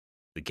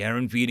The Care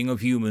and Feeding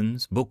of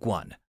Humans, Book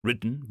 1,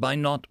 written by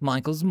Not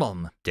Michael's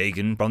Mom,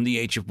 taken from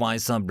the HFY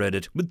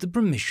subreddit with the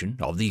permission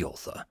of the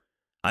author.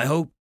 I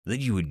hope that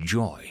you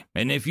enjoy,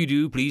 and if you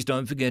do, please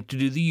don't forget to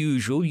do the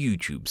usual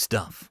YouTube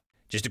stuff.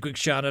 Just a quick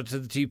shout out to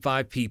the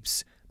T5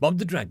 peeps: Bob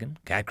the Dragon,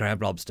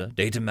 Crab Lobster,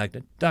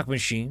 Datamagnet,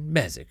 DuckMachine,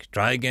 Mezec,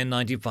 Try Again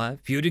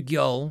 95, Feudic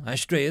Jarl,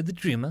 Astraya the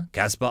Dreamer,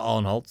 Casper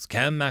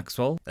Arnholtz,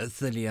 Maxwell,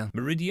 Ithilia,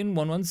 Meridian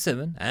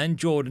 117, and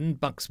Jordan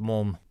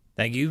Buxbaum.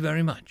 Thank you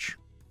very much.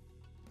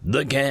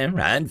 The Care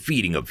and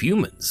Feeding of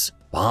Humans,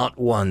 Part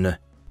 1,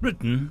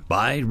 written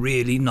by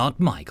Really Not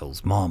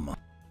Michael's Mom.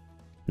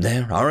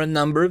 There are a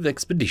number of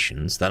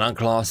expeditions that are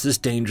classed as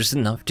dangerous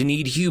enough to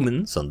need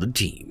humans on the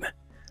team.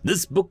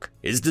 This book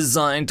is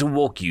designed to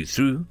walk you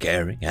through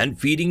caring and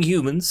feeding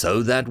humans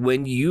so that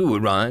when you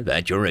arrive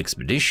at your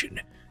expedition,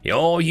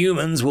 your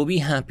humans will be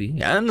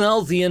happy and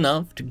healthy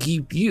enough to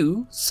keep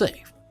you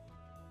safe.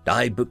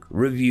 Guidebook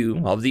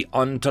Review of the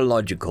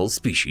Ontological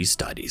Species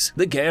Studies,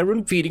 The Care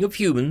and Feeding of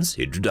Humans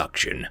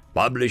Introduction,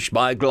 published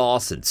by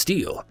Glass and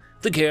Steel,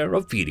 The Care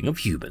of Feeding of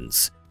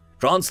Humans.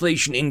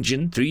 Translation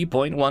Engine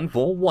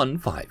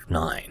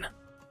 3.14159.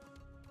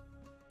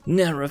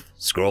 Nerif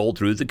scrolled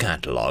through the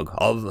catalogue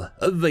of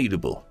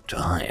available to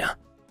hire.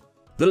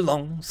 The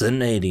long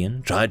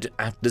Thanadian tried to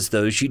act as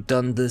though she'd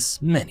done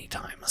this many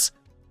times,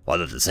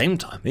 while at the same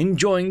time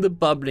enjoying the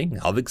bubbling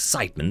of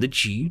excitement that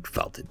she'd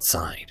felt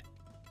inside.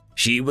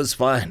 She was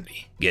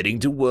finally getting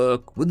to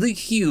work with a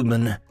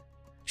human.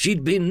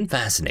 She'd been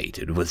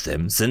fascinated with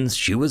them since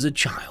she was a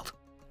child,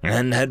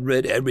 and had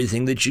read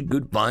everything that she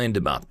could find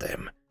about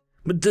them.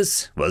 But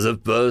this was her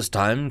first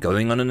time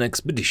going on an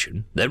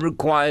expedition that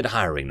required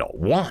hiring not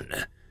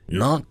one,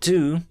 not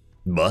two,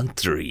 but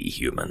 3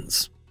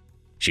 humans.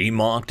 She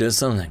marked her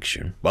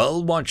selection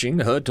while watching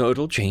her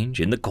total change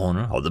in the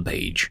corner of the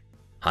page.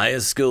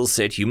 Higher skill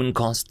set human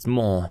costs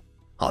more,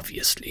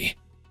 obviously.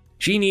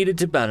 She needed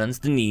to balance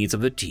the needs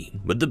of her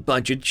team with the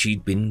budget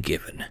she'd been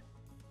given.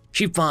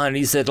 She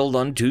finally settled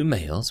on 2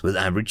 males with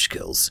average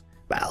skills,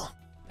 well,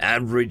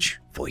 average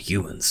for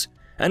humans,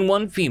 and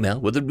 1 female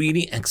with a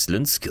really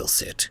excellent skill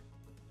set.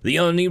 The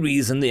only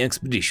reason the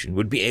expedition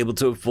would be able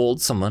to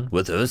afford someone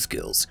with her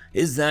skills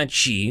is that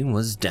she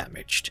was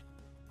damaged.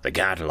 The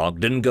catalogue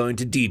didn't go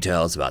into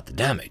details about the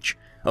damage,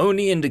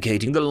 only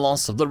indicating the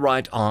loss of the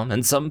right arm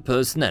and some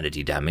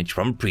personality damage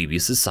from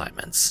previous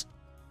assignments.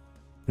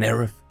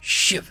 Nerif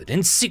shivered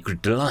in secret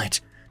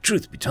delight.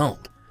 Truth be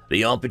told,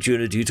 the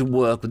opportunity to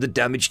work with a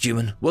damaged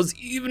human was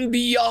even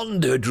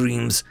beyond her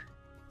dreams.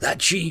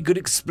 That she could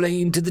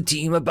explain to the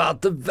team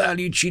about the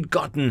value she'd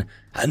gotten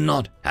and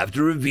not have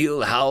to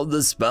reveal how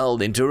this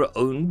fell into her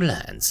own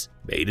plans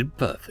made it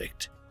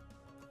perfect.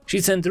 She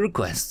sent the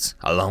requests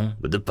along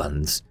with the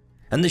funds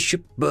and the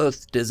ship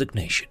berth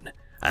designation,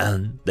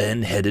 and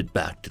then headed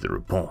back to the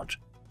report.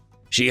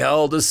 She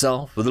held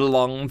herself with the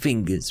long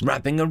fingers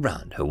wrapping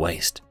around her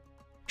waist.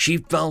 She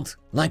felt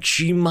like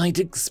she might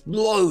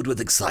explode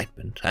with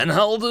excitement and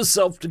held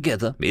herself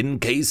together in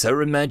case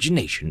her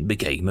imagination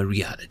became a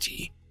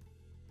reality.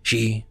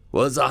 She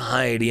was a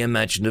highly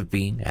imaginative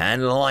being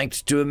and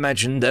liked to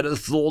imagine that her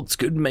thoughts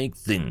could make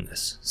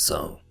things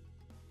so.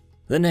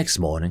 The next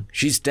morning,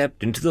 she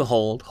stepped into the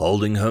hold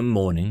holding her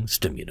morning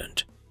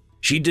stimulant.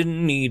 She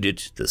didn't need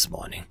it this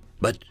morning,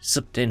 but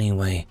sipped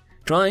anyway,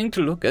 trying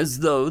to look as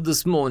though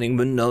this morning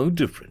were no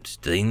different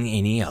than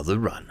any other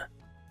run.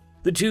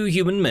 The 2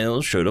 human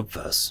males showed up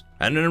first,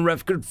 and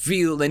Nerif could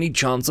feel any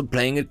chance of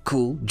playing it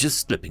cool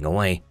just slipping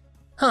away.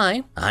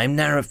 "Hi, I'm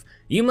Nerif.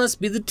 You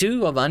must be the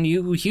 2 of our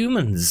new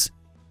humans."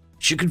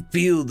 She could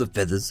feel the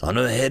feathers on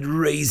her head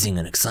raising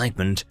in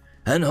excitement,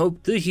 and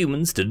hoped the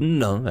humans didn't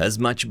know as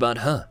much about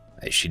her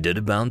as she did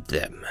about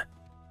them.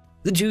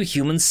 The 2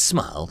 humans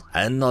smiled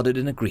and nodded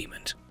in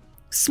agreement.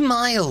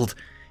 Smiled!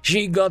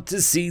 She got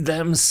to see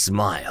them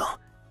smile.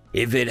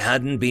 If it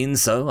hadn't been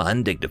so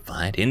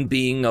undignified in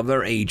being of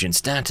her age and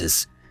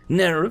status,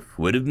 Nerif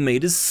would have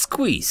made a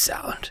squeeze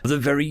sound the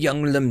very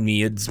young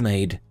Lemniads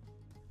made.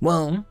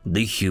 Well,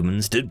 the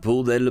humans did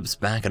pull their lips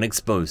back and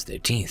expose their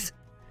teeth.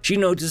 She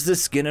noticed the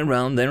skin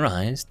around their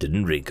eyes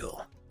didn't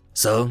wrinkle.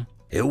 So,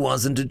 it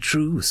wasn't a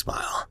true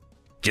smile,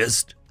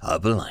 just a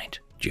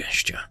polite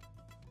gesture.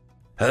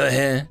 Her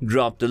hair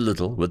dropped a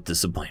little with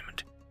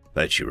disappointment,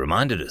 but she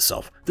reminded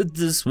herself that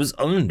this was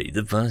only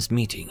the first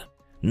meeting,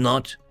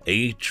 not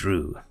a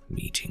true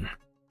meeting.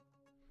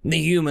 The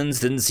humans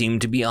didn't seem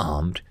to be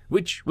armed,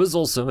 which was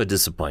also a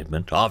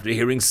disappointment after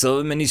hearing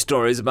so many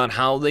stories about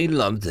how they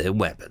loved their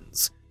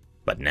weapons.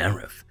 But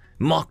Nerif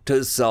mocked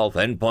herself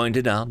and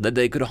pointed out that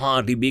they could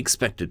hardly be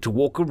expected to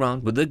walk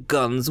around with their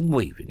guns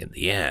waving in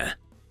the air.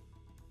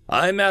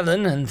 "I'm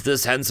Alan, and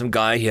this handsome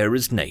guy here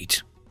is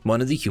Nate,"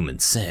 one of the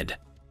humans said.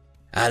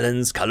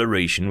 Alan's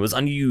coloration was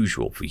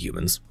unusual for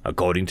humans,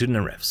 according to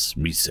Nerif's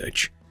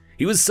research.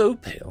 He was so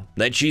pale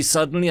that she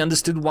suddenly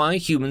understood why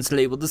humans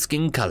labeled the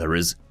skin color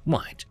as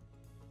white.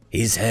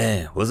 His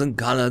hair was a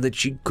color that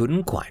she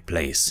couldn't quite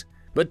place,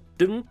 but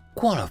didn't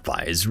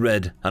qualify as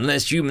red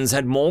unless humans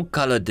had more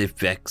color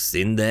defects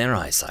in their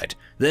eyesight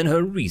than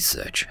her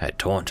research had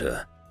taught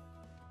her.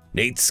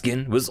 Nate's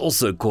skin was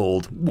also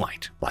called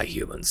white by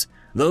humans,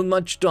 though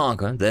much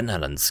darker than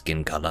Alan's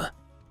skin color.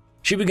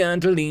 She began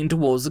to lean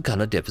towards the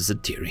color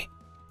deficit theory.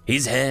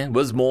 His hair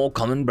was more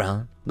common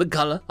brown, the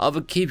color of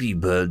a kiwi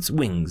bird's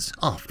wings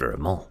after a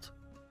molt.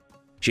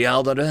 She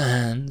held out her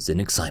hands in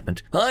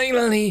excitement.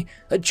 Finally,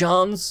 a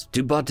chance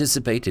to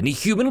participate in a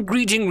human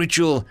greeting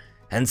ritual,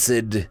 and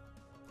said,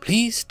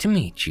 "Pleased to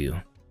meet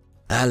you."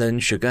 Alan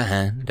shook her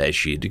hand as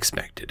she had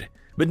expected,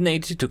 but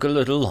Nate took a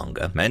little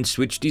longer and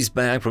switched his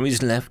bag from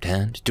his left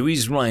hand to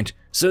his right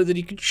so that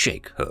he could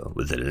shake her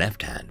with the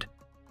left hand.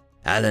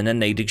 Alan and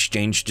Nate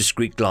exchanged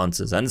discreet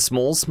glances and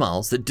small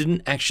smiles that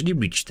didn't actually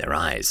reach their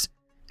eyes,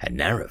 and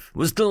Narif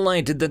was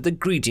delighted that the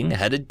greeting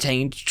had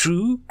attained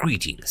true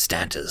greeting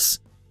status.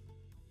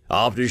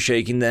 After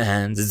shaking their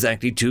hands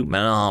exactly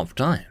 2.5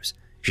 times,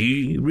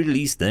 she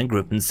released their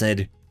grip and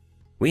said,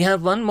 "We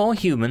have one more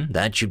human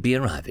that should be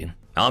arriving.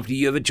 After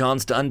you have a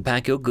chance to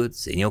unpack your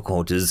goods in your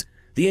quarters,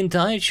 the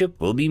entire ship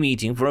will be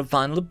meeting for a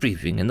final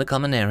briefing in the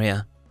common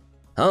area."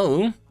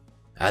 "Oh?"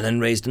 Alan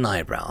raised an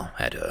eyebrow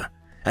at her,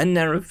 and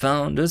Narif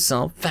found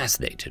herself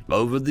fascinated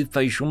over the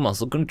facial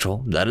muscle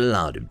control that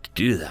allowed him to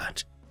do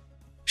that.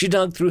 She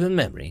dug through her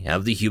memory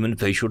of the human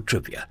facial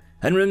trivia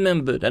and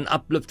remembered an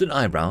uplifted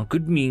eyebrow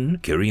could mean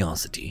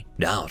curiosity,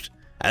 doubt,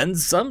 and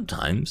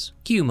sometimes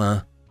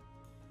humor.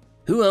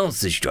 "Who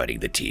else is joining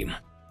the team?"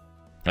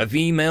 "A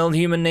female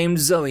human named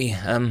Zoe.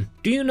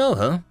 Do you know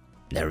her?"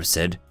 Narif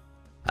said.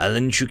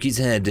 Alan shook his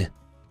head.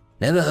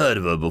 "Never heard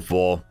of her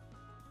before."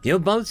 "You're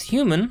both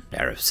human,"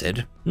 Narif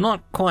said.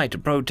 "Not quite a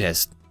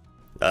protest."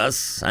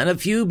 "Us and a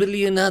few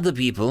billion other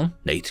people,"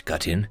 Nate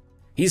cut in.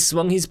 He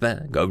swung his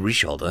bag over his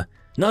shoulder.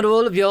 "Not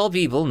all of your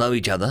people know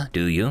each other,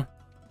 do you?"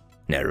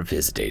 Narif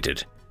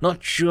hesitated,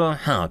 not sure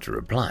how to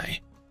reply.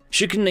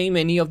 She could name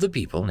any of the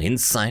people in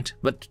sight,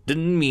 but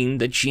didn't mean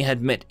that she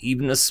had met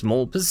even a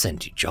small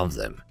percentage of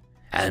them,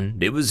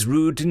 and it was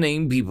rude to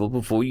name people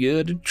before you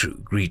had a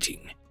true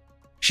greeting.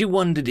 She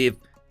wondered if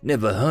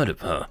 "never heard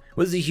of her"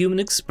 was a human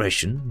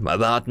expression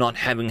about not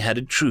having had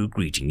a true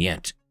greeting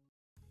yet.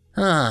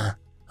 "Ah,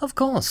 of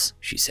course,"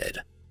 she said.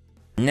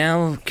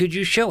 "Now, could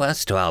you show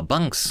us to our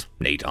bunks?"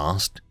 Nate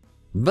asked.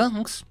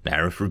 "Bunks?"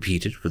 Narif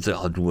repeated with the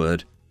odd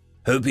word.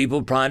 Her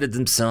people prided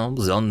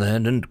themselves on their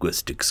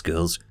linguistic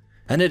skills,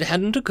 and it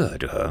hadn't occurred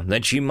to her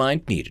that she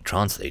might need a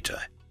translator.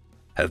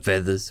 Her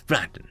feathers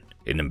flattened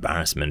in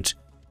embarrassment.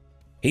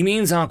 "He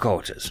means our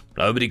quarters.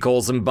 Nobody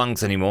calls them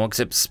bunks anymore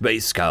except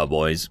space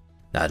cowboys,"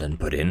 Alan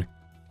put in.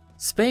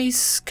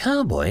 "Space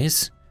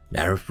cowboys?"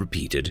 Narif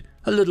repeated,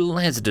 a little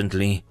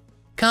hesitantly.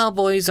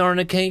 "Cowboys are an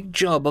archaic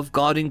job of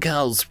guarding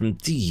cows from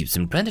thieves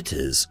and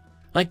predators,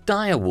 like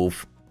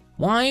direwolf.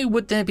 Why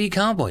would there be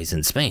cowboys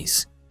in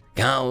space?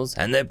 Cows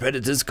and their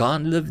predators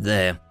can't live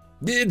there."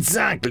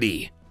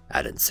 "Exactly,"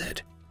 Alan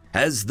said,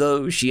 as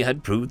though she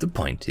had proved the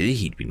point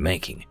he'd been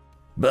making.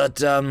 "But,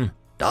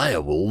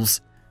 direwolves,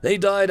 they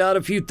died out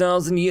a few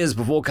thousand years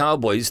before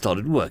cowboys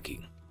started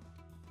working."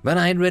 "But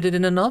I'd read it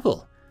in a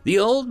novel, The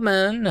Old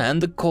Man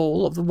and the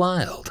Call of the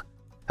Wild,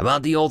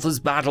 about the author's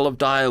battle of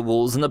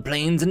direwolves in the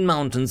plains and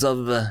mountains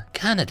of,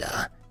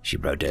 Canada," she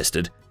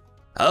protested.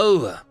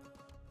 "Oh,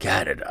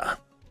 Canada."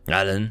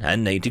 Alan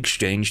and Nate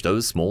exchanged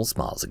those small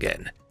smiles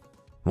again.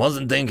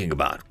 "Wasn't thinking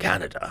about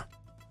Canada."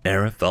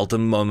 Narif felt a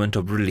moment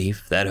of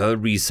relief that her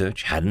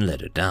research hadn't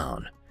let her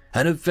down,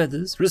 and her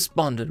feathers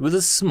responded with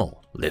a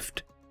small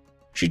lift.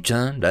 She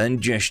turned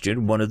and gestured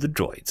one of the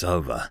droids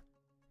over.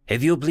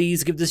 "If you'll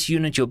please give this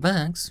unit your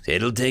bags,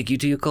 it'll take you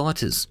to your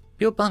quarters,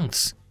 your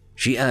bunks."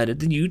 She added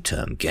the new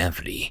term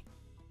carefully.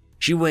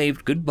 She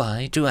waved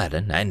goodbye to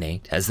Alan and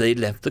Nate as they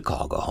left the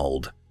cargo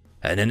hold,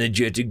 an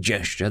energetic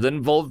gesture that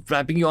involved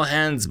flapping your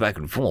hands back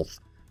and forth,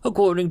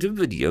 according to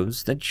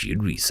videos that she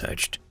had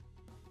researched.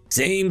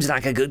 "Seems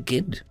like a good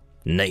kid,"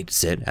 Nate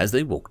said as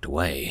they walked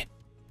away.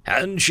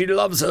 "And she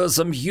loves her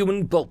some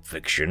human pulp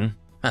fiction,"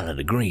 Alan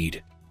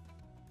agreed.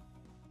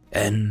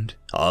 End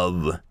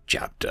of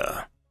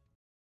chapter.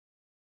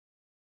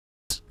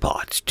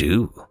 Part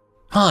 2.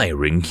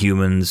 Hiring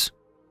humans.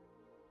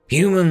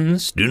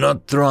 Humans do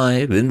not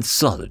thrive in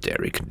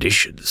solitary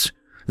conditions.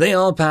 They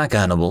are pack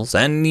animals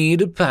and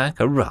need a pack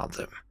around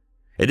them.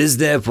 It is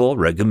therefore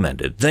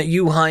recommended that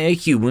you hire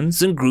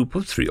humans in group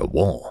of 3 or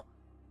more.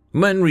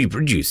 When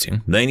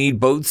reproducing, they need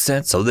both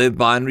sets of their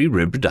binary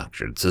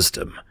reproduction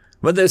system,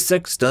 but their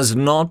sex does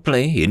not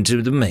play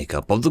into the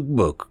makeup of the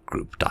work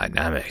group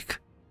dynamic.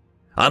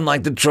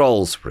 Unlike the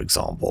trolls, for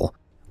example,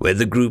 where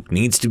the group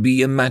needs to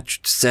be a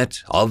matched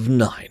set of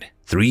 9,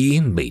 3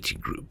 mating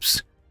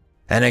groups.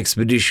 An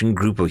expedition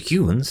group of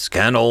humans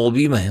can all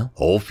be male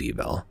or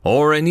female,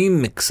 or any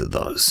mix of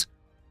those.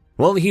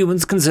 While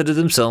humans consider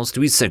themselves to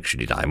be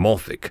sexually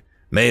dimorphic,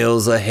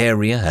 males are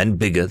hairier and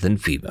bigger than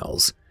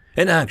females.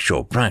 In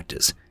actual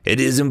practice, it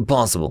is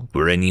impossible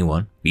for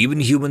anyone, even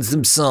humans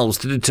themselves,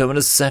 to determine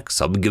the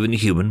sex of a given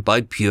human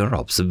by pure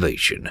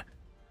observation.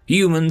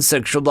 Human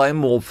sexual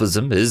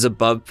dimorphism is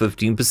above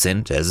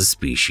 15% as a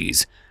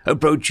species,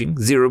 approaching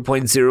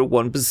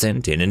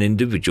 0.01% in an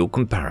individual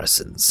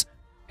comparisons.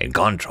 In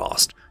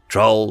contrast,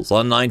 trolls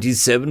are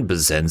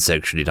 97%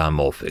 sexually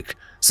dimorphic,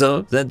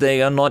 so that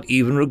they are not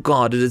even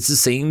regarded as the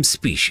same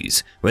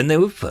species when they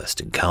were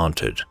first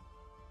encountered.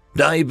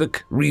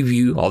 Audiobook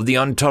Review of the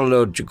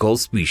Ontological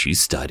Species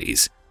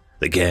Studies,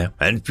 The Care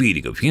and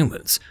Feeding of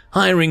Humans,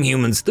 Hiring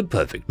Humans the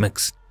Perfect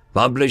Mix,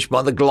 published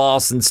by the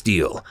Glass and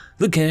Steel,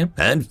 The Care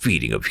and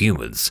Feeding of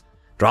Humans,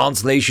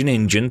 Translation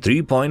Engine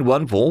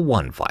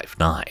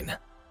 3.14159.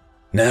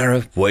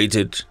 Nerif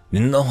waited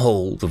in the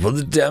hold for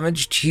the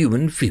damaged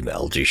human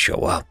female to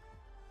show up.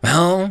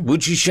 How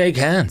would she shake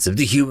hands if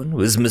the human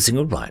was missing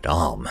a right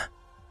arm?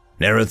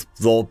 Nerif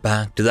thought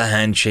back to the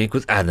handshake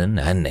with Alan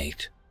and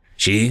Nate.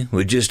 She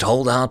would just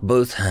hold out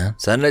both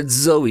hands and let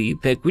Zoe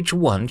pick which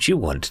one she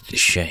wanted to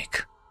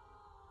shake.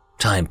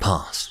 Time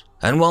passed,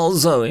 and while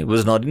Zoe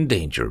was not in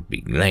danger of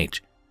being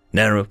late,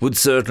 Nerif would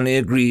certainly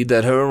agree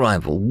that her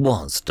arrival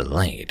was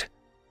delayed.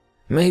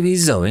 Maybe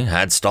Zoe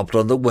had stopped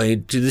on the way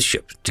to the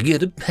ship to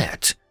get a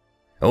pet.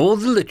 All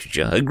the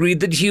literature agreed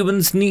that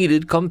humans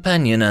needed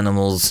companion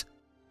animals.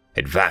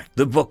 In fact,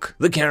 the book,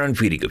 The Care and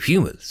Feeding of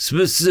Humans,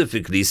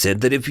 specifically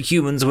said that if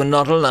humans were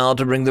not allowed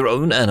to bring their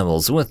own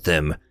animals with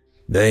them,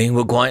 they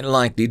were quite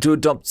likely to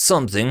adopt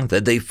something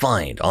that they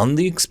find on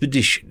the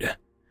expedition.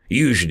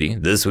 Usually,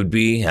 this would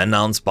be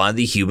announced by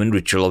the human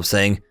ritual of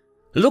saying,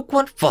 "Look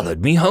what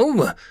followed me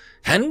home.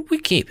 Can we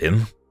keep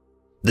him?"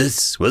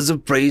 This was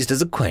phrased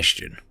as a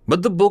question,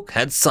 but the book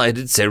had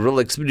cited several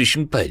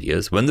expedition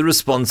failures when the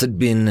response had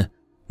been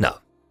no,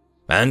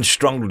 and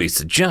strongly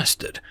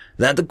suggested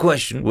that the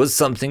question was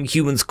something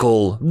humans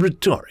call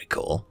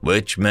rhetorical,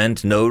 which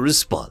meant no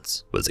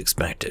response was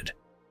expected.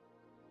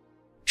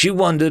 She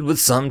wondered with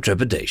some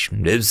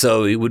trepidation if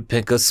Zoe would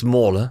pick a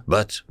smaller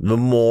but the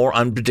more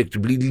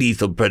unpredictably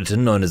lethal predator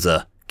known as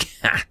a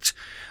cat,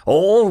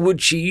 or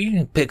would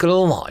she pick a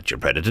larger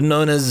predator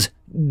known as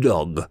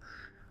dog,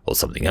 or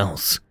something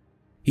else.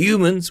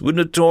 Humans were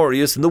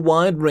notorious in the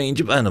wide range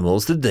of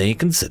animals that they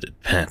considered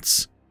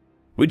pets.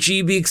 Would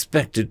she be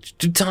expected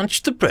to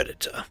touch the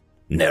predator?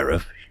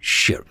 Nerif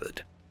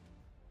shivered.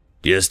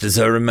 Just as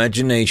her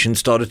imagination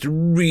started to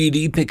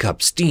really pick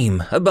up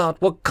steam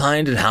about what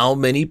kind and how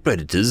many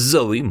predators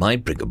Zoe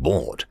might bring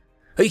aboard,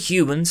 a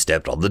human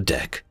stepped on the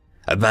deck,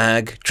 a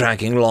bag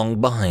tracking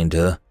along behind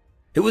her.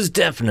 It was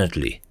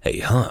definitely a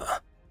her.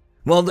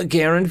 While the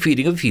Care and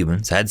Feeding of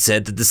Humans had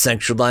said that the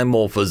sexual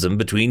dimorphism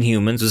between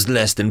humans was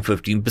less than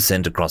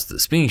 15% across the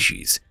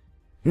species,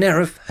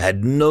 Nerif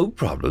had no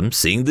problem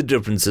seeing the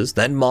differences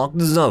that marked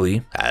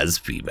Zoe as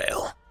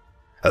female.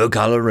 Her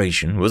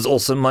coloration was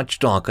also much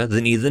darker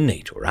than either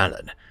Nate or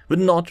Alan, but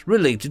not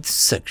related to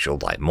sexual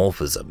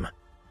dimorphism.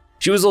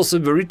 She was also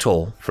very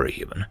tall for a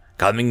human,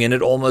 coming in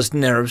at almost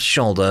Nerif's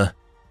shoulder.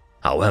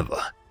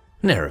 However,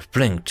 Nerif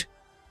blinked.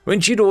 When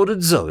she'd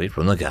ordered Zoe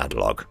from the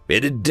catalog,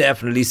 it had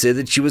definitely said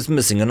that she was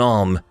missing an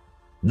arm.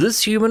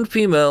 This human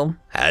female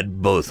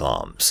had both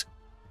arms.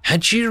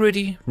 Had she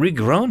already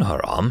regrown her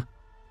arm?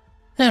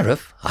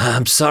 Nerif,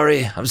 I'm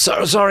sorry I'm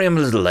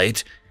a little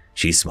late,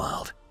 she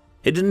smiled.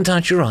 It didn't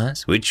touch her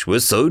eyes, which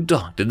were so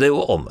dark that they were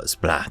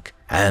almost black,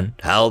 and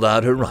held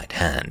out her right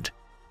hand.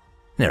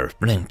 Nerif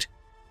blinked.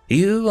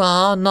 You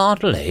are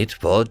not late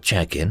for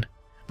check-in,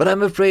 but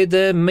I'm afraid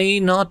there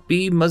may not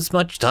be as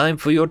much time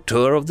for your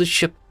tour of the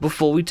ship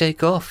before we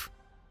take off.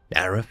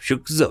 Nerif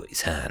shook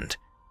Zoe's hand.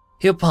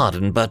 Your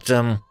pardon, but,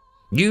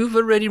 you've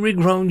already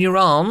regrown your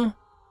arm?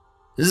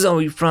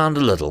 Zoe frowned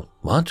a little.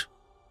 What?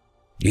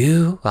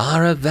 You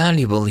are a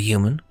valuable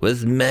human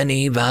with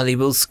many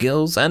valuable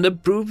skills and a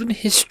proven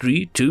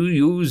history to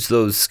use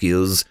those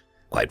skills.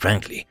 Quite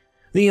frankly,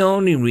 the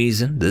only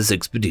reason this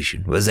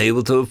expedition was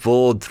able to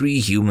afford 3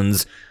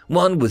 humans,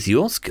 one with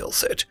your skill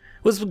set,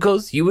 was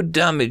because you were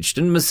damaged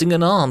and missing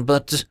an arm,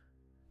 but...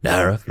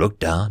 Nerif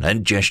looked down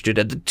and gestured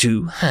at the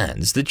 2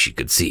 hands that she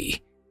could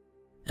see.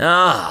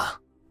 Ah!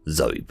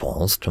 Zoe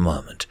paused a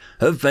moment,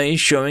 her face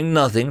showing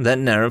nothing that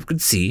Nerif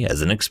could see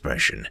as an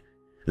expression.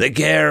 The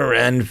Care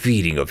and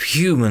Feeding of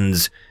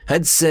Humans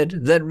had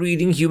said that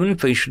reading human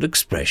facial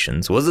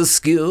expressions was a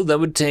skill that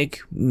would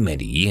take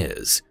many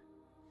years,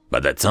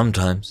 but that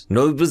sometimes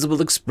no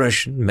visible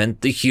expression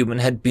meant the human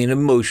had been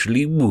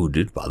emotionally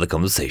wounded by the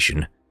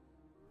conversation.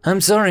 I'm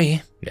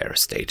sorry, Nerif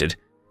stated.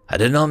 I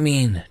did not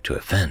mean to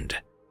offend.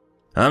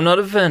 I'm not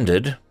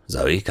offended,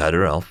 Zoe cut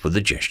her off with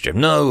a gesture.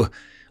 No,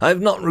 I have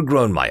not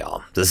regrown my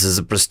arm. This is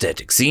a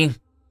prosthetic, see?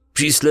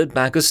 She slid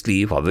back a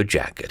sleeve of her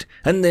jacket,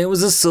 and there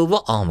was a silver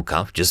arm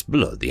cuff just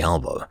below the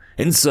elbow,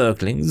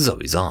 encircling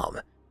Zoe's arm.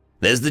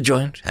 There's the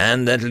joint,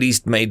 and at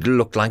least made it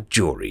look like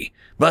jewelry,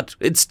 but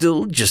it's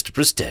still just a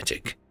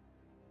prosthetic.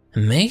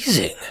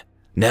 Amazing.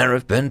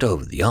 Nerif bent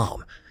over the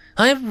arm.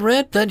 I've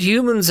read that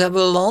humans have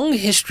a long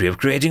history of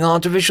creating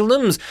artificial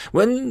limbs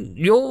when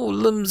your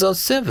limbs are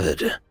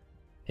severed.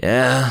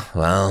 Yeah,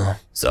 well,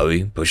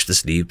 Zoe pushed the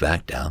sleeve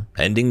back down,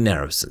 ending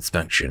Nerif's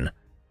inspection.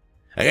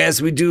 I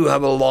guess we do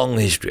have a long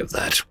history of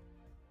that.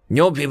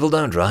 Your people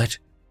don't, right?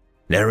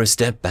 Nerif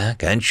stepped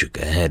back and shook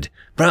her head,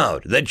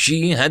 proud that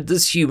she had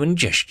this human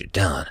gesture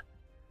down.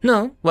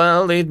 No,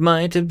 well, it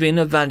might have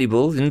been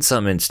valuable in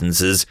some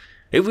instances.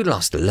 If we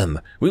lost a limb,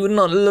 we would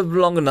not live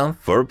long enough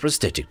for a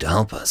prosthetic to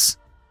help us."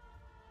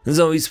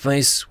 Zoe's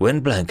face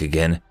went blank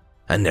again,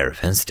 and Nerif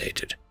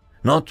hesitated,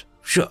 not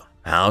sure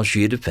how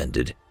she had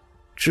offended.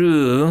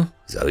 "True,"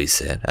 Zoe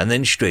said, and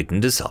then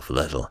straightened herself a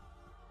little.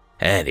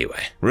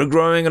 "Anyway,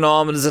 regrowing an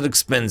arm isn't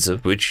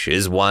expensive, which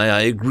is why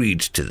I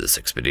agreed to this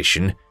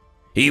expedition.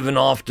 Even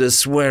after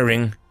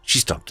swearing," she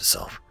stopped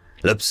herself,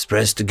 lips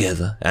pressed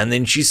together, and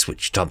then she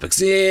switched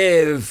topics.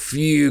 "If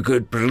you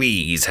could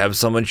please have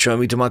someone show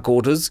me to my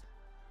quarters."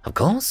 "Of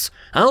course,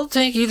 I'll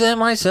take you there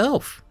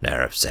myself,"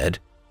 Nerif said.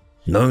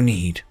 "No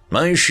need.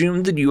 I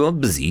assumed that you are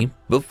busy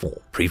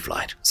before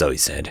pre-flight," Zoe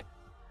said.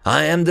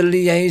 "I am the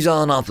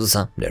liaison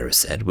officer," Nerif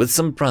said with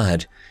some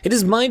pride. "It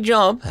is my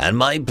job and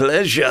my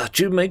pleasure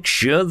to make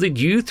sure that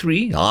you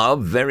three are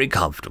very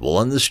comfortable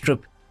on this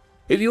trip.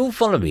 If you'll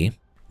follow me."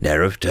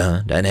 Nerif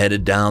turned and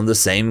headed down the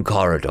same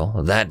corridor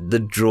that the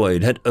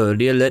droid had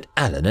earlier let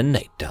Alan and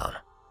Nate down.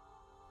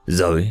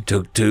 Zoe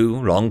took 2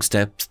 long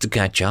steps to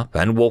catch up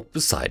and walked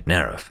beside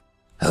Nerif,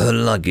 her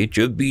luggage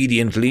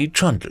obediently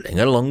trundling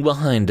along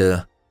behind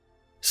her.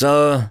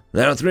 "So,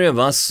 there are 3 of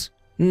us,"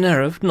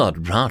 Nerif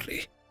nodded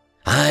proudly.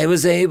 "I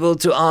was able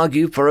to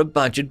argue for a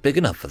budget big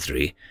enough for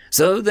 3,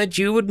 so that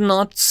you would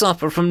not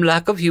suffer from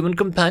lack of human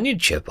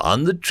companionship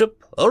on the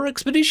trip or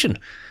expedition."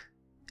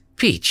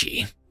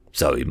 "Peachy,"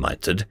 Zoe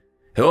muttered.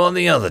 "Who are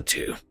the other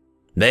 2?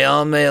 "They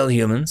are male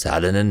humans,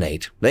 Alan and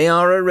Nate. They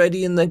are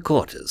already in their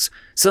quarters,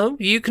 so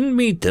you can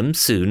meet them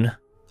soon."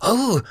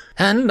 "Oh,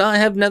 and I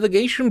have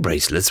navigation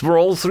bracelets for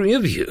all 3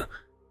 of you."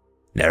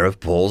 Nerif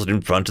paused in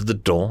front of the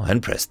door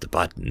and pressed the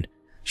button.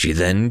 She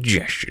then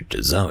gestured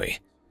to Zoe.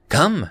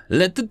 "Come,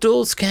 let the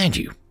door scan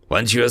you.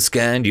 Once you are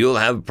scanned, you'll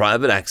have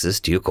private access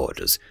to your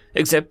quarters,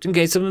 except in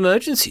case of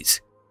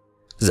emergencies."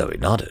 Zoe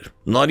nodded,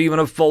 not even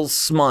a false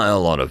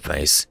smile on her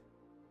face.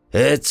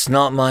 "It's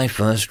not my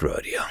first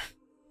rodeo."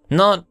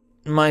 "Not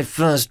my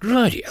first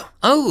rodeo?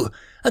 Oh,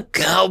 a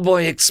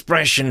cowboy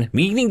expression,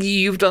 meaning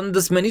you've done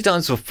this many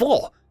times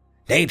before."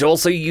 Nate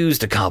also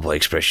used a cowboy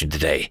expression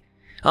today.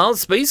 "Are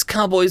space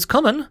cowboys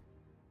common?"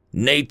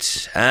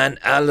 "Nate and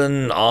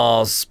Alan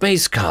are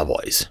space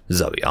cowboys?"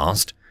 Zoe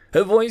asked.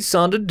 Her voice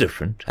sounded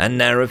different, and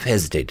Nerif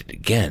hesitated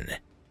again.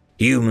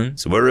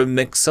 Humans were a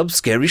mix of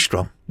scary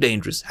strong,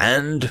 dangerous,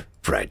 and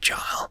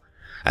fragile,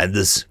 and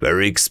this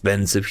very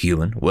expensive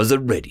human was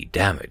already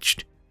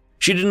damaged.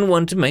 She didn't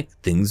want to make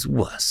things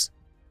worse,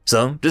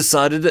 so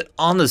decided that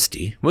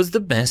honesty was the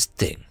best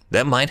thing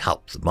that might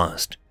help the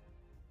most.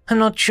 "I'm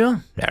not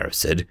sure," Nerif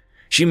said.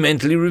 She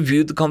mentally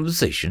reviewed the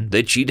conversation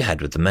that she'd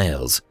had with the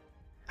males.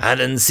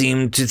 "Alan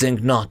seemed to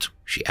think not,"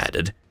 she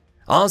added.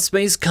 "Are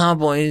space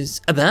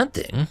cowboys a bad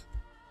thing?"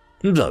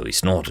 Zoe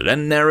snorted,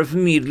 and Nerif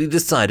immediately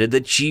decided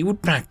that she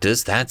would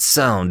practice that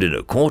sound in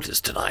her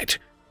quarters tonight,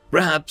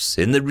 perhaps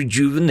in the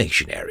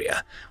rejuvenation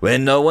area, where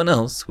no one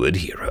else would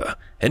hear her,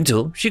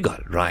 until she got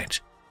it right.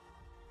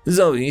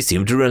 Zoe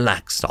seemed to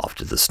relax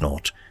after the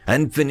snort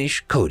and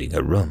finish coding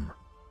her room.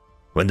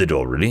 When the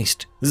door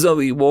released,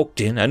 Zoe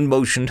walked in and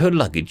motioned her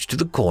luggage to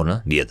the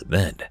corner near the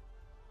bed.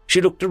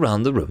 She looked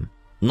around the room,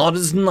 not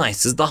as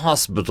nice as the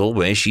hospital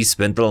where she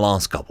spent the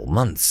last couple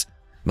months,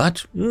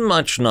 but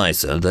much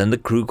nicer than the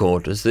crew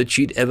quarters that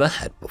she'd ever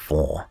had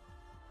before.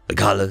 The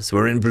colors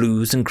were in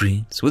blues and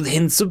greens, with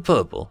hints of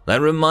purple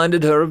that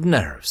reminded her of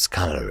Nerif's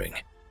coloring.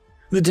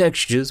 The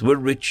textures were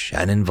rich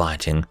and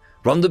inviting,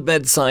 from the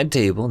bedside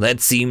table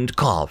that seemed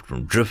carved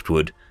from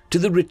driftwood to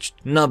the rich,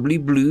 nubbly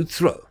blue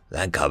throw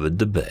that covered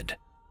the bed.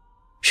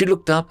 She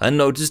looked up and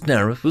noticed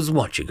Nerif was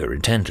watching her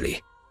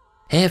intently.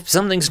 "If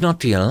something's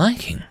not to your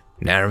liking,"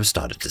 Nerif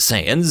started to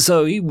say, and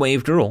Zoe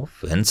waved her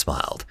off and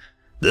smiled.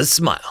 The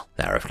smile,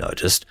 Nerif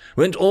noticed,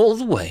 went all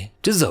the way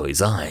to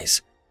Zoe's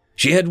eyes.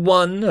 She had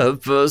won her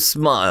first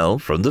smile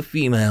from the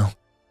female.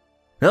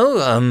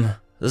 "Oh,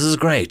 this is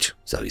great,"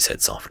 Zoe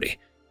said softly.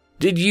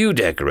 "Did you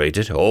decorate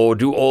it, or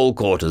do all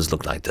quarters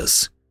look like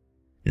this?"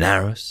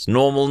 Nerif's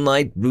normal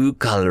night blue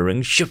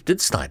coloring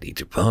shifted slightly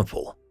to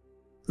purple.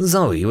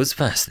 Zoe was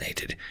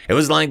fascinated. It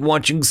was like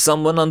watching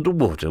someone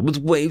underwater with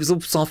waves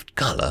of soft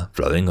color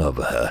flowing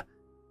over her.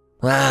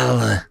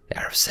 "Well,"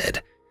 Nerif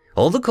said,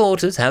 "all the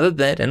quarters have a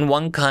bed and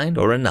one kind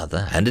or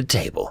another and a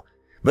table.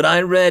 But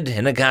I read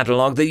in a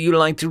catalog that you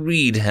like to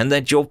read and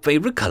that your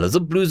favorite colors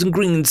are blues and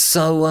greens,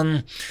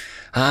 so,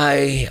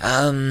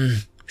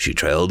 she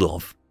trailed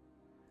off.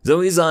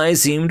 Zoe's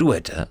eyes seemed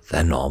wetter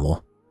than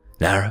normal.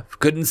 Nerif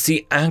couldn't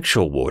see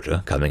actual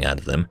water coming out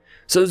of them,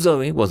 so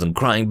Zoe wasn't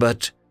crying,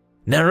 but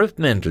Nerif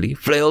mentally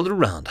flailed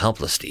around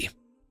helplessly.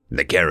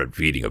 The carrot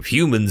feeding of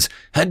humans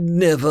had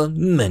never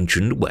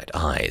mentioned wet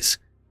eyes.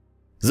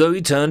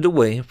 Zoe turned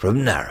away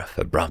from Nerif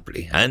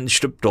abruptly and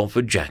stripped off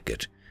her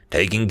jacket,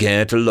 taking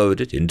care to load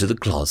it into the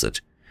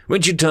closet.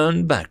 When she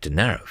turned back to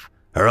Nerif,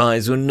 her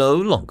eyes were no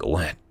longer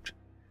wet.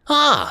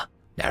 "Ah,"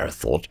 Nerif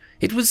thought,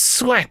 "it was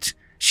sweat.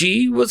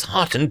 She was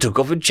hot and took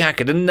off her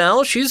jacket, and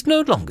now she's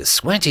no longer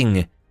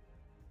sweating."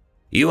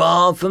 "You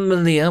are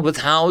familiar with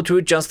how to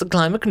adjust the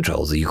climate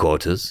controls of your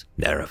quarters?"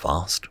 Nerif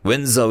asked,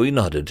 when Zoe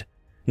nodded.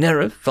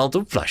 Nerif felt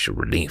a flush of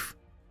relief.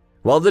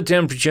 While the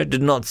temperature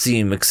did not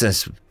seem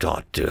excessive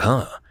to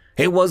her,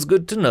 it was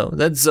good to know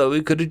that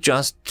Zoe could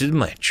adjust to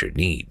match her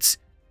needs.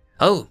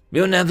 "Oh,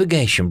 your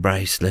navigation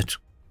bracelet."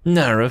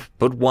 Nareth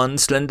put one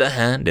slender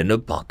hand in her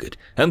pocket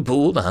and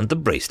pulled out the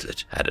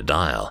bracelet at a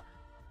dial.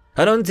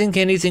 "I don't think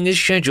anything is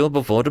scheduled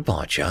before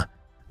departure.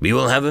 We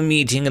will have a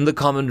meeting in the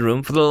common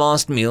room for the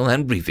last meal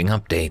and briefing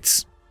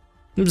updates."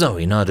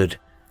 Zoe nodded.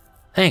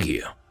 "Thank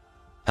you.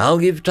 I'll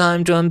give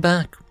time to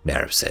unpack,"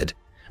 Nareth said,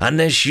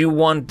 "unless you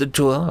want the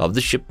tour of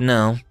the ship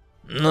now."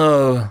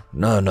 No,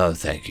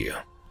 thank you,"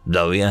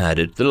 Zoe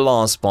added the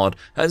last part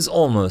as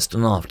almost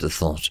an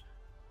afterthought.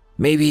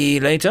 "Maybe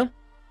later?"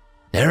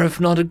 Nareth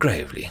nodded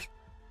gravely.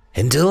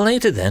 "Until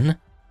later, then."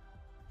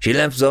 She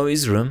left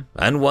Zoe's room,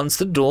 and once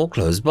the door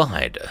closed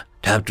behind her,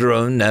 tapped her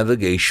own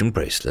navigation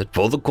bracelet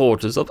for the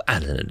quarters of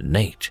Alan and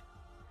Nate.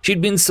 She'd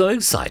been so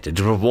excited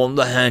to perform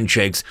the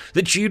handshakes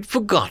that she'd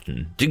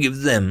forgotten to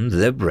give them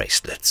their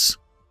bracelets.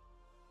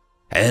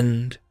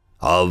 End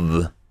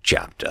of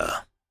chapter.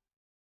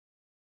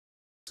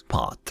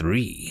 Part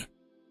 3.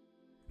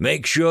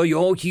 Make sure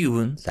your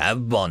humans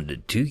have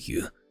bonded to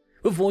you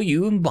before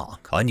you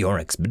embark on your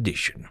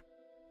expedition.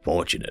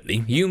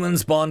 Fortunately,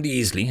 humans bond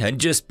easily, and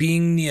just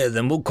being near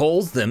them will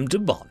cause them to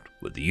bond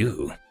with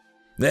you.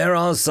 There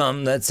are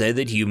some that say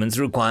that humans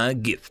require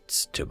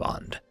gifts to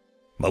bond,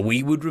 but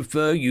we would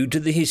refer you to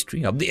the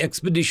history of the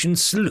expedition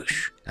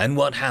slush and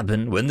what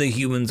happened when the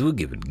humans were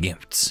given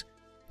gifts.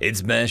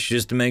 It's best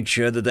just to make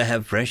sure that they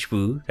have fresh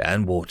food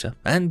and water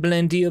and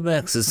plenty of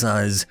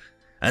exercise,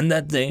 and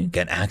that they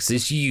can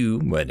access you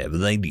whenever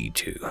they need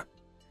to.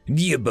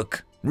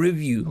 Yearbook,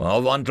 Review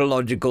of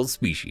Ontological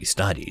Species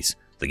Studies,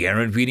 The Care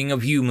and Feeding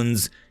of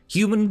Humans,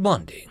 Human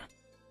Bonding.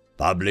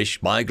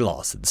 Published by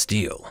Glass and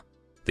Steel.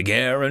 The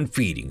Care and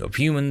Feeding of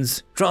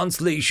Humans,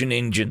 Translation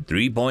Engine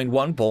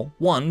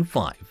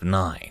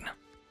 3.14159.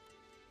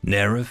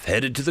 Nareth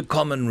headed to the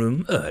common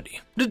room early,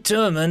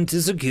 determined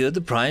to secure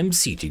the prime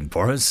seating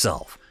for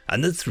herself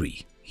and the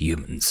 3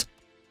 humans.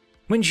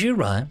 When she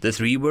arrived, the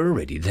 3 were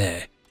already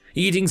there,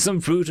 eating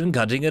some fruit and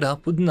cutting it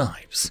up with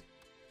knives.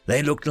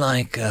 They looked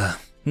like,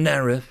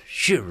 Nareth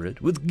shivered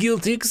with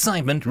guilty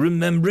excitement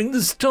remembering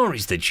the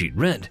stories that she'd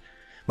read,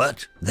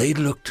 but they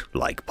looked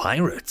like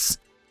pirates.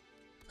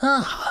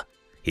 "Ah,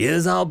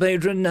 here's our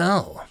patron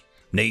now,"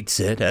 Nate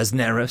said as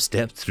Nareth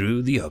stepped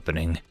through the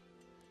opening.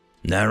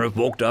 Nareth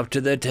walked up to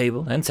their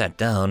table and sat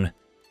down.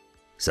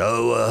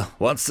 "So,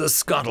 what's the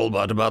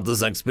scuttlebutt about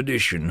this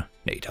expedition?"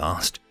 Nate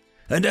asked.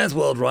 "A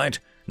Deathworld, right?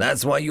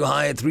 That's why you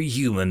hired 3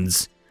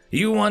 humans.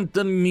 You want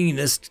the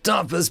meanest,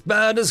 toughest,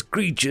 baddest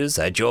creatures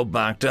at your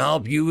back to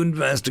help you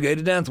investigate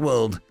a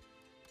Deathworld."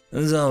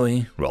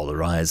 Zoe rolled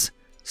her eyes.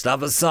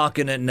 "Stuff a sock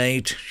in it,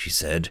 Nate," she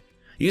said.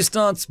 "You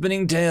start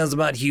spinning tales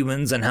about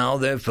humans and how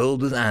they're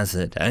filled with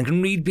acid and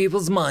can read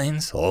people's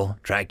minds or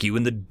track you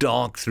in the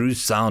dark through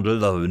sound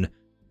alone,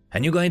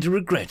 and you're going to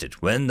regret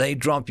it when they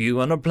drop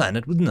you on a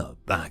planet with no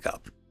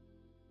backup."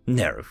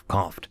 Nareth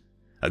coughed.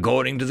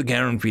 According to the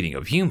Care and Feeding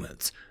of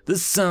Humans, the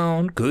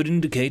sound could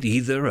indicate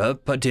either a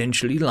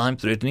potentially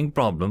life-threatening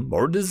problem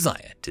or a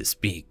desire to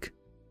speak.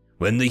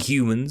 When the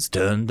humans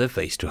turned their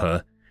face to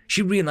her,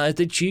 she realized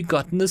that she'd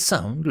gotten the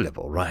sound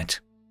level right.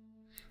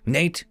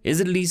 "Nate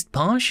is at least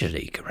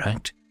partially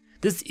correct.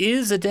 This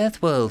is a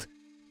Deathworld.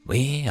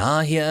 We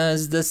are here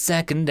as the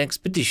 2nd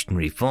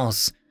Expeditionary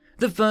Force.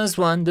 The first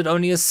one did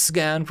only a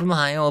scan from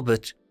high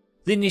orbit.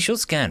 The initial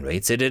scan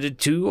rate said at a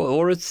 2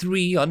 or a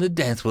 3 on the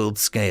Deathworld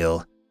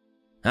scale."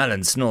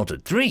 Alan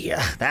snorted. 3?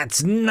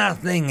 That's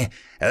nothing.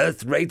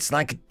 Earth rate's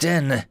like a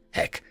 10.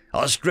 Heck,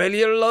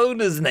 Australia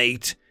alone is an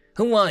 8.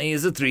 Hawaii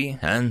is a 3,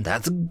 and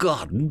that's a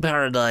garden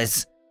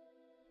paradise.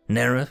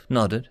 Nareth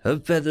nodded, her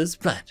feathers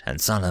flat and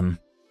solemn.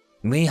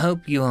 "We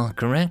hope you are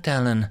correct,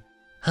 Alan.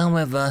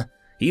 However,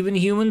 even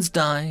humans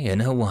die in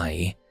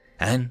Hawaii,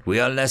 and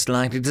we are less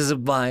likely to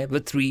survive a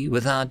 3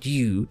 without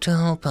you to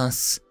help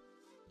us.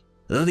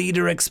 The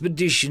leader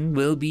expedition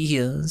will be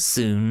here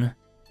soon,"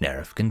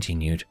 Nareth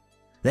continued.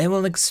 "They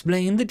will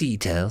explain the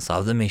details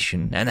of the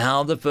mission and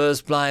how the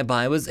first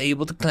flyby was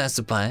able to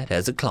classify it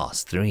as a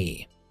Class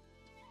 3.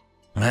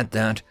 At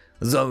that,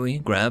 Zoe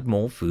grabbed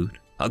more food,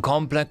 a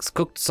complex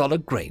cooked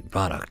solid grain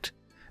product,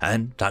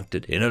 and tucked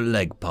it in her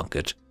leg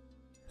pocket.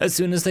 As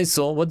soon as they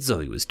saw what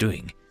Zoe was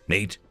doing,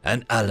 Nate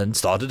and Alan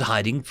started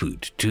hiding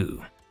food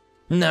too.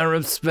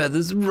 Nareth's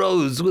feathers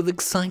rose with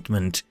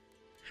excitement.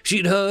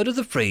 She'd heard of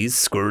the phrase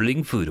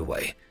squirreling food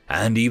away,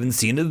 and even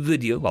seen a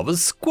video of a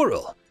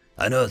squirrel,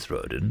 an earth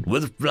rodent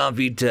with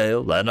fluffy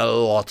tail and a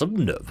lot of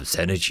nervous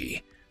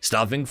energy,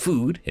 stuffing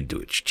food into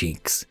its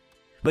cheeks.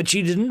 But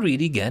she didn't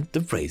really get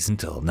the phrase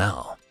until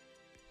now.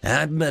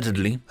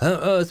 Admittedly, her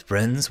earth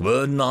friends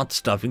were not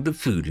stuffing the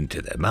food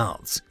into their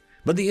mouths,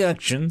 but the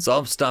actions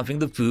of stuffing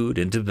the food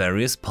into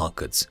various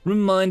pockets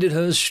reminded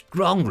her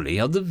strongly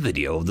of the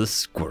video of the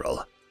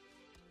squirrel.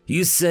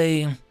 "You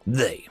say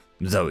they,"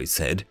 Zoe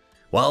said,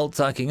 while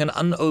tucking an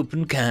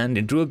unopened can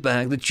into a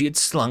bag that she had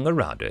slung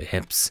around her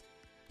hips.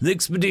 "The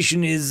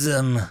expedition is,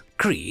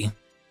 Cree?"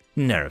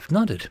 Nareth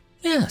nodded.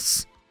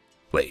 "Yes."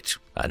 "Wait,"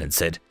 Alan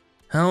said.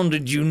 How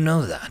did you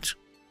know that?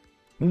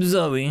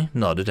 Zoe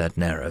nodded at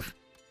Nerif.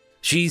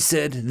 She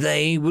said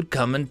they would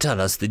come and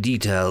tell us the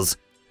details.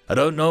 I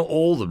don't know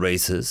all the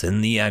races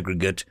in the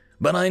aggregate,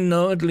 but I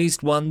know at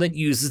least one that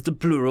uses the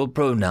plural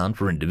pronoun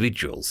for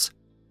individuals.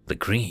 The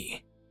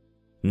Cree.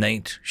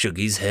 Nate shook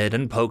his head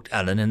and poked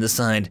Alan in the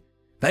side.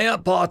 Pay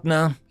up,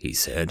 partner, he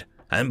said,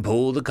 and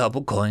pulled a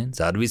couple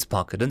coins out of his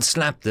pocket and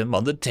slapped them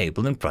on the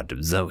table in front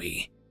of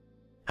Zoe.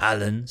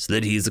 Alan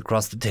slid his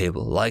across the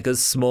table like a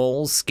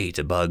small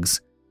skater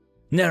bug's.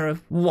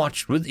 Nerif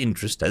watched with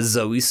interest as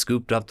Zoe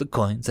scooped up the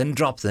coins and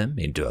dropped them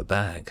into a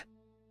bag.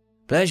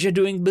 Pleasure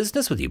doing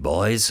business with you,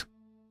 boys,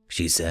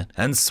 she said,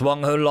 and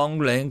swung her long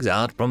legs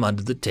out from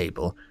under the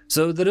table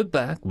so that her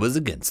back was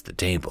against the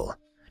table,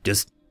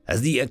 just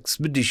as the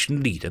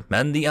expedition leader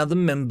and the other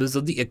members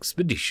of the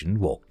expedition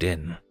walked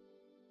in.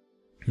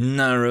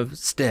 Nerif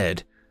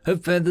stared, her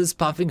feathers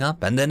puffing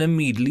up and then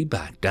immediately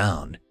back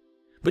down,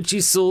 but she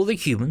saw the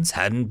humans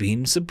hadn't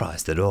been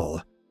surprised at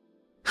all.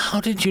 How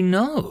did you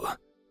know?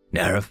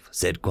 Nerif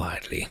said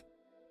quietly.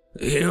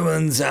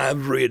 Humans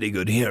have really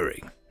good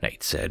hearing,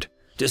 Nate said,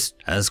 just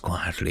as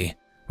quietly.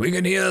 We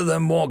can hear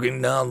them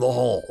walking down the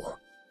hall.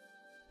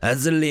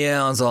 As the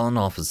liaison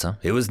officer,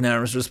 it was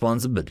Nerif's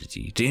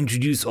responsibility to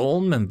introduce all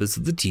members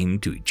of the team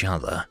to each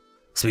other.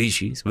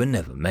 Species were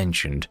never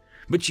mentioned,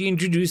 but she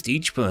introduced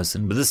each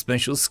person with the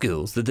special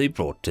skills that they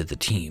brought to the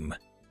team.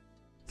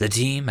 The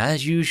team,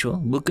 as usual,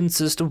 will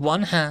consist of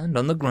one hand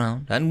on the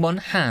ground and one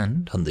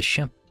hand on the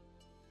ship.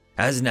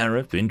 As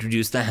Nerif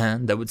introduced the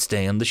hand that would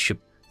stay on the ship,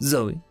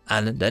 Zoe,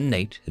 Alan, and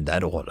Nate, in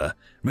that order,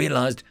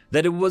 realized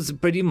that it was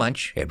pretty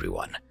much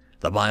everyone.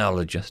 The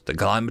biologist, the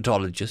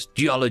climatologist,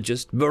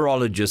 geologist,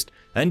 virologist,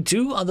 and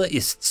 2 other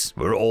ists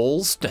were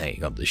all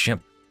staying on the ship.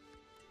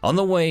 On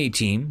the way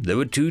team, there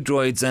were 2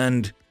 droids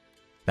and...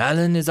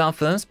 Alan is our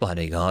first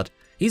bodyguard.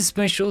 His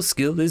special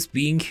skill is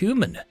being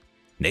human.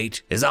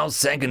 Nate is our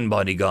second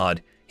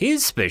bodyguard.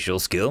 His special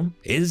skill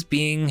is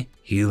being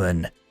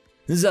human.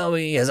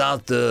 Zoe is our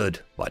third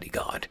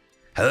bodyguard.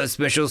 Her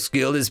special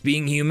skill is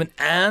being human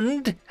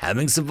and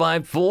having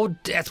survived 4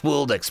 Death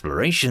World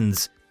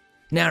explorations.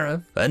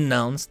 Nerif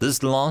announced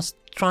this last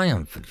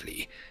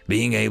triumphantly.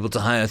 Being able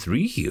to hire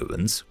 3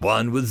 humans,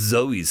 one with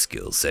Zoe's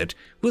skill set,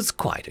 was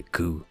quite a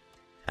coup.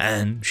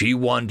 And she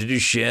wanted to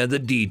share the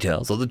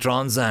details of the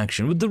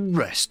transaction with the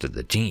rest of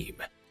the team.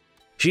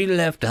 She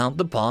left out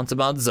the parts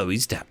about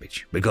Zoe's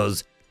damage,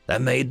 because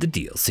that made the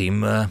deal seem,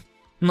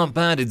 not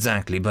bad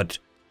exactly, but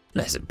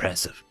less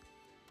impressive.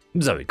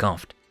 Zoe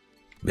coughed.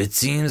 It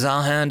seems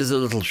our hand is a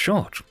little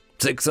short.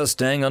 6 are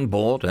staying on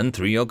board and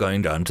 3 are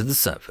going down to the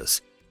surface.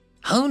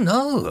 Oh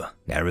no,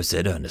 Nerif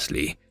said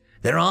earnestly.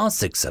 There are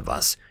 6 of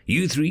us.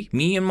 You 3,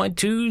 me and my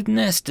 2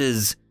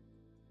 nesters.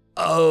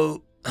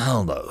 Oh,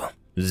 hello,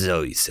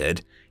 Zoe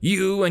said.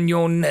 You and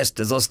your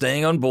nesters are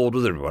staying on board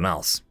with everyone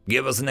else.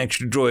 Give us an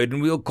extra droid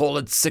and we'll call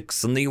it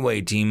 6 on the away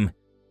team.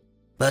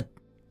 But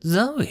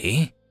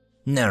Zoe,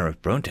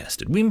 Nerif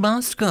protested, we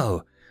must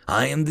go.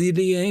 I am the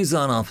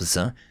liaison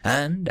officer,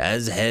 and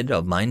as head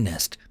of my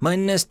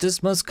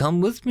nesters must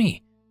come with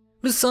me.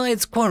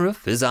 Besides,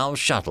 Quarif is our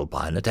shuttle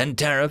pilot, and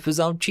Tarif is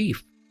our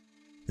chief.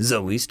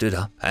 Zoe stood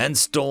up and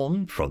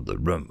stormed from the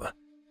room.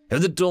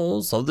 If the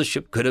doors of the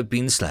ship could have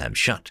been slammed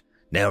shut,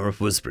 Nerif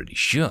was pretty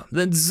sure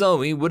that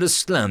Zoe would have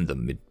slammed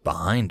them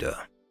behind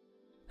her.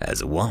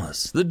 As it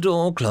was, the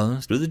door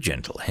closed with a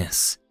gentle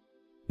hiss.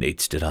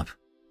 Nate stood up.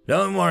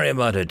 Don't worry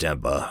about her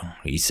temper,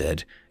 he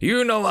said.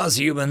 You know us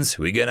humans,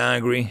 we get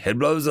angry, it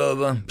blows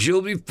over,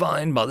 she'll be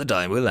fine by the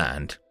time we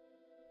land.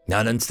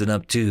 Alan stood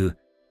up too.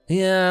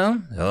 Yeah,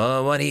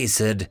 what he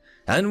said,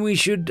 and we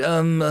should,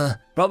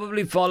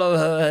 probably follow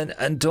her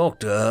and talk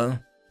to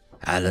her.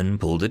 Alan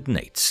pulled at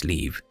Nate's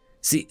sleeve.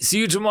 See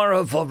you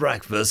tomorrow for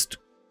breakfast.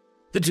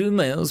 The 2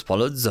 males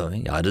followed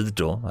Zoe out of the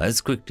door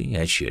as quickly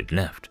as she had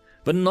left,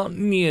 but not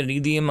nearly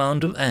the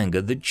amount of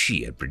anger that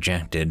she had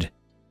projected.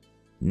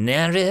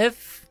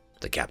 Nerif,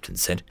 the captain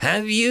said,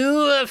 have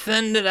you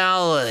offended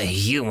our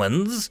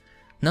humans?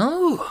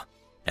 No,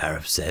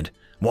 Nerif said,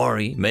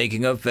 worry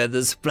making her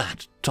feathers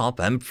flat top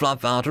and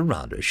fluff out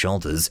around her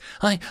shoulders.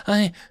 I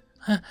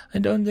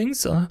don't think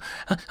so.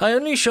 I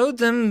only showed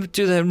them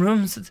to their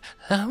rooms.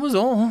 That was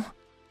all.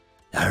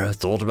 Nerif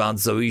thought about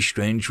Zoe's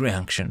strange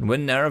reaction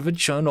when Nerif had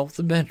shown off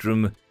the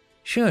bedroom.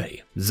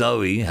 Surely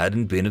Zoe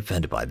hadn't been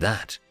offended by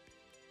that.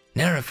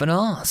 Nerif had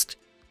asked,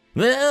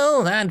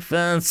 well, that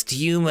first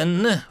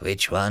human,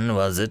 which one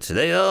was it?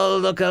 They all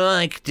look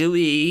alike, do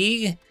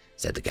we?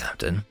 Said the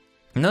captain.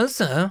 No,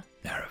 sir,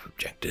 Nerif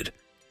objected.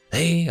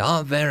 They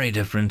are very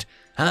different.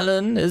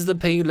 Alan is the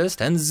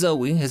palest and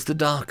Zoe is the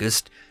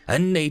darkest,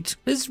 and Nate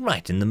is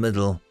right in the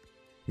middle.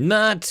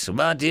 But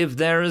what if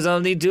there is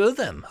only 2 of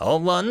them, or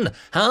 1?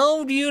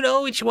 How do you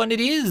know which one it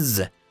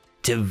is?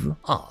 Tiv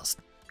asked.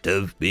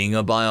 Tiv being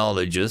a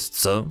biologist,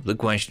 so the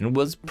question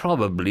was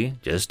probably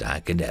just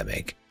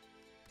academic.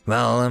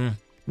 Well,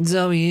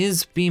 Zoe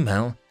is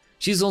female.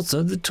 She's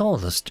also the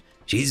tallest.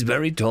 She's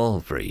very tall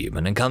for a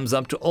human and comes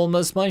up to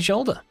almost my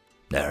shoulder,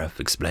 Nerif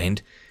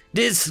explained.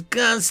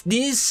 Discuss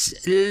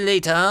this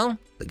later,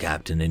 the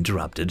captain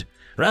interrupted.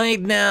 Right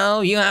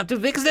now, you have to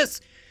fix this.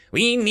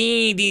 We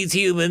need these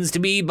humans to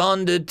be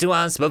bonded to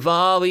us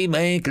before we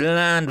make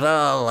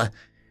landfall.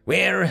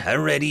 We're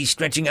already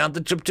stretching out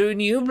the trip to a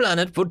new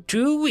planet for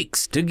 2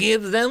 weeks to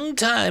give them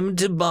time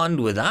to bond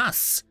with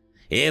us.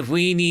 If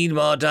we need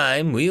more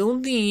time, we'll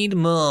need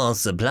more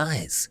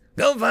supplies.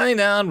 Go find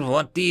out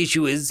what the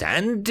issue is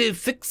and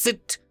fix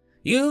it.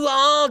 You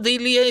are the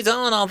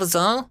liaison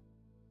officer.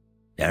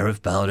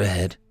 Narif bowed her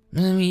head.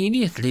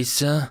 Immediately,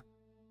 sir.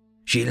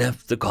 She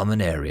left the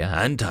common area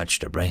and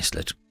touched her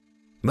bracelet.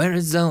 Where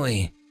is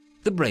Zoe?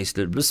 The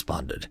bracelet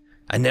responded,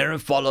 and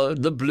Narif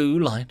followed the blue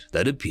light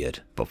that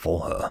appeared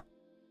before her.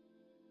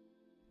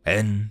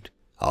 End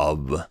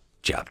of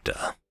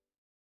chapter.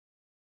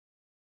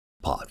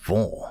 Part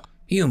 4.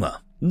 Humor,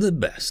 the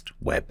best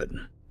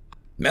weapon.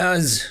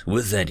 As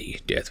with any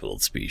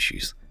Deathworld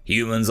species,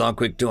 humans are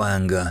quick to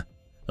anger.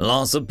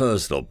 Loss of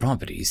personal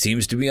property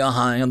seems to be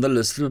high on the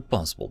list of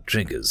possible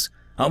triggers,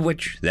 of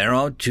which there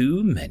are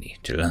too many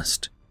to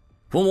list.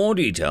 For more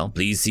detail,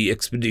 please see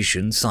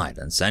Expedition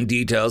Silence and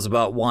details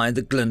about why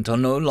the Glint are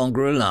no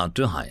longer allowed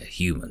to hire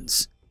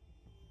humans.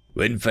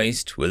 When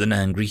faced with an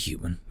angry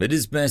human, it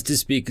is best to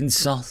speak in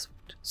soft,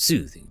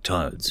 soothing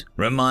tones.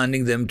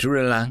 Reminding them to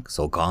relax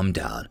or calm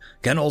down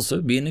can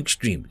also be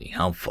extremely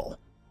helpful.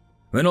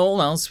 When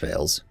all else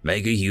fails,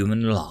 make a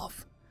human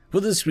laugh. For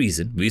this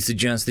reason, we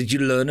suggest that you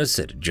learn a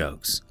set of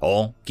jokes,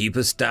 or keep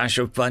a stash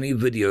of funny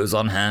videos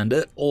on hand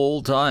at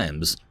all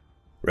times.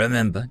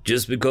 Remember,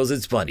 just because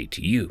it's funny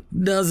to you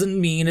doesn't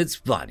mean it's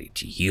funny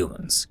to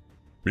humans.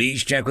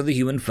 Please check with the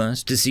human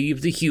first to see if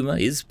the humor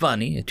is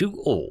funny to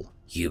all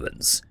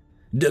humans.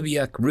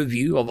 WX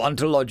Review of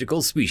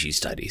Ontological Species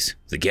Studies,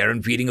 The Care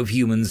and Feeding of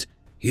Humans,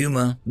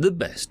 Humor, the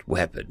Best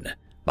Weapon.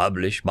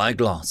 Published by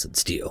Glass and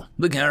Steel,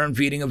 The Care and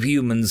Feeding of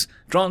Humans,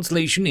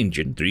 Translation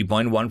Engine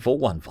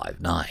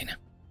 3.14159.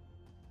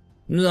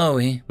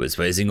 Zoe was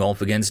facing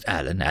off against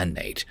Alan and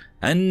Nate,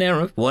 and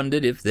Narif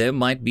wondered if there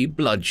might be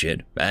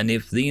bloodshed and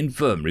if the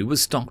infirmary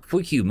was stocked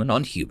for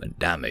human-on-human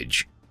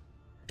damage.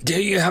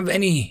 Do you have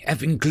any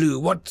effing clue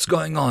what's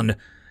going on?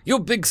 Your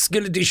big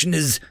skill addition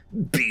is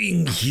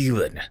being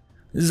human.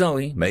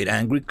 Zoe made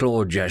angry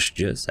claw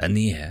gestures in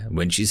the air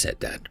when she said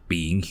that,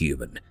 being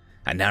human,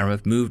 and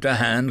Narif moved her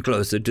hand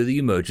closer to the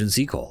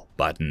emergency call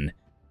button.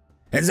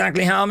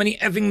 Exactly how many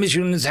effing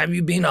missions have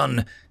you been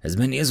on? As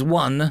many as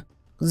one?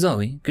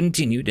 Zoe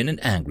continued in an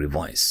angry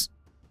voice.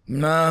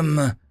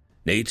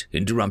 Nate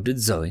interrupted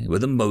Zoe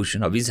with a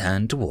motion of his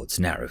hand towards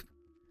Narif.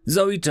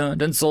 Zoe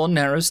turned and saw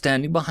Narif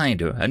standing behind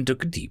her and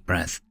took a deep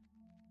breath.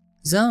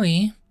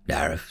 Zoe,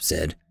 Narif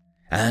said,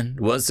 and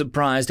was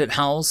surprised at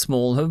how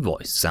small her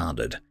voice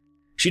sounded.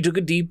 She took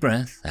a deep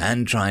breath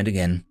and tried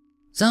again.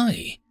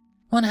 Zoe,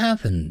 what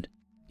happened?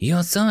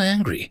 You're so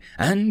angry,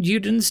 and you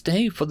didn't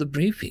stay for the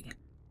briefing.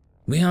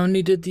 We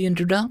only did the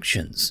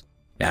introductions,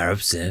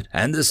 Narif said,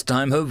 and this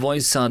time her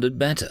voice sounded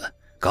better,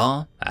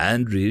 calm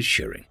and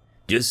reassuring,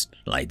 just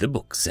like the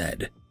book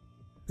said.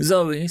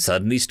 Zoe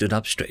suddenly stood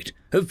up straight,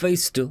 her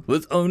face still,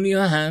 with only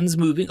her hands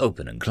moving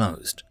open and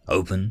closed,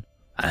 open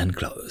and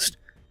closed.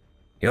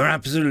 You're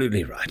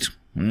absolutely right.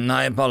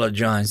 I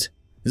apologize.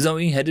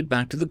 Zoe headed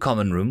back to the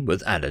common room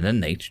with Alan and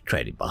Nate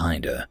trailing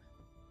behind her.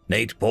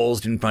 Nate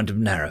paused in front of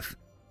Narif.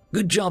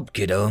 Good job,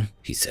 kiddo,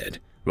 he said,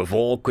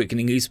 before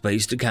quickening his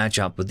pace to catch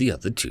up with the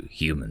other two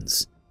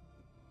humans.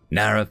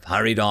 Narif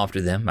hurried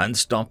after them and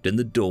stopped in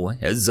the doorway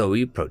as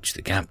Zoe approached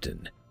the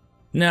captain.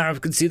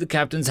 Narif could see the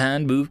captain's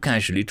hand move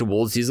casually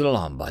towards his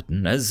alarm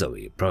button as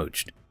Zoe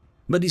approached,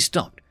 but he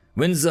stopped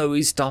when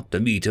Zoe stopped a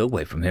meter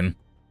away from him.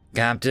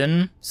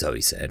 Captain, Zoe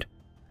said,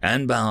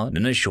 and bowed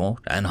in a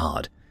short and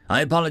hard,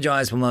 I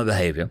apologize for my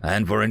behavior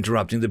and for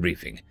interrupting the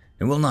briefing,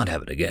 and will not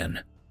have it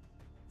again.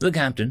 The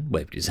captain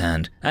waved his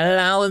hand.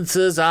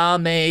 Allowances are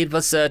made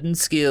for certain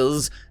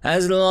skills,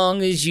 as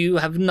long as you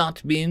have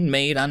not been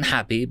made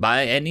unhappy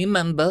by any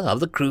member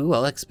of the crew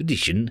or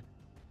expedition.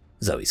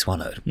 Zoe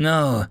swallowed.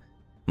 No,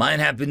 my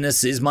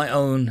happiness is my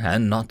own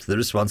and not the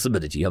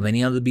responsibility of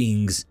any other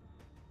beings.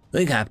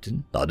 The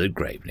captain nodded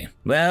gravely.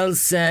 Well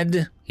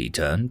said. He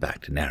turned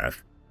back to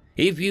Narif.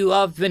 If you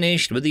are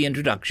finished with the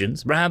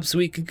introductions, perhaps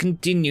we could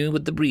continue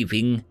with the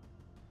briefing.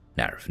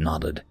 Narif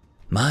nodded.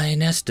 My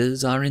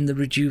nesters are in the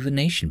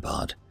rejuvenation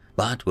part,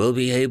 but will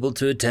be able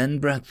to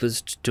attend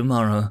breakfast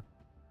tomorrow.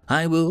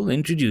 I will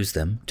introduce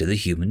them to the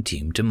human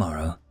team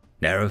tomorrow.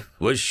 Narif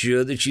was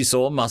sure that she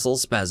saw a muscle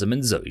spasm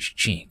in Zoe's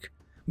cheek,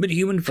 but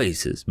human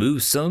faces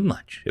moved so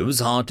much it was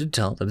hard to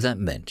tell if that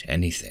meant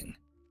anything.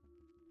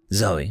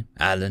 Zoe,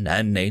 Alan,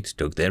 and Nate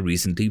took their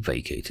recently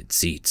vacated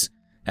seats,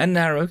 and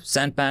Narif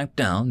sat back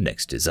down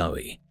next to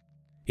Zoe.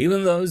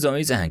 Even though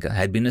Zoe's anger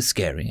had been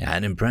scary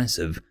and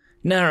impressive,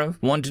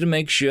 Narif wanted to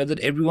make sure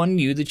that everyone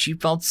knew that she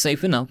felt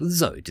safe enough with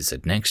Zoe to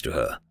sit next to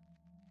her.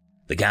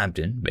 The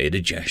captain made a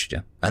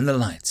gesture, and the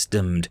lights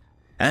dimmed,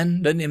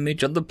 and an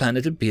image of the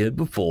planet appeared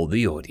before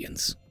the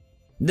audience.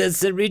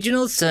 This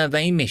original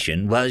survey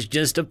mission was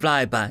just a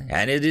flyby,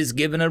 and it is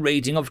given a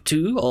rating of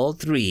 2 or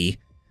 3.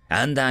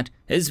 and that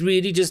is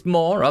really just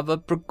more of a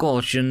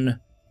precaution.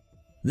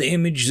 The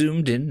image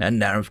zoomed in, and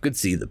Narif could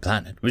see the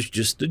planet was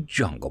just a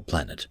jungle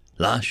planet,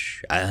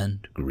 lush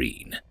and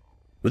green,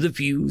 with a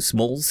few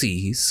small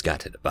seas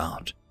scattered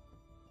about.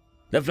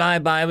 The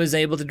flyby was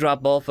able to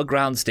drop off a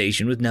ground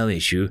station with no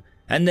issue,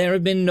 and there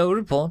have been no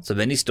reports of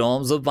any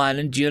storms or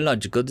violent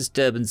geological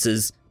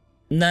disturbances.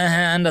 The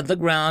hand on the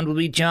ground will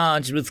be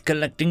charged with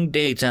collecting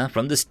data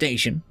from the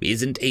station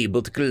isn't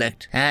able to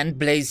collect and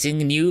placing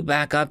new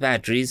backup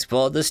batteries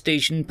for the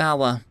station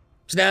power.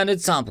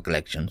 Standard sample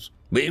collections.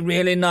 We're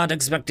really not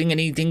expecting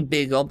anything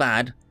big or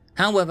bad.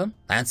 However,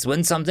 that's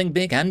when something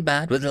big and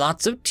bad with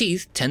lots of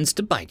teeth tends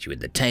to bite you in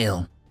the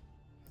tail.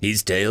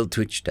 His tail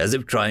twitched as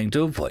if trying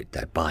to avoid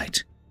that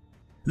bite.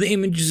 The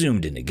image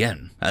zoomed in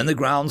again, and the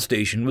ground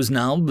station was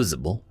now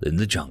visible in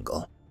the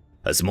jungle,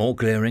 a small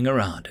clearing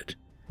around it,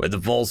 where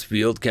the force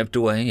field kept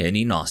away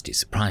any nasty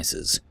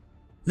surprises.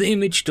 The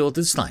image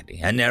tilted slightly,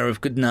 and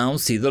Narif could now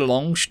see the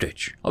long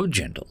stretch of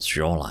gentle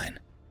shoreline.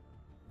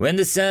 When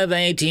the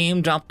survey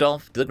team dropped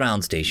off the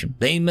ground station,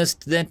 they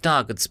missed their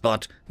target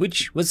spot,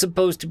 which was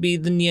supposed to be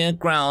the near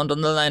ground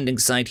on the landing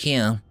site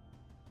here.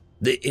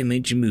 The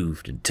image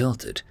moved and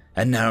tilted,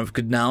 and Narif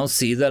could now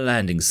see the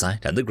landing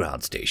site and the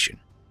ground station.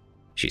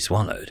 She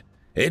swallowed.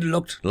 It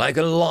looked like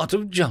a lot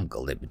of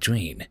jungle in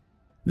between.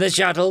 The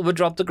shuttle would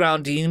drop the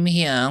ground team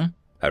here.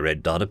 A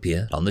red dot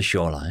appeared on the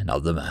shoreline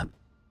of the map.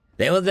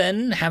 They will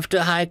then have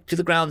to hike to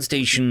the ground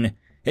station.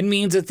 It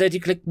means a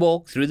 30-click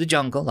walk through the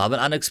jungle of an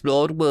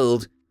unexplored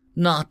world.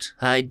 Not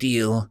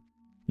ideal.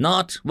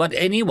 Not what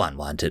anyone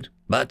wanted,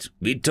 but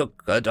we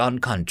took it on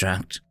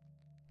contract.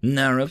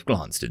 Narif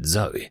glanced at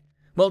Zoe,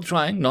 while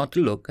trying not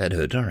to look at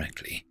her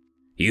directly.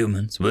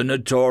 Humans were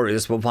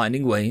notorious for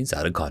finding ways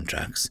out of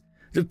contracts.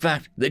 The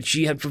fact that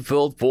she had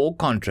fulfilled 4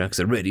 contracts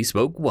already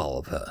spoke well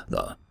of her,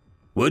 though.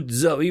 Would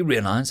Zoe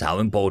realize how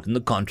important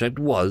the contract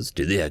was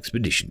to the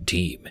expedition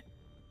team?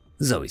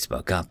 Zoe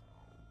spoke up.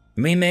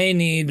 We may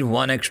need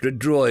 1 extra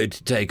droid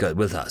to take her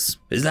with us.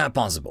 Is that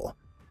possible?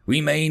 We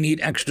may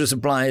need extra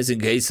supplies in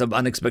case of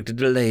unexpected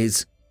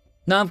delays.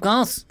 Now, of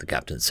course, the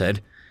captain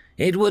said.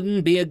 It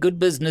wouldn't be a good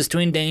business to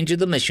endanger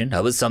the mission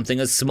over something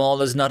as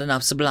small as not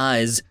enough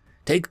supplies.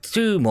 Take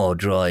 2 more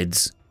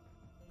droids.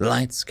 The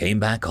lights came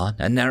back on,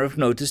 and Narif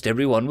noticed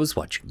everyone was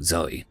watching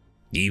Zoe.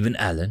 Even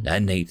Alan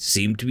and Nate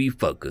seemed to be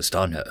focused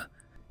on her,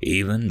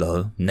 even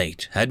though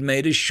Nate had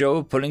made a show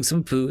of pulling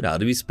some food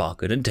out of his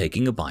pocket and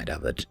taking a bite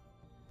of it.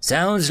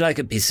 Sounds like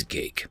a piece of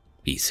cake,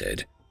 he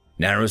said.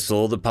 Narif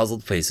saw the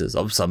puzzled faces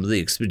of some of the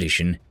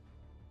expedition.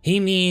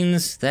 He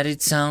means that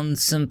it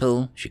sounds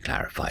simple, she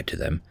clarified to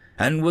them,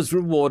 and was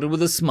rewarded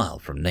with a smile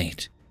from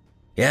Nate.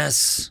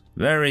 Yes,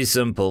 very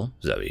simple,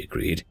 Zoe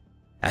agreed.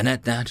 And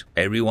at that,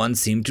 everyone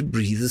seemed to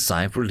breathe a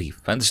sigh of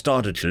relief and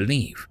started to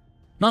leave.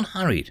 Not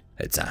hurried,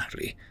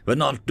 exactly, but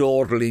not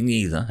dawdling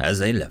either as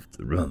they left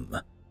the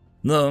room.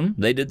 Though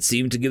they did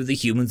seem to give the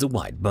humans a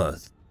wide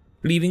berth,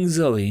 leaving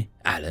Zoe,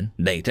 Alan,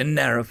 Nate, and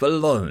Narif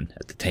alone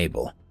at the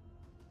table.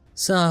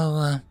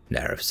 So,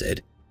 Narif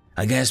said,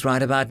 I guess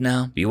right about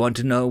now you want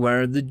to know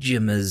where the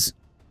gym is.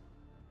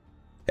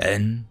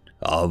 End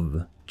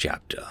of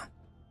chapter.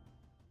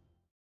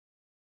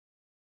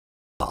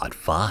 Part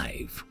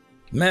 5.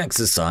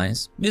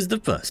 Exercise is the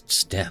first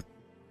step.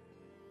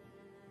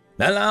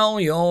 Allow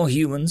your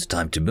humans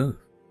time to move.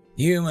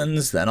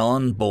 Humans that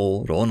aren't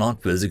bored or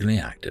not physically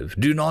active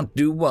do not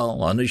do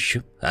well on a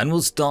ship and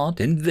will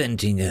start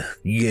inventing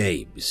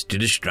games to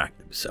distract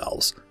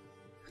themselves.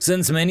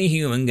 Since many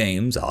human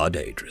games are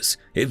dangerous,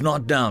 if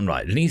not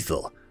downright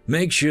lethal,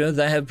 make sure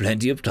they have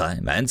plenty of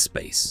time and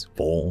space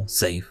for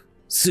safe,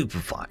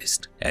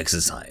 supervised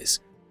exercise.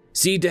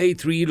 See Day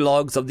 3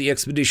 logs of the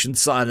expedition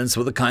silence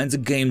for the kinds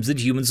of games that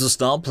humans will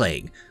start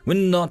playing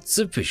when not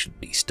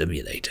sufficiently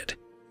stimulated.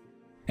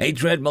 A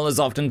treadmill is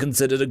often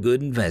considered a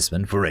good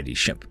investment for any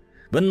ship,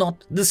 but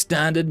not the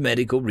standard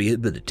medical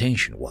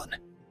rehabilitation one.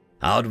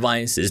 Our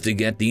advice is to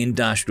get the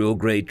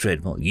industrial-grade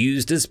treadmill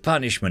used as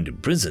punishment in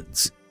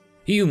prisons.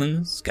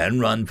 Humans can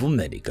run for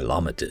many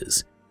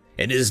kilometers.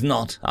 It is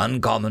not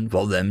uncommon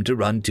for them to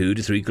run 2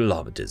 to 3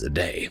 kilometers a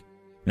day,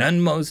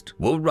 and most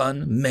will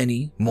run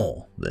many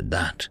more than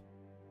that.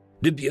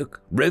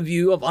 Dubuque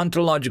Review of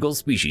Ontological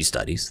Species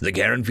Studies, The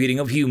Care and Feeding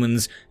of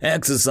Humans,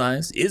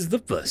 Exercise is the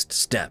First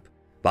Step.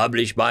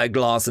 Published by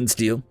Glass and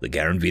Steel, The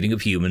Care and Feeding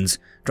of Humans,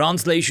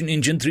 Translation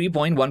Engine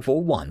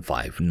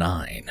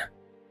 3.14159.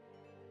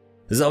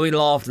 Zoe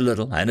laughed a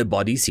little, and her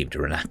body seemed to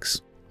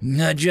relax.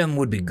 A gym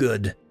would be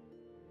good.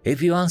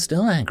 If you are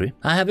still angry,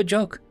 I have a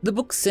joke. The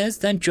book says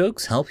that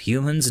jokes help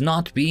humans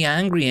not be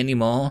angry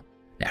anymore,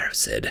 Narif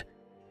said.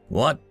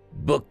 What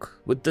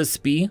book would this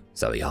be?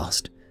 Zoe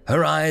asked,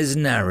 her eyes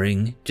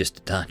narrowing just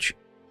a touch.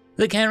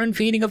 The Care and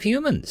Feeding of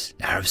Humans,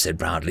 Narif said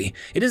proudly.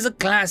 It is a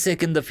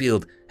classic in the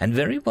field and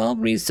very well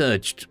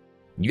researched.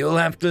 You'll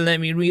have to let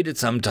me read it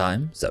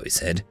sometime, Zoe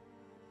said.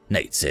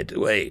 Nate said,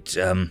 wait,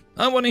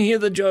 I want to hear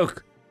the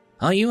joke.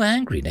 Are you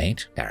angry,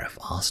 Nate? Narif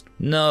asked.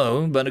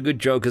 No, but a good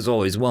joke is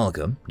always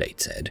welcome,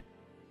 Nate said.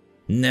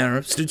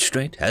 Narif stood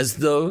straight as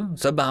though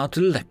about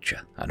to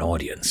lecture an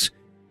audience.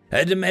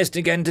 A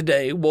domestic hen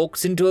today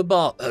walks into a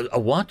bar— A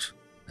what?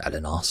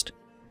 Alan asked.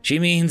 She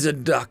means a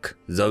duck,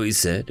 Zoe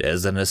said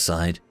as an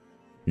aside.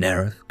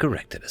 Nerif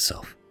corrected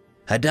herself.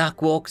 A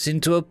duck walks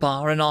into a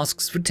bar and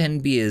asks for 10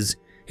 beers.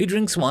 He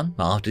drinks one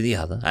after the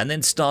other and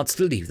then starts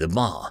to leave the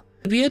bar.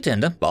 The beer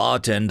tender—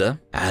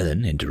 Bartender,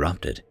 Alan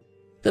interrupted.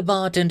 The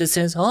bartender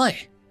says,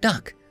 Oi,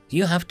 duck,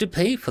 you have to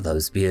pay for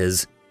those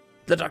beers.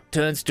 The duck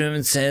turns to him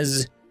and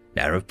says—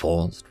 Nerif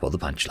paused for the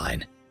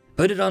punchline.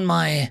 Put it on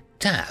my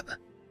tab.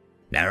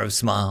 Nerif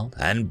smiled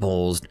and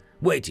paused,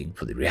 waiting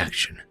for the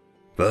reaction.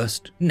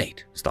 First,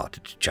 Nate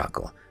started to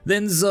chuckle.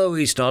 Then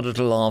Zoe started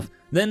to laugh.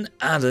 Then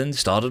Alan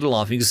started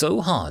laughing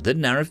so hard that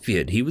Nerif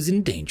feared he was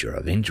in danger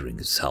of injuring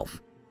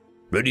himself.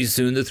 Pretty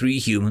soon the 3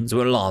 humans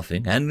were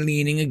laughing and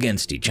leaning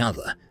against each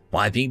other,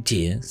 wiping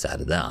tears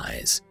out of their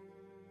eyes.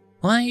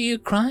 Why are you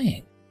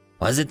crying?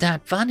 Was it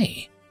that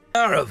funny?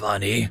 Not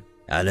funny,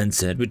 Alan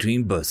said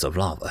between bursts of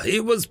laughter.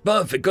 It was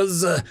perfect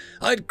because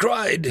I'd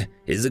cried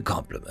is a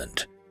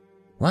compliment.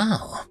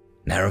 Wow.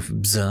 Nerif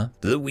observed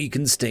the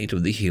weakened state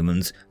of the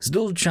humans,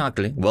 still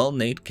chuckling while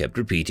Nate kept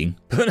repeating,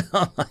 but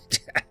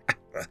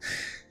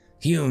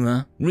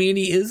humor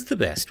really is the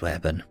best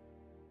weapon.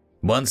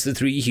 Once the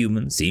 3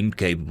 humans seemed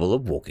capable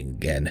of walking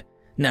again,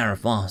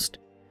 Nerif asked,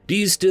 Do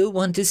you still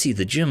want to see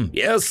the gym?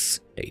 Yes,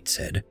 Nate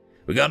said.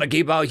 We gotta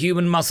keep our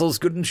human muscles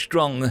good and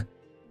strong.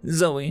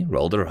 Zoe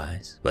rolled her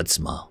eyes, but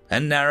smiled,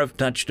 and Nerif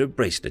touched her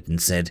bracelet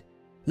and said,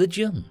 The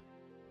gym,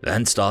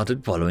 and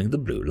started following the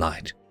blue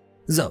light.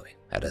 Zoe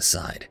at her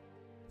side.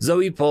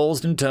 Zoe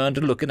paused and turned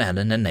to look at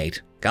Alan and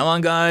Nate. Come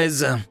on,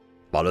 guys,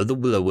 follow the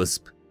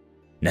will-o-wisp.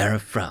 Nerif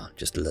frowned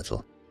just a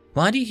little.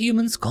 Why do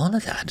humans call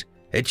it that?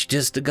 It's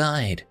just a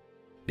guide.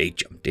 Nate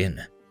jumped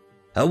in.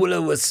 A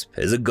will-o-wisp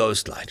is a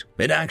ghost light.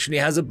 It actually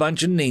has a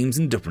bunch of names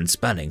and different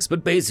spellings,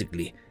 but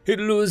basically, it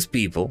lures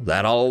people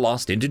that are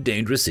lost into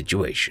dangerous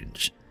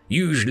situations,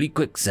 usually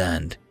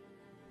quicksand.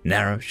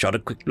 Nerif shot a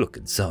quick look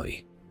at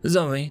Zoe.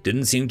 Zoe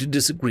didn't seem to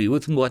disagree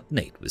with what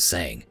Nate was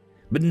saying,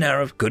 but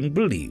Nerif couldn't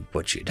believe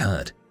what she'd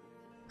heard.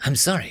 I'm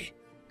sorry,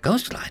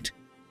 ghost light?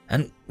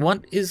 And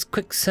what is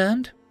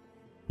quicksand?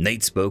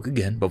 Nate spoke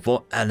again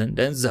before Alan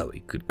and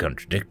Zoe could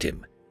contradict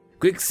him.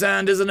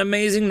 Quicksand is an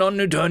amazing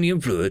non-Newtonian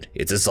fluid.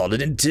 It's a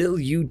solid until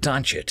you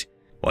touch it.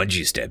 Once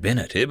you step in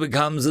it, it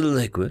becomes a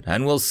liquid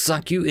and will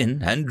suck you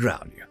in and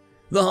drown you.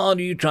 The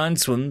harder you try and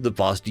swim, the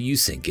faster you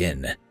sink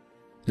in.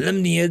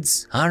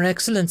 Lemniids are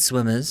excellent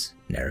swimmers,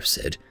 Nerif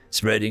said,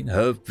 spreading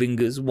her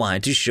fingers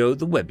wide to show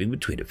the webbing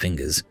between her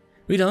fingers.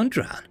 We don't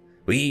drown.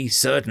 We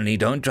certainly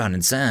don't drown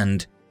in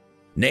sand.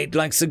 Nate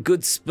likes a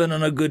good spin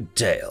on a good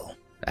tail,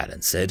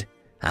 Alan said.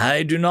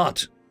 I do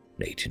not,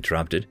 Nate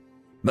interrupted.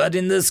 But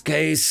in this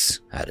case,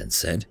 Alan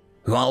said,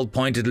 while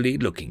pointedly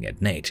looking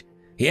at Nate,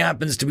 he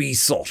happens to be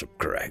sort of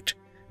correct.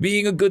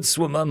 Being a good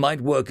swimmer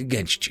might work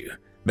against you.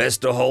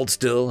 Best to hold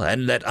still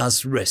and let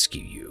us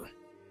rescue you.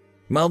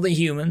 While the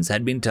humans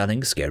had been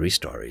telling scary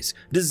stories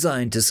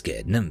designed to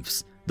scare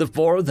nymphs, the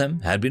 4 of them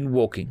had been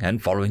walking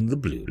and following the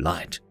blue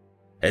light.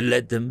 It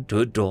led them to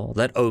a door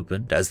that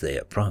opened as they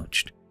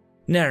approached.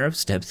 Nerif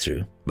stepped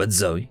through, but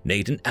Zoe,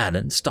 Nate, and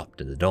Alan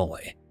stopped in the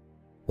doorway.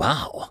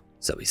 Wow,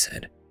 Zoe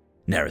said.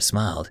 Nerif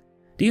smiled.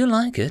 Do you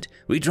like it?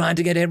 We tried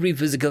to get every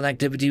physical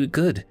activity we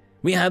could.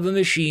 We have a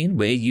machine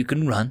where you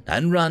can run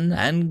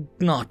and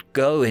not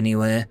go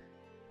anywhere.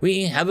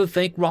 We have a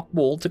fake rock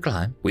wall to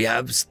climb. We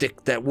have a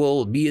stick that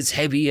will be as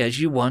heavy as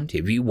you want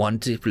if you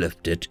want to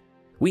lift it.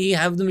 We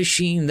have the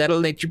machine that'll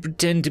let you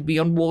pretend to be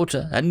on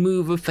water and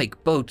move a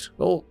fake boat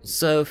or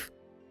surf.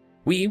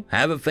 We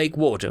have a fake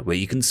water where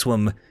you can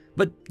swim,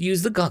 but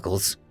use the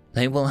goggles.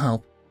 They will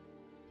help.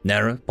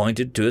 Nerif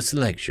pointed to a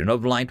selection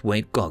of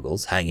lightweight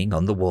goggles hanging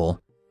on the wall.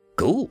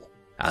 Cool,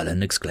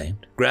 Alan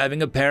exclaimed,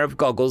 grabbing a pair of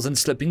goggles and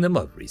slipping them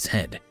over his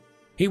head.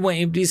 He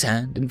waved his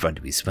hand in front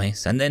of his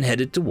face and then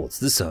headed towards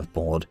the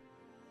surfboard.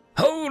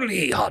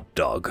 Holy hot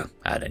dog,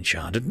 Alan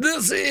shouted.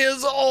 This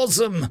is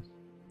awesome!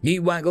 He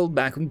waggled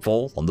back and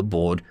forth on the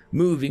board,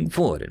 moving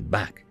forward and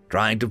back,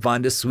 trying to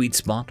find a sweet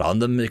spot on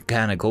the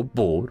mechanical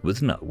board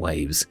with no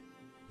waves.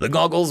 The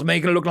goggles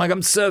make it look like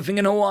I'm surfing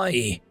in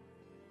Hawaii.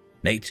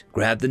 Nate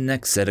grabbed the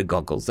next set of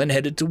goggles and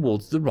headed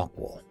towards the rock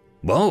wall.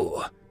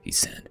 Whoa, he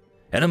said,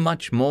 in a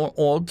much more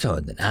awed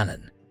tone than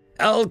Alan.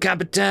 El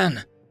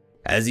Capitan!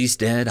 As he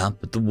stared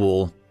up at the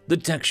wall, the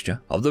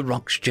texture of the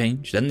rocks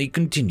changed and he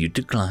continued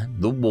to climb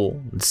the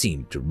wall and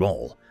seemed to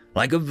roll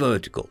like a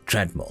vertical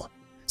treadmill,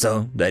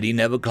 so that he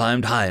never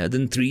climbed higher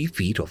than 3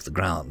 feet off the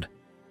ground.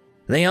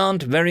 They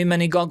aren't very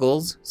many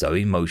goggles,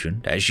 Zoe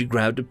motioned as she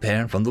grabbed a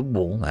pair from the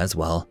wall as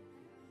well.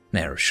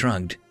 Nerif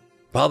shrugged.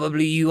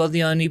 Probably you are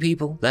the only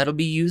people that'll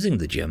be using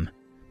the gym.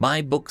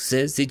 My book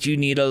says that you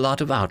need a lot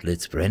of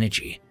outlets for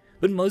energy,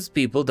 but most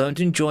people don't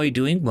enjoy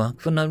doing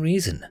work for no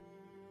reason.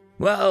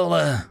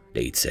 Well,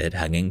 Nate said,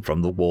 hanging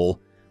from the wall,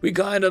 we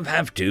kind of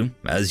have to.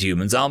 As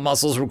humans, our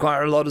muscles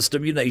require a lot of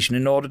stimulation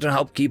in order to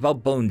help keep our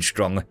bones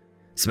strong,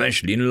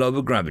 especially in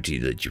lower gravity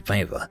that you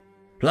favor.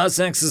 Plus,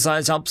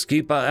 exercise helps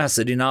keep our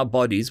acid in our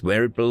bodies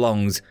where it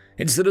belongs,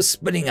 instead of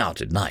spitting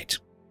out at night.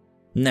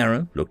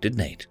 Nerif looked at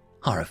Nate,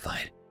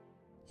 horrified.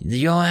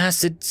 Your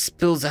acid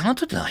spills out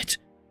tonight.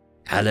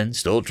 Alan,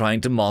 still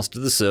trying to master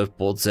the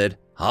surfboard, said,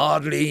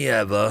 Hardly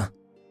ever.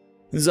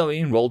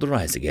 Zoe rolled her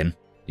eyes again.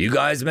 You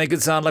guys make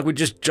it sound like we're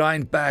just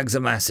giant bags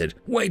of acid,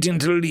 waiting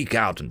to leak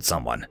out on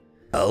someone.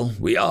 Well,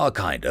 we are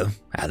kinda,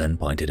 Alan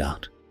pointed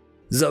out.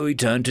 Zoe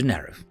turned to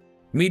Nerif.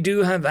 We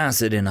do have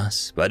acid in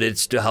us, but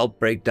it's to help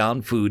break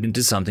down food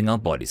into something our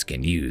bodies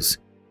can use.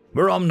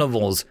 We're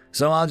omnivores,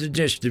 so our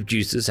digestive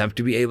juices have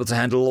to be able to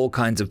handle all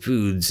kinds of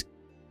foods.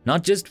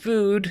 Not just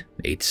food,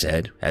 Nate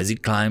said as he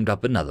climbed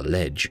up another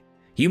ledge.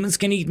 Humans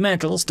can eat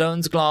metal,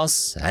 stones,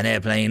 glass, an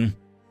airplane.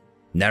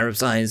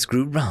 Nerif's eyes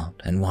grew round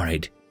and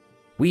worried.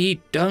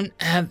 We don't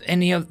have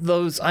any of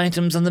those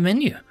items on the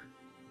menu.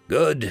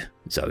 Good,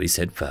 Zoe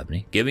said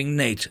firmly, giving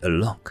Nate a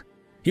look.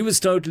 He was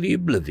totally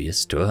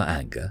oblivious to her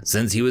anger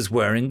since he was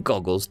wearing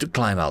goggles to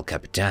climb El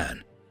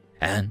Capitan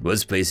and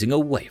was facing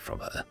away from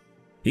her.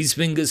 His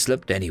fingers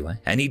slipped anyway,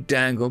 and he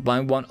dangled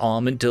by one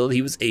arm until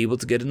he was able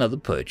to get another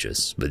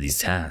purchase with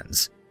his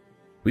hands.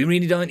 We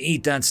really don't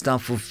eat that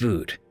stuff for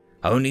food.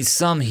 Only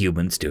some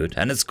humans do it,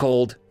 and it's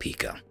called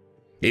pica.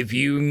 If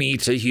you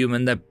meet a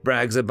human that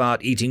brags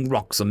about eating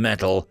rocks or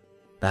metal,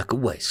 back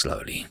away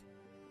slowly.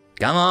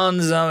 Come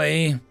on,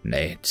 Zoe,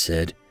 Nate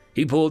said.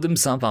 He pulled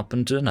himself up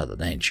into another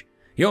ledge.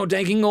 You're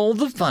taking all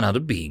the fun out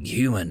of being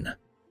human.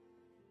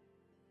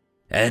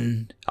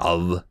 End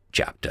of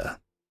chapter.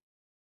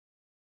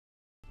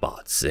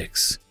 Part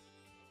 6.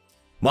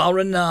 While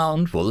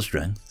renowned for the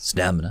strength,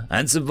 stamina,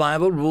 and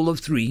survival rule of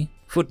 3,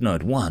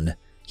 footnote 1,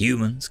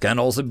 humans can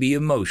also be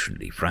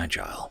emotionally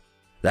fragile.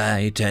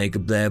 They take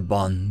up their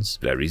bonds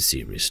very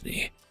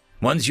seriously.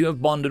 Once you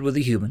have bonded with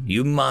a human,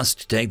 you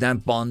must take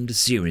that bond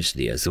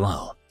seriously as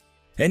well.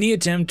 Any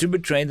attempt to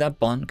betray that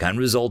bond can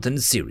result in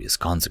serious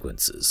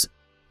consequences.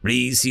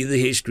 Please see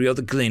the history of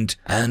the Clint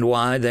and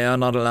why they are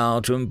not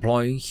allowed to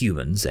employ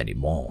humans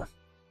anymore.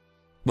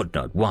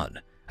 Footnote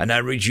 1. An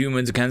average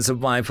human can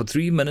survive for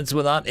 3 minutes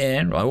without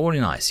air or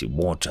in icy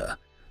water.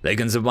 They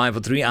can survive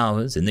for 3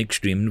 hours in the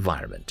extreme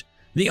environment,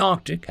 the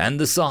Arctic and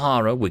the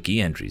Sahara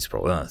wiki entries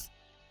for Earth.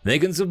 They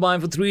can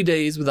survive for 3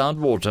 days without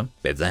water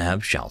if they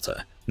have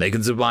shelter. They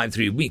can survive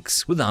 3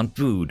 weeks without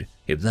food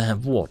if they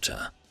have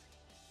water.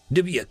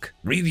 Dubuque,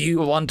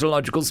 Review of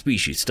Ontological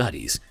Species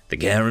Studies, the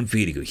care and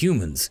feeding of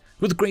humans.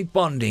 With great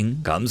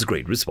bonding comes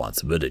great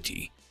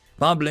responsibility.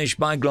 Published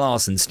by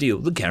Glass and Steel,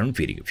 The Care and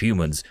Feeding of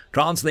Humans,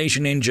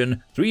 Translation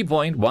Engine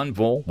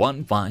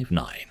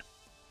 3.14159.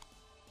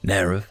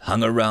 Nerif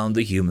hung around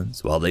the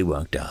humans while they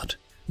worked out.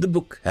 The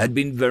book had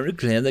been very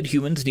clear that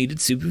humans needed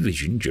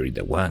supervision during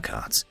their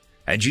workouts,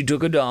 and she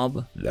took her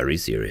job very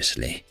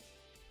seriously.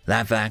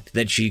 The fact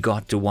that she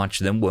got to watch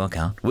them work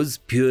out was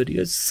purely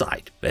a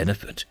side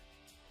benefit.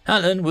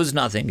 Alan was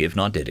nothing if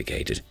not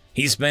dedicated.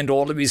 He spent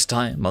all of his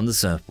time on the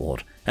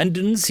surfboard and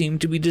didn't seem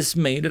to be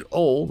dismayed at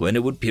all when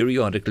it would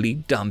periodically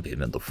dump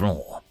him on the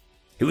floor.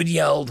 He would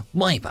yell,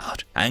 "Wipe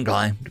out," and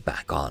climbed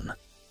back on.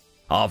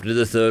 After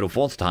the 3rd or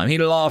 4th time, he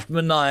laughed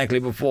maniacally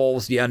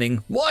before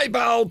yelling, "Wipe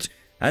out!"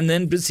 and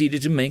then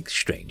proceeded to make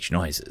strange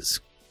noises.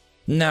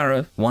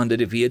 Nerif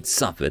wondered if he had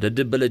suffered a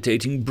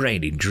debilitating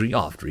brain injury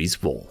after his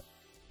fall,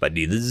 but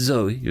neither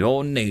Zoe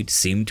or Nate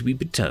seemed to be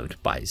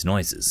perturbed by his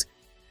noises.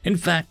 In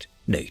fact,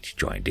 Nate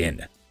joined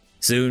in.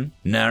 Soon,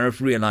 Nerif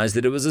realized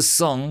that it was a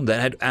song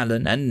that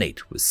Alan and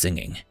Nate were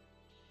singing.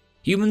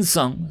 Human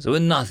songs were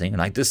nothing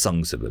like the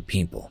songs of her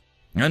people,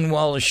 and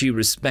while she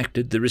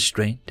respected the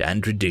restraint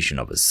and tradition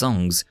of her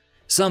songs,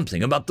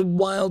 something about the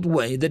wild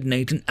way that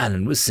Nate and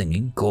Alan were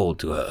singing called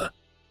to her.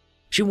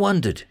 She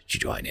wanted to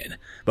join in,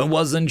 but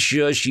wasn't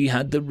sure she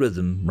had the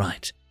rhythm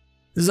right.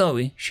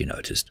 Zoe, she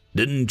noticed,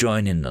 didn't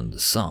join in on the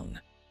song.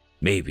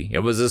 Maybe it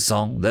was a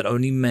song that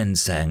only men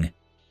sang.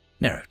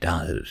 Nerif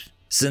doubted,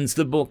 since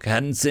the book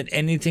hadn't said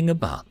anything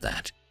about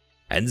that,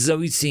 and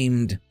Zoe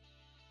seemed...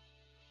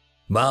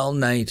 While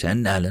Nate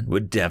and Alan were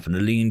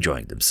definitely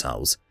enjoying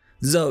themselves,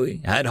 Zoe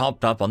had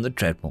hopped up on the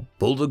treadmill,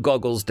 pulled the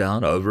goggles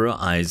down over her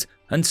eyes,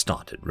 and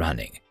started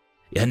running,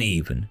 an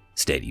even,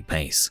 steady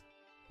pace,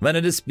 but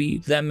at a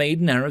speed that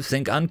made Nerif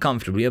think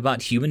uncomfortably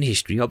about human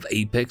history of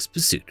apex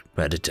pursuit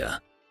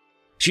predator.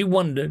 She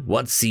wondered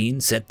what scene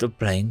set the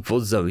playing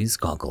for Zoe's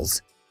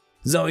goggles.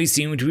 Zoe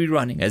seemed to be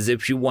running as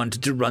if she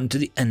wanted to run to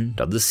the end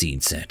of the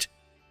scene set.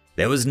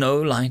 There was no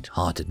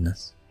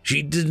light-heartedness.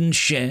 She didn't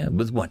share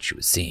with what she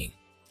was seeing.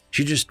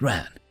 She just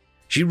ran.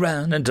 She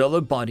ran until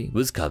her body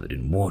was covered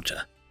in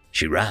water.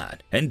 She ran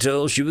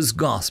until she was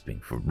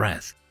gasping for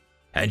breath.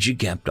 And she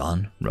kept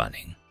on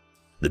running.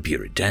 The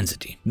pure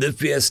intensity, the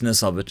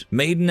fierceness of it,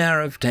 made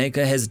Nerif take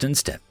a hesitant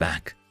step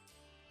back.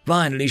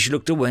 Finally, she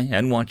looked away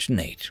and watched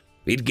Nate.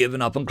 He'd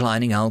given up on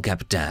climbing El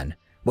Capitan,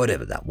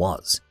 whatever that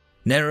was.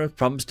 Nerif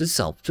promised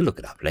herself to look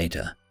it up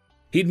later.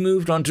 He'd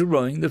moved on to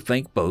rowing the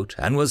fake boat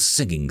and was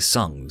singing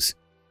songs.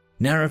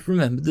 Nerif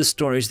remembered the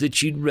stories that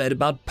she'd read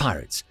about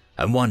pirates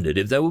and wondered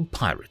if there were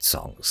pirate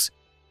songs.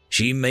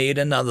 She made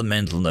another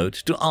mental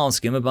note to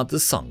ask him about the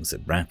songs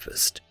at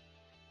breakfast.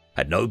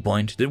 At no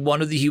point did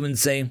one of the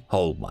humans say,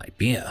 "Hold my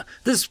beer."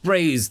 This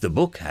phrase, the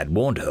book had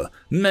warned her,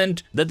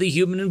 meant that the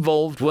human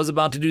involved was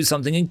about to do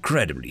something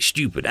incredibly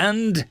stupid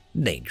and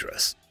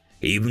dangerous,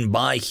 even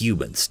by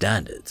human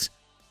standards.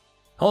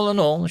 All in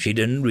all, she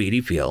didn't really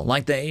feel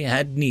like they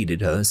had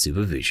needed her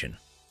supervision.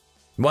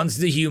 Once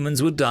the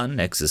humans were done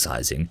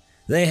exercising,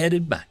 they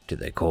headed back to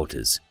their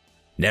quarters.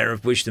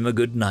 Nerif wished them a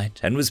good night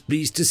and was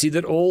pleased to see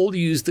that all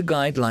used the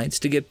guide lights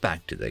to get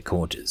back to their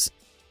quarters.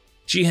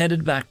 She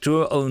headed back to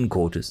her own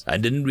quarters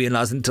and didn't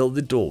realize until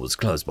the door was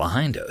closed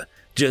behind her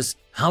just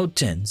how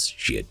tense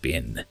she had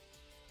been.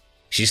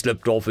 She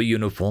slipped off her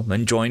uniform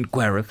and joined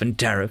Querif and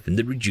Tarif in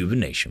the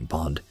rejuvenation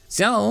pod.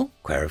 "So,"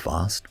 Querif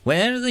asked,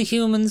 "where are the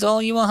humans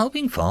all you were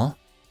hoping for?"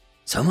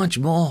 "So much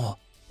more,"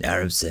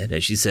 Tarif said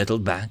as she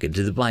settled back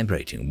into the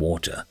vibrating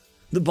water.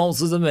 The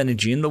pulses of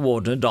energy in the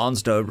water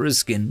danced over her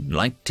skin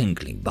like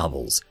tinkling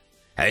bubbles,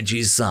 and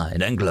she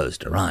sighed and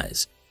closed her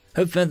eyes,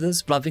 her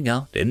feathers fluffing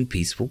out in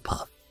peaceful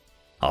puff.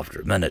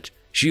 After a minute,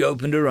 she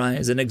opened her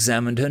eyes and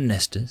examined her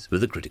nesters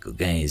with a critical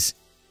gaze.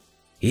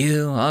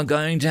 "You are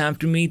going to have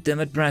to meet them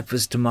at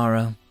breakfast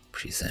tomorrow,"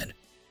 she said.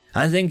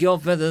 "I think your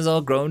feathers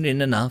are grown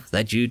in enough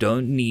that you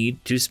don't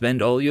need to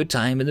spend all your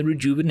time in the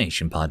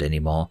rejuvenation pod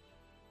anymore.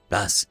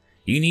 Plus,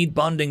 you need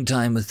bonding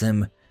time with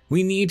them.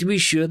 We need to be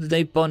sure that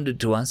they've bonded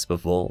to us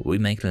before we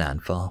make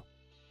landfall."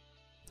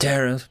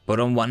 Tarif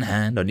put on one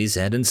hand on his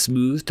head and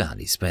smoothed out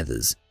his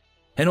feathers.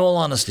 In all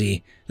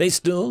honesty, they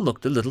still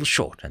looked a little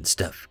short and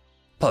stiff,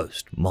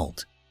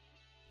 post-molt.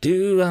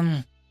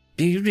 Do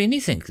you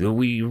really think that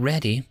we're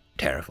ready?"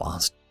 Tarif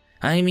asked.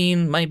 "I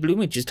mean, my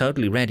plumage is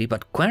totally ready,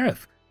 but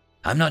Querif,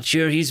 I'm not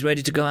sure he's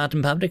ready to go out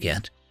in public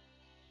yet."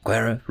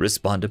 Querif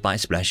responded by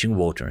splashing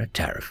water at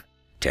Tarif.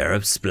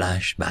 Tarif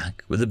splashed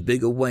back with a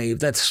bigger wave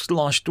that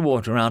sloshed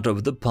water out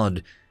over the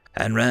pod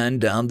and ran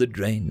down the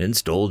drain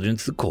installed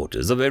into the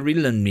quarters of every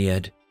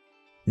Lynmead.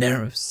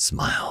 Tarif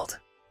smiled.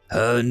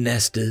 Her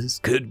nesters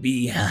could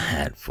be a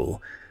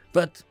handful,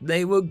 but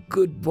they were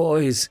good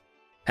boys,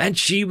 and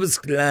she was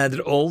glad that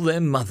all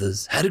their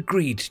mothers had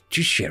agreed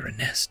to share a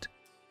nest.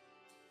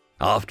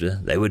 After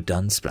they were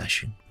done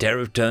splashing,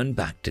 Tarif turned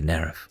back to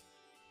Nerif.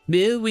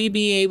 "Will we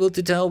be able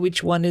to tell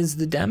which one is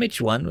the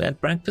damaged one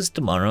at breakfast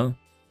tomorrow?"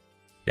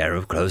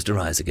 Nerif closed her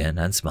eyes again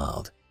and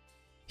smiled.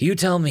 "You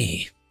tell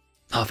me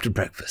after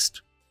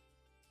breakfast."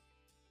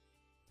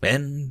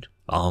 End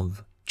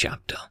of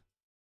chapter.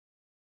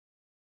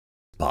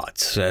 Part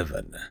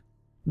 7.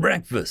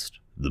 Breakfast,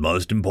 the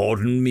most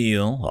important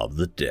meal of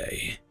the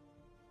day.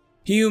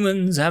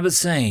 Humans have a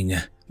saying,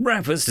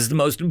 breakfast is the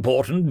most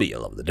important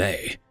meal of the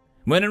day.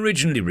 When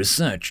originally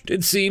researched,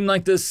 it seemed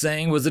like this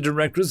saying was a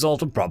direct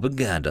result of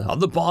propaganda on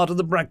the part of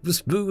the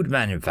breakfast food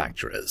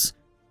manufacturers.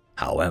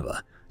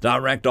 However,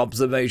 direct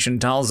observation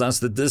tells us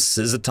that this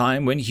is a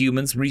time when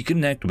humans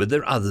reconnect with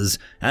their others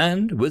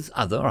and with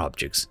other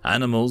objects,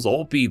 animals,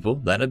 or people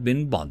that have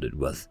been bonded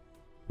with.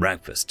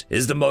 Breakfast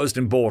is the most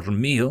important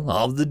meal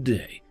of the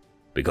day,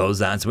 because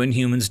that's when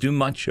humans do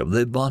much of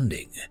their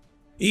bonding.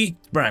 Eat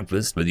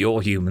breakfast with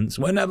your humans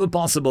whenever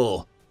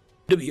possible.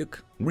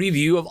 Audiobook,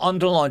 Review of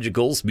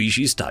Ontological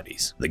Species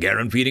Studies, The Care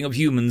and Feeding of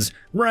Humans,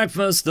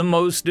 Breakfast, the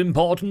Most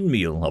Important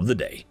Meal of the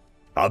Day.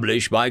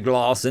 Published by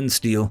Glass and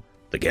Steel,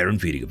 The Care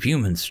and Feeding of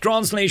Humans,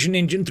 Translation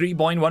Engine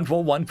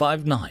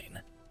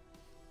 3.14159.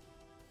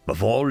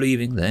 Before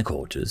leaving their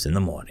quarters in the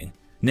morning,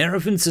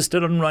 Nerif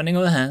insisted on running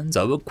her hands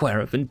over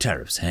Querif and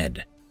Tarif's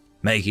head,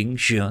 making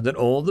sure that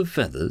all the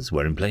feathers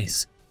were in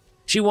place.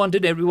 She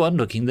wanted everyone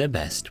looking their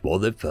best for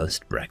their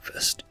first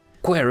breakfast.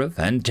 Querif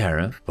and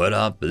Tarif put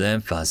up their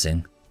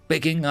fussing,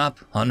 picking up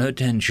on her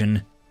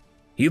tension.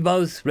 "You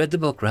both read the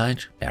book,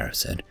 right?" Tarif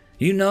said.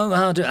 "You know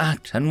how to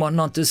act and what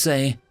not to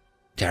say."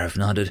 Tarif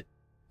nodded.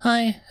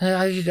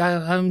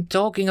 I'm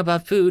talking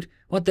about food,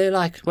 what they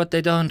like, what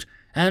they don't,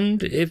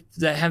 and if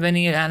they have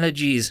any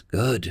allergies."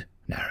 "Good,"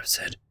 Tarif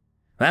said.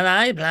 "Well,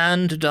 I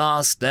plan to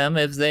ask them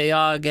if they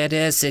get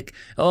airsick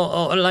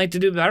or like to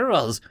do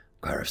barrels,"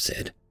 Querif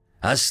said,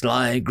 a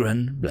sly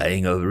grin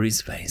playing over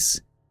his face.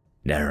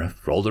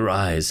 Nerif rolled her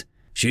eyes.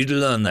 She'd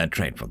learned that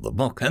trait from the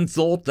book and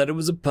thought that it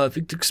was a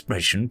perfect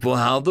expression for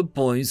how the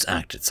boys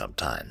acted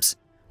sometimes.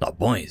 Not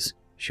boys,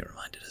 she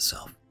reminded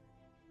herself.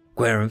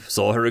 Querif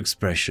saw her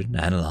expression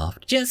and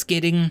laughed. "Just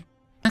kidding."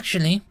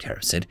 "Actually,"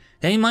 Tarif said,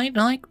 "they might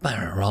like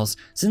barrel rolls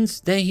since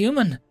they're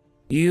human."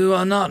 "You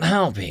are not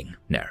helping,"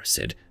 Nerif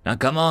said. "Now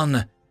come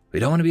on,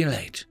 we don't want to be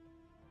late."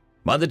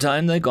 By the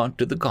time they got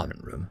to the common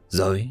room,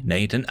 Zoe,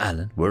 Nate, and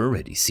Alan were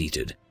already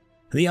seated.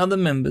 The other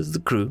members of the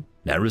crew,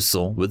 Nerif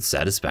saw with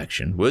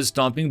satisfaction, were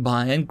stopping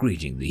by and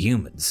greeting the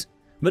humans,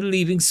 but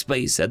leaving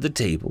space at the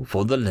table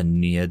for the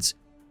Lynmeads.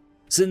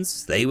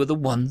 Since they were the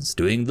ones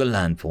doing the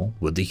landfall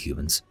with the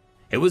humans,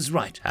 it was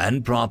right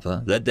and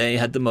proper that they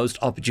had the most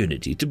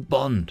opportunity to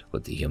bond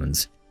with the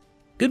humans.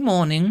 "Good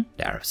morning,"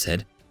 Tarif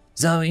said.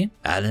 "Zoe,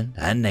 Alan,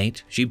 and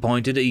Nate," she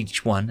pointed at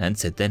each one and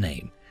said their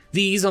name.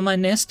 "These are my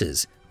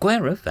nesters,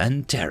 Querif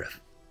and Tarif."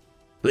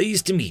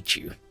 "Pleased to meet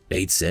you,"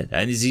 Nate said,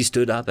 and as he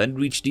stood up and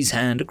reached his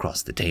hand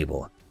across the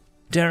table.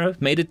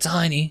 Tarif made a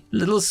tiny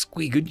little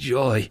squeak of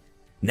joy.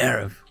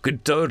 Nerif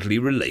could totally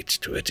relate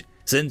to it,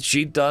 since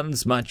she'd done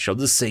as much of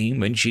the same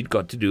when she'd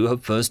got to do her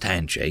first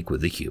handshake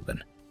with a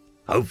human.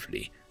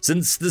 Hopefully,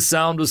 since the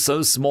sound was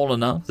so small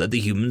enough that the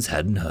humans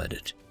hadn't heard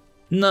it.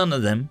 None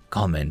of them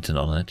commented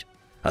on it,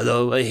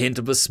 although a hint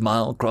of a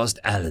smile crossed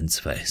Alan's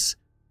face,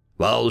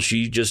 while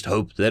she just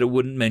hoped that it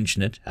wouldn't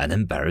mention it and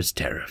embarrass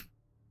Terif.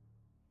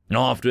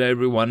 After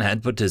everyone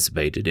had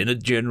participated in a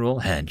general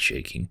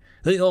handshaking,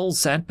 they all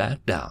sat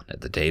back down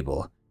at the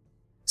table.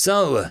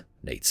 So,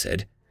 Nate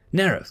said,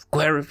 Nerif,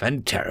 Querif,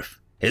 and Terif,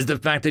 is the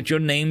fact that your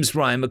names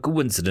rhyme a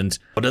coincidence,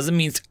 or does it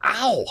mean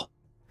ow?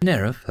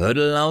 Nerif heard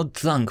a loud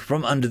thunk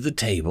from under the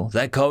table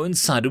that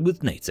coincided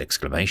with Nate's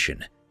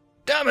exclamation.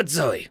 Damn it,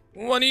 Zoe,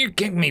 what do you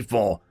kick me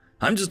for?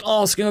 I'm just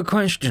asking a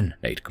question,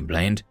 Nate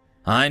complained.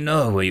 I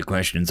know where your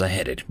questions are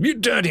headed, you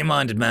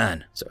dirty-minded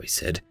man, Zoe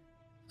said.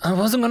 I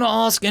wasn't going to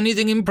ask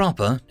anything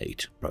improper,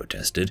 Nate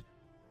protested.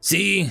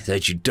 See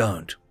that you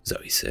don't,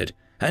 Zoe said,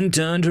 and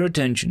turned her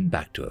attention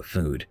back to her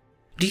food.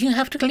 Do you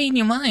have to clean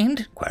your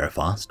mind? Querif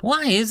asked.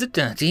 Why is it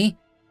dirty?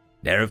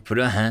 Nerif put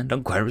her hand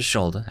on Querif's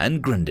shoulder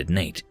and grinned at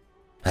Nate.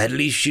 At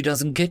least she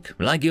doesn't kick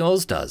like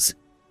yours does.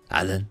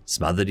 Alan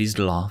smothered his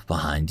laugh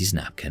behind his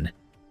napkin.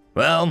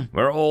 Well,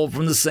 we're all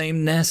from the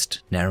same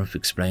nest, Nerif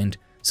explained,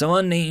 so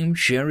our names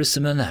share a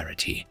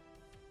similarity.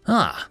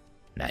 Ah,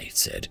 Nate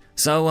said.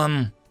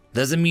 So,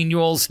 does it mean you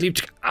all sleep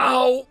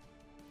Ow!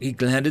 He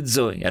glared at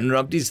Zoe and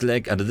rubbed his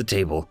leg under the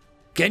table.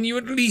 Can you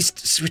at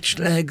least switch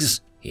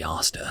legs? He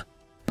asked her.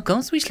 Of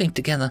course we sleep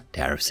together,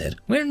 Terif said.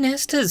 We're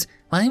nesters.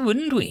 Why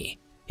wouldn't we?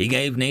 He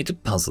gave Nate a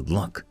puzzled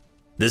look.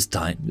 This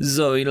time,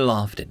 Zoe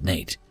laughed at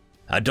Nate.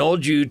 I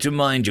told you to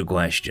mind your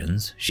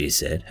questions, she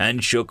said,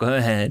 and shook her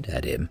head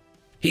at him.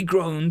 He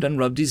groaned and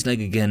rubbed his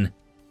leg again.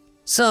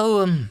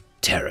 So,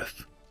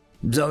 Terif,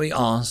 Zoe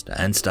asked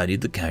and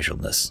studied the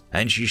casualness,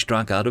 and she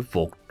struck out a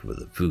fork with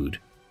the food.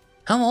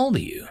 How old are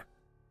you?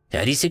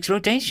 36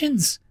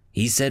 rotations,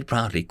 he said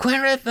proudly.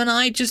 Querif and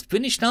I just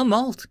finished our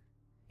molt.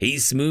 He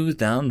smoothed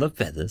down the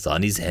feathers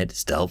on his head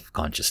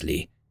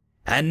stealth-consciously.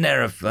 And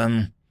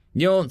Nerif,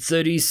 you're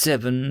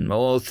 37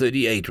 or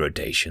 38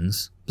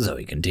 rotations,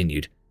 Zoe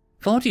continued.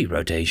 40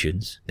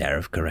 rotations,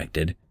 Nerif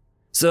corrected.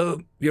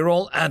 So, you're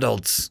all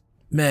adults.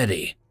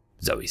 Mary,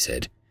 Zoe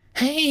said.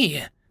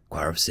 Hey,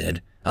 Querif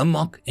said, a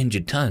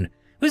mock-injured tone.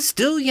 We're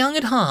still young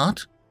at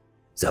heart.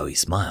 Zoe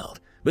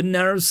smiled, but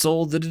Nerif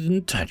saw that it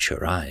didn't touch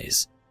her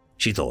eyes.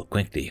 She thought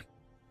quickly.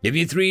 If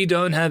you three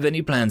don't have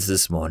any plans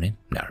this morning,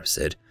 Nerif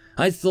said,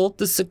 I thought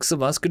the 6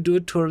 of us could do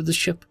a tour of the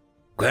ship.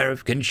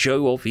 Querif can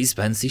show off his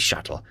fancy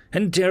shuttle,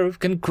 and Terif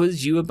can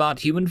quiz you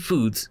about human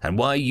foods and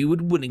why you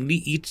would willingly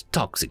eat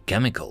toxic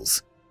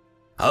chemicals.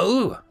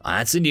 Oh,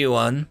 that's a new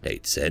one,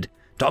 Nate said.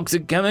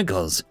 Toxic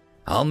chemicals.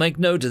 I'll make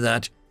note of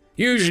that.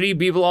 Usually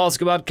people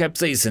ask about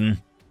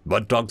capsaicin.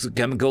 What toxic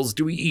chemicals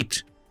do we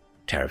eat?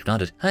 Terif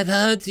nodded. I've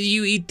heard that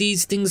you eat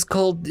these things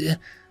called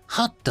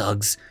hot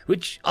dogs,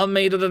 which are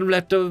made out of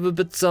leftover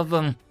bits of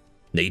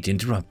Nate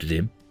interrupted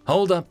him.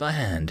 Hold up a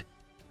hand.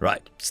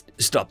 Right,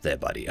 stop there,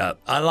 buddy.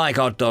 I like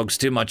hot dogs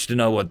too much to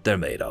know what they're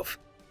made of.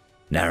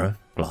 Nerif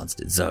glanced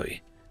at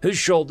Zoe. Her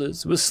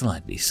shoulders were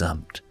slightly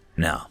slumped.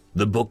 Now,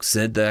 the book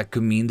said that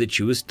could mean that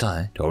she was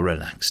tired or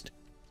relaxed.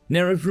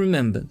 Nerif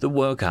remembered the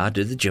workout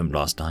at the gym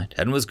last night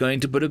and was going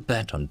to put a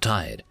bet on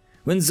tired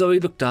when Zoe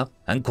looked up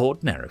and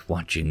caught Nerif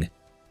watching.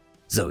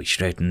 Zoe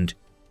straightened.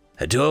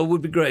 A tour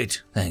would be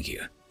great, thank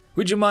you.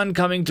 Would you mind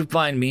coming to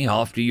find me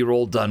after you're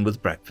all done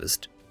with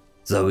breakfast?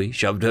 Zoe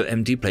shoved her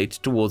empty plate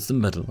towards the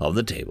middle of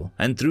the table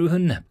and threw her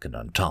napkin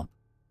on top.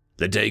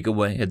 The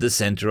takeaway at the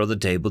center of the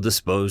table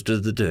disposed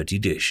of the dirty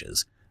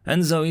dishes,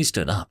 and Zoe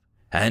stood up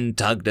and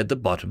tugged at the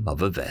bottom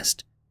of her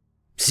vest.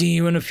 See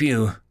you in a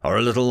few, or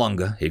a little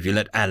longer if you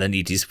let Alan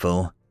eat his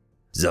fill.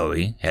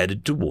 Zoe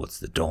headed towards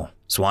the door,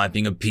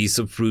 swiping a piece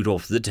of fruit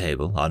off the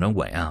table on her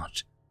way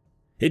out.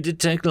 It did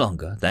take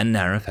longer than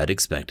Nerif had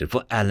expected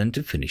for Alan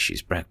to finish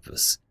his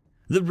breakfast.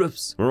 The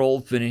riffs were all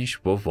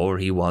finished before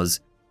he was,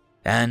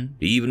 and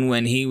even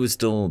when he was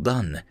still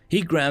done,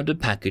 he grabbed a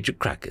package of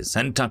crackers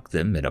and tucked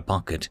them in a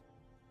pocket.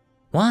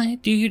 Why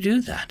do you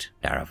do that?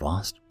 Nerif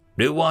asked.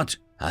 Do what?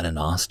 Alan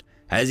asked,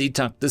 as he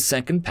tucked the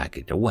second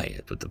packet away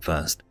with the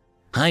first.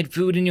 Hide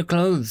food in your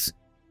clothes.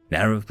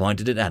 Nerif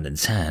pointed at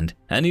Alan's hand,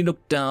 and he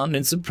looked down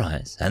in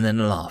surprise and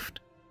then laughed.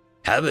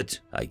 Habit,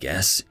 I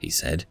guess, he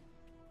said.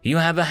 You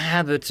have a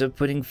habit of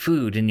putting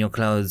food in your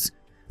clothes.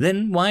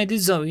 Then why do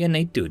Zoe and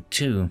Nate do it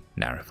too?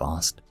 Nerif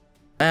asked.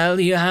 Well,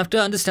 you have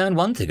to understand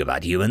one thing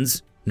about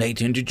humans,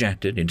 Nate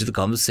interjected into the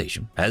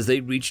conversation as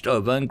they reached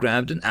over and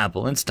grabbed an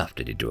apple and stuffed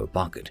it into a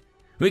pocket.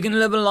 We can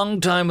live a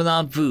long time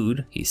without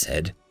food, he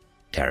said.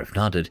 Terif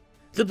nodded.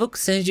 The book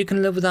says you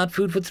can live without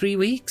food for 3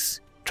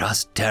 weeks.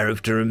 Trust Terif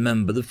to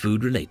remember the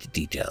food-related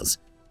details.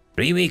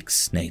 3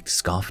 weeks, Nate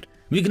scoffed.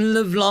 We can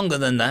live longer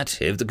than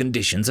that if the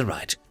conditions are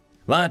right.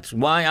 But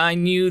why I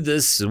knew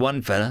this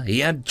one fella, he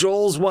had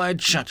jaws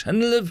wide shut and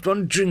lived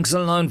on drinks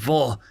alone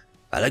for,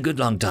 well, a good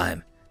long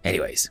time.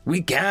 Anyways,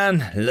 we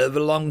can live a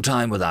long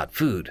time without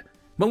food,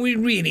 but we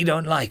really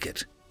don't like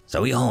it,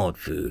 so we hoard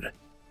food.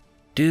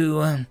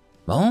 Do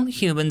All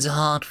humans are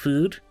hard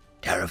food?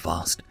 Tarif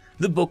asked.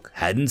 The book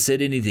hadn't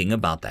said anything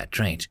about that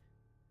trait.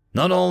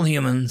 Not all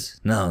humans,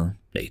 no,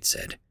 Nate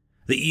said.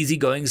 The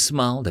easygoing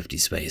smile left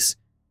his face.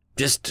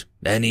 Just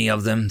any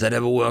of them that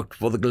ever worked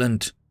for the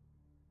glint.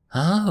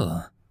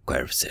 Oh,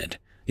 Querf said,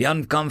 the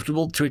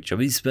uncomfortable twitch of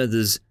his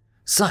feathers.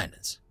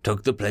 Silence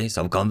took the place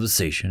of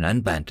conversation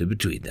and banter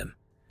between them,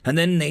 and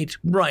then Nate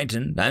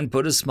brightened and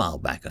put a smile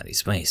back on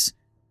his face.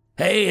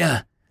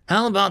 Hey,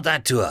 how about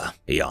that tour?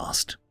 He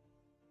asked.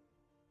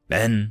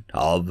 End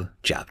of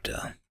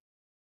chapter.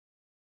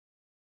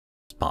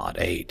 Part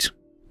 8.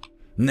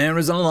 There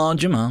is a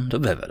large amount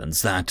of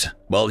evidence that,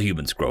 while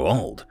humans grow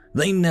old,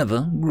 they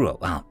never grow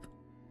up.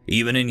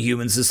 Even in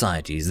human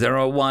societies, there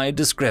are wide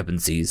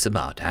discrepancies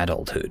about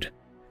adulthood.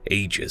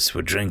 Ages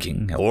for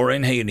drinking or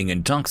inhaling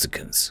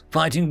intoxicants,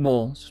 fighting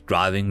wars,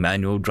 driving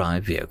manual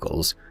drive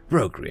vehicles,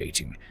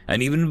 procreating,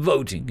 and even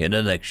voting in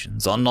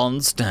elections are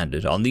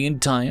non-standard on the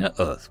entire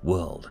Earth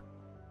world.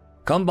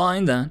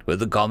 Combine that with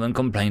the common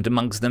complaint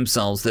amongst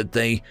themselves that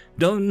they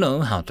don't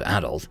know how to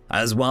adult,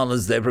 as well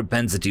as their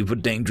propensity for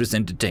dangerous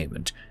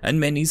entertainment, and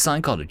many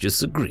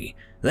psychologists agree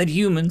that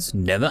humans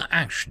never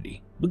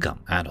actually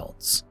become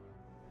adults.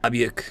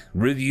 Audiobook,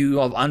 Review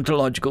of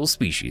Ontological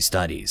Species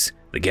Studies,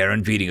 The Care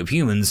and Feeding of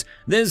Humans,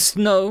 There's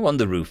Snow on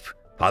the Roof,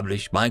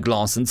 published by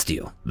Glass and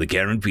Steel, The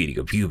Care and Feeding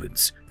of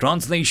Humans,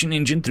 Translation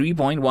Engine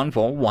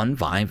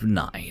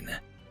 3.14159.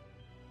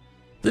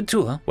 The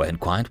tour went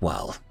quite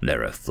well,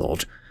 Neref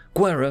thought.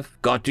 Queref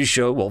got to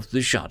show off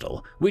the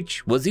shuttle,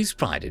 which was his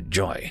pride and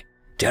joy.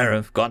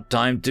 Tarif got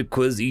time to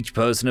quiz each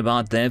person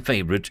about their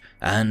favorite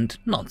and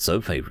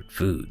not-so-favorite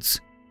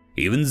foods.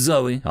 Even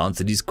Zoe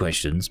answered his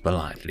questions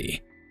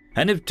politely.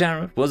 And if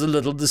Tarif was a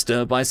little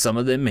disturbed by some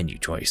of their menu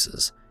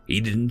choices,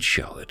 he didn't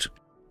show it.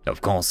 Of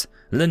course,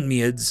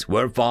 Linmiads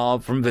were far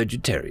from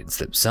vegetarians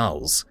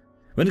themselves.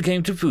 When it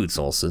came to food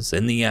sources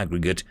in the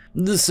aggregate,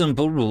 the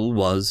simple rule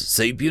was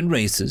sapient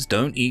races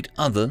don't eat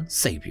other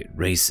sapient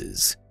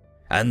races.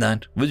 And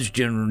that was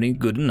generally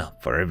good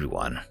enough for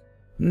everyone.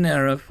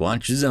 Neref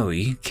watched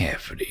Zoe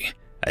carefully,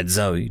 and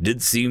Zoe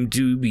did seem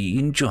to be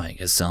enjoying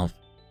herself.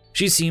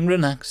 She seemed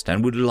relaxed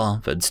and would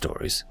laugh at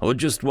stories, or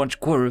just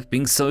watch Queref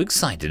being so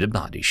excited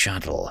about his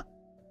shuttle.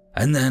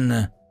 And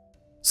then,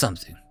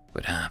 something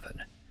would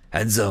happen,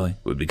 and Zoe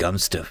would become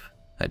stiff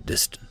and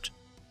distant.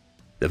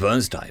 The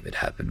first time it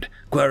happened,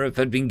 Queref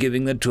had been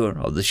giving the tour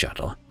of the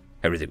shuttle.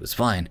 Everything was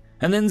fine,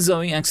 and then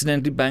Zoe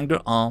accidentally banged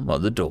her arm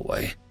on the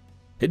doorway.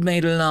 It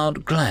made a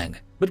loud clang,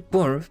 but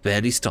Queref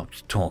barely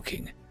stopped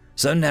talking,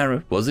 so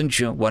Neref wasn't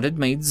sure what had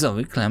made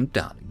Zoe clamp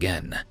down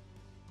again.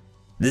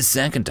 The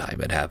second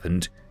time it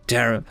happened,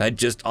 Tarif had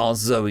just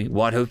asked Zoe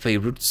what her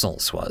favorite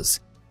sauce was.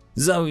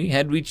 Zoe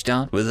had reached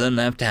out with her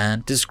left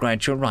hand to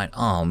scratch her right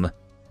arm.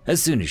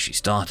 As soon as she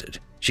started,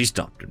 she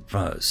stopped and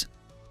froze.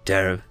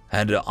 Tarif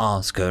had to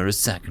ask her a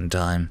second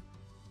time.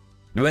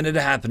 When it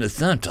happened a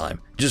third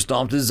time, just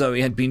after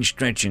Zoe had been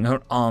stretching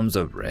her arms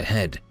over her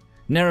head,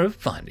 Neref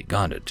finally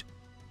got it.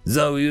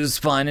 Zoe was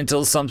fine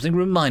until something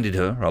reminded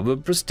her of a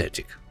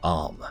prosthetic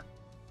arm.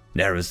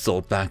 Neref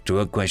thought back to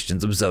her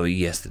questions of Zoe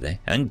yesterday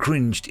and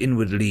cringed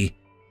inwardly.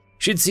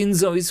 She'd seen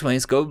Zoe's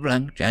face go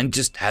blank and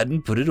just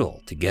hadn't put it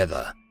all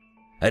together.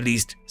 At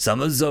least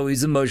some of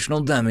Zoe's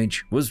emotional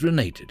damage was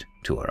related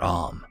to her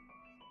arm.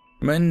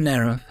 When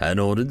Neref had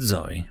ordered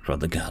Zoe from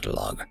the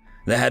catalog,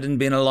 there hadn't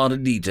been a lot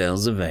of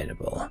details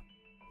available.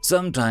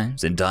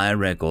 Sometimes entire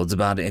records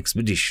about an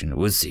expedition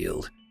were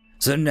sealed,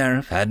 so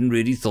Neref hadn't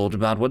really thought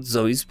about what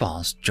Zoe's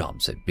past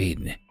jobs had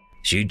been.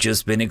 She'd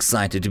just been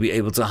excited to be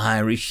able to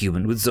hire a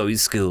human with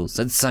Zoe's skills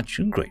at such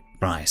a great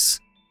price.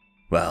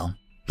 Well,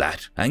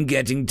 that and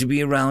getting to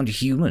be around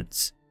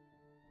humans.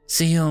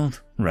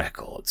 Sealed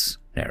records,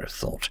 Neref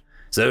thought.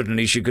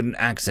 Certainly she couldn't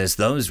access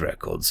those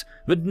records,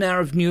 but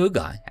Neref knew a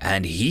guy,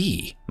 and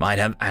he might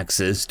have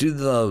access to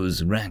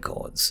those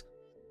records.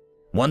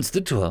 Once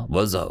the tour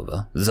was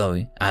over,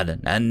 Zoe,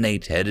 Alan, and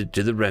Nate headed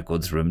to the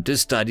records room to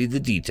study the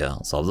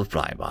details of the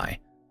flyby.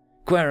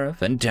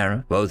 Queref and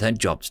Tara both had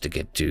jobs to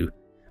get to,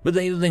 but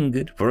they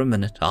lingered for a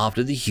minute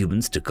after the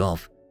humans took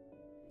off.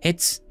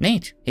 "It's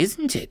Nate,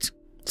 isn't it?"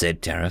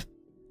 said Tara.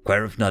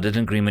 Queref nodded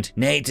in agreement.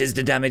 "Nate is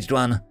the damaged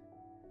one."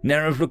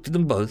 Neref looked at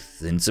them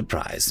both in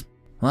surprise.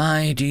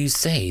 "Why do you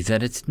say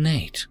that it's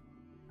Nate?"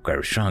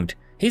 Queref shrugged.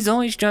 "He's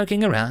always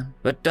joking around,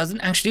 but doesn't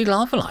actually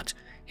laugh a lot.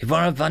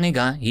 For a funny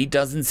guy, he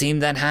doesn't seem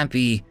that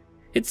happy.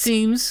 It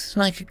seems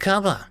like a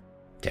cover,"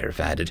 Teref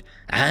added.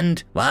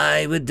 "And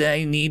why would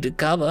they need a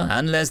cover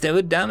unless they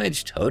were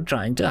damaged or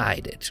trying to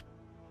hide it?"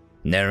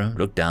 Neref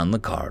looked down the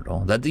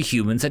corridor that the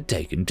humans had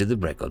taken to the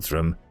records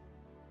room.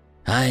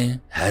 "I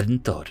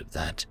hadn't thought of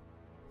that.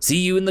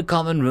 See you in the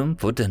common room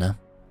for dinner.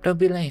 Don't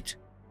be late."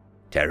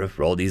 Teref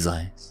rolled his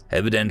eyes,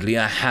 evidently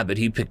a habit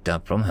he picked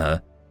up from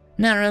her.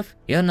 "Neref,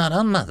 you're not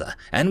our mother,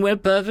 and we're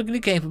perfectly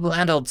capable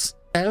adults.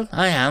 Well,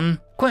 I am.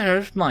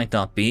 Queref might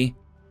not be."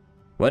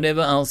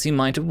 Whatever else he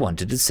might have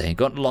wanted to say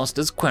got lost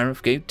as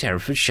Queref gave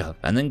Teref a shove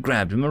and then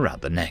grabbed him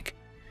around the neck.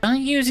 "Try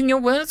using your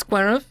words,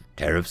 Queref,"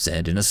 Teref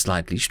said in a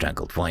slightly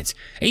strangled voice.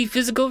 "A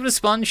physical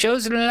response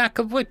shows a lack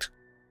of wit."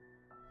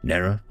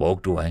 Nera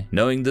walked away,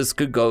 knowing this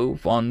could go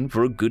on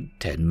for a good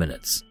 10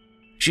 minutes.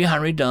 She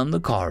hurried down the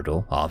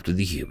corridor after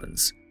the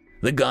humans,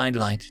 the guide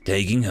light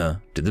taking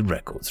her to the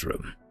records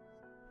room.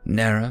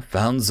 Nera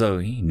found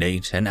Zoe,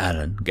 Nate, and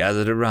Alan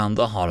gathered around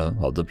the hollow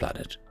of the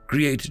planet,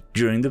 created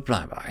during the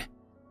flyby.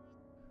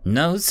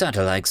 "No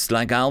satellites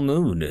like our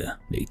moon,"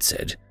 Nate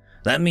said.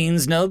 "That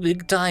means no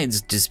big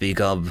tides to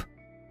speak of."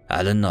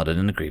 Alan nodded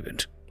in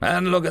agreement.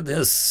 "And look at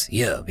this,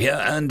 here,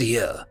 here, and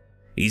here."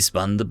 He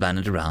spun the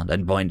planet around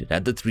and pointed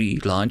at the 3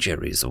 large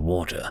areas of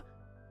water.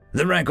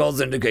 "The records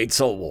indicate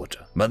salt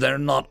water, but they're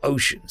not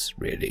oceans,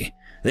 really.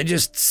 They're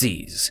just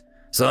seas,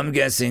 so I'm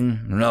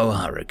guessing no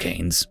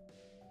hurricanes."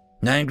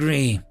 "I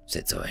agree,"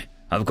 said Zoe.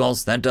 "Of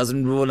course, that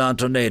doesn't rule out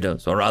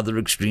tornadoes or other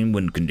extreme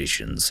wind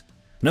conditions.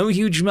 No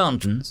huge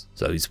mountains,"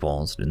 Zoe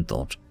paused in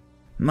thought.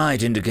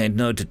 "Might indicate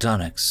no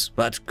tectonics,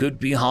 but could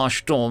be harsh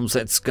storms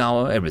that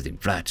scour everything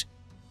flat."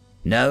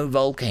 "No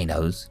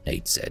volcanoes,"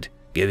 Nate said,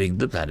 giving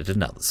the planet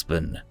another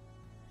spin.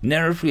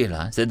 Nera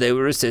realized that they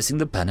were assessing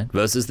the planet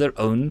versus their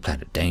own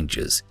planet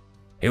dangers.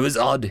 It was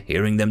odd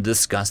hearing them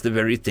discuss the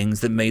very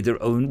things that made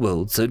their own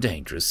world so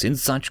dangerous in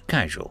such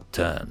casual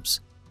terms.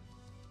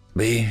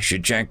 "We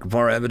should check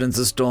for evidence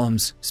of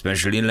storms,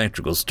 especially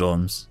electrical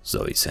storms,"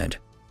 Zoe said.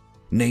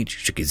 Nate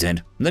shook his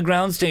head. "The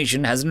ground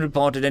station hasn't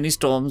reported any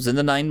storms in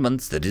the 9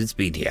 months that it's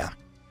been here."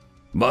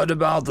 "What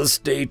about the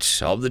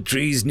state of the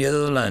trees near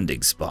the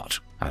landing spot?"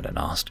 Alan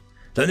asked.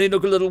 "Don't they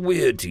look a little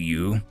weird to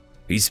you?"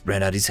 He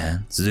spread out his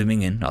hand,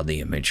 zooming in on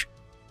the image.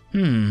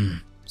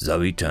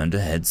 Zoe turned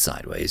her head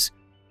sideways.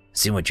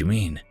 "See what you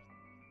mean?"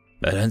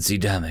 "I don't see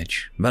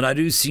damage, but I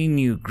do see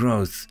new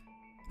growth.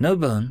 No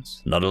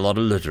bones, not a lot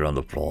of litter on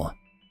the floor.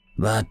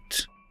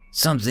 But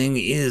something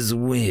is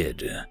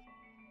weird."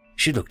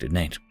 She looked at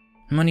Nate.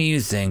 "What do you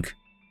think?"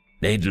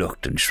 Nate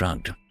looked and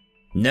shrugged.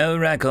 "No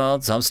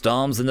records of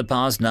storms in the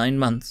past 9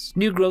 months.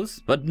 New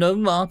growth, but no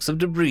marks of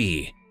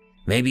debris.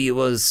 Maybe it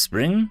was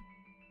spring?"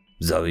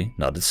 Zoe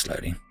nodded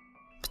slowly.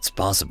 "It's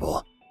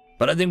possible,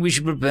 but I think we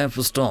should prepare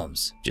for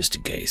storms, just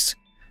in case.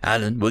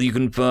 Alan, will you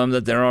confirm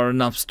that there are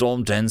enough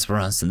storm tents for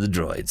us and the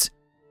droids?"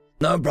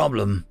 "No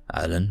problem."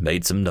 Alan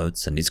made some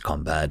notes in his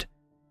compad.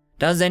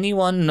 "Does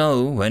anyone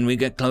know when we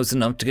get close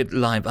enough to get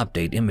live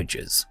update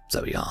images?"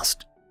 Zoe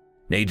asked.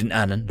 Nate and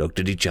Alan looked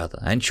at each other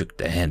and shook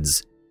their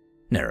heads.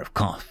 Nera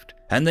coughed,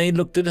 and they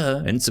looked at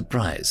her in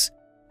surprise.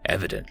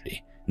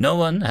 Evidently, no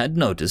one had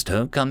noticed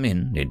her come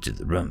into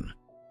the room.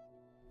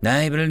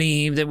 "I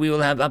believe that we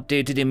will have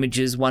updated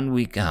images 1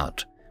 week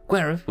out.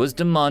 Querif was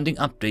demanding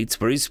updates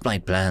for his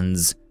flight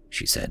plans,"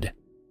 she said.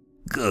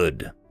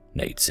 "Good,"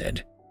 Nate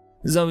said.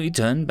 Zoe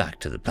turned back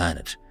to the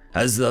planet,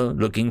 as though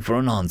looking for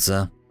an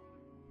answer.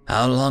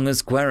 "How long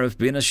has Querif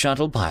been a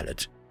shuttle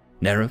pilot?"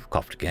 Nerif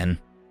coughed again.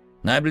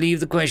 "I believe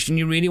the question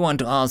you really want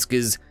to ask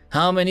is,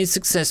 how many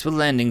successful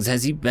landings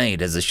has he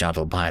made as a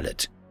shuttle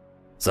pilot?"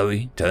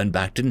 Zoe turned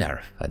back to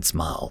Nerif and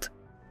smiled.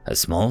 A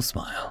small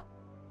smile,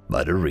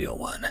 but a real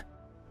one.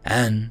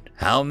 "And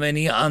how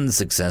many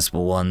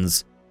unsuccessful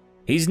ones?"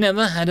 "He's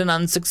never had an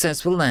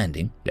unsuccessful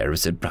landing," Nerif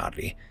said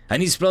proudly,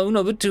 "and he's flown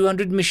over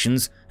 200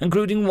 missions,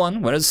 including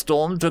one where a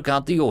storm took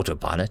out the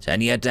autopilot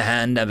and he had to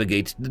hand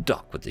navigate to the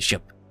dock with the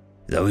ship."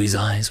 Zoe's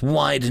eyes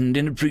widened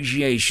in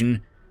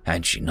appreciation,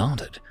 and she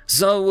nodded.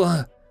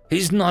 "So,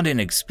 he's not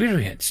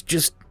inexperienced,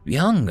 just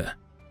young."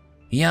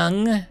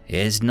 "Young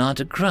is not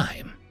a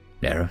crime,"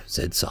 Nerif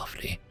said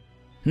softly.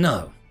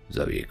 "No,"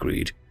 Zoe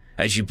agreed,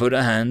 as she put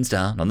her hands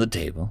down on the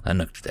table and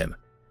looked at them.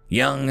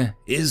 "Young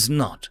is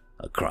not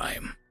a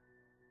crime."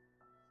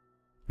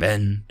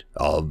 End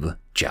of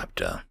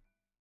chapter.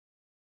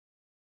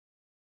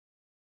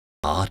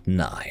 Part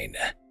 9.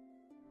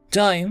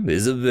 Time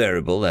is a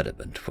variable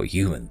element for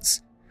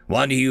humans.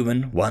 One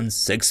human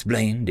once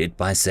explained it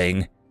by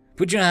saying,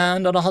 "Put your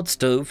hand on a hot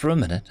stove for a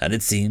minute and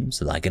it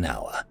seems like an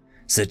hour.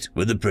 Sit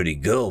with a pretty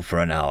girl for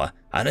an hour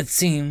and it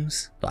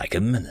seems like a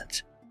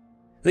minute."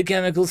 The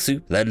chemical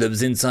soup that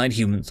lives inside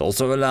humans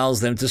also allows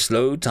them to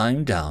slow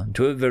time down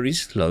to a very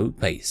slow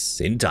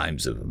pace in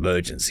times of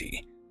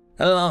emergency,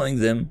 allowing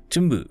them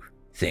to move,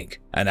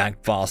 think, and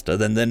act faster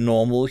than their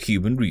normal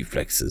human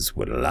reflexes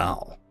would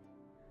allow.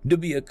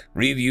 Dubiak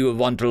Review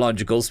of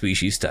Ontological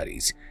Species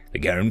Studies, The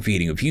Care and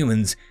Feeding of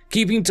Humans,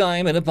 Keeping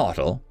Time in a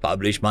Bottle,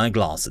 published by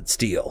Glass and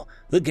Steel,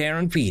 The Care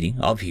and Feeding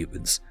of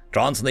Humans,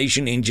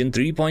 Translation Engine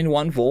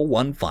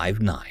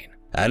 3.14159.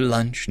 At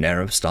lunch,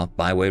 Nerif stopped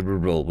by where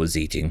Rurul was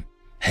eating.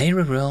 "Hey,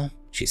 Rurul,"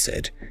 she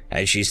said,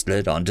 as she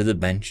slid onto the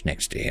bench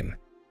next to him.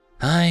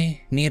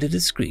 "I need a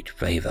discreet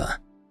favor."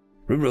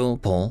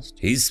 Rurul paused,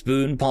 his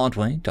spoon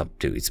partway up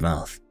to his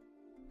mouth.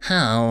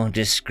 "How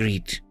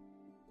discreet?"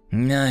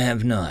 "I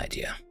have no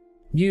idea.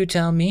 You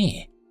tell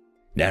me."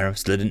 Nerif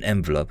slid an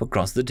envelope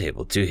across the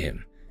table to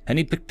him, and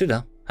he picked it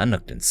up and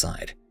looked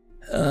inside.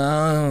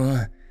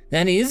 "Oh,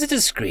 that is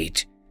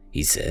discreet,"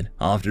 he said,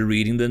 after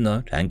reading the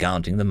note and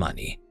counting the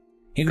money.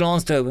 He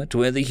glanced over to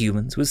where the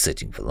humans were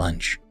sitting for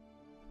lunch.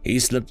 He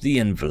slipped the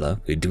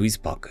envelope into his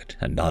pocket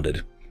and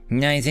nodded.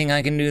 "I think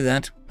I can do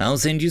that. I'll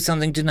send you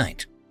something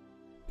tonight."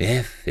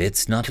 "If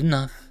it's not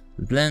enough,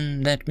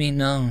 then let me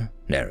know,"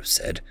 Nerif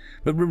said,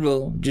 but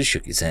Verlo just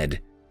shook his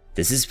head.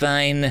 This is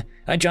fine.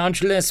 I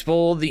charge less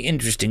for the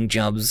interesting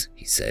jobs,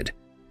 he said,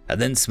 and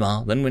then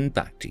smiled and went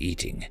back to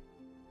eating.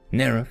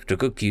 Nerif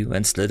took a cue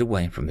and slid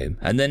away from him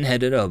and then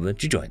headed over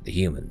to join the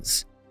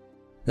humans.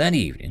 That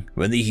evening,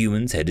 when the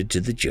humans headed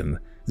to the gym,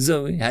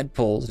 Zoe had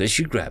paused as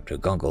she grabbed her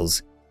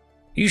goggles.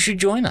 You should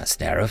join us,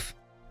 Nerif.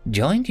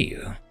 Join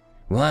you?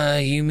 Why,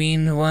 you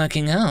mean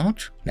working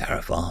out?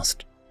 Nerif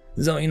asked.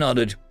 Zoe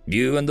nodded.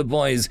 You and the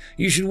boys,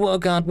 you should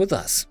work out with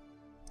us.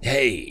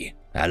 Hey,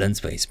 Alan's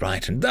face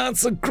brightened.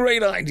 That's a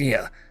great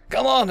idea.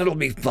 Come on, it'll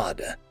be fun.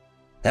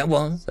 That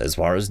was, as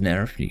far as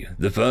Nerif knew,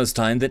 the first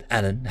time that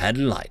Alan had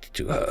lied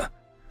to her.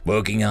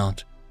 Working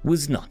out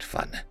was not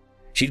fun.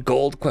 She'd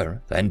called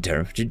Querith and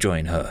Terif to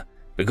join her,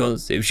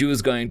 because if she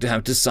was going to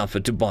have to suffer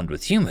to bond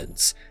with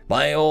humans,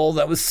 by all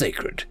that was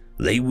sacred,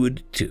 they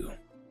would too.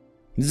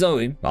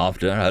 Zoe,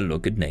 after her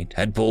look at Nate,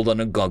 had pulled on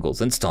her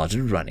goggles and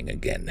started running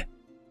again.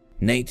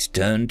 Nate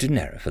turned to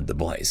Nerif and the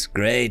boys.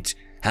 Great.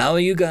 How are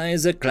you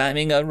guys at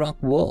climbing a rock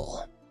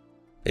wall?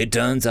 It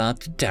turns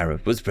out that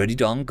Terif was pretty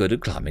darn good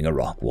at climbing a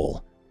rock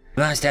wall.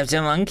 Must have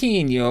some monkey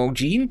in your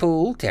gene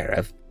pool,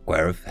 Terif,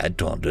 Querith had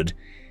taunted.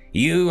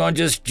 You are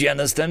just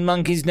jealous that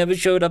monkeys never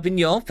showed up in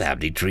your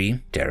family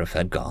tree, Terif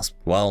had gasped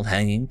while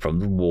hanging from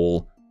the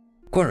wall.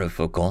 Querith,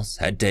 of course,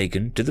 had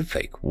taken to the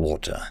fake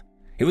water.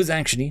 It was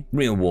actually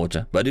real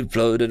water, but it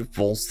flowed at a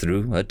force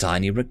through a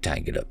tiny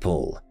rectangular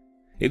pool.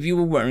 If you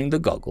were wearing the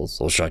goggles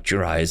or shut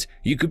your eyes,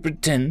 you could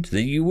pretend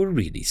that you were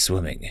really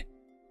swimming.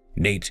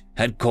 Nate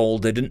had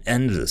called it an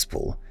endless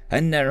pool,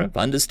 and Nerif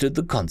understood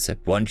the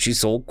concept once she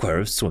saw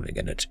Querith swimming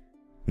in it.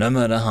 No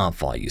matter how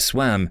far you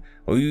swam,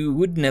 or you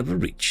would never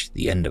reach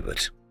the end of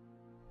it.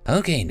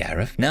 Okay,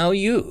 Nerif, now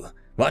you.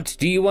 What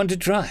do you want to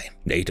try?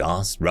 Nate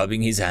asked,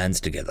 rubbing his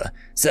hands together.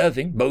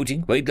 Surfing,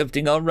 boating,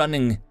 weightlifting, or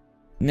running?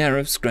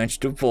 Nerif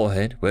scratched her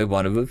forehead where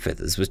one of her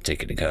feathers was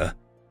tickling her.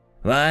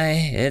 Why,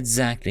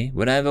 exactly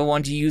would I ever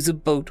want to use a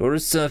boat or a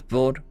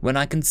surfboard when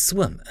I can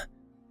swim?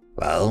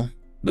 Well,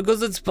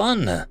 because it's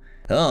fun.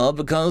 Or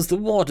because the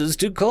water's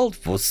too cold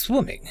for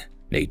swimming,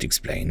 Nate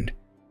explained.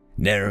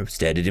 Nerif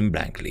stared at him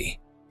blankly.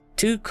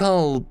 Too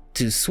cold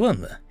to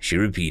swim, she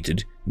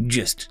repeated,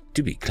 just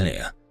to be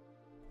clear.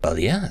 Well,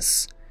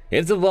 yes.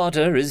 If the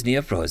water is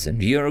near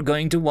frozen, you're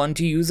going to want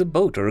to use a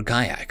boat or a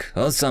kayak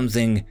or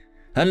something,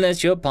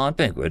 unless you're part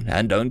penguin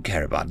and don't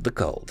care about the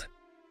cold.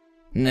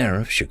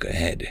 Nerif shook her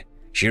head.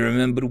 She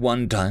remembered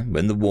one time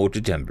when the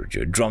water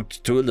temperature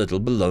dropped to a little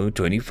below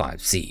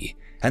 25 C,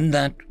 and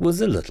that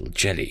was a little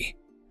chilly.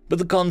 But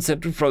the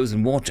concept of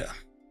frozen water.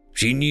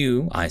 She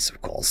knew ice,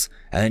 of course,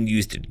 and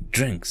used it in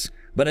drinks,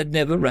 but had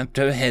never wrapped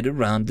her head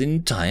around the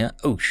entire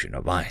ocean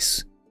of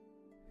ice.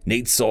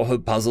 Nate saw her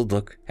puzzled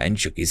look and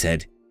shook his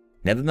head.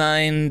 Never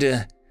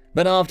mind.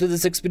 But after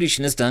this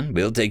expedition is done,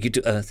 we'll take you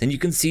to Earth and you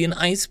can see an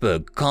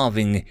iceberg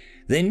carving.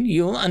 Then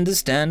you'll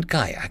understand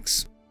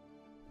kayaks.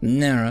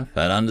 Nerif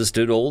had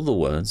understood all the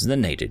words that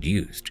Nate had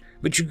used,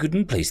 but she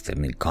couldn't place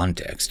them in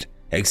context,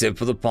 except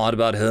for the part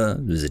about her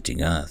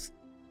visiting Earth.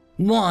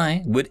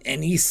 Why would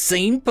any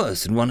sane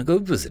person want to go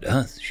visit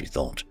Earth, she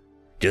thought.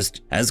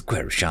 Just as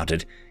Querith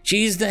shouted,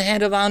 She's the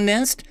head of our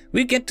nest,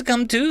 we get to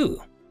come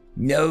too.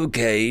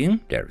 Okay,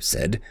 Nerif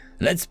said,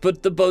 let's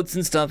put the boats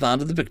and stuff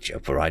out of the picture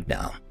for right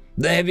now.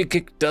 The heavy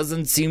kick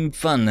doesn't seem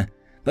fun,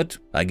 but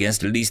I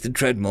guess at least the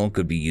treadmill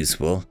could be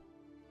useful.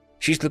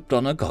 She slipped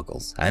on her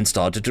goggles and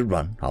started to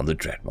run on the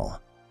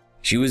treadmill.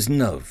 She was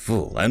no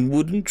fool and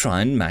wouldn't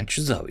try and match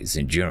Zoe's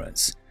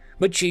endurance,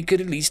 but she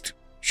could at least.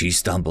 She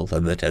stumbled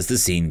a bit as the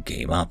scene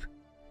came up.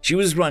 She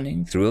was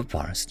running through a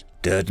forest,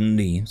 dirt and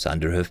leaves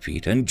under her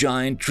feet and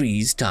giant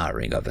trees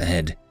towering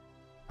overhead.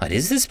 What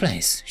is this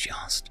place? She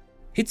asked.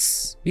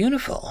 It's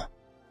beautiful.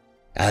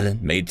 Alan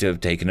made to have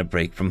taken a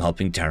break from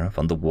helping Terif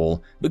on the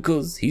wall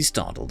because he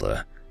startled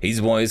her, his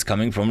voice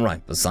coming from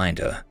right beside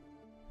her.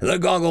 The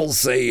goggles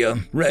say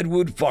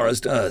Redwood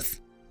Forest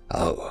Earth.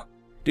 Oh,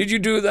 did you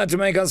do that to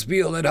make us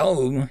feel at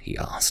home? He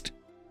asked.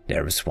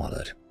 Terif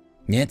swallowed.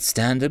 It's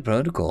standard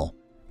protocol,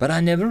 but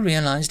I never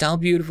realized how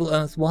beautiful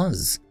Earth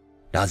was.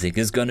 Nothing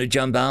is going to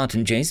jump out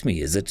and chase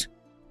me, is it?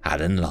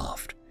 Alan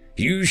laughed.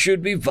 You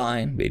should be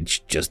fine, it's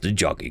just a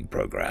jogging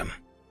program.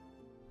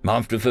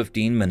 After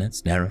 15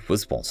 minutes, Nerif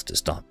was forced to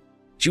stop.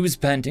 She was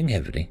panting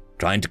heavily,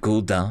 trying to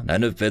cool down,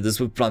 and her feathers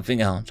were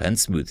fluffing out and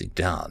smoothing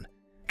down,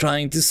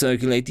 trying to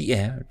circulate the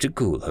air to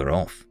cool her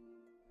off.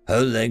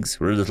 Her legs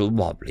were a little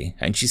wobbly,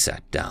 and she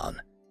sat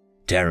down.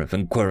 Terif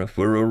and Querith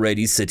were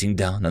already sitting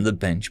down on the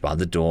bench by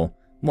the door,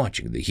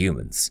 watching the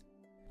humans.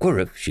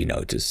 Querith, she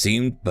noticed,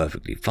 seemed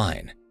perfectly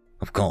fine.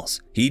 Of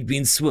course, he'd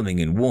been swimming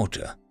in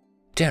water.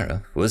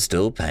 Terif was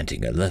still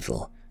panting a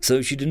little,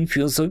 so she didn't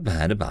feel so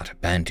bad about her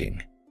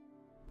panting.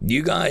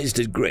 You guys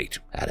did great,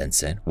 Alan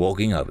said,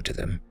 walking over to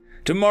them.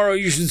 Tomorrow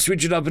you should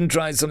switch it up and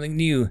try something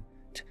new.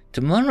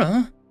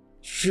 Tomorrow?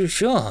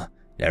 Sure.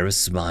 Nerif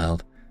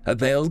smiled, a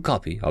veiled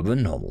copy of a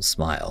normal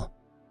smile.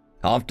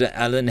 After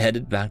Alan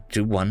headed back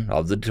to one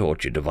of the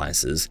torture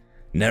devices,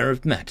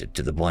 Nerif mattered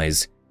to the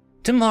boys.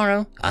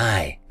 Tomorrow,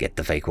 I get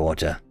the fake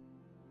water.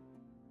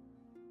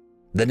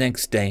 The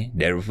next day,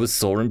 Nerif was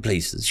sore in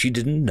places she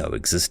didn't know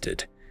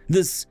existed.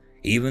 This,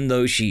 even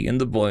though she and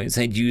the boys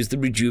had used the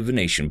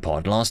rejuvenation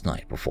pod last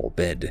night before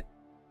bed.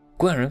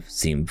 Querif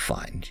seemed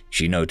fine,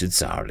 she noted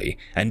sourly,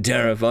 and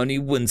Nerif only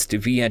winced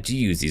if he had to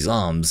use his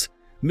arms,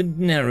 but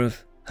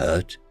Nerif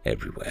hurt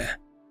everywhere.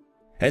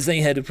 As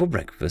they headed for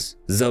breakfast,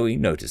 Zoe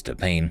noticed her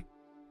pain.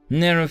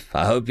 "Nerif,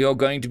 I hope you're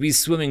going to be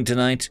swimming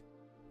tonight."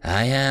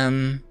 "I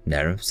am,"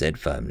 Nerif said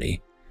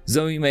firmly.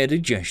 Zoe made a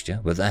gesture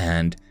with her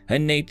hand,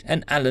 and Nate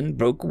and Alan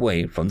broke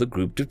away from the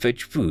group to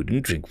fetch food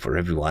and drink for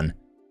everyone.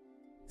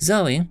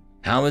 "Zoe,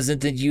 how is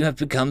it that you have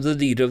become the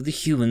leader of the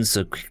humans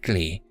so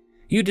quickly?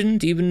 You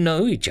didn't even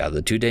know each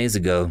other 2 days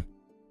ago."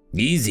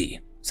 "Easy,"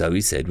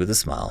 Zoe said with a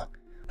smile.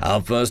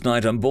 "Our first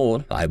night on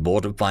board, I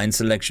brought a fine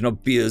selection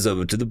of beers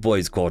over to the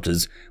boys'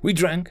 quarters. We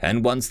drank,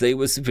 and once they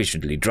were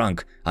sufficiently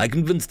drunk, I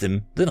convinced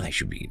them that I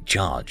should be in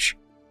charge."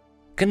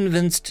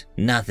 "Convinced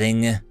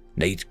nothing,"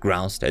 Nate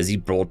groused as he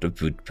brought the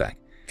food back.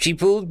 "She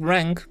pulled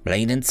rank,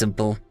 plain and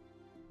simple."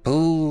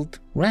 "Pulled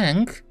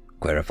rank?"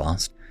 Querif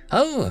asked.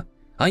 "Oh,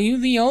 are you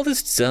the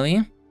oldest,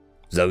 Zoe?"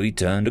 Zoe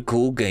turned a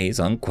cool gaze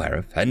on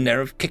Querif, and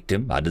Nerif kicked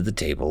him under the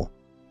table.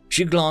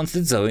 She glanced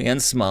at Zoe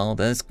and smiled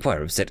as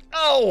Querif said,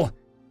 "Oh!"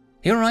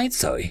 "You're right,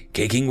 Zoe.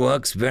 Kicking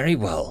works very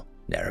well,"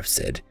 Nerif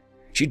said.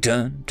 She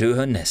turned to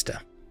her nester.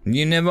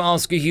 "You never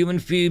ask a human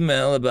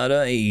female about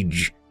her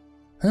age."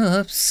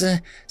 "Oops,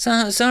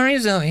 sorry,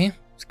 Zoe,"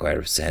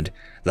 Querif said,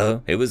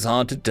 though it was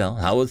hard to tell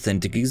how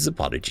authentic his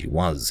apology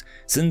was,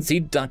 since he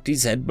ducked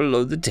his head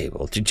below the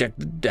table to check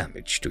the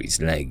damage to his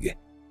leg.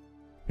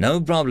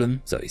 "No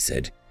problem," Zoe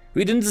said.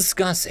 "We didn't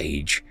discuss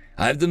age.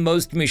 I have the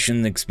most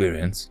mission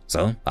experience,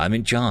 so I'm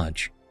in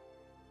charge."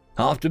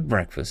 After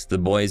breakfast, the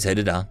boys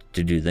headed out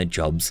to do their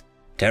jobs.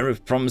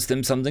 Nerif promised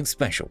them something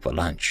special for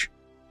lunch.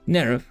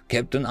 Nerif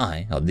kept an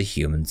eye on the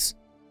humans.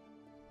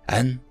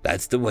 And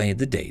that's the way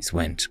the days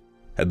went.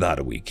 About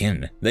a week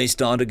in, they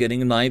started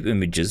getting live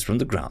images from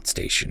the ground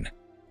station.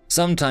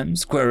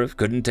 Sometimes Querif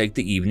couldn't take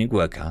the evening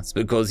workouts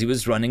because he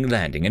was running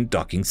landing and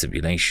docking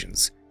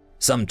simulations.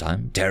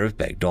 Sometimes Nerif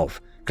begged off,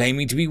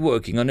 claiming to be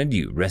working on a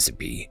new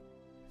recipe.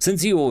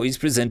 Since he always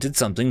presented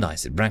something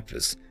nice at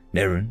breakfast,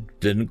 Nerif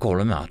didn't call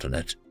him out on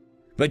it.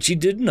 But she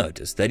did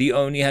notice that he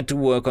only had to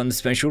work on the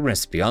special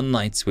recipe on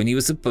nights when he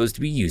was supposed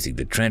to be using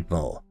the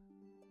treadmill.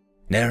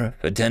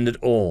 Nerif attended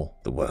all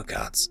the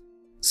workouts.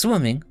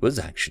 Swimming was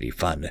actually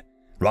fun.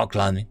 Rock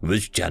climbing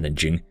was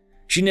challenging.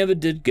 She never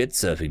did get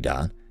surfing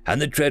down, and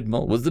the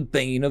treadmill was the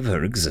bane of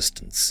her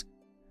existence.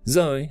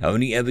 Zoe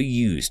only ever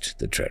used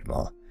the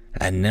treadmill,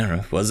 and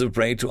Nerif was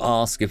afraid to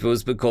ask if it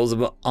was because of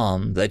her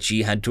arm that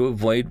she had to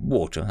avoid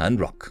water and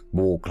rock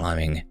wall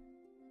climbing.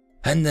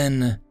 And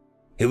then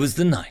it was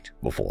the night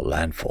before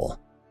landfall.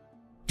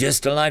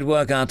 "Just a light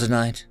workout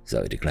tonight,"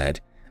 Zoe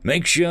declared.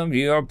 "Make sure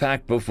you are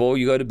packed before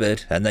you go to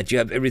bed and that you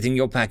have everything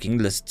your packing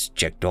lists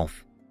checked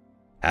off."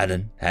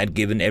 Alan had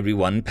given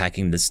everyone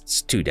packing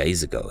lists 2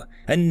 days ago,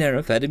 and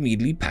Nerif had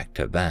immediately packed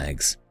her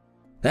bags.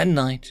 That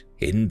night,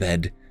 in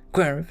bed,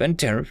 Querif and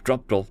Nerif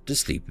dropped off to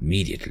sleep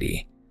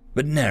immediately,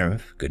 but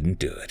Nerif couldn't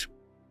do it.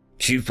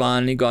 She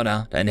finally got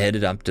out and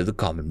headed up to the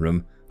common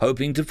room,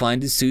 hoping to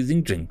find a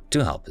soothing drink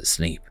to help her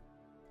sleep.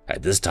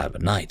 At this time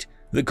of night,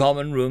 the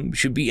common room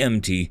should be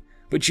empty,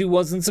 but she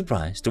wasn't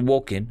surprised to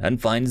walk in and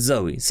find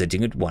Zoe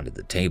sitting at one of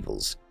the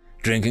tables,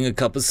 drinking a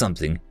cup of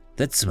something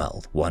that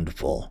smelled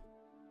wonderful.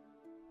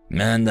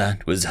 And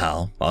that was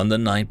how, on the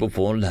night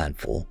before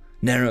landfall,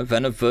 Nerif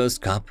had her first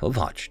cup of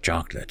hot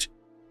chocolate.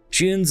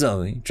 She and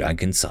Zoe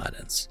drank in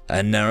silence,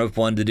 and Nerif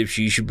wondered if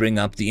she should bring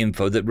up the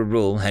info that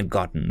Rarul had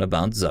gotten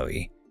about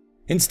Zoe.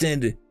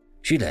 Instead,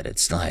 she let it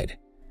slide,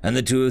 and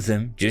the two of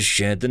them just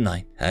shared the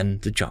night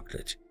and the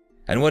chocolate,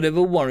 and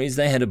whatever worries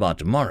they had about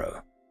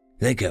tomorrow,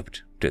 they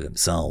kept to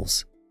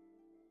themselves.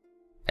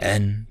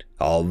 End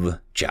of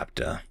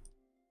chapter.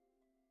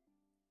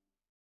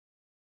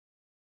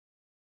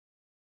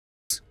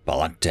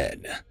 Part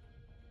 10.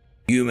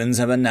 Humans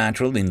have a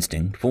natural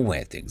instinct for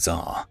where things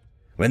are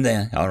when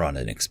they are on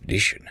an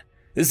expedition.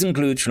 This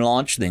includes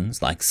large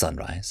things like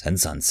sunrise and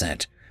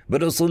sunset,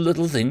 but also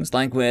little things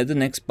like where the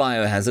next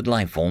biohazard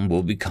lifeform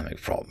will be coming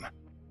from.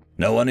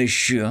 No one is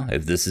sure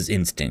if this is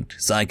instinct,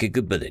 psychic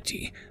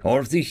ability, or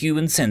if the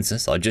human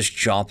senses are just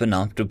sharp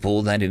enough to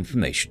pull that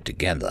information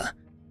together.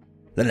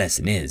 The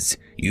lesson is,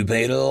 you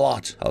paid a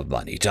lot of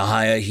money to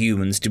hire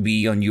humans to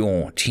be on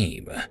your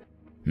team.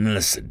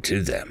 Listen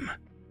to them.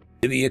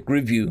 The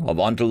Review of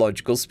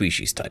Ontological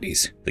Species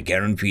Studies, The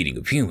Care and Feeding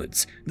of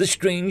Humans, The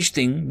Strange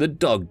Thing the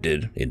Dog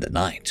Did in the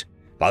Night,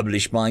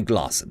 published by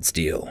Glass and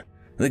Steel,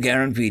 The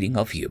Care and Feeding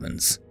of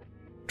Humans.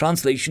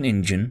 Translation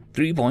Engine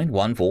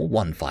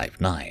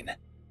 3.14159.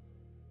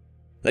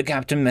 The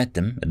captain met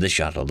them at the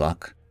shuttle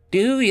dock.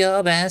 "Do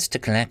your best to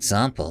collect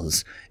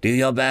samples. Do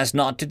your best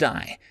not to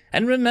die.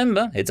 And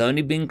remember, it's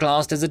only been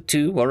classed as a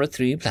 2 or a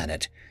 3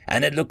 planet,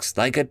 and it looks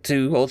like a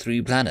 2 or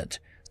 3 planet.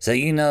 So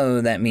you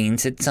know that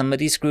means that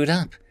somebody screwed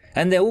up,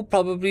 and there will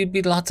probably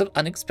be lots of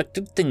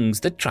unexpected things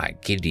that try to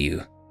kill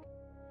you."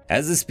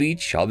 As a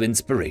speech of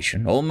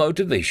inspiration or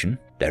motivation,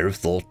 Nerif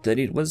thought that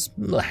it was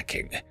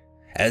lacking.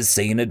 as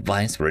sane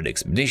advice for an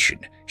expedition,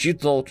 she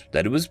thought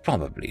that it was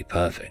probably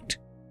perfect.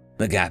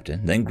 The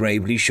captain then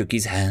gravely shook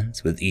his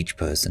hands with each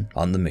person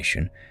on the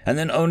mission, and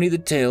then only the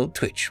tail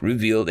twitch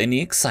revealed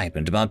any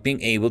excitement about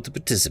being able to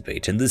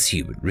participate in this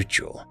human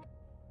ritual.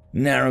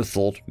 Nara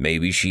thought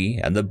maybe she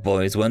and the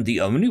boys weren't the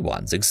only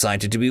ones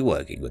excited to be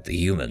working with the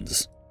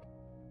humans.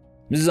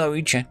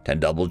 Zoe checked and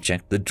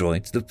double-checked the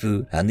droids, the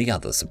food, and the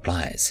other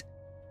supplies.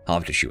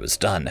 After she was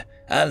done,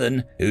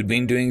 Alan, who'd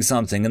been doing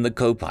something in the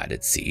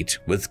co-pilot seat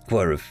with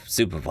Quirrell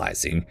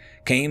supervising,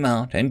 came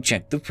out and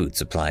checked the food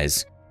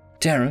supplies.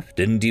 Tariff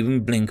didn't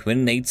even blink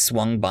when Nate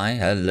swung by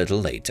a little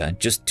later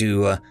just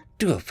to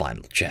do a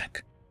final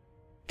check.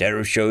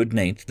 Tariff showed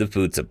Nate the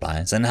food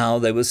supplies and how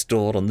they were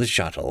stored on the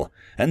shuttle,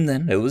 and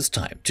then it was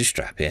time to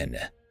strap in.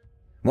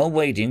 While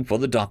waiting for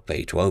the dock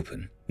bay to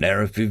open,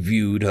 Tariff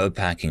reviewed her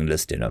packing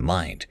list in her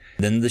mind.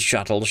 Then the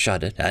shuttle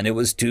shuttered, and it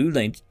was too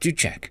late to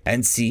check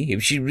and see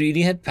if she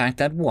really had packed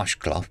that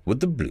washcloth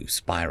with the blue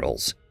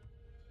spirals.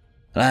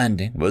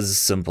 Landing was as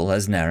simple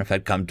as Narif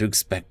had come to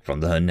expect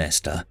from her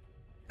nester.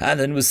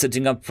 Alan was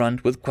sitting up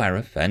front with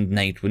Quariff, and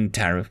Nate and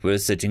Tariff were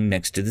sitting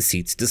next to the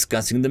seats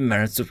discussing the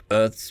merits of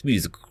Earth's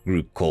musical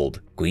group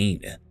called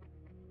Queen.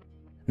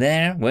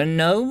 "There were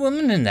no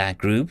women in that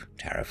group?"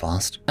 Tariff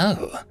asked.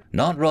 "Oh,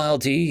 not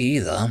royalty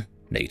either,"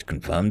 Nate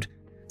confirmed.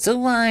 "So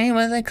why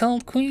were they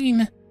called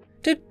Queen?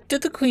 Did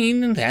the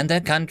Queen and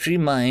their country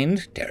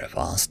mind?" Tariff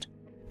asked.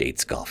 Nate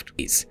scoffed.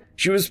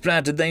 She was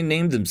flattered they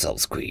named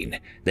themselves Queen.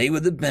 They were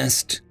the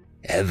best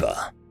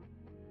ever.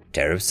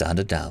 Tariff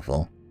sounded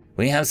doubtful.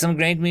 "We have some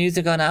great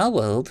music on our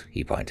world,"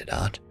 he pointed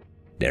out.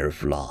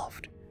 Tariff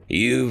laughed.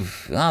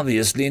 "You've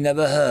obviously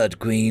never heard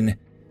Queen.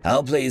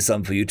 I'll play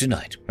some for you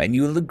tonight, and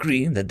you'll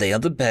agree that they are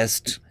the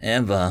best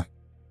ever."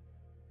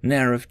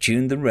 Narif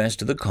tuned the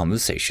rest of the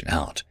conversation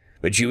out,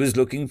 but she was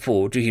looking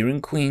forward to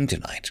hearing Queen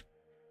tonight.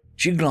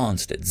 She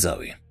glanced at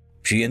Zoe.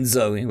 She and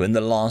Zoe were in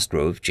the last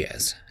row of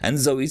chairs, and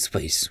Zoe's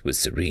face was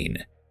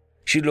serene.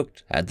 She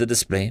looked at the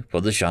display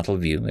for the shuttle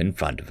view in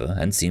front of her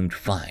and seemed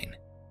fine.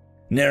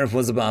 Narif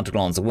was about to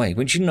glance away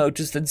when she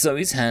noticed that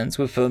Zoe's hands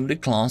were firmly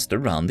clasped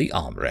around the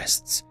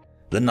armrests.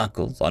 The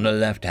knuckles on her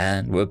left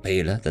hand were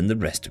paler than the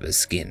rest of her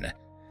skin,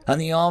 and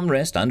the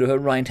armrest under her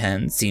right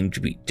hand seemed to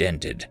be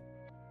dented.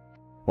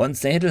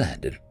 Once they had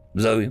landed,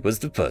 Zoe was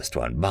the first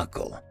to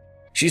unbuckle.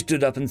 She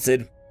stood up and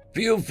said,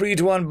 "Feel free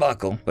to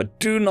unbuckle, but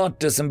do not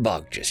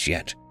disembark just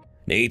yet.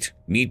 Nate,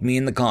 meet me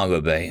in the cargo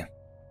bay."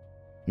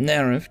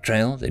 Narif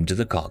trailed into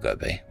the cargo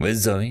bay, where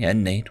Zoe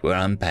and Nate were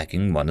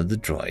unpacking one of the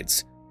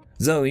droids.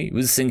 Zoe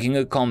was syncing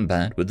a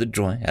combat with the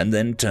droid and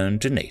then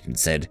turned to Nate and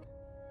said,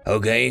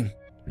 "Okay,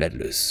 let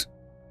loose."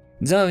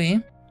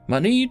 "Zoe,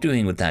 what are you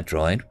doing with that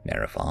droid?"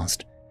 Narif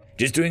asked.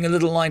 "Just doing a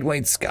little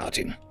lightweight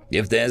scouting.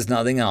 If there's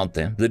nothing out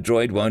there, the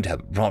droid won't have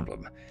a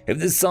problem. If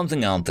there's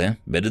something out there,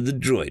 better the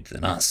droid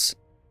than us."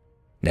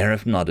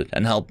 Narif nodded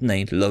and helped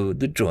Nate load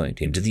the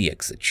droid into the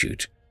exit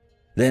chute.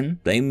 Then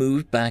they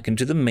moved back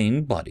into the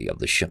main body of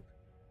the ship.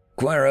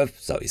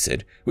 "Quariff," Zoe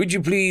said, "would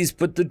you please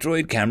put the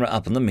droid camera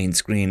up on the main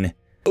screen?"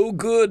 "Oh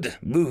good,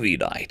 movie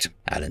night,"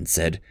 Alan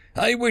said.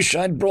 "I wish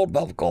I'd brought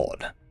popcorn."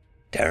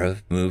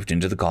 Tariff moved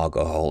into the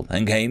cargo hold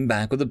and came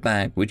back with a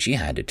bag which he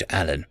handed to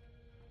Alan.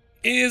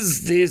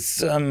 "Is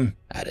this, Alan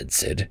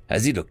said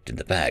as he looked in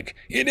the bag.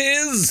 "It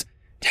is!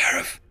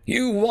 Tariff,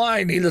 you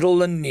whiny little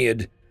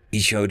Leonid." He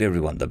showed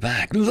everyone the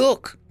bag.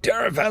 "Look,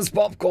 Tariff has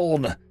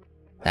popcorn."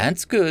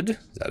 "That's good,"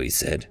 Zoe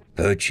said,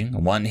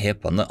 perching one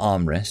hip on the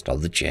armrest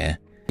of the chair.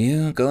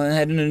 "You go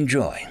ahead and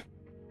enjoy."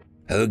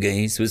 Her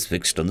gaze was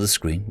fixed on the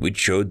screen, which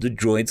showed the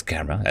droid's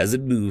camera as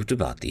it moved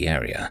about the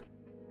area.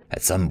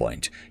 At some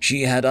point,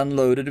 she had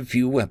unloaded a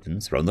few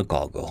weapons from the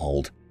cargo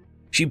hold.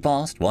 She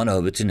passed one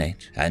over to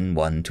Nate and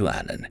one to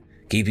Alan,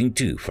 keeping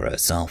two for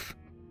herself,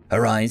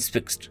 her eyes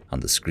fixed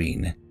on the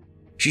screen.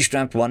 She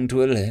strapped one to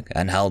her leg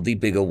and held the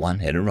bigger one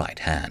in her right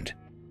hand.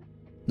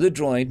 The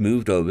droid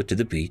moved over to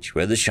the beach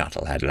where the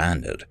shuttle had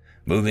landed,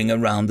 moving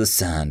around the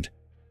sand.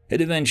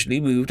 It eventually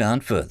moved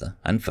out further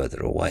and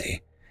further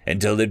away,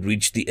 until it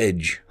reached the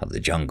edge of the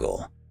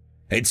jungle.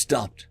 It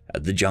stopped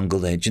at the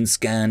jungle edge and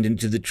scanned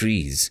into the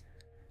trees.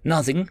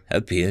 Nothing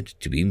appeared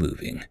to be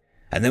moving,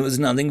 and there was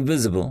nothing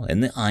visible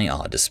in the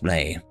IR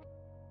display.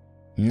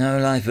 "No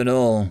life at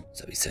all,"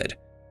 Zoe said.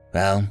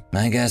 "Well,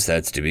 I guess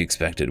that's to be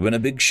expected when a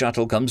big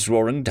shuttle comes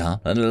roaring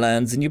down and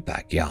lands in your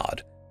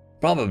backyard.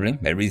 Probably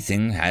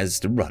everything has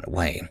to run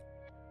away."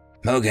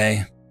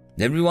 "Okay,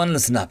 everyone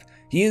listen up.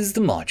 Here's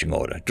the marching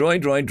order.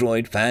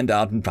 Droid, fanned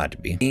out in front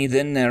of me.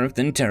 Then Narif,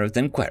 then Tariff,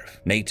 then Quariff,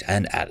 Nate,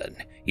 and Alan.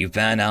 You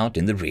fan out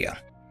in the rear.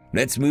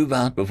 Let's move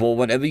out before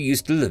whatever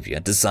used to live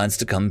here decides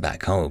to come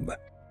back home.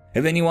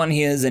 If anyone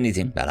hears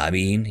anything, and I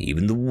mean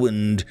even the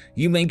wind,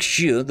 you make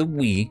sure that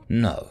we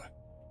know."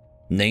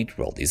 Nate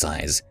rolled his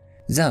eyes.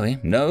 "Zoe,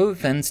 no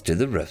offense to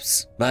the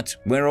Riffs, but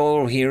we're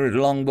all here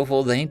long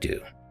before they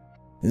do."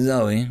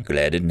 Zoe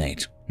glared at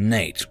Nate.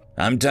 "Nate,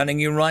 I'm telling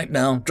you right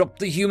now, drop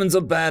the humans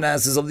are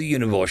badasses of the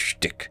universe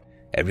shtick.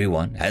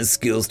 Everyone has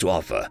skills to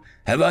offer.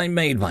 Have I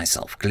made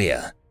myself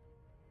clear?"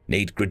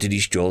 Nate gritted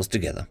his jaws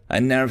together,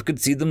 and Narif could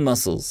see the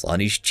muscles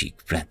on his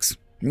cheek flex.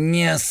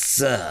 Yes,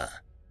 sir.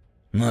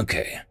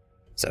 Okay,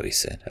 Zoe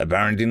said,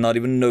 apparently not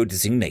even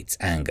noticing Nate's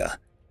anger.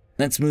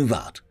 Let's move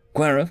out.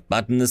 Querif,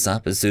 button this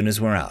up as soon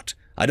as we're out.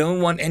 I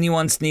don't want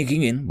anyone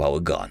sneaking in while we're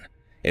gone.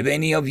 If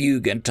any of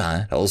you get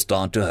tired or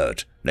start to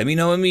hurt, let me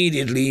know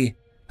immediately.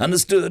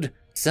 Understood?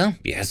 Sir?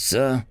 Yes,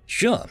 sir.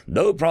 Sure,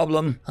 no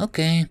problem.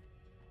 Okay.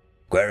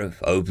 Querif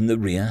opened the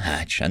rear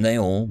hatch and they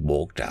all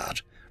walked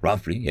out,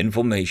 roughly in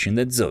formation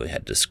that Zoe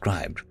had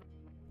described.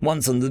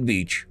 Once on the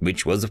beach,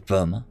 which was a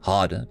firmer,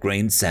 harder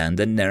grained sand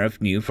than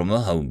Nerif knew from her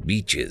home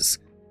beaches,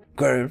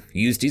 Querif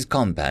used his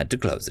compad to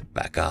close it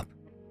back up.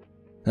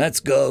 Let's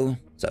go,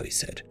 Zoe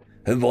said.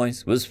 Her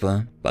voice was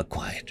firm but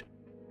quiet.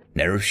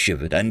 Nerif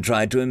shivered and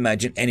tried to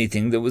imagine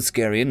anything that was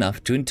scary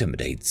enough to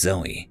intimidate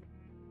Zoe.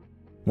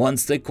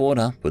 Once they caught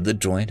up with the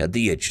droid at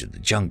the edge of the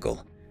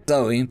jungle,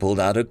 Zoe pulled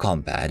out her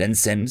compad and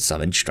sent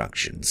some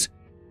instructions.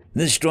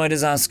 This droid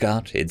is our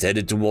scout. It's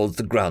headed towards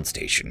the ground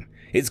station.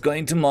 It's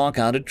going to mark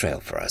out a trail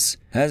for us,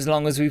 as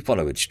long as we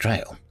follow its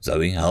trail.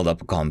 Zoe held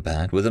up a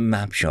compad with a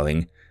map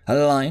showing. A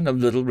line of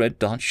little red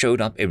dots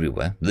showed up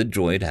everywhere the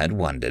droid had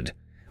wandered.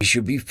 We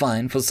should be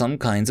fine for some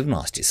kinds of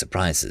nasty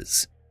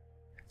surprises.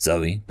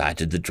 Zoe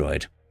patted the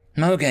droid.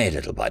 Okay,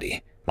 little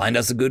buddy, find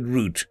us a good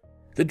route.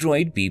 The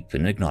droid beeped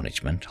in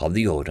acknowledgement of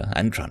the order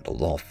and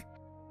trundled off.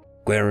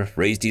 Querif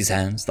raised his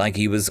hands like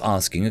he was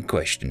asking a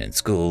question in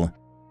school.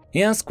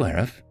 Yes,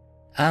 Querif.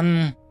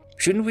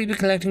 Shouldn't we be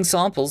collecting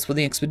samples for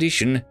the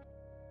expedition?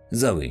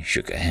 Zoe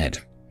shook her head.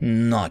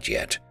 Not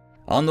yet.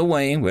 On the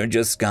way, we're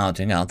just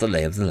scouting out the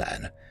lay of the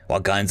land,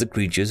 what kinds of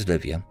creatures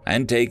live here,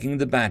 and taking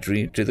the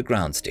battery to the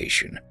ground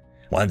station.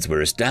 Once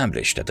we're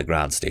established at the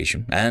ground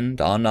station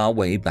and on our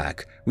way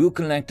back, we'll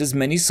collect as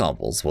many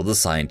samples for the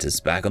scientists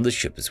back on the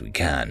ship as we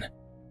can.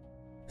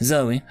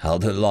 Zoe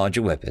held her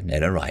larger weapon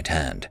in her right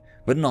hand,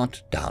 but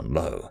not down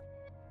low.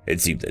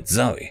 It seemed that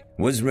Zoe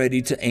was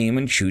ready to aim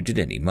and shoot at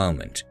any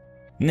moment.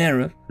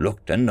 Nerif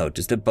looked and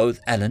noticed that both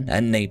Ellen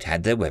and Nate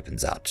had their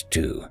weapons out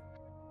too.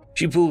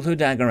 She pulled her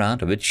dagger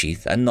out of its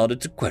sheath and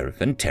nodded to Querif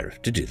and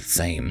Terif to do the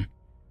same.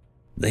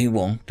 They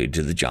walked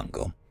into the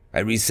jungle,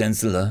 every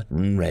sense alert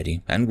and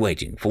ready and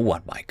waiting for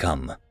what might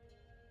come.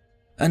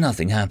 And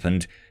nothing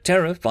happened.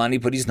 Terif finally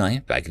put his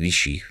knife back in his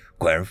sheath.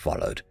 Querif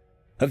followed.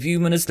 A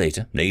few minutes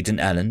later, Nate and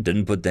Ellen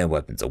didn't put their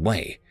weapons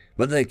away,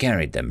 but they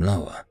carried them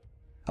lower.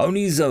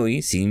 Only Zoe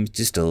seemed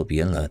to still be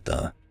alert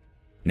though.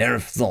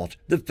 Nerif thought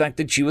the fact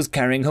that she was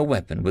carrying her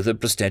weapon with a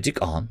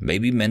prosthetic arm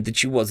maybe meant that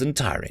she wasn't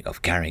tiring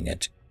of carrying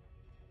it.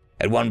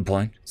 At one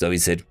point, Zoe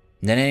said,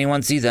 Did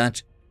anyone see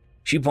that?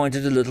 She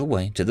pointed a little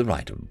way to the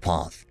right of the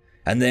path,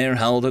 and there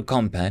held her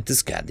compad to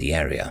scan the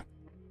area.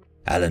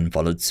 Alan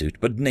followed suit,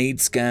 but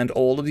Nate scanned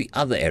all of the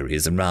other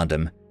areas around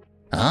him.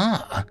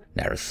 Ah,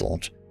 Nerif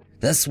thought.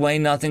 This way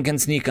nothing can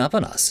sneak up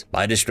on us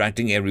by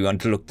distracting everyone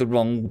to look the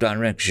wrong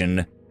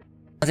direction.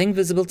 Nothing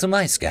visible to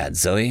my scan,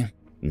 Zoe,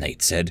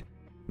 Nate said.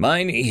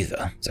 Mine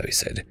either, Zoe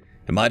said.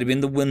 It might have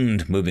been the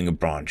wind moving a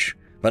branch,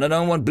 but I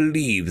don't want to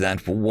believe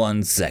that for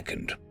 1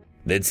 second.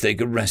 Let's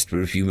take a rest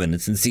for a few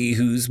minutes and see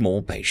who's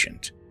more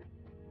patient.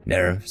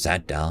 Nerif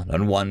sat down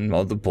on one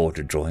of the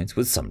porter droids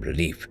with some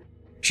relief.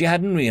 She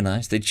hadn't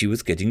realized that she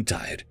was getting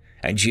tired,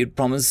 and she had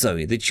promised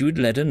Zoe that she would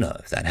let her know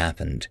if that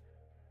happened.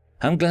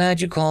 I'm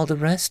glad you called a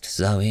rest,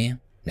 Zoe,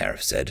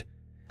 Nerif said.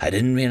 I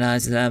didn't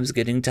realize that I was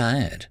getting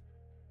tired.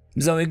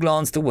 Zoe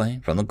glanced away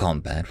from the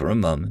compad for a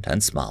moment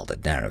and smiled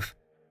at Nerif.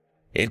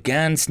 It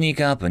can sneak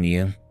up on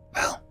you.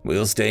 Well,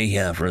 we'll stay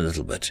here for a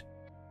little bit.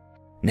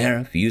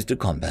 Nerif used a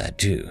compad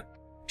too.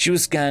 She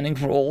was scanning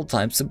for all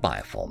types of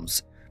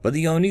bioforms, but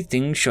the only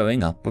thing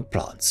showing up were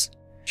plants.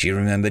 She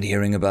remembered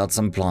hearing about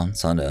some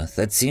plants on Earth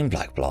that seemed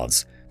like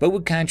plants, but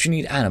would catch and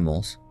eat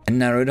animals, and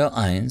narrowed her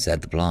eyes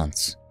at the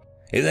plants.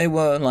 If they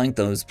were like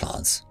those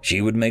plants, she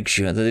would make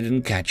sure that they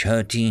didn't catch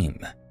her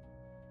team.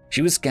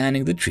 She was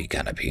scanning the tree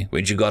canopy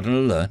when she got an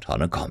alert on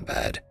her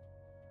compad.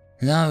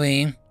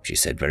 Zoe, she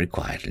said very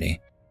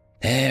quietly,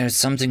 there's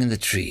something in the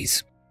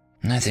trees.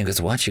 I think it's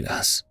watching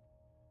us.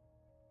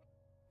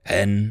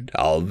 End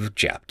of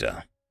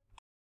chapter.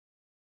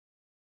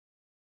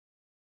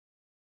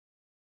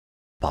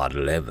 Part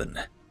 11.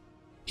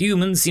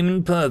 Humans seem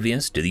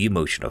impervious to the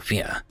emotion of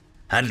fear,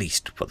 at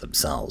least for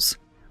themselves.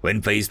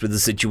 When faced with a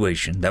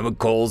situation that would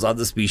cause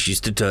other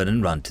species to turn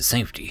and run to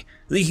safety,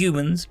 the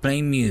humans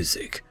play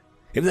music.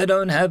 If they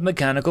don't have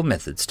mechanical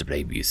methods to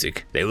play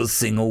music, they will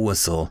sing or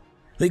whistle.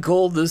 They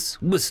call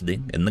this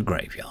whistling in the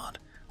graveyard,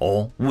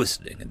 or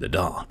whistling in the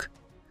dark.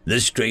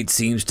 This trait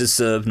seems to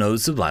serve no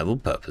survival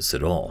purpose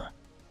at all.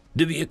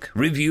 Dweck,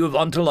 Review of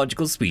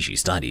Ontological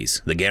Species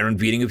Studies, The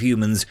Guaranteeing of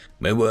Humans,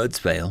 Where Words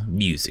Fail,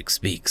 Music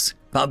Speaks,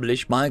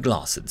 published by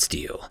Glass and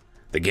Steel,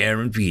 The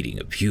Guaranteeing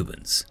of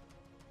Humans.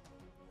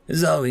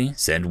 Zoe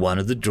sent one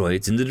of the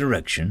droids in the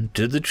direction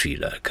to the tree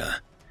lurker.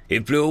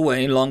 It flew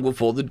away long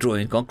before the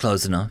droid got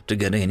close enough to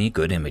get any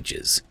good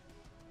images.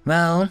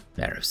 Well,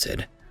 Nerif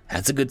said,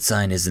 that's a good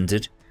sign, isn't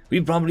it?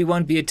 We probably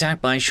won't be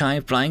attacked by a shy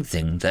flying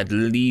thing that'll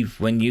leave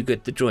when you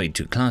get the droid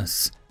too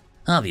close.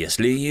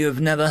 Obviously, you've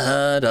never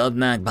heard of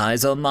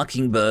magpies or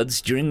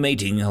mockingbirds during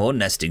mating or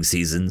nesting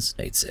seasons,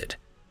 Nate said.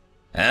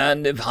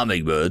 And if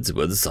hummingbirds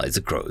were the size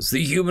of crows,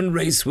 the human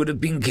race would have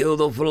been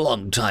killed off a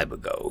long time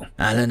ago,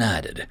 Alan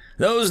added.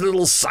 Those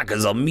little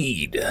suckers are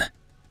mean.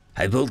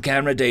 I pulled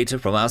camera data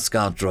from our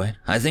scout droid.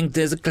 I think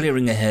there's a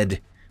clearing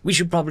ahead. We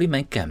should probably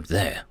make camp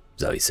there,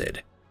 Zoe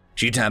said.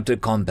 She tapped her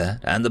combat,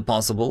 and the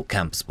possible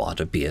camp spot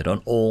appeared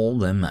on all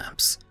their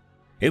maps.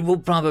 It will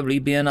probably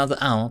be another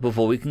hour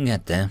before we can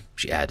get there,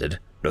 she added,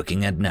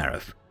 looking at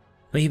Narif.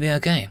 Will you be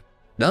okay?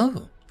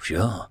 Oh,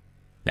 sure.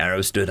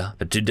 Narif stood up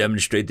to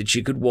demonstrate that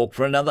she could walk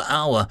for another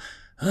hour.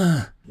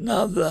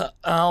 Another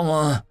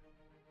hour.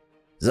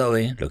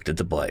 Zoe looked at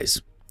the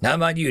boys. How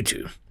about you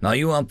two? Are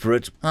you up for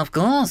it? Of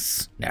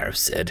course, Narif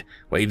said,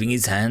 waving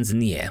his hands in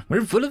the air.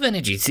 We're full of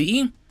energy,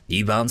 see?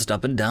 He bounced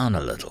up and down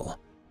a little.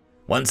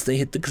 Once they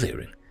hit the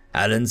clearing,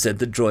 Alan set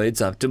the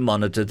droids up to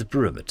monitor the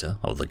perimeter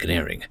of the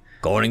clearing,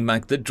 calling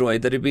back the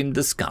droid that had been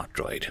the scout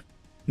droid.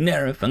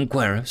 Narif and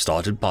Querif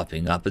started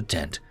popping up a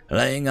tent,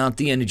 laying out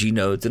the energy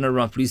nodes in a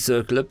roughly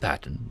circular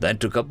pattern that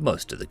took up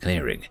most of the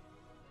clearing.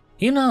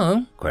 You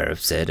know, Querif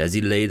said as he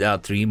laid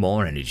out 3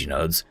 more energy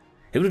nodes,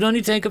 it would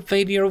only take a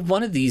failure of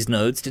one of these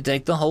nodes to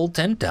take the whole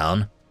tent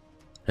down.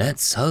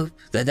 Let's hope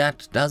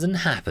that doesn't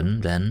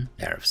happen, then,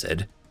 Narif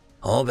said.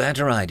 Or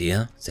better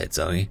idea, said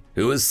Zoe,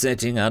 who was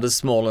setting out a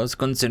smaller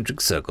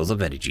concentric circles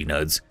of energy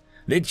nodes.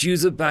 Let's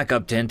use a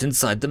backup tent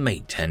inside the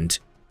main tent.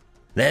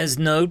 There's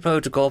no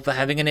protocol for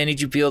having an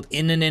energy field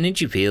in an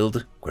energy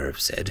field, Querif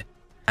said.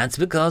 That's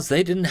because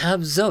they didn't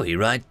have Zoe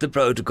write the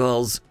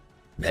protocols,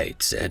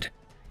 Nate said.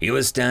 He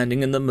was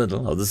standing in the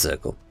middle of the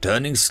circle,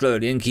 turning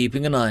slowly and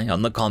keeping an eye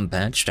on the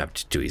combat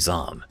strapped to his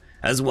arm,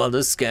 as well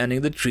as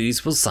scanning the trees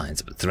for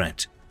signs of a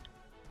threat.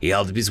 He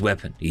held up his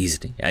weapon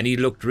easily, and he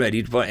looked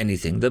ready for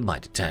anything that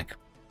might attack.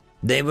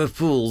 They were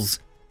fools.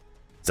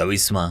 Zoe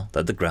smiled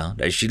at the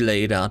ground as she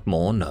laid out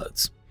more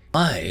nodes.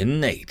 Why,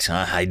 Nate,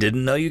 I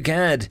didn't know you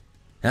cared.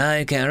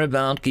 I care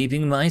about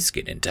keeping my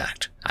skin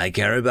intact. I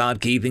care about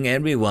keeping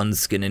everyone's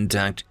skin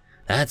intact.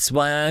 That's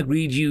why I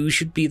agreed you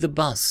should be the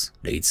boss,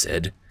 Nate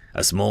said,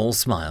 a small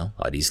smile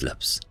on his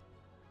lips.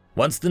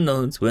 Once the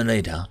nodes were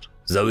laid out,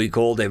 Zoe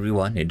called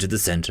everyone into the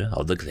center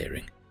of the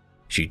clearing.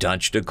 She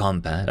touched her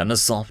combat and a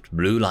soft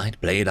blue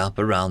light played up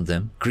around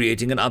them,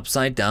 creating an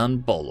upside-down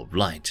ball of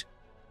light.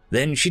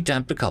 Then she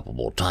tapped a couple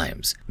more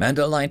times, and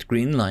a light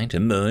green light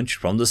emerged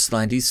from the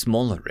slightly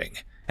smaller ring,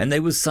 and they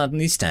were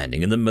suddenly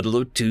standing in the middle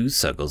of 2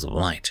 circles of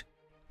light.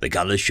 The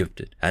color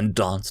shifted and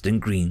danced in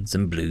greens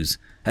and blues,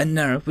 and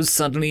Narif was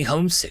suddenly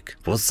homesick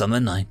for summer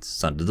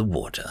nights under the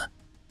water.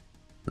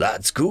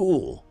 That's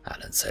cool,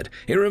 Alan said.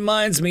 It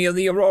reminds me of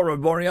the Aurora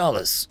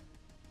Borealis.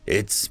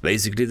 It's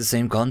basically the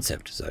same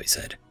concept, Zoe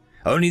said.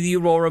 Only the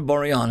Aurora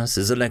Borealis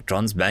is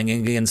electrons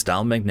banging against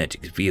our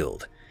magnetic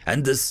field,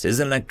 and this is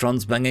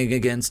electrons banging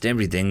against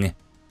everything.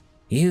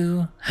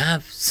 You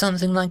have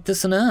something like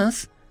this on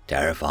Earth?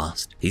 Tarif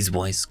asked, his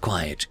voice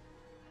quiet.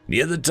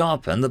 Near the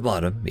top and the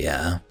bottom,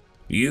 yeah.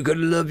 You could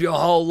live your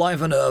whole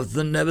life on Earth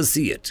and never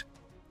see it,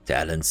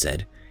 Talon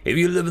said, if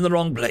you live in the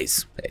wrong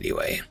place,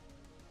 anyway.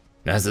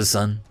 As the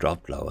sun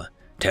dropped lower,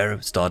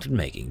 Tarif started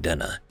making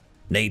dinner.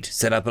 Nate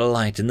set up a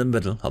light in the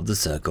middle of the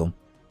circle.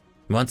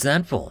 What's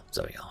that for?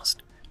 Zoe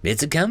asked.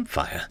 It's a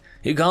campfire.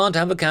 You can't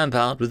have a camp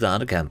out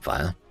without a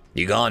campfire.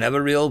 You can't have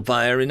a real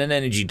fire in an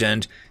energy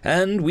tent,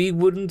 and we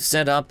wouldn't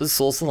set up a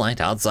source of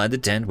light outside the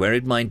tent where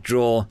it might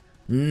draw.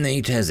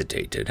 Nate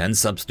hesitated and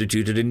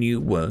substituted a new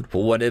word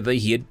for whatever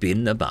he had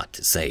been about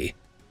to say.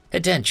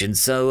 Attention,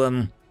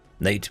 so,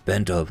 Nate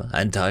bent over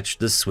and touched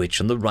the switch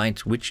on the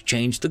right, which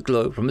changed the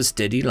glow from a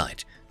steady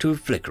light to a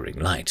flickering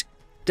light.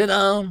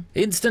 Ta-da!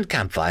 Instant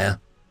campfire.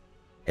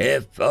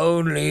 If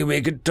only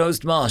we could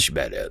toast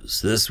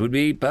marshmallows, this would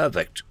be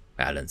perfect,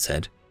 Alan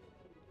said.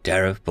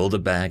 Tarif pulled a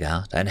bag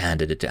out and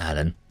handed it to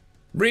Alan.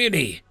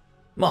 Really?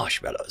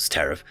 Marshmallows,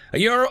 Tarif.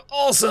 You're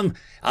awesome!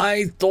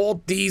 I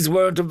thought these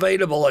weren't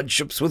available on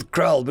ships with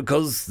Krell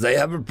because they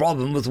have a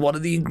problem with one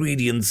of the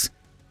ingredients.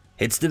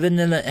 It's the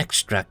vanilla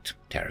extract,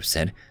 Tarif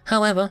said.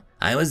 However,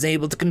 I was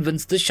able to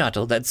convince the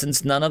shuttle that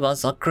since none of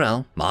us are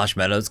Krell,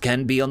 marshmallows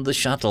can be on the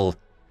shuttle.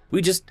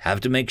 We just have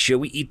to make sure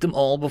we eat them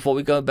all before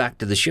we go back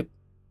to the ship.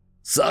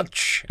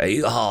 Such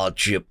a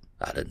hardship,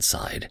 Alan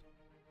sighed.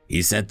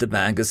 He set the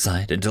bag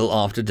aside until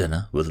after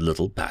dinner with a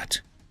little pat.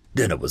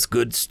 Dinner was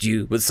good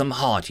stew with some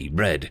hearty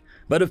bread,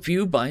 but a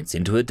few bites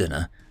into her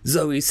dinner,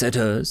 Zoe set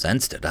hers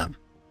and stood up.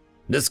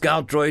 The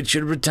scout droid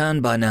should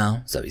return by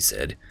now, Zoe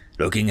said,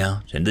 looking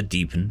out in the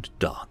deepened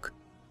dark.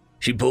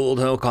 She pulled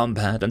her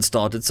compat and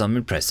started some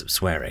impressive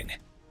swearing.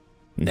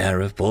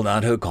 Narif pulled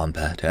out her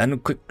compat and a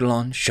quick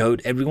glance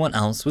showed everyone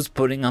else was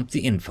putting up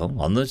the info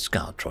on the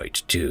scout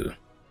droid too.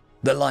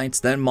 The lights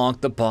that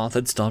marked the path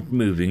had stopped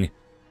moving.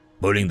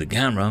 Putting the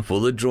camera for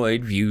the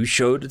droid view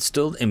showed a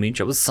still image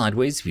of a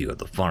sideways view of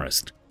the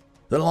forest,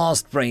 the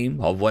last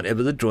frame of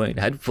whatever the droid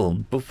had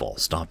filmed before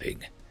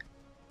stopping.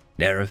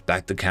 Narif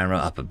backed the camera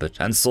up a bit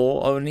and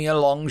saw only a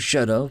long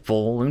shadow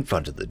fall in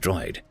front of the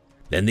droid.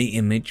 Then the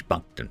image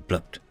bucked and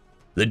flipped.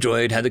 The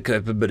droid had the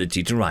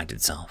capability to right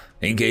itself,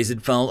 in case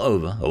it fell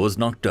over or was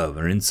knocked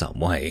over in some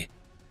way,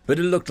 but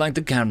it looked like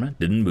the camera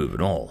didn't move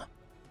at all,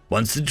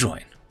 once the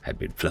droid had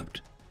been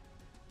flipped.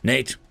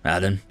 Nate,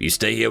 Alan, you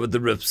stay here with the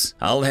Riffs.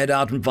 I'll head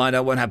out and find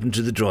out what happened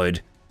to the droid.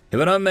 If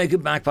I don't make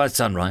it back by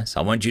sunrise,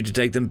 I want you to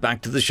take them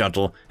back to the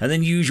shuttle and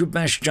then use your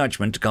best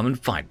judgment to come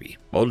and find me,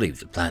 or leave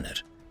the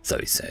planet,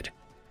 Zoe said.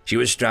 She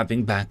was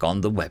strapping back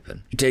on the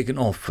weapon, taken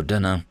off for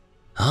dinner.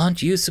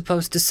 Aren't you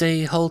supposed to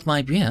say, hold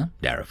my beer?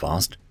 Dareth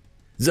asked.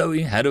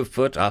 Zoe had her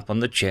foot up on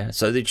the chair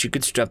so that she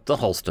could strap the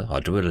holster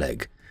onto her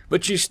leg,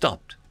 but she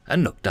stopped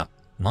and looked up.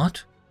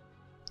 What?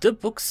 The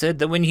book said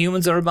that when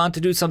humans are about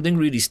to do something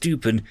really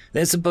stupid,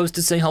 they're supposed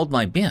to say, hold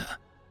my beer.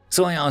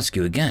 So I ask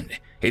you again,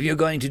 if you're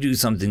going to do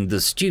something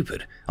this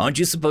stupid, aren't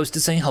you supposed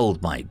to say,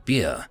 hold my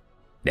beer?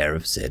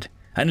 Dareth said,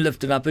 and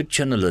lifted up her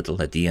chin a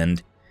little at the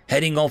end,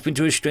 heading off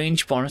into a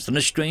strange forest on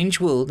a strange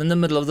world in the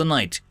middle of the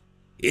night.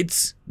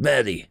 It's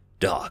barely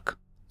dark,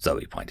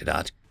 Zoe pointed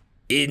out.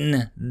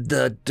 In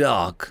the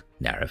dark,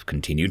 Dareth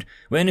continued,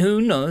 when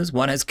who knows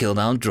what has killed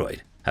our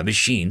droid. A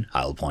machine,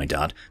 I'll point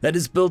out, that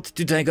is built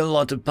to take a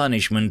lot of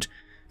punishment.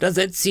 Does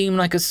that seem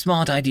like a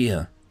smart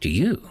idea to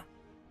you?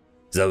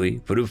 Zoe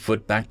put her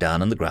foot back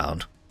down on the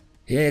ground.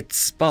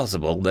 It's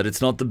possible that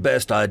it's not the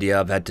best idea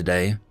I've had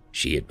today,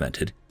 she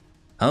admitted.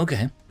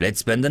 Okay, let's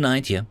spend the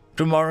night here.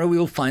 Tomorrow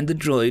we'll find the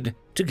droid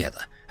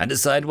together and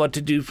decide what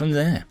to do from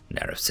there,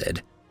 Dareth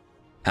said.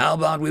 How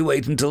about we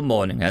wait until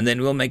morning and then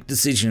we'll make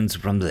decisions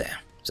from there,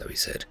 Zoe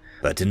said.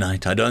 But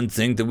tonight I don't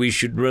think that we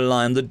should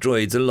rely on the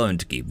droids alone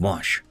to keep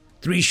watch.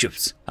 3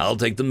 shifts. I'll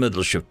take the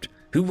middle shift.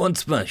 Who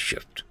wants first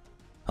shift?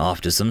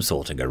 After some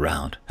sorting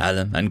around,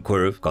 Alan and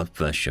Quirrell got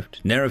first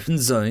shift, Nerif and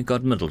Zoe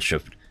got middle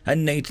shift,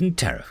 and Nate and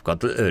Tareth got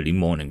the early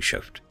morning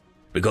shift.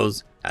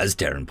 Because, as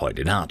Taryn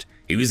pointed out,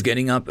 he was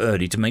getting up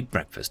early to make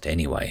breakfast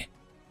anyway.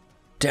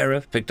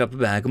 Tareth picked up a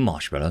bag of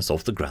marshmallows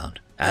off the ground.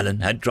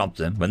 Alan had dropped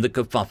them when the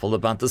kerfuffle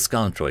about the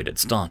scout droid had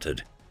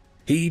started.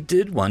 He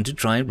did want to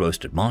try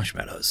roasted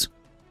marshmallows.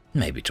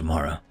 Maybe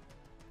tomorrow.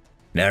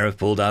 Nerif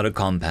pulled out a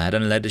compad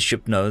and let the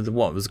ship know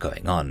what was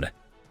going on.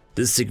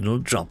 The signal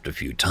dropped a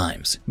few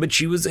times, but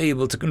she was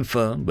able to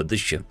confirm with the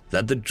ship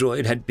that the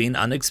droid had been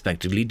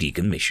unexpectedly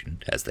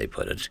decommissioned, as they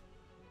put it.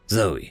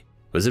 Zoe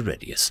was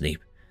already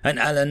asleep, and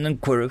Alan and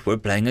Quirrell were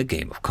playing a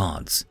game of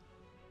cards.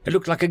 It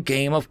looked like a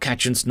game of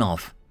catch and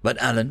snuff, but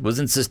Alan was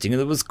insisting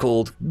it was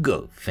called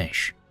Go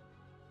Fish.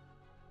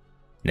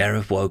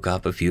 Nerif woke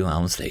up a few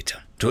hours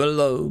later to a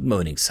low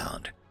moaning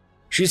sound.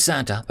 She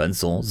sat up and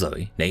saw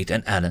Zoe, Nate,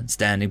 and Alan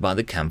standing by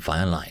the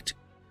campfire light.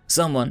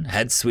 Someone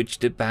had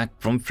switched it back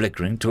from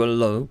flickering to a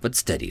low but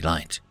steady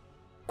light.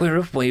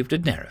 Quirrell waved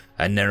at Nerif,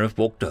 and Nerif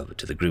walked over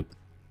to the group.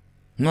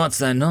 What's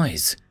that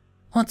noise?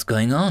 What's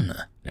going on?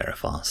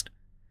 Nerif asked.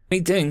 We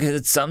think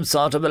it's some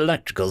sort of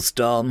electrical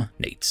storm,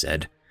 Nate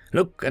said.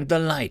 Look at the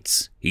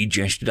lights. He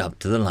gestured up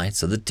to the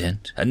lights of the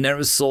tent, and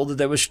Nerif saw that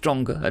they were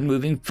stronger and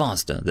moving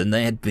faster than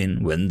they had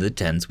been when the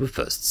tents were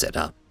first set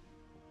up.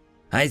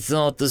 I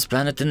thought this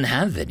planet didn't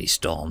have any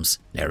storms,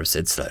 Nerif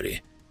said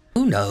slowly.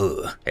 Oh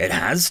no, it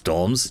has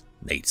storms,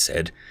 Nate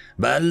said,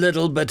 but a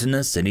little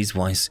bitterness in his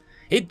voice.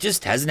 It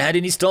just hasn't had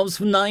any storms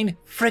for 9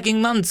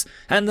 freaking months,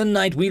 and the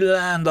night we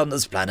land on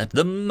this planet,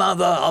 the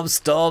mother of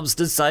storms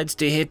decides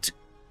to hit.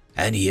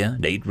 And here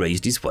Nate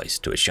raised his voice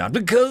to a shout,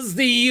 because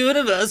the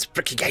universe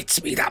freaking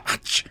hates me that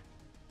much.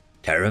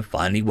 Tara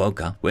finally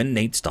woke up when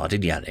Nate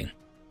started yelling.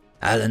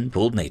 Alan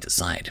pulled Nate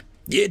aside.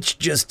 It's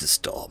just a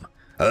storm.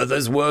 Earth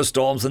has worse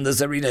storms than this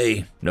every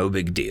day. No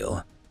big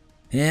deal.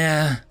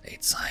 Yeah,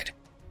 Nate sighed.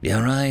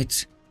 You're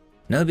right.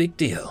 No big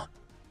deal.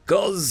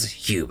 'Cause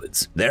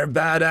humans, they're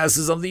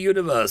badasses of the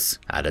universe,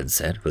 Alan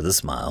said with a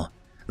smile,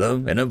 though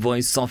in a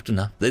voice soft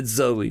enough that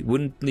Zoe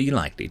wouldn't be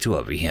likely to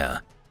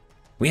overhear.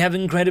 We have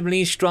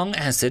incredibly strong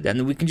acid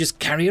and we can just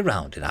carry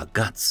around in our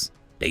guts,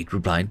 Nate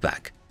replied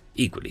back,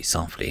 equally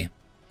softly.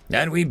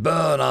 And we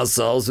burn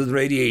ourselves with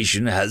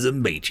radiation as a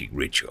mating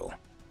ritual,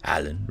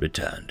 Alan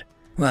returned.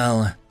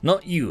 Well,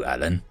 not you,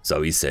 Alan,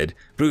 Zoe said,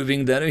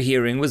 proving that her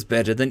hearing was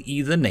better than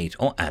either Nate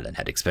or Alan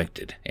had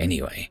expected,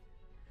 anyway.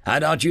 I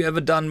doubt you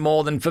ever done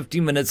more than 50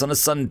 minutes on a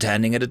sun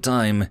tanning at a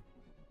time.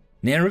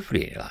 Nerif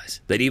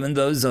realized that even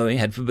though Zoe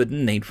had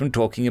forbidden Nate from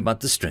talking about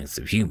the strengths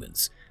of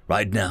humans,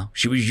 right now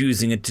she was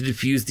using it to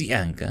diffuse the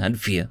anger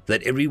and fear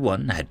that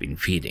everyone had been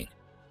feeling.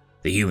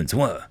 The humans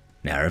were,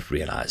 Nerif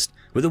realized,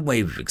 with a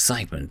wave of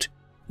excitement,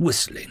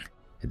 whistling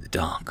in the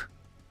dark.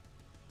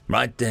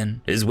 Right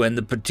then is when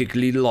the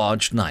particularly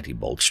large lightning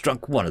bolt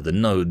struck one of the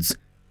nodes,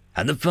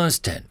 and the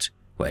first tent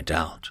went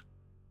out.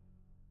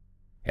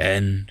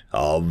 End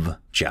of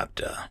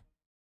chapter.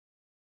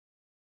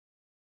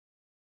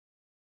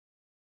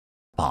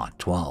 Part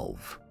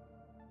 12.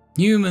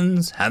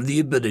 Humans have the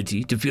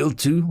ability to feel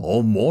 2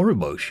 or more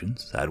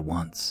emotions at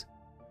once.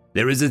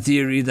 There is a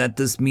theory that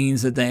this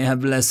means that they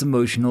have less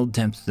emotional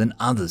depth than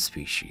other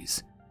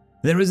species.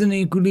 There is an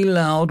equally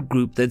loud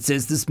group that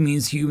says this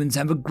means humans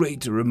have a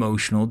greater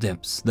emotional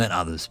depth than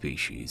other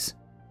species.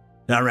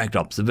 Direct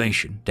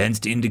observation tends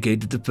to indicate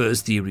that the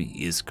first theory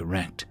is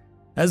correct.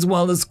 as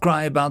well as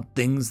cry about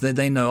things that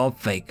they know are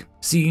fake,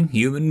 see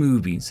human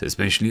movies,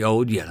 especially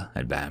Old Yeller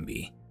and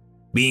Bambi.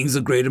 Beings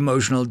of great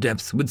emotional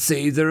depth would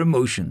save their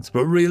emotions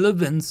for real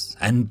events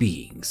and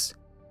beings.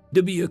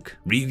 Dubuque,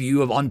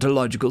 Review of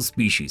Ontological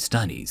Species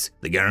Studies,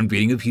 The Care and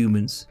Feeding of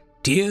Humans,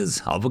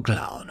 Tears of a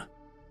Clown.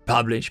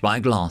 Published by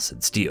Glass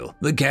and Steel,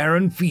 The Care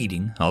and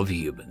Feeding of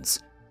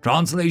Humans.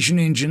 Translation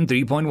Engine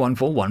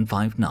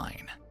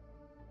 3.14159.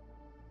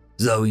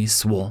 Zoe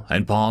swore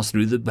and passed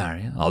through the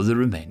barrier of the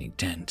remaining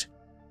tent.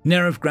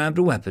 Nerif grabbed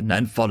a weapon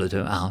and followed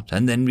her out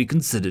and then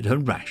reconsidered her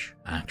rash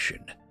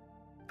action.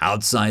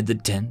 Outside the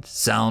tent,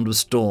 sound of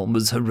storm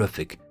was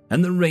horrific,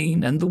 and the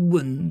rain and the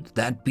wind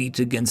that beat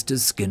against her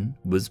skin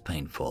was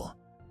painful.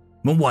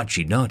 But what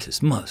she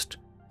noticed most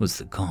was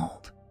the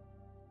cold.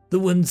 The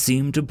wind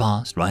seemed to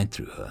pass right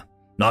through her,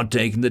 not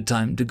taking the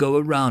time to go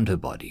around her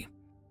body,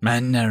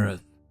 and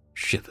Nerif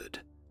shivered.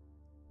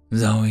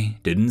 Zoe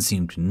didn't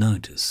seem to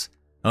notice,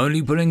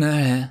 only pulling her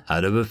hair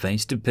out of her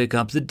face to pick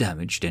up the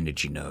damaged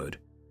energy node.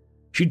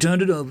 She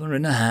turned it over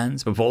in her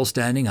hands before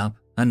standing up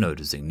and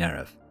noticing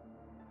Nerif.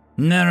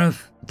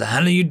 "Nerif, what the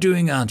hell are you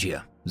doing out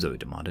here?" Zoe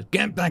demanded.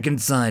 "Get back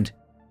inside."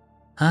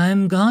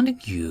 "I'm guarding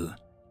you,"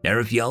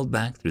 Nerif yelled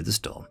back through the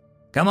storm.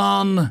 "Come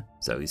on,"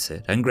 Zoe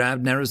said, and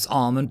grabbed Nerif's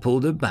arm and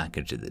pulled her back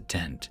into the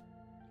tent.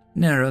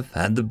 Nerif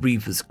had the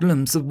briefest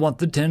glimpse of what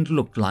the tent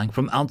looked like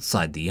from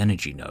outside the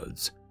energy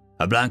nodes,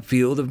 a black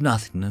field of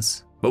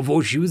nothingness,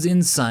 before she was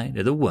inside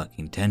of the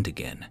working tent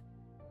again.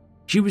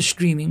 She was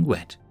streaming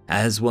wet,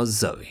 as was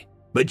Zoe,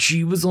 but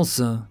she was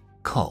also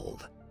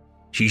cold.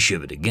 She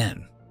shivered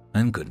again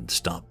and couldn't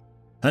stop,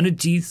 and her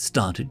teeth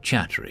started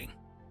chattering.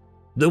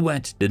 The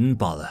wet didn't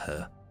bother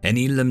her.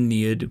 Any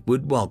Lemniad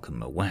would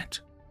welcome a wet,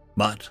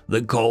 but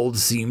the cold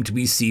seemed to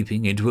be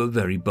seeping into her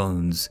very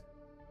bones.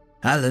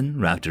 Alan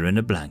wrapped her in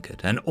a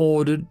blanket and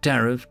ordered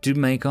Tarif to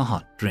make a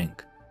hot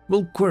drink,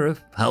 while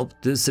Quirif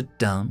helped her sit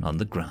down on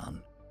the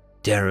ground.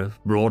 Tarif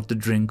brought the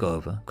drink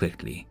over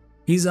quickly,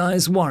 his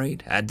eyes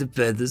worried at the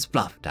feathers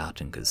fluffed out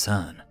in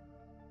concern.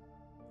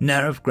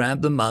 Nerif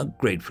grabbed the mug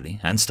gratefully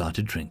and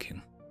started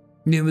drinking.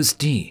 It was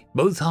tea,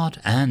 both hot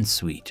and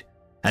sweet,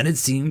 and it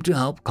seemed to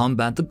help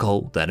combat the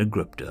cold that had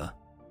gripped her.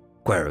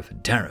 Quirif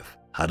and Tarif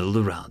huddled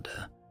around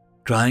her,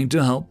 trying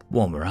to help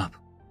warm her up.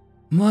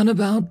 "What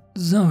about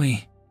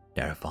Zoe?"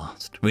 Tarif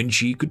asked when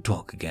she could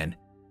talk again.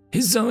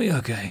 "Is Zoe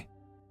okay?"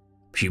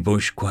 She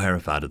pushed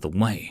Quirif out of the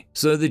way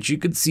so that she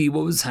could see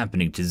what was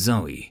happening to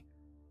Zoe.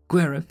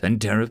 Quirif and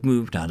Tarif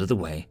moved out of the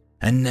way,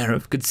 and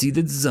Nerif could see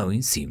that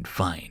Zoe seemed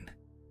fine.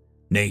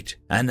 Nate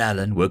and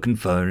Alan were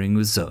conferring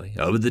with Zoe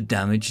over the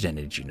damaged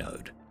energy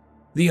node.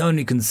 The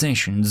only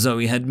concession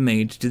Zoe had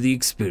made to the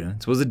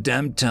experience was a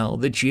damp towel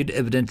that she had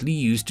evidently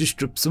used to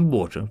strip some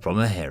water from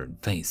her hair and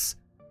face.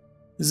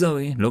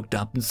 Zoe looked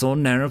up and saw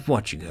Nerif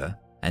watching her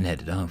and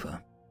headed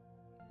over.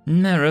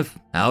 "Nerif,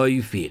 how are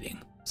you feeling?"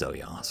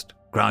 Zoe asked,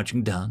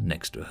 crouching down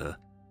next to her.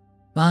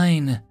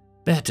 "Fine,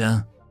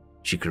 better,"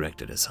 she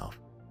corrected herself.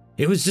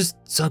 "It was just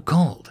so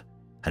cold.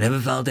 I never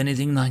felt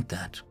anything like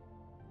that."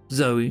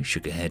 Zoe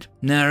shook her head.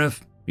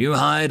 "Nerif, you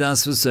hired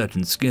us for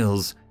certain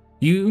skills.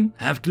 You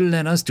have to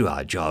let us do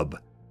our job.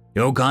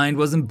 Your kind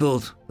wasn't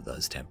built for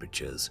those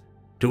temperatures.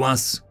 To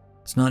us,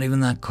 it's not even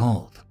that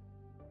cold."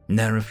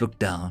 Nerif looked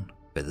down,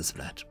 feathers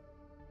flat.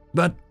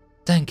 "But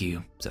thank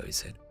you," Zoe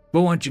said,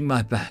 "for watching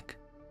my back.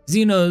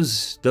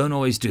 Xenos don't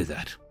always do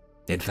that.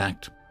 In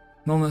fact,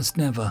 almost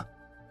never.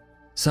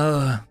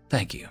 So,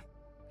 thank you."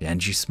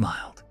 And she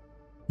smiled.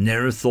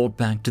 Nerif thought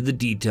back to the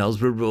details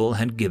Rarul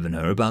had given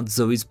her about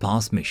Zoe's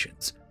past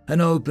missions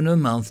and opened her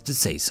mouth to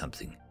say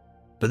something,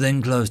 but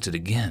then closed it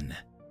again.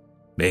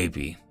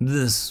 Maybe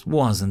this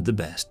wasn't the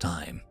best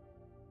time.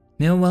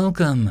 "You're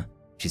welcome,"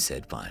 she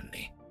said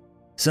finally.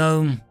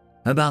 "So,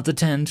 about the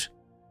tent?"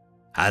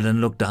 Alan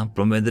looked up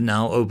from where the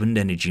now opened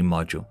energy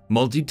module,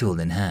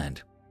 multi-tool in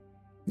hand.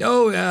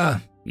 "Oh yeah,"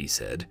 he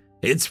said.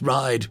 "It's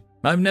right.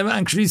 I've never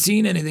actually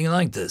seen anything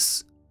like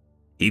this."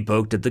 He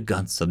poked at the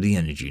guts of the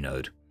energy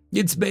node.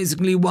 "It's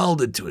basically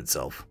welded to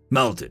itself,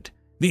 melted.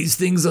 These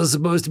things are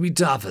supposed to be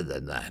tougher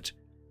than that.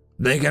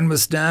 They can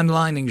withstand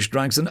lightning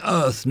strikes on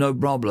Earth, no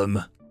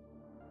problem."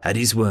 At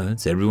his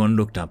words, everyone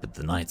looked up at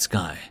the night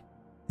sky.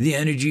 The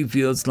energy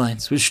field's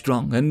lights were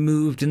strong and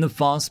moved in the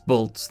fast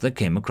bolts that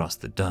came across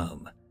the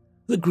dome.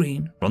 The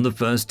green from the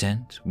first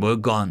tent were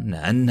gone,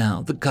 and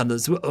now the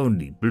colors were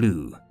only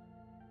blue.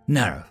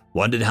 Nerif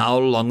wondered how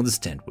long this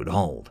tent would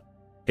hold.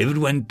 If it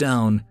went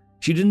down,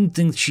 she didn't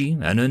think she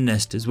and her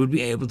nesters would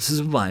be able to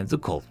survive the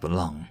cold for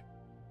long.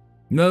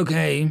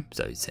 "Okay,"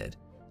 Zoe said.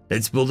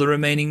 "Let's pull the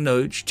remaining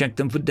nodes, check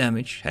them for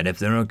damage, and if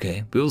they're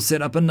okay, we'll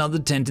set up another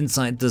tent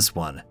inside this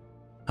one.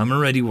 I'm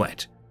already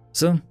wet,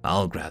 so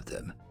I'll grab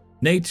them.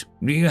 Nate,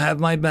 do you have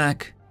my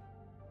back?"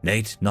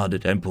 Nate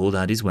nodded and pulled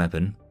out his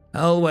weapon.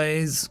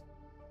 "Always."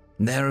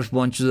 Nerif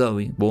watched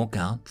Zoe walk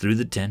out through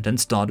the tent and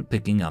started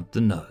picking up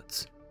the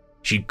nodes.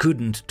 She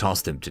couldn't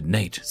toss them to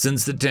Nate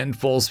since the tent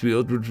force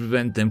field would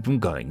prevent them from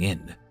going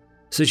in,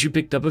 so she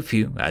picked up a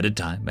few at a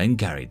time and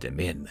carried them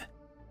in.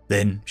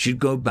 Then she'd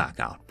go back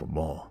out for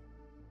more.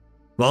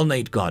 While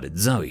Nate guarded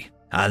Zoe,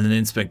 Alan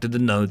inspected the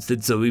notes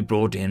that Zoe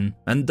brought in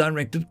and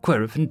directed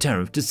Querif and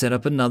Terif to set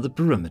up another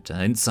perimeter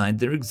inside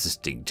their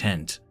existing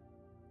tent.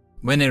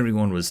 When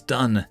everyone was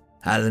done,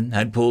 Alan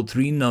had pulled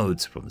 3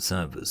 nodes from the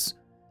servers,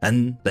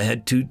 and they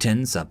had 2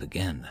 tents up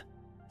again.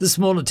 The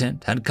smaller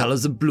tent had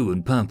colors of blue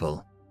and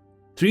purple.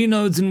 3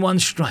 nodes in 1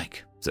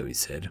 strike, Zoe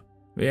said.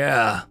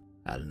 Yeah,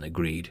 Alan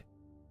agreed.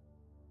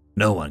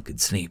 No one could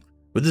sleep,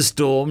 with the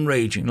storm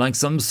raging like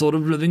some sort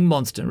of living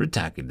monster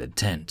attacking the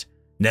tent.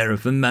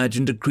 Nerif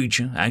imagined a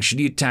creature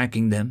actually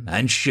attacking them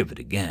and shivered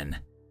again.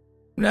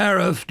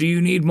 Nerif, do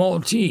you need more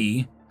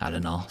tea?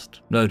 Alan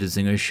asked,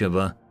 noticing her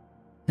shiver.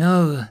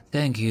 No,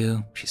 thank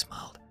you, she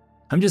smiled.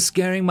 I'm just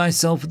scaring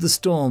myself with the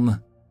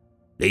storm.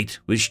 Nate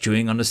was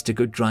chewing on a stick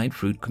of dried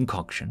fruit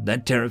concoction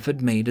that Terif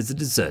had made as a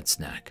dessert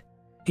snack.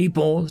 He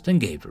paused and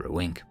gave her a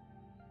wink.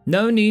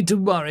 No need to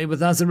worry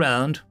with us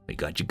around. We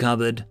got you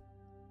covered.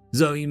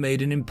 Zoe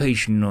made an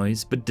impatient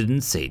noise but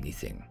didn't say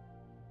anything.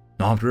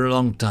 After a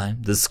long time,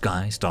 the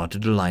sky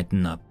started to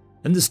lighten up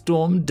and the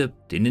storm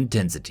dipped in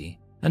intensity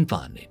and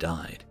finally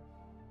died.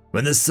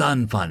 When the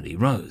sun finally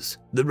rose,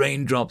 the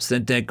raindrops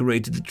that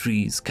decorated the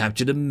trees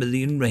captured a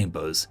million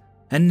rainbows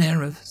and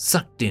Nerif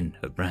sucked in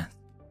her breath.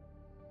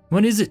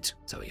 What is it?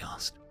 Zoe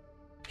asked.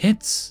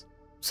 It's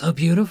so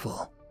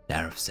beautiful,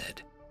 Nerif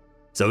said.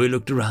 Zoe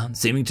looked around,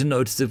 seeming to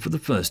notice it for the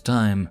first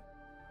time.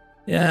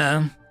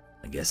 Yeah,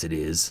 I guess it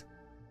is.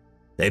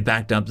 They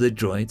backed up the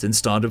droids and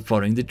started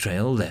following the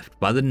trail left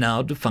by the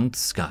now-defunct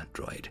scout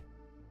droid.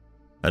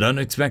 I don't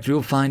expect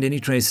we'll find any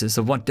traces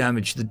of what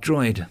damaged the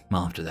droid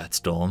after that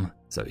storm,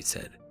 Zoe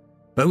said.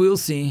 But we'll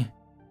see.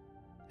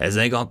 As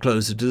they got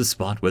closer to the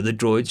spot where the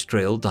droid's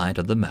trail died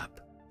on the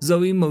map,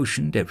 Zoe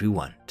motioned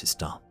everyone to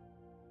stop.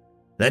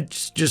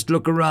 Let's just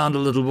look around a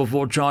little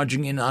before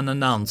charging in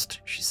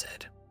unannounced, she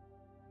said.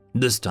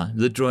 This time,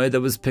 the droid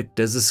that was picked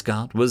as a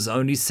scout was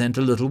only sent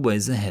a little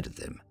ways ahead of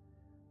them.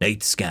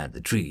 Nate scanned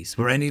the trees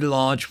for any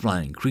large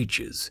flying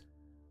creatures.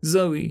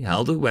 Zoe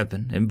held a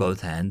weapon in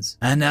both hands,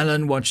 and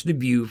Alan watched the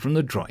view from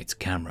the droid's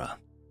camera.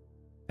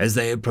 As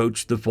they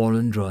approached the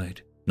fallen droid,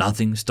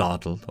 nothing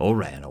startled or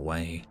ran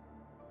away.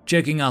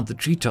 Checking out the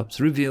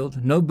treetops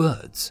revealed no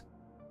birds,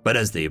 but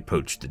as they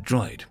approached the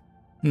droid,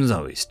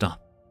 Zoe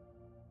stopped.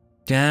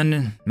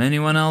 Can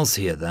anyone else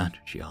hear that?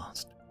 She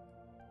asked.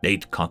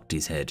 Nate cocked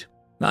his head.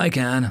 I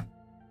can.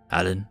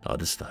 Alan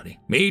nodded slowly.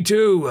 Me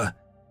too.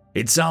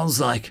 It sounds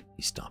like...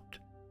 He stopped.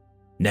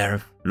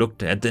 Nerif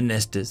looked at the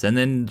nesters and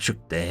then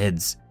shook their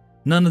heads.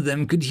 None of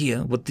them could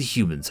hear what the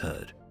humans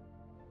heard.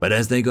 But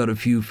as they got a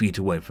few feet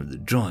away from the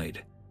droid,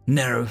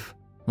 Nerif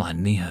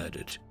finally heard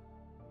it.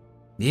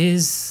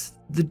 Is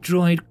the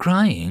droid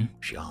crying?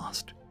 She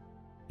asked.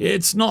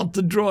 It's not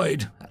the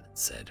droid, Alan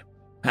said.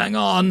 Hang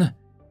on.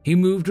 He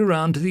moved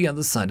around to the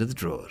other side of the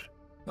droid.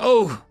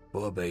 Oh,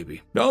 poor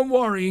baby. Don't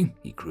worry,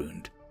 he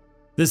crooned.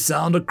 The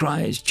sound of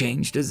cries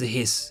changed as a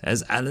hiss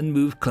as Alan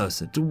moved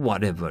closer to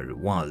whatever it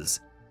was.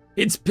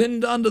 It's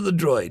pinned under the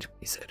droid,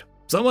 he said.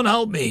 Someone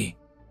help me.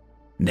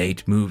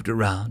 Nate moved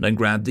around and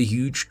grabbed the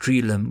huge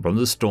tree limb from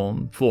the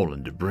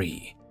storm-fallen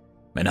debris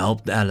and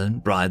helped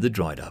Alan pry the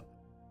droid up.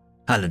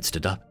 Alan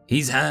stood up,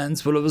 his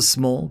hands full of a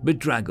small,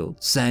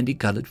 bedraggled,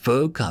 sandy-colored,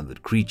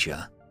 fur-covered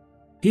creature.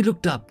 He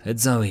looked up at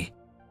Zoe.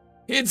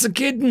 It's a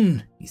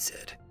kitten, he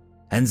said,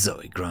 and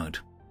Zoe groaned.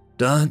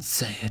 Don't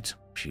say it,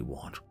 she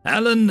warned.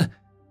 Alan,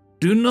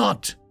 do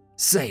not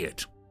say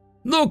it.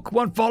 Look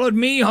what followed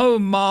me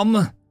home,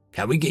 Mom.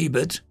 Can we keep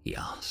it? He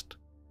asked.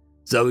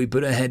 Zoe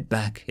put her head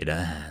back in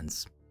her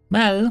hands.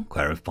 Well,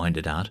 Querif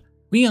pointed out,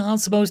 we are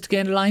supposed to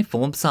get life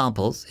form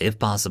samples, if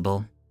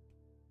possible.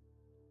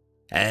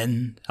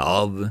 End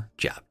of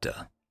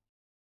chapter.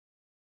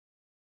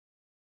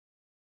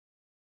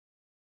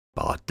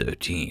 Part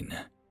 13.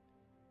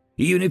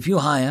 Even if you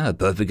hire a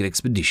perfect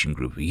expedition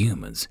group of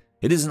humans,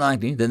 it is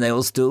likely that they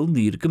will still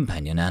need a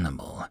companion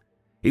animal.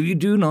 If you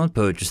do not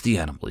purchase the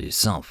animal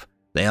yourself,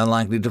 they are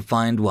likely to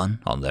find one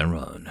on their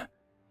own,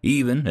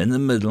 even in the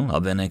middle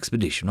of an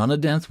expedition on a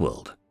death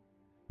world.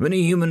 When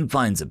a human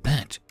finds a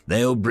pet,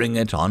 they'll bring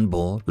it on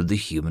board with the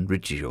human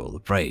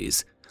ritual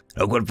phrase,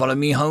 "Look what followed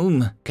me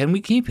home, can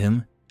we keep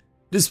him?"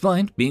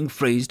 Despite being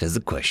phrased as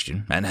a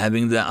question and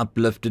having the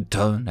uplifted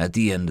tone at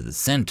the end of the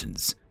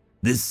sentence,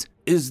 this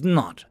is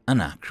not an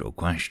actual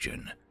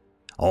question.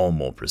 Or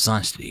more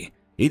precisely,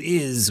 it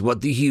is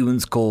what the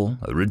humans call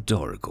a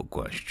rhetorical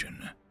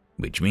question,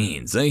 which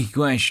means a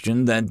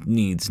question that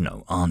needs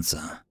no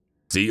answer.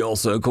 See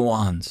also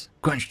koans,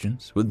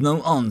 questions with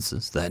no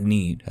answers that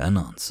need an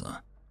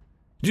answer.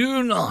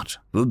 Do not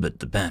forbid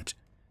the pet.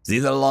 See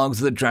the logs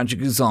of the tragic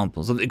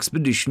examples of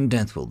Expedition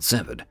Deathworld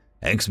Severed,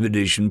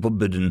 Expedition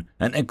Forbidden,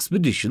 and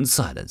Expedition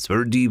Silence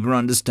for a deeper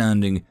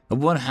understanding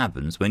of what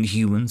happens when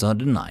humans are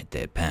denied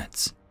their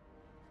pets.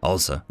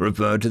 Also,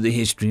 refer to the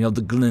history of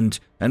the glint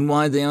and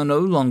why they are no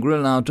longer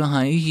allowed to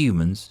hire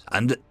humans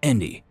under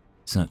any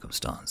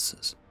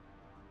circumstances.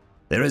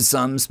 There is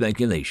some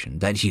speculation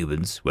that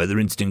humans, whether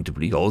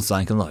instinctively or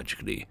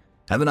psychologically,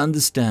 have an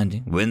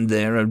understanding when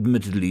their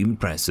admittedly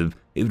impressive,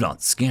 if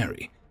not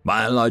scary,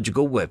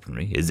 biological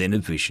weaponry is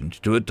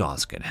inefficient to a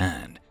task at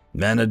hand,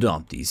 and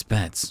adopt these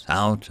pets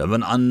out of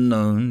an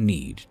unknown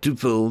need to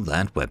fill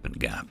that weapon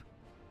gap.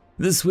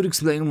 This would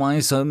explain why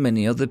so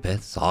many of the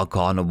pets are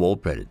carnivore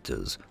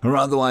predators or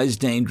otherwise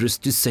dangerous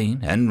to sane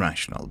and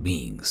rational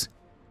beings.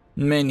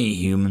 Many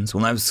humans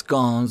will have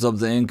scars of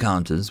their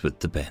encounters with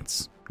the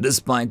pets,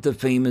 despite the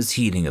famous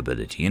healing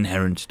ability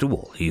inherent to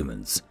all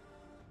humans.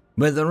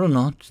 Whether or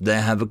not they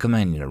have a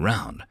companion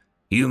around,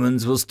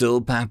 humans will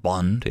still pack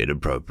bond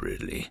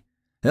inappropriately.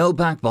 They'll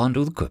pack bond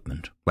with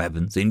equipment,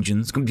 weapons,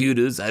 engines,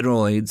 computers,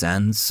 androids,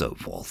 and so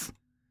forth.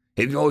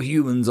 If your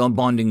humans are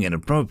bonding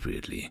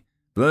inappropriately,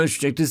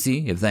 first check to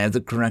see if they have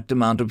the correct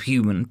amount of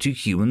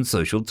human-to-human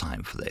social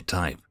time for their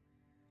type.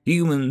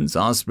 Humans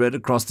are spread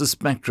across the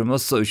spectrum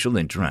of social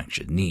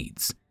interaction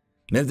needs.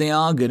 If they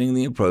are getting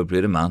the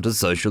appropriate amount of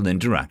social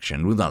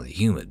interaction with other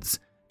humans,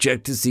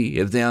 check to see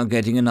if they are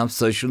getting enough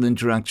social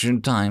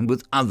interaction time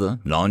with other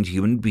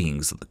non-human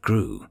beings of the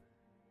crew.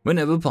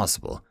 Whenever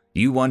possible,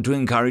 you want to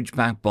encourage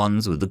pack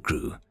bonds with the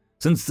crew,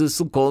 since this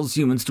will cause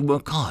humans to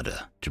work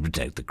harder to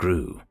protect the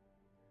crew.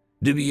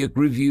 Dubious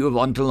Review of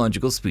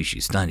Ontological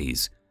Species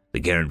Studies, The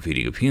Care and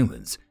Feeding of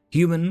Humans,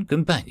 Human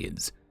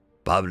Companions,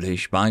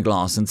 published by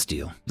Glass and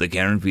Steel, The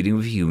Care and Feeding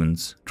of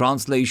Humans,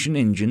 Translation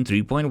Engine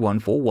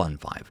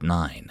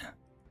 3.14159.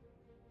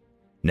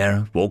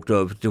 Nera walked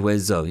over to where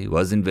Zoe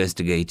was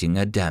investigating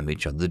a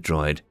damage on the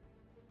droid.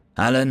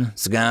 Alan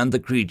scanned the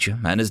creature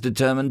and is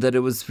determined that it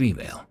was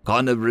female,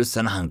 carnivorous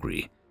and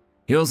hungry.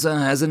 He also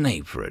has a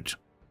name for it.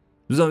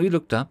 Zoe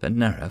looked up at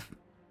Neref.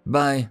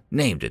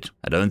 Named it.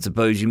 I don't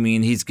suppose you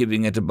mean he's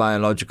giving it a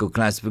biological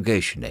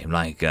classification name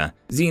like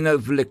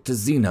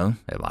Xenophilictus Xeno,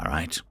 am I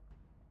right?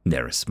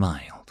 Nera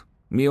smiled.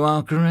 You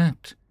are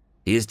correct.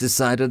 He has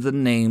decided the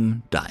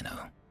name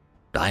Dino.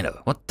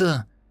 Dino? What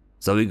the?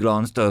 Zoe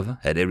glanced over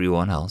at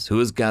everyone else who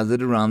was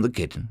gathered around the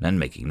kitten and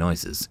making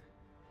noises.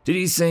 Did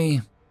he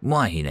say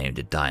why he named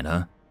it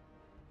Dino?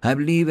 I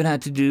believe it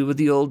had to do with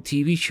the old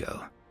TV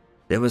show.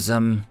 There were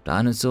some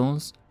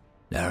dinosaurs?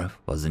 Neref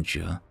wasn't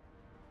sure.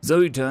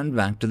 Zoe turned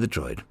back to the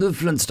droid. The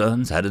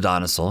Flintstones had a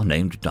dinosaur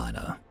named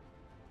Dino.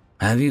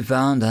 Have you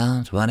found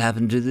out what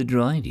happened to the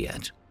droid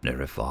yet?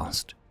 Neref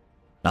asked.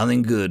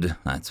 Nothing good,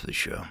 that's for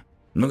sure.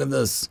 Look at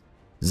this.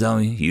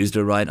 Zoe used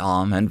her right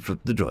arm and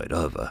flipped the droid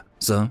over,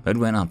 so it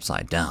went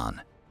upside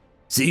down.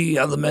 See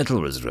how the metal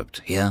was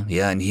ripped, here,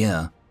 and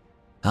here.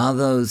 Are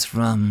those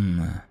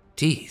from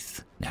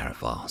teeth?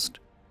 Neref asked.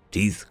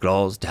 Teeth,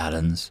 claws,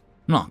 talons.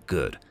 Not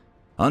good.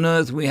 On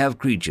Earth we have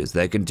creatures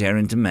that can tear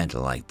into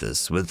metal like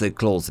this with their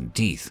claws and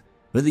teeth,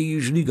 but they're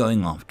usually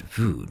going after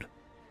food.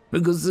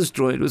 Because this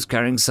droid was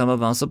carrying some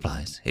of our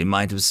supplies, it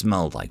might have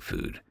smelled like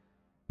food.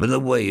 But the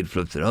way it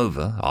flipped it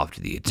over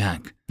after the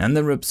attack, and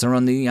the rips are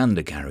on the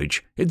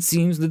undercarriage, it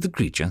seems that the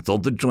creature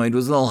thought the droid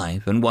was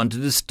alive and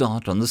wanted to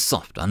start on the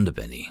soft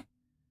underbelly.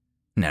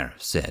 Neref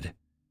said,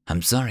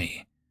 I'm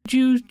sorry. Did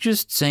you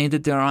just say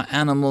that there are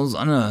animals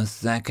on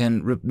Earth that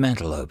can rip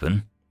metal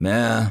open?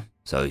 Yeah,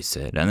 so he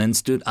said, and then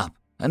stood up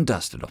and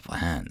dusted off her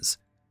hands.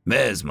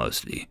 Bears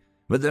mostly,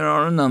 but there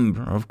are a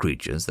number of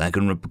creatures that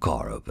can rip a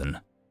car open.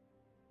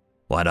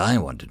 What I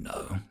want to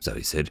know,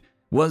 Zoe said,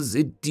 was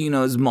it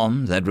Dino's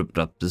mom that ripped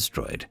up this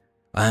droid?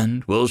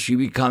 And will she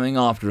be coming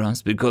after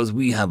us because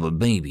we have a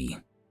baby?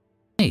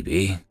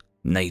 Maybe,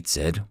 Nate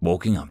said,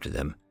 walking up to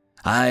them.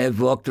 I have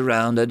walked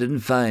around, I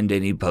didn't find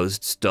any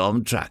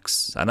post-storm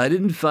tracks, and I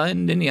didn't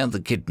find any other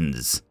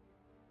kittens.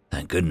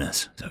 Thank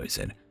goodness, Zoe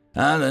said.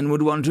 Alan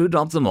would want to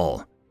adopt them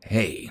all.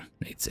 Hey,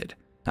 Nate said.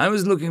 I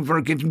was looking for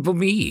a kitten for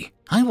me.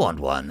 I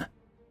want one.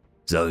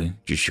 Zoe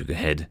just shook her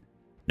head.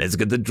 Let's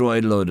get the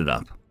droid loaded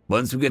up.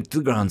 Once we get to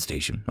the ground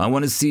station, I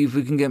want to see if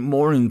we can get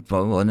more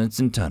info on its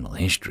internal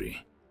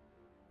history.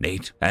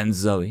 Nate and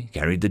Zoe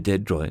carried the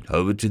dead droid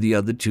over to the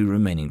other two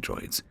remaining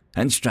droids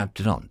and strapped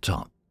it on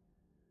top.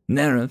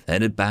 Neref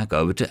headed back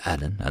over to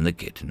Alan and the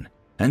kitten,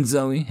 and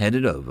Zoe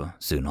headed over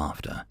soon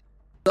after.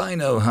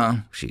 Dino, huh?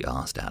 She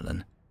asked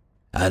Alan.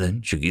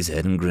 Alan shook his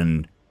head and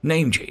grinned.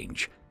 Name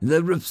change.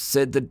 The Riffs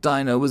said that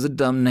Dino was a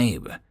dumb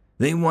name.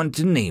 They want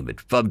to name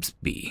it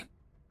Bubsby.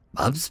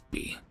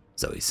 Bubsby?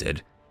 Zoe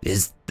said.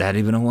 Is that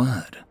even a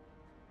word?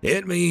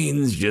 It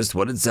means just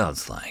what it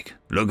sounds like.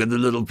 Look at the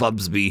little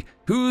Bubsby.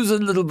 Who's a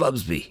little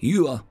Bubsby?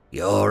 You're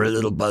a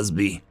little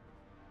Busby.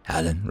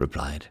 Alan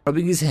replied,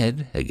 rubbing his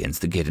head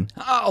against the kitten.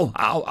 Ow,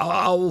 ow, ow,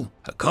 ow.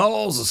 Her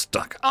claws are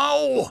stuck.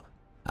 Ow!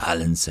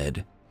 Alan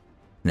said.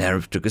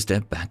 Neref took a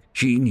step back.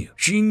 She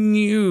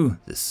knew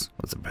this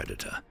was a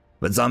predator.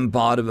 But some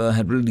part of her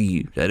had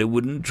believed that it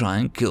wouldn't try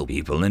and kill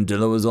people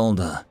until it was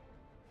older.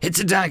 It's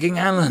attacking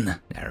Alan,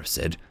 Neref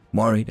said,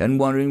 worried and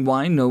wondering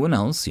why no one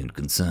else seemed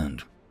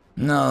concerned.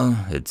 No,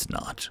 it's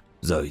not,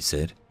 Zoe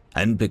said,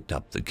 and picked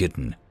up the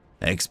kitten,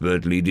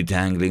 expertly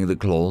detangling the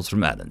claws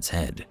from Alan's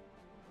head.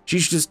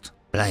 She's just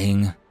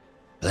playing.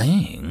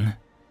 Playing?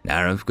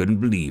 Neref couldn't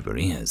believe her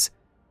ears.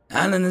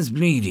 Alan is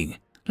bleeding.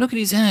 Look at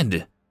his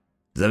head.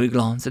 Zoe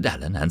glanced at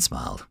Alan and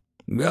smiled.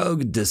 Go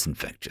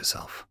disinfect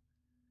yourself.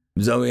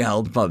 Zoe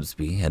held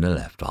Bubsby in her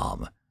left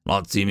arm,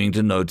 not seeming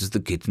to notice the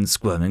kitten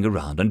squirming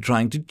around and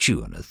trying to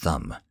chew on her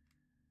thumb.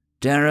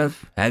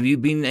 Tariff, have you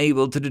been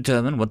able to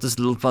determine what this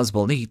little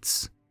fuzzball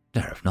eats?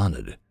 Tariff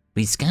nodded.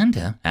 We scanned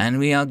her, and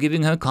we are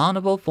giving her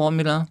Carnival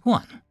Formula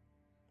 1.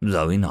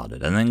 Zoe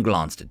nodded and then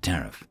glanced at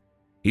Tariff.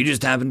 You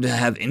just happen to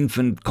have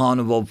infant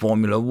Carnival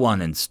Formula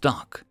 1 in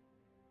stock.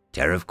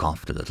 Tariff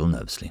coughed a little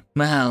nervously.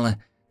 Well,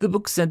 the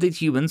book said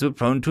that humans were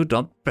prone to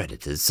adopt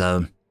predators,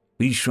 so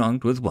he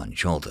shrugged with one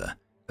shoulder,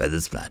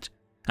 feathers flat.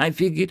 I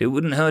figured it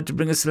wouldn't hurt to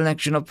bring a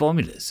selection of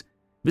formulas.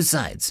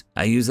 Besides,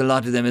 I use a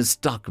lot of them as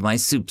stock in my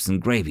soups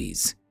and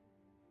gravies.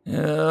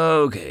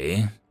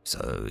 Okay,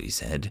 so he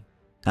said.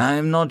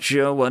 I'm not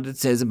sure what it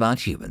says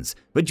about humans,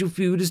 but your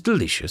food is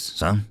delicious,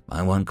 so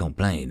I won't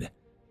complain.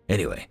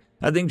 Anyway,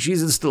 I think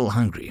she's still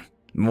hungry.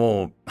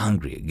 More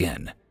hungry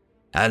again.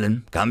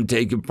 Alan, come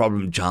take your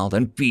problem child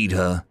and feed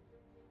her.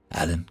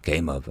 Alan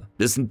came over,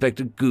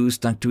 disinfected goo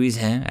stuck to his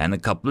hair and a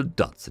couple of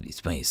dots at his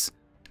face.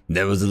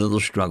 There was a little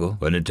struggle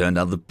when it turned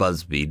out that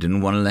Busby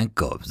didn't want to let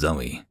go of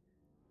Zoe.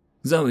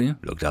 Zoe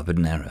looked up at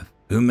Narif,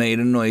 who made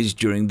a noise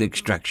during the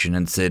extraction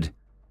and said,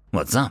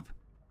 What's up?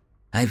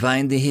 I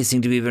find the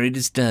hissing to be very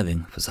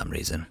disturbing for some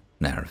reason,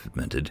 Narif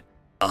admitted.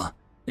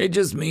 It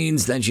just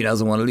means that she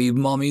doesn't want to leave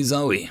Mommy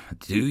Zoe,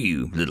 do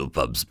you, little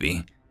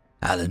Bubsby?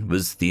 Alan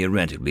was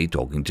theoretically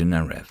talking to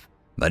Narif,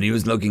 but he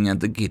was looking at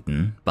the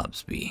kitten,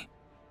 Bubsby.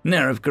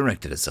 Narif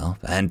corrected herself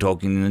and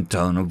talking in a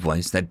tone of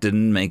voice that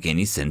didn't make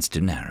any sense to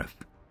Narif.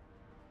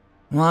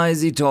 Why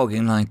is he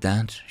talking like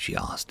that? She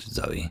asked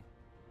Zoe.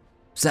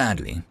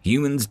 Sadly,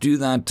 humans do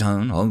that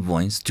tone of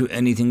voice to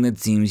anything that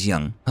seems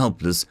young,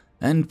 helpless,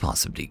 and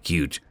possibly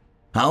cute.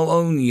 Our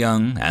own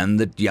young and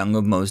the young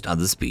of most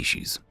other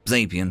species,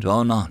 sapient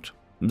or not,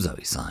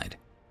 Zoe sighed.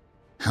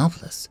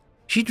 Helpless?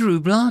 She drew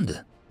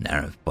blood,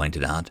 Narif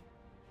pointed out.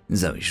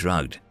 Zoe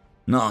shrugged.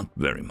 Not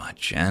very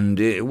much, and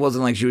it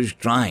wasn't like she was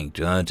trying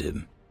to hurt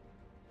him.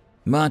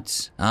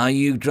 But are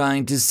you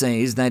trying to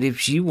say is that if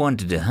she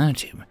wanted to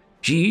hurt him,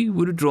 she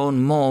would have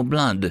drawn more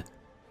blood?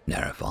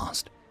 Narif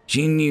asked.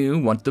 She knew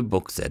what the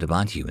book said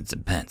about humans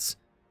and pets.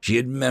 She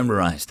had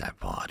memorized that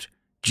part.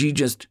 She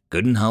just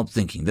couldn't help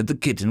thinking that the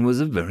kitten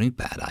was a very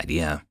bad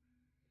idea.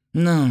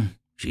 No,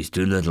 she's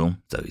too little,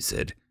 Zoe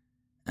said.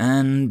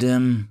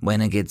 And,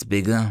 when it gets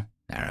bigger?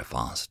 Narif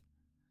asked.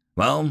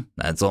 Well,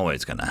 that's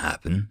always going to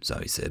happen,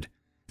 Zoe said.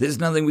 There's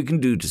nothing we can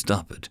do to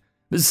stop it.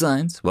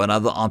 Besides, what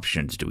other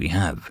options do we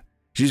have?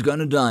 She's going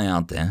to die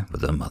out there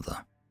with her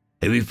mother.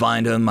 If we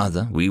find her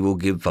mother, we will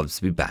give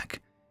Fubsby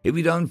back. If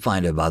we don't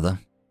find her mother,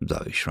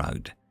 Zoe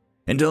shrugged.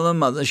 Until her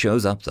mother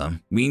shows up, though,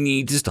 we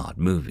need to start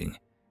moving.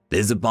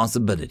 There's a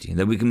possibility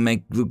that we can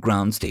make the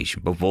ground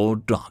station before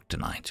dark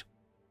tonight.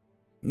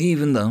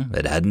 Even though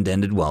it hadn't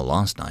ended well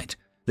last night,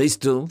 they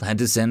still had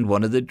to send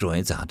one of their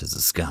droids out as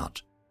a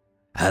scout.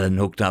 Alan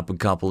hooked up a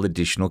couple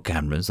additional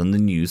cameras on the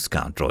new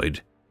scout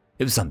droid.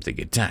 If something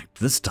attacked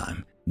this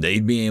time,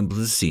 they'd be able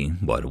to see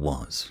what it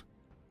was.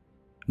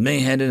 They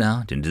headed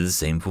out into the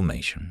same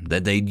formation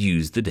that they'd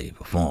used the day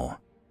before.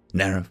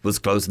 Narif was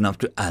close enough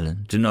to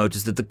Alan to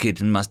notice that the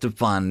kitten must have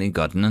finally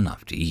gotten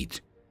enough to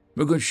eat,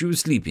 because she was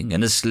sleeping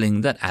in a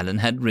sling that Alan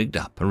had rigged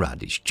up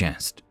around his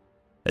chest.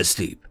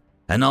 Asleep,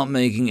 and not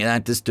making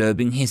that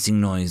disturbing hissing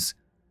noise.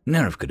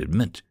 Narif could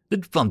admit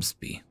that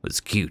Fubsby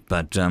was cute,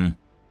 but,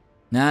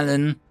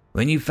 Alan,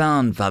 when you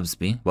found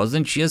Fubsby,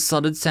 wasn't she a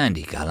solid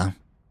sandy color?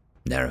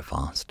 Narif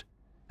asked.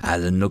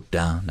 Alan looked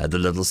down at the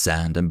little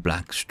sand and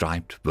black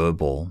striped fur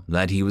ball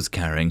that he was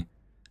carrying.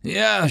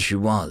 Yeah, she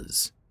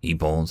was. He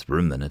paused for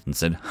a minute and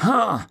said,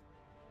 Huh,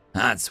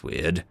 that's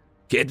weird.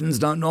 Kittens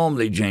don't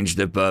normally change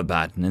their fur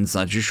pattern in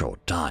such a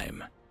short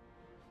time.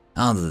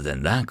 Other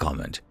than that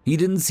comment, he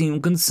didn't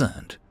seem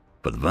concerned.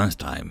 For the first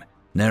time,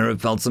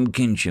 Narif felt some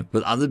kinship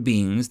with other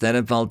beings that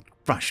had felt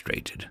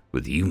frustrated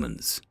with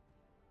humans.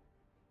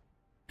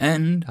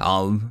 End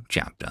of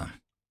chapter.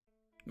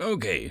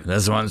 Okay,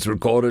 this one's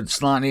recorded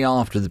slightly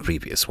after the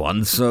previous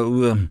one,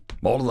 so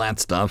all of that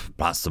stuff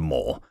plus some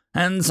more,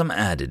 and some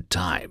added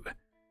time.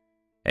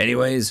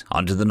 Anyways,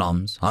 onto the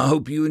noms. I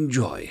hope you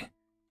enjoy.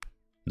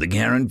 The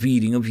Care and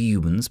Feeding of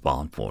Humans,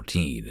 Part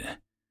 14.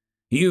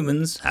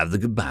 Humans have the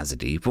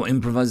capacity for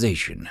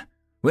improvisation.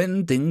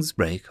 When things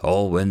break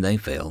or when they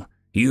fail,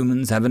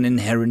 humans have an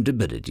inherent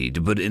ability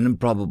to put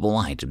improbable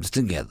items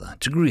together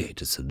to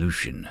create a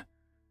solution.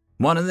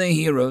 One of their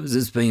heroes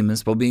is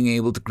famous for being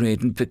able to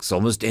create and fix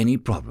almost any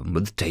problem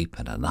with tape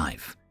and a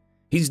knife.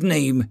 His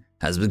name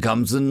has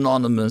become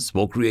synonymous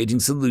for creating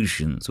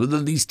solutions with the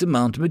least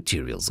amount of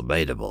materials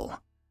available.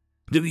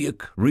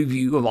 Dubiuk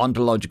Review of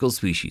Ontological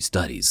Species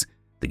Studies.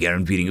 The Care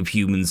and Feeding of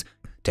Humans.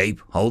 Tape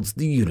holds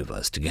the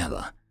universe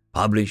together.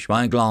 Published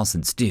by Glass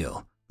and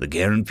Steel. The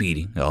Care and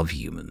Feeding of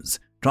Humans.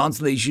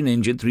 Translation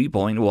Engine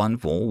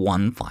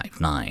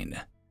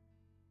 3.14159.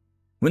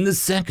 When the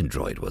second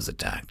droid was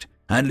attacked,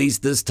 at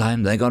least this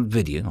time they got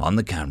video on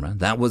the camera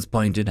that was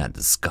pointed at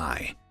the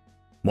sky.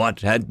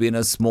 What had been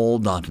a small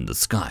dot in the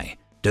sky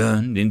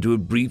turned into a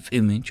brief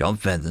image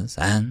of feathers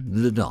and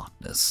the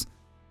darkness,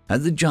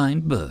 as the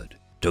giant bird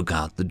took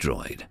out the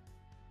droid.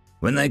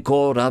 When they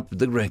caught up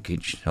the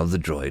wreckage of the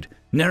droid,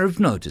 Narif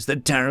noticed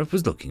that Tarif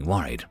was looking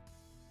worried.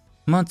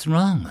 What's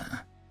wrong?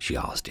 she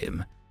asked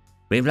him.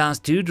 We've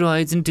lost 2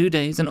 droids in 2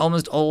 days and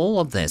almost all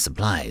of their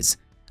supplies.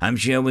 I'm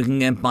sure we can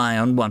get by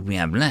on what we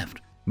have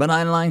left, but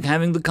I like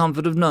having the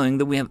comfort of knowing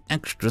that we have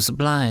extra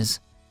supplies.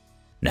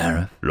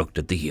 Nareth looked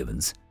at the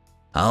humans.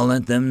 I'll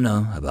let them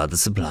know about the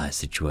supply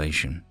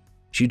situation,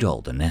 she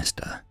told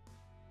Anesta.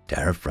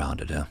 Nareth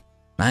frowned at her.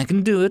 I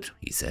can do it,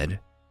 he said.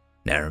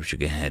 Nareth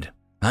shook her head.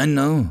 I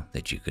know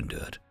that you can do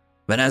it,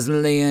 but as a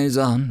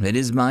liaison, it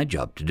is my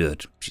job to do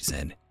it, she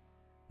said.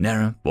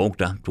 Nareth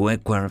walked up to where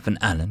Querif and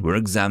Alan were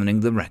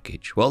examining the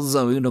wreckage, while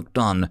Zoe looked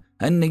on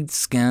and Nate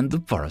scanned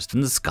the forest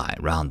and the sky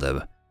around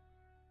them.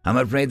 I'm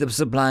afraid the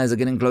supplies are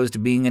getting close to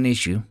being an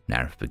issue,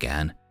 Nareth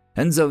began,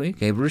 and Zoe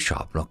gave her a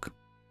sharp look.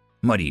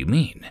 What do you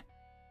mean?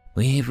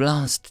 We've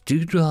lost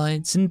 2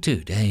 droids in 2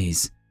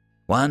 days.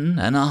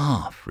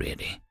 1.5,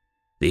 really.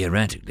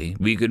 Theoretically,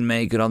 we could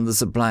make it on the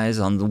supplies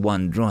on the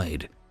 1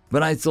 droid,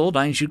 but I thought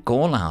I should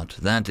call out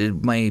that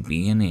it may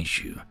be an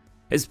issue,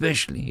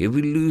 especially if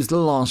we lose the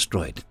last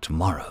droid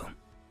tomorrow.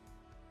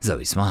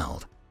 Zoe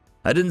smiled.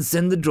 I didn't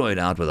send the droid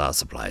out with our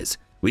supplies.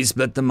 We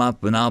split them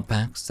up in our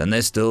packs, and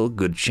they're still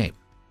good shape.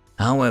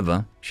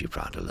 However, she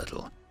frowned a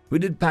little, we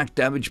did pack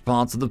damaged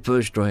parts of the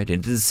first droid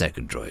into the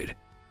second droid.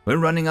 We're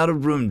running out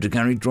of room to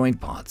carry droid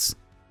parts.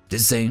 To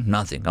say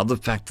nothing of the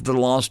fact that the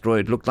last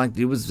droid looked like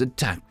it was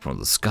attacked from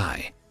the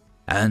sky,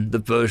 and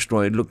the first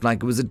droid looked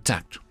like it was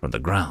attacked from the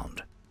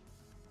ground.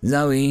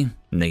 Zoe,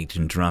 Nate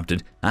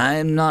interrupted,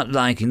 I'm not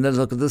liking the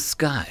look of the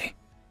sky.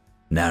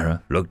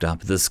 Nara looked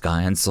up at the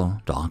sky and saw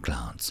dark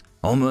clouds,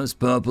 almost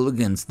purple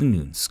against the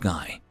noon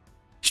sky.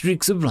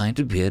 Streaks of light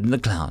appeared in the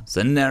clouds,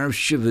 and Nara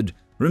shivered,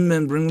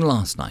 remembering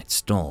last night's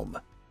storm.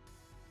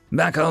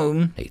 Back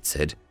home, Nate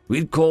said,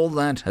 we'd call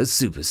that a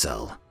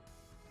supercell.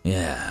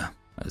 Yeah,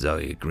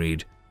 Zoe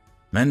agreed.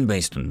 And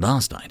based on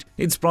last night,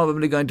 it's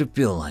probably going to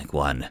feel like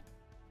one.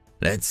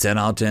 Let's set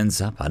our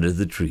tents up under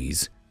the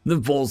trees. The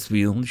force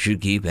field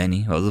should keep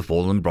any of the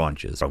fallen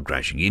branches from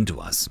crashing into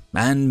us,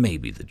 and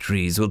maybe the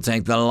trees will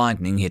take the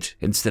lightning hit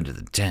instead of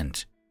the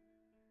tent.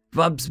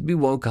 Buxbaum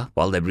woke up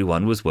while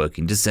everyone was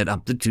working to set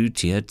up the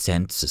 2-tier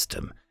tent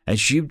system, as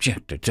she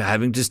objected to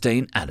having to stay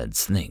in Alan's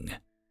sling.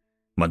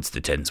 Once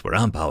the tents were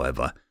up,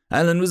 however,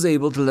 Alan was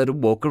able to let her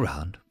walk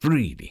around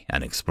freely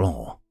and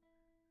explore.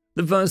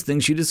 The first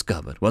thing she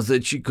discovered was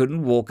that she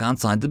couldn't walk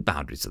outside the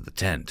boundaries of the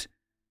tent.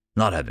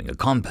 Not having a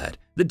compad,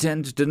 the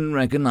tent didn't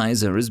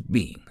recognize her as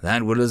being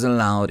that was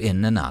allowed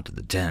in and out of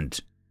the tent.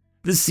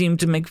 This seemed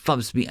to make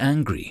Buxbaum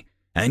angry,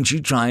 and she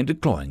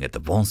tried clawing at the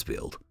force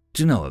field,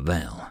 to no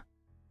avail.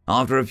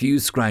 After a few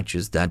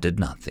scratches that did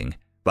nothing,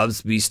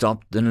 Buxbaum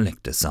stopped and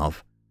licked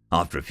herself.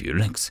 After a few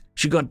licks,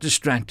 she got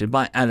distracted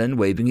by Alan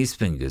waving his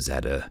fingers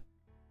at her.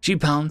 She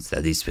pounced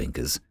at his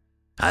fingers.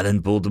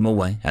 Alan pulled them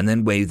away and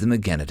then waved them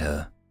again at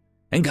her,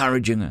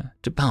 encouraging her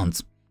to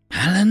pounce.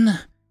 Alan,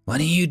 what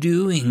are you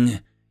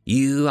doing?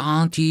 You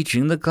are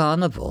teaching the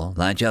carnivore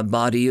that your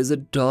body is a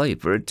toy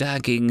for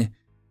attacking,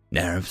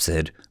 Nareth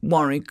said,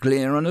 worry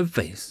clear on her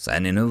face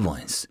and in her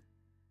voice.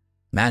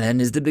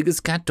 Alan is the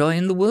biggest cat toy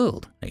in the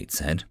world, Nate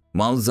said,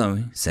 while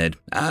Zoe said,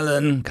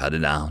 Alan, cut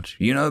it out.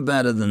 You know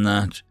better than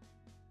that.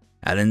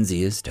 Alan's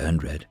ears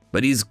turned red,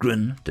 but his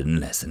grin didn't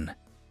lessen.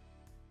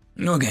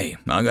 Okay,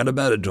 I got a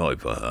better toy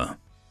for her.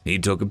 He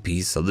took a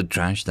piece of the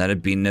trash that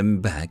had been in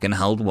him back and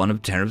held one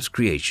of Teref's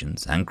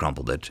creations and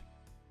crumpled it.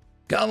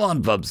 Come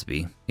on,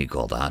 Buxbaum, he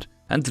called out,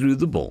 and threw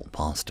the ball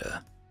past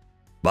her.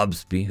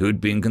 Buxbaum, who had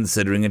been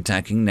considering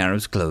attacking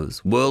Nareth's clothes,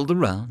 whirled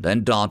around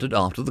and darted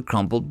after the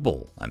crumpled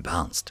ball and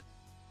bounced,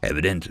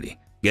 evidently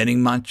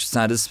getting much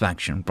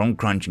satisfaction from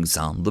crunching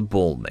sound the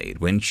ball made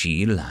when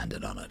she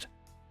landed on it.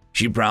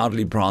 She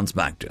proudly pranced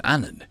back to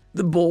Alan,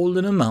 the ball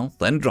in her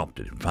mouth, and dropped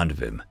it in front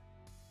of him.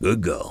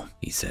 Good girl,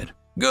 he said.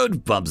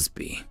 Good,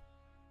 Buxbaum.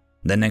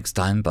 The next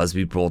time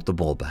Buxbaum brought the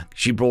ball back,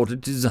 she brought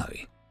it to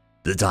Zoe.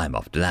 The time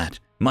after that,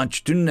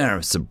 much to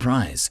Nareth's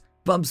surprise,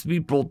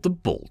 Buxbaum brought the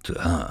ball to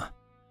her.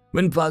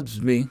 When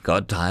Buxbaum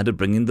got tired of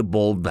bringing the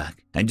ball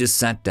back and just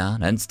sat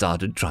down and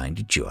started trying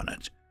to chew on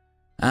it,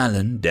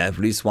 Alan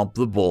deftly swapped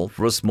the ball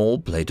for a small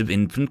plate of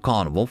infant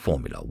carnival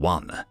Formula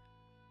 1.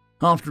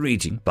 After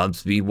eating,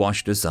 Buxbaum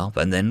washed herself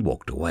and then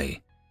walked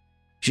away.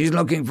 She's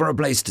looking for a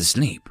place to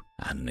sleep,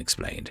 Alan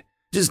explained.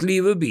 Just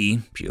leave her be,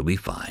 she'll be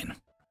fine.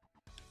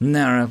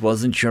 Nareth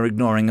wasn't sure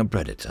ignoring a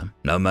predator,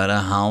 no matter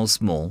how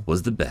small,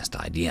 was the best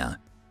idea.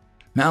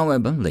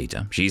 However,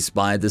 later, she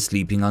spied the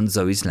sleeping on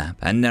Zoe's lap,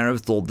 and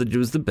Nareth thought that it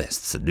was the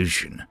best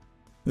solution.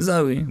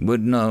 Zoe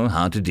would know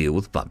how to deal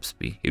with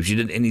Buxbaum if she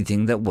did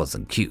anything that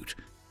wasn't cute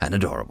and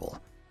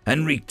adorable,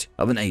 and reeked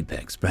of an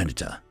apex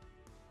predator.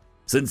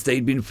 Since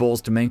they'd been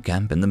forced to make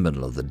camp in the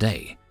middle of the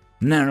day,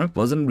 Nareth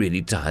wasn't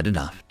really tired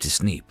enough to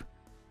sleep,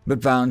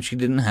 but found she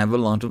didn't have a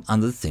lot of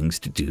other things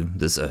to do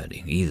this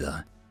early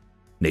either.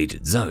 Nate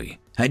and Zoe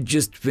had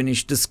just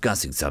finished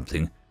discussing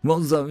something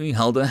while Zoe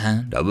held her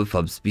hand over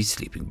Buxbaum's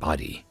sleeping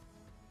body.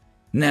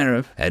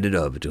 Nareth headed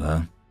over to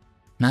her.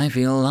 I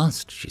feel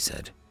lost, she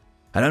said.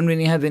 I don't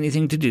really have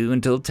anything to do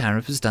until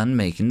Taref is done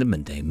making the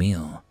midday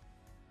meal.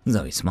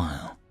 Zoe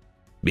smiled.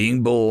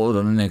 Being bored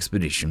on an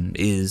expedition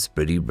is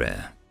pretty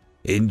rare.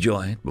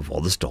 Enjoy it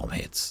before the storm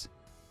hits.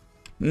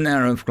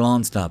 Narif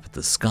glanced up at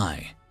the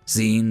sky,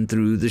 seen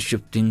through the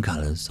shifting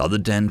colors of the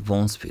tent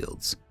force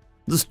fields.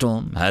 The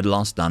storm had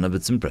lost none of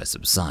its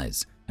impressive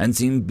size and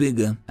seemed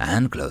bigger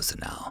and closer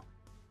now.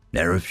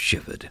 Narif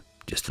shivered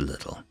just a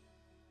little.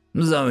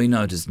 Zoe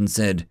noticed and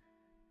said,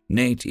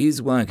 "Nate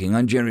is working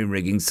on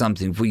jerry-rigging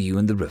something for you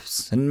in the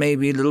rifts, and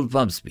maybe a little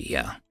Buxbaum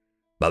here."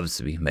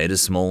 Buxbaum made a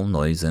small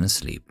noise in his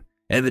sleep,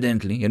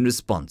 evidently in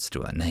response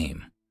to her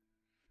name.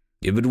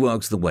 "If it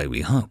works the way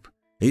we hope,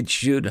 it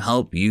should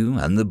help you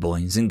and the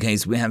boys in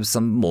case we have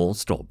some more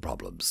storm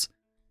problems.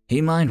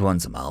 He might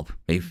want some help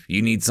if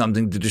you need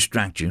something to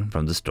distract you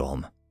from the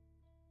storm."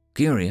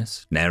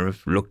 Curious,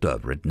 Narif looked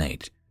over at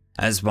Nate.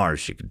 As far as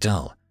she could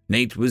tell,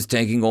 Nate was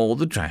taking all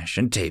the trash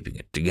and taping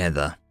it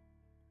together.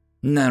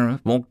 Narif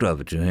walked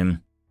over to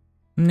him.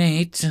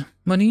 "Nate,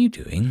 what are you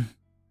doing?"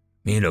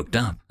 He looked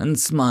up and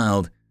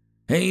smiled.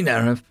 "Hey,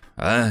 Narif,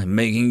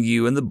 making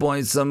you and the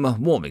boys some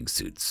warming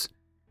suits."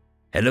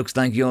 "It looks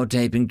like you're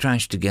taping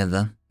trash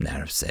together,"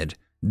 Narif said,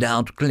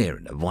 doubt clear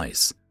in her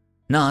voice.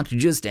 "Not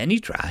just any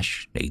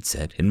trash," Nate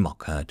said in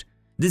mock hurt.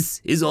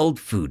 "This is old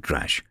food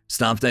trash,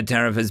 stuff that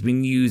Tarif has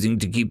been using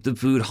to keep the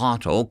food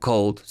hot or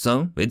cold,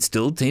 so it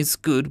still tastes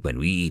good when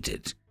we eat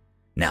it.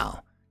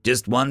 Now,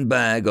 just one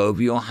bag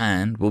over your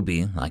hand will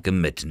be like a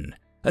mitten,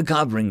 a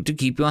covering to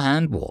keep your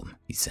hand warm,"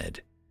 he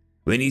said.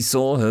 When he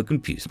saw her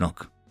confused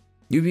look.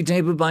 "If you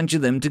tape a bunch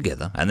of them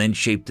together and then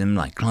shape them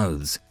like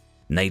clothes."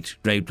 Nate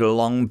draped a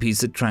long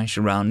piece of trash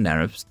around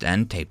Narif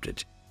and taped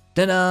it.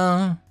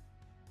 Ta-da!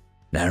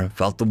 Narif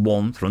felt the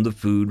warmth from the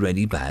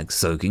food-ready bag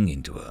soaking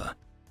into her.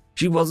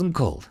 She wasn't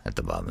cold at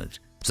the moment,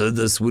 so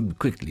this would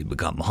quickly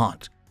become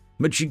hot,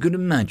 but she could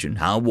imagine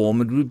how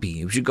warm it would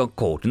be if she got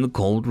caught in the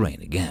cold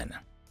rain again.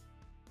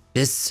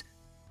 This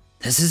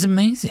is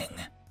amazing,"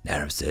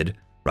 Narif said,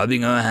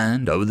 rubbing her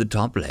hand over the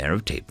top layer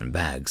of tape and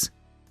bags.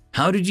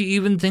 "How did you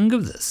even think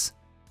of this?"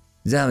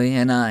 "Zoe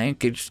and I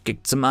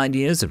kicked some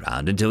ideas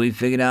around until we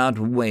figured out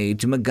a way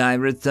to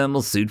MacGyver a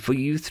thermal suit for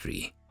you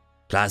three.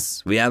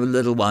 Plus, we have a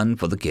little one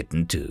for the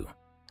kitten too.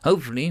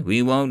 Hopefully,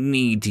 we won't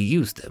need to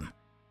use them.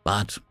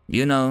 But,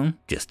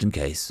 just in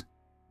case."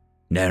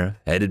 Narif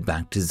headed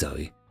back to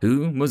Zoe,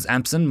 who was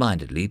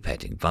absent-mindedly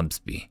petting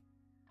Buxbaum.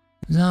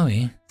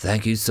 "Zoe,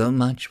 thank you so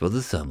much for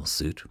the thermal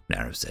suit,"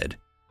 Narif said.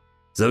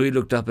 Zoe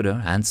looked up at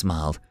her and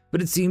smiled,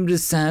 but it seemed a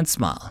sad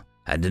smile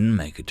and didn't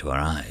make it to her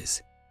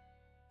eyes.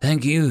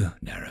 "Thank you,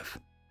 Narif,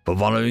 for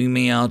following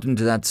me out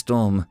into that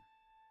storm.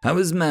 I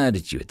was mad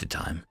at you at the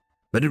time,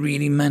 but it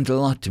really meant a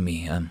lot to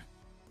me,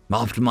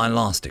 after my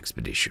last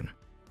expedition."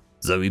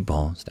 Zoe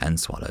paused and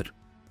swallowed.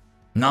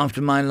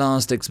 "After my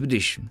last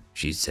expedition,"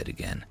 she said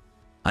again.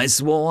 "I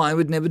swore I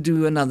would never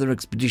do another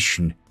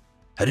expedition.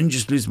 I didn't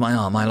just lose my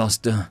arm, I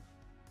lost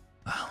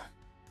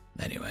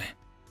anyway,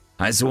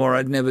 I swore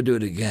I'd never do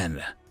it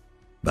again.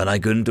 But I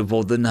couldn't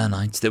afford the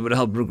nanites that would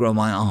help regrow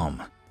my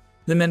arm.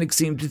 The medic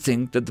seemed to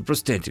think that the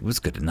prosthetic was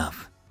good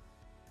enough."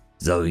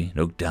 Zoe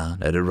looked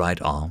down at her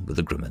right arm with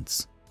a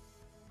grimace.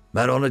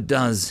 "But all it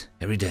does,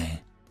 every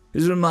day,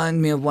 is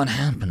remind me of what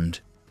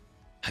happened.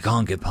 I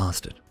can't get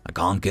past it. I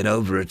can't get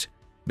over it.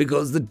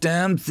 Because the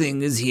damn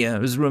thing is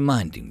here is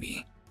reminding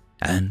me.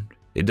 And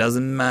it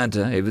doesn't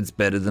matter if it's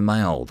better than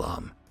my old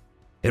arm.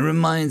 It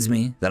reminds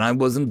me that I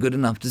wasn't good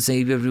enough to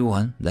save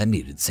everyone that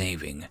needed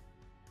saving.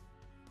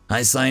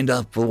 I signed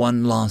up for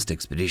one last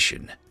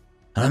expedition,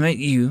 and I met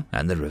you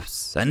and the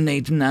Rifts and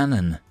Nate and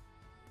Alan."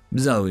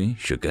 Zoe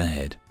shook her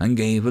head and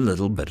gave a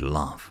little bitter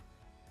laugh.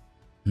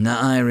 "The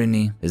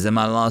irony is that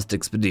my last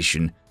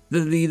expedition, the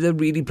leader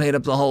really played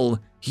up the whole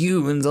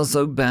humans are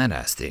so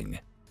badass thing.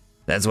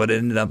 That's what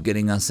ended up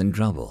getting us in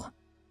trouble.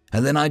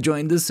 And then I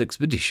joined this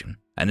expedition,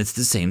 and it's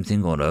the same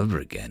thing all over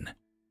again.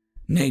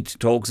 Nate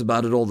talks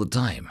about it all the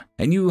time,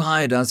 and you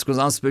hired us because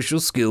our special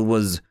skill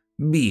was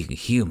being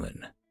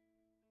human."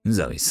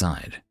 Zoe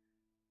sighed.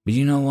 "But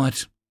you know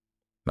what?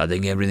 I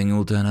think everything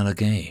will turn out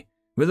okay,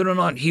 whether or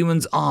not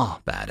humans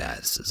are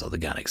badasses of the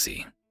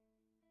galaxy."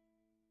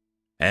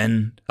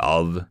 End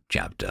of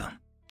chapter.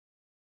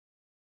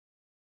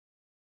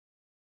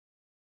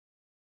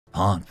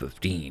 Part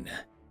 15.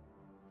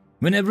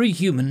 Whenever a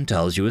human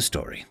tells you a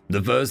story,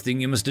 the first thing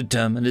you must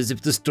determine is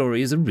if the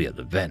story is a real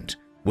event,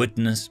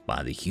 witnessed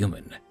by the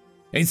human.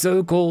 A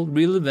so-called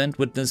real event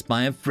witnessed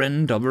by a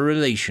friend of a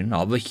relation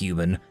of a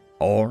human,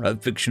 or a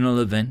fictional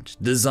event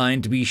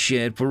designed to be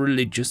shared for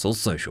religious or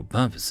social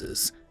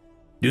purposes.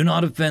 Do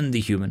not offend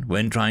the human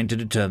when trying to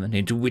determine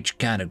into which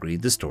category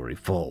the story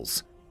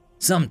falls.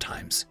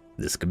 Sometimes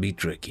this can be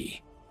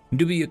tricky.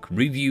 Dubious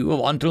Review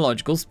of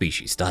Ontological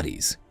Species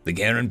Studies, The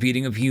Care and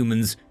Feeding of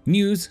Humans,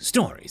 News,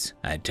 Stories,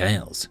 and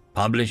Tales,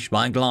 published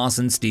by Glass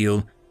and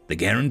Steel, The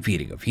Care and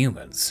Feeding of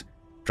Humans.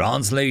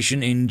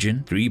 Translation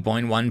Engine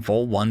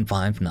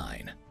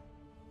 3.14159.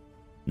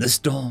 The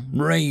storm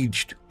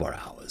raged for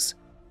hours.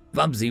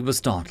 Buxbaum was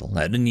startled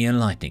at a near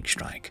lightning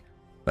strike,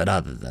 but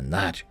other than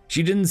that,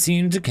 she didn't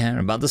seem to care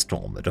about the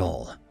storm at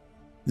all.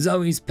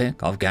 Zoe's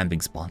pick of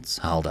camping spots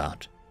held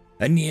out.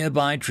 A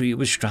nearby tree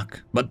was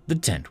struck, but the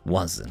tent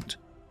wasn't.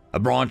 A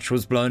branch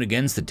was blown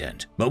against the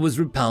tent, but was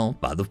repelled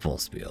by the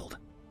force field.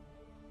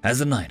 As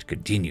the night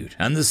continued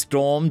and the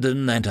storm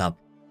didn't let up,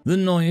 the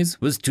noise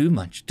was too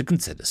much to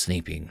consider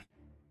sleeping.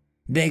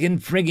 They can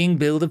frigging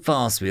build a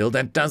force field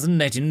that doesn't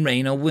let in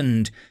rain or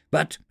wind,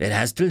 but it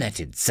has to let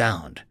in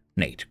sound,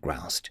 Nate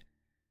groused.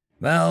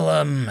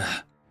 Well,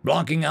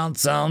 blocking out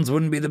sounds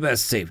wouldn't be the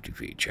best safety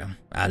feature,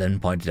 Alan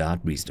pointed out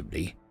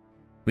reasonably.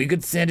 We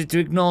could set it to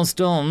ignore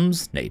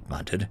storms, Nate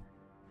muttered.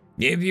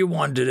 If you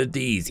wanted it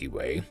the easy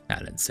way,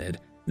 Alan said,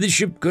 the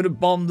ship could have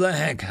bombed the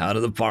heck out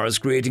of the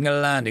forest, creating a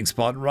landing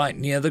spot right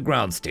near the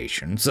ground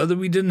station so that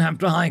we didn't have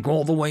to hike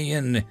all the way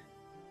in.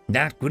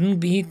 That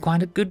wouldn't be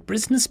quite a good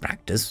business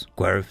practice,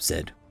 Querf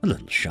said, a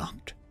little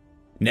shocked.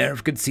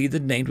 Nerf could see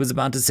that Nate was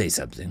about to say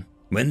something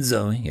when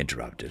Zoe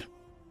interrupted.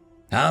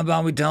 How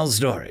about we tell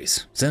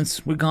stories,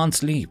 since we can't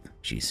sleep,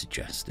 she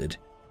suggested.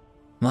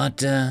 What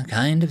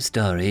kind of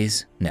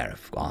stories?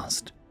 Nerf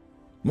asked.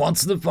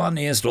 What's the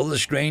funniest or the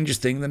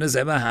strangest thing that has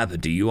ever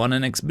happened to you on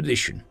an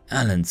expedition?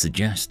 Alan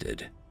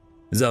suggested.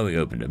 Zoe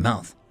opened her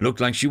mouth, looked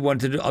like she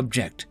wanted to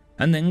object,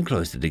 and then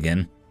closed it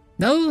again.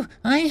 No,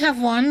 I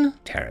have one,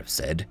 Tariff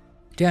said.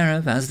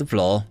 Tariff has the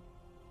floor.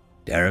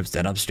 Tariff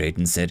sat up straight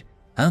and said,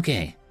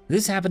 Okay,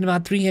 this happened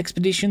about 3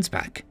 expeditions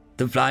back.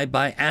 The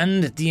flyby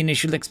and the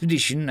initial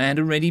expedition had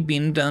already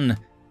been done.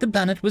 The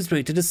planet was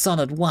rated a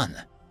solid 1.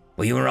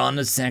 We were on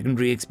a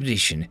secondary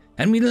expedition,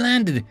 and we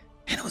landed,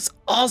 and it was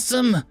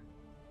awesome.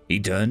 He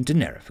turned to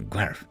Nerif and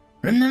Querif.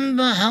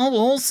 Remember how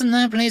awesome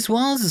that place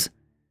was?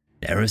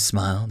 Nerif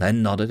smiled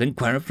and nodded, and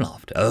Querif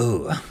laughed.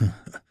 Oh,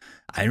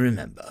 I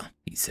remember,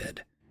 he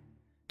said.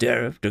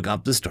 Nerif took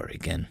up the story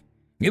again.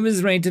 It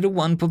was rated a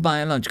 1 for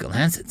biological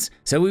hazards,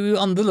 so we were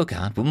on the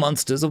lookout for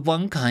monsters of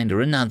one kind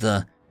or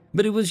another.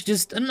 But it was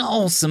just an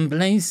awesome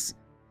place.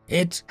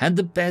 It had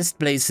the best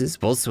places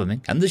for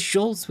swimming, and the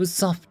shores were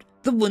soft.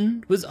 The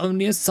wind was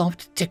only a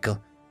soft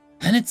tickle,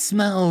 and it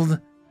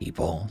smelled. He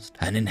paused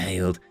and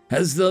inhaled,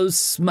 as though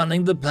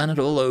smelling the planet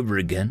all over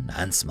again,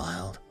 and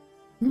smiled.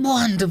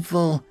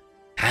 Wonderful!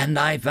 And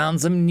I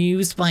found some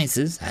new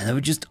spices, and they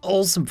were just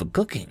awesome for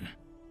cooking.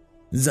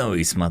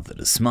 Zoe smothered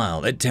a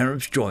smile at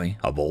Tariff's joy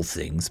of all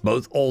things,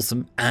 both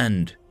awesome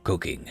and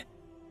cooking.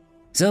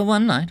 So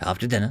one night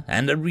after dinner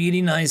and a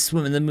really nice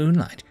swim in the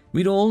moonlight,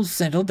 we'd all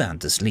settled down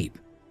to sleep,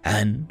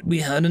 and we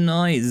heard a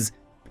noise.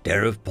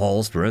 Tariff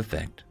paused for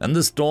effect, and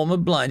the storm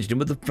obliged him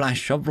with a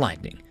flash of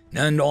lightning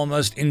and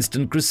almost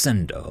instant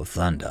crescendo of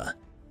thunder.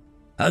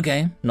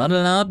 Okay, not a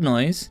loud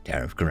noise,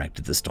 Tariff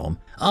corrected the storm.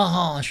 A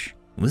harsh,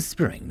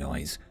 whispering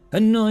noise, a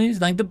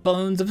noise like the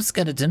bones of a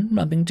skeleton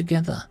rubbing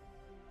together.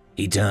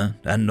 He turned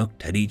and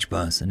looked at each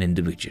person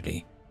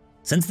individually.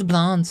 Since the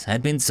plants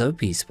had been so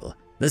peaceful,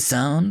 the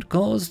sound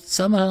caused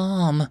some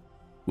alarm.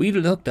 We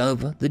looked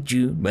over the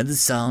dune where the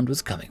sound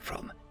was coming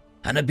from,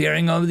 and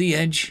appearing over the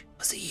edge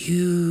was a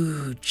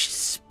huge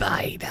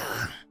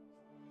spider.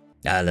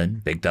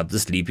 Alan picked up the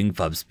sleeping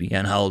Fubsby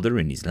and held her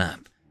in his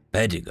lap,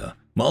 petting her,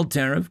 while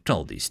Tariff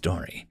told his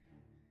story.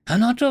 I'm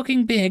not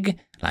talking big,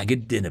 like a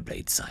dinner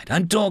plate size.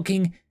 I'm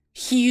talking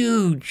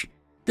huge.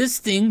 This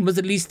thing was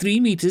at least 3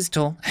 meters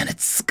tall, and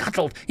it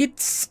scuttled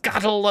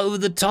over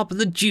the top of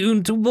the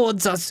dune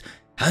towards us,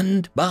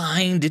 and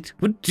behind it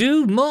were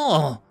 2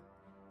 more.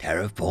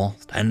 Tariff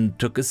paused and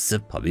took a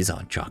sip of his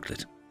hot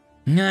chocolate.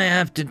 I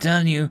have to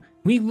tell you,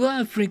 we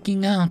were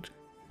freaking out.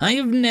 I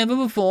have never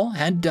before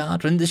had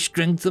doubt in the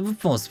strength of a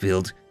force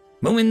field,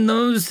 but when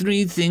those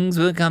 3 things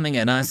were coming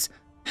at us,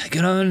 I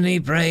could only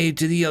pray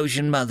to the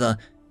Ocean Mother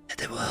that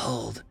they would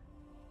hold.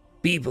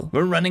 People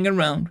were running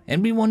around, and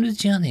everyone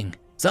was yelling.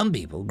 Some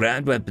people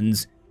grabbed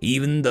weapons,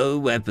 even though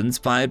weapons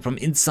fired from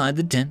inside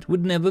the tent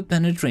would never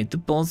penetrate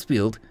the force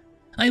field.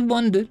 I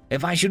wondered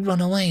if I should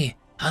run away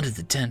out of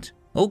the tent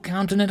or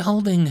count on it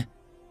holding.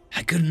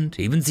 I couldn't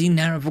even see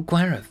Narif or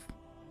Querif.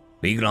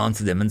 We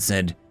glanced at them and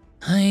said,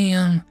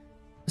 I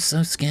was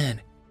so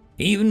scared.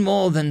 Even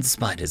more than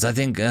spiders, I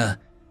think,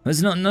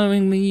 was not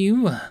knowing where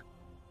you were.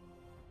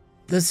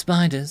 The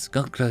spiders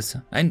got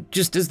closer, and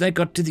just as they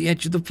got to the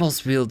edge of the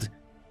force field,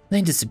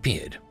 they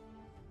disappeared.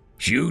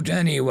 Shoot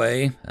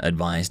anyway,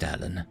 advised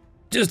Alan,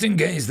 just in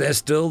case they're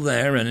still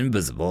there and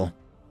invisible.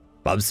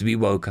 Bubsby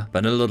woke up a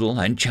little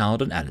and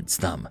chowed on Alan's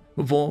thumb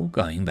before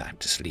going back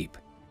to sleep.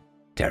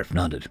 Tariff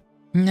nodded.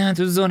 That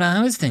was what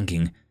I was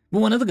thinking. But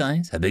one of the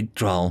guys, a big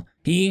troll,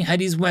 he had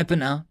his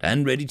weapon out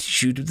and ready to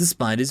shoot if the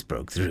spiders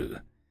broke through.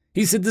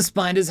 He said the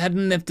spiders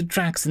hadn't left the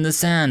tracks in the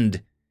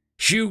sand.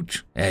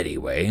 Shoot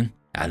anyway,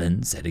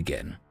 Alan said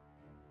again.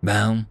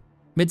 Well,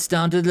 it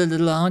started a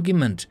little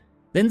argument.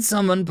 Then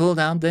someone pulled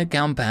out their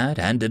count pad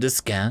and did a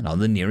scan on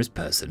the nearest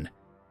person.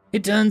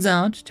 It turns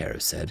out,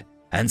 Tariff said,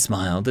 and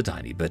smiled a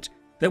tiny bit,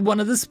 that one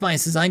of the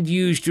spices I'd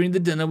used during the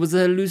dinner was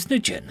a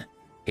hallucinogen.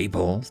 He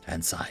paused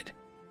and sighed.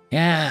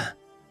 Yeah,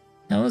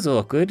 that was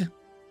awkward.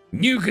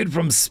 Nuke it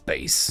from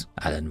space,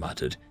 Alan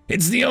muttered.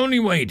 It's the only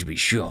way to be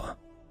sure.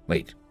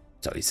 Wait,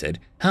 so he said,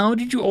 how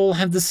did you all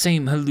have the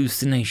same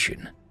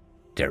hallucination?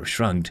 Tariff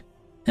shrugged.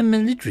 A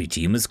military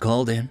team was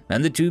called in,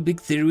 and the 2 big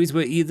theories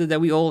were either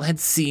that we all had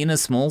seen a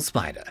small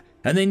spider,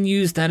 and then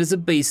used that as a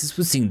basis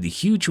for seeing the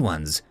huge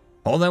ones,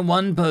 or that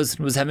one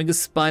person was having a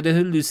spider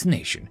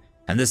hallucination,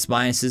 and the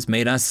spices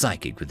made us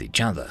psychic with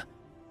each other.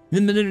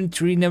 The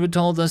military never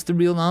told us the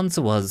real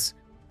answer was.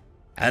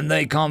 And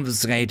they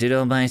confiscated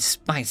all my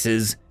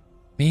spices,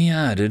 he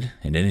added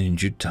in an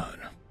injured tone.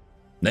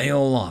 They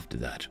all laughed at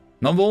that.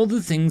 Of all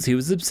the things he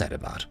was upset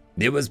about,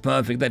 it was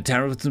perfect that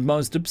Tara was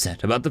most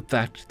upset about the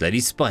fact that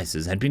his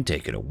spices had been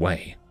taken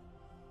away.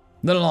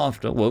 The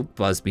laughter woke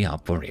Busby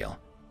up for real.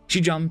 She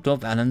jumped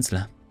off Alan's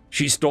lap.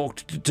 She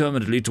stalked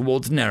determinedly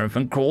towards Nerif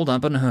and crawled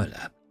up on her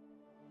lap.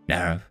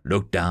 Nerif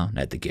looked down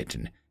at the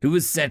kitten, who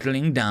was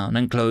settling down,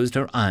 and closed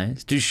her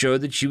eyes to show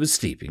that she was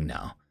sleeping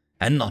now,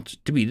 and not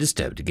to be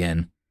disturbed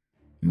again.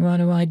 "What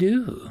do I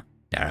do?"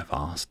 Nerif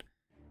asked.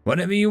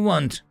 "Whatever you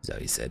want,"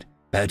 Zoe said.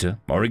 "Pet her,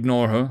 or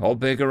ignore her, or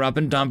pick her up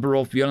and dump her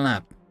off your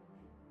lap."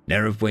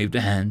 Nerif waved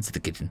her hands at the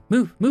kitten.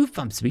 "Move, move,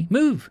 Bubsby,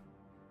 move!"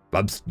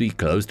 Bubsby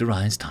closed her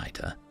eyes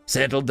tighter,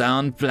 settled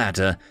down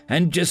flatter,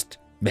 and just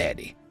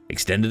barely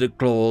extended her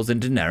claws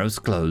into Nerif's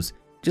clothes,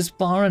 just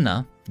far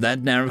enough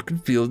that Nerif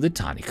could feel the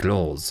tiny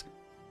claws.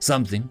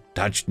 Something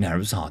touched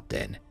Nerif's heart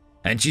then,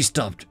 and she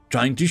stopped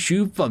trying to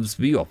shoo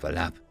Bubsby off her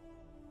lap.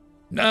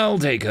 "I'll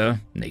take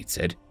her," Nate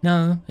said.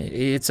 "No,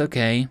 it's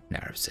okay,"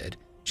 Nerif said.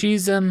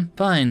 "She's,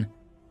 fine."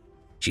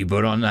 She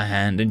put on her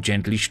hand and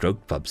gently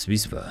stroked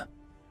Bubsby's fur.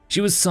 She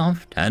was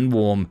soft and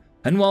warm,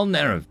 and while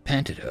Nerif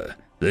petted her,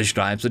 the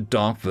stripes of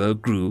dark fur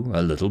grew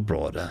a little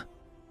broader.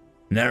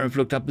 Nerif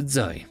looked up at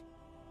Zoe.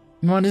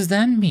 "What does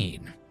that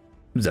mean?"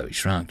 Zoe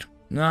shrugged.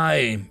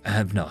 "I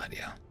have no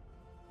idea."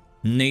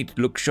 Nate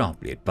looked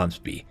sharply at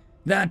Bubsby.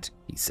 "That,"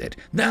 he said,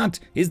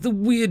 "that is the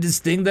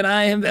weirdest thing that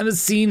I have ever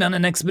seen on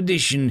an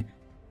expedition."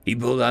 He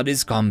pulled out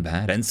his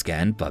combat and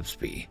scanned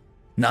Bubsby.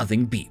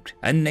 Nothing beeped,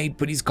 and Nate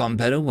put his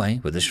combat away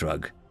with a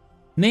shrug.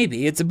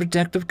 "Maybe it's a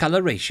protective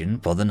coloration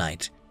for the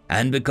night,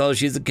 and because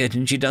she's a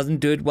kitten she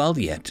doesn't do it well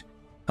yet.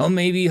 Or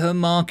maybe her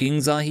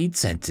markings are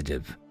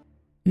heat-sensitive."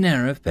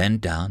 Nerif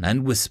bent down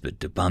and whispered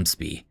to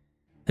Bubsby,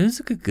 "Who's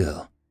a good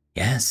girl?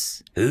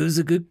 Yes, who's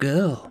a good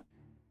girl?"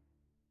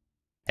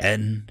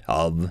 End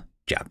of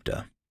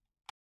chapter.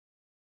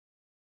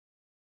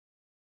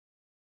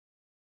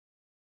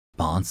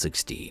 Part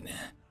 16.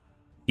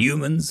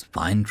 Humans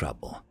find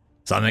trouble.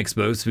 Some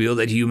experts feel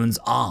that humans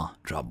are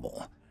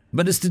trouble,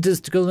 but a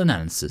statistical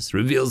analysis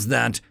reveals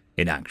that,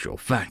 in actual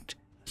fact,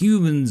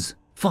 humans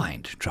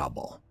find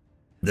trouble.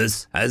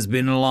 This has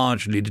been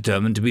largely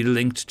determined to be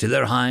linked to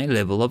their high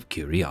level of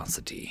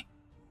curiosity.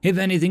 If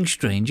anything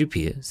strange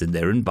appears in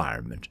their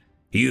environment,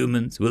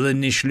 humans will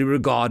initially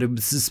regard it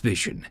with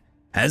suspicion,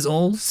 as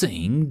all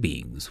sane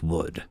beings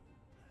would.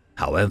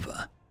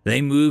 However,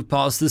 they move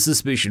past the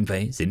suspicion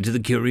phase into the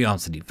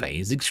curiosity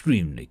phase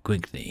extremely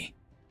quickly.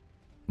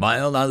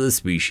 While other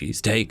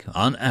species take,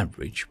 on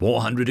average,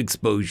 400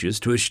 exposures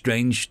to a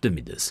strange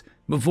stimulus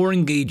before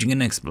engaging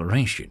in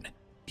exploration,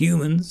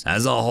 humans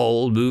as a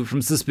whole move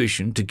from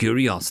suspicion to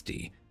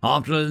curiosity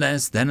after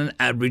less than an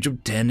average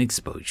of 10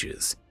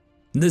 exposures.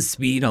 The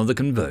speed of the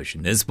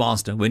conversion is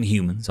faster when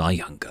humans are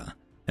younger,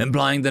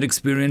 implying that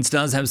experience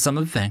does have some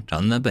effect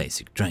on the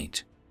basic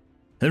trait.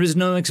 There is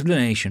no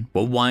explanation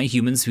for why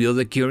humans feel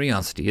that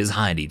curiosity is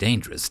highly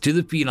dangerous to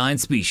the feline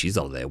species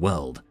of their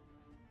world.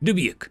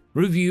 Dubuque,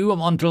 Review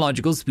of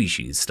Ontological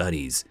Species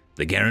Studies,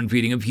 The Care and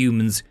Feeding of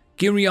Humans,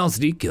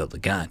 Curiosity Killed the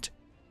Cat.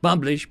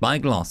 Published by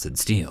Gloss and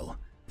Steel.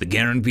 The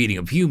Care and Feeding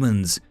of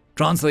Humans,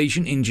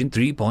 Translation Engine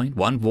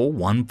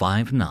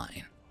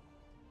 3.14159.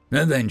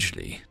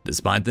 Eventually,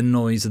 despite the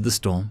noise of the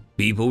storm,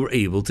 people were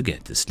able to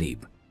get to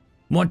sleep.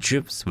 Watch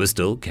shifts were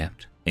still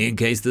kept, in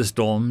case the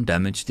storm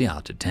damaged the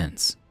outer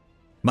tents.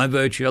 By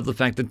virtue of the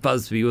fact that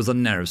Busby was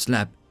on Nerif's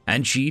lap,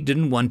 and she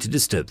didn't want to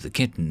disturb the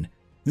kitten,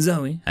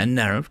 Zoe and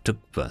Nerif took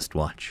first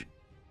watch.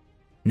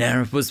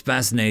 Nerif was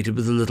fascinated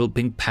with the little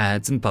pink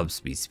pads in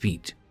Busby's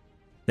feet.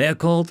 "They are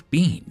called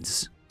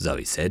beans,"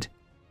 Zoe said.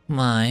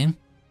 "Why?"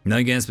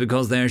 "I guess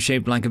because they are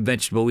shaped like a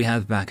vegetable we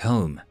have back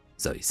home,"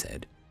 Zoe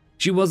said.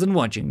 She wasn't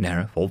watching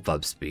Nerif or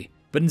Busby,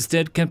 but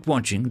instead kept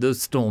watching the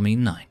stormy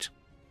night.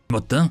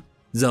 "What the?"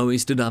 Zoe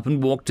stood up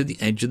and walked to the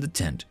edge of the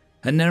tent,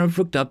 and Nerif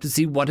looked up to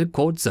see what had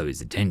caught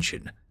Zoe's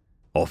attention.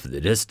 Off in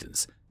the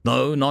distance,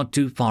 though not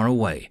too far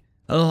away,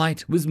 a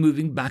light was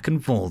moving back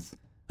and forth,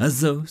 as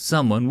though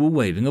someone were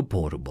waving a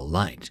portable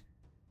light.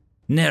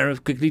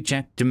 Nerif quickly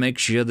checked to make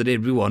sure that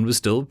everyone was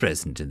still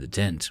present in the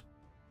tent.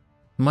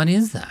 "What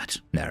is that?"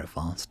 Nerif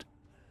asked.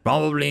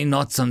 "Probably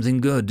not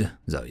something good,"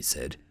 Zoe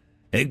said.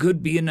 "It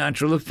could be a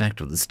natural effect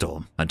of the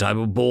storm, a type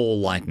of ball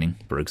lightning,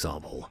 for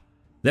example.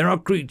 There are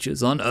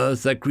creatures on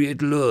Earth that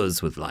create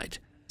lures with light,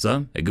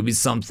 so it could be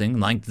something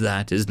like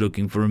that is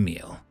looking for a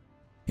meal.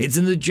 It's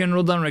in the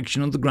general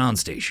direction of the ground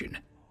station.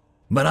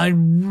 But I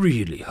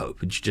really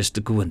hope it's just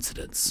a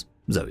coincidence,"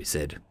 Zoe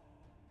said.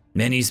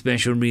 "Any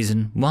special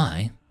reason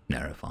why?"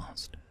 Nerif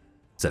asked.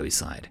 Zoe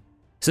sighed.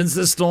 "Since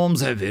the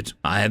storms have hit,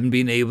 I haven't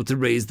been able to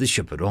raise the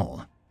ship at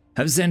all.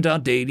 I've sent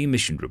out daily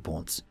mission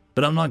reports,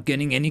 but I'm not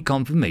getting any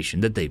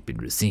confirmation that they've been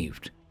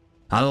received.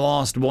 Our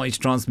last voice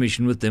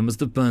transmission with them was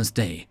the first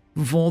day,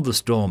 before the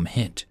storm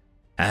hit.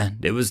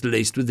 and it was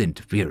laced with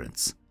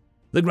interference.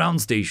 The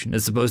ground station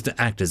is supposed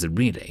to act as a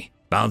relay,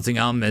 bouncing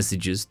our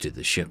messages to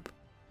the ship.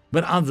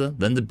 But other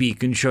than the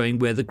beacon showing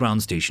where the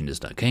ground station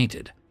is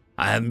located,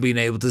 I haven't been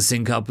able to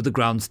sync up with the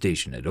ground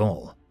station at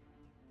all.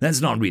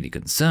 That's not really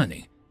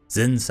concerning,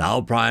 since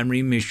our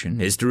primary mission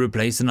is to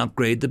replace and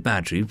upgrade the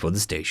battery for the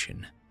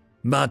station.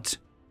 But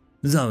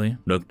Zoe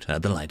looked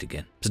at the light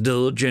again,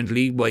 still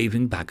gently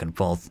waving back and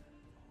forth.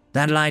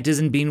 That light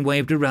isn't being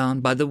waved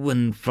around by the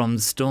wind from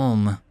the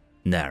storm,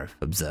 Narif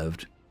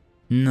observed.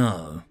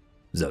 No,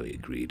 Zoe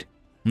agreed.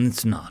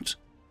 It's not.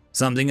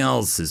 Something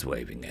else is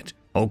waving it,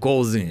 or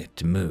causing it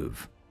to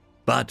move.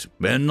 But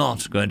we're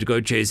not going to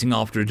go chasing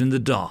after it in the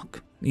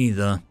dark,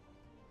 either.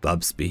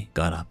 Buxbaum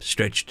got up,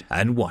 stretched,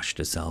 and washed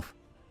herself.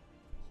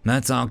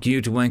 That's our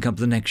cue to wake up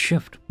the next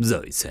shift,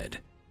 Zoe said.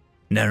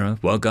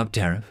 Narif woke up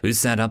Tarif, who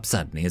sat up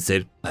suddenly and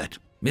said, But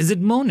is it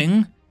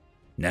morning?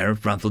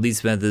 Narif ruffled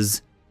his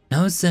feathers.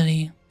 No,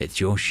 silly, it's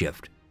your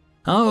shift.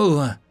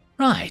 Oh,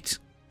 right.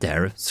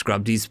 Tarif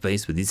scrubbed his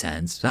face with his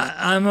hands.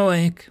 I'm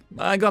awake.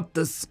 I got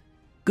this.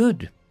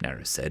 Good,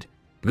 Narif said,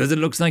 because it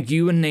looks like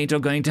you and Nate are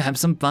going to have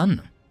some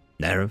fun.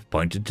 Narif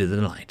pointed to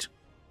the light.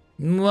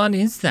 What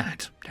is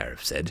that?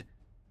 Tarif said.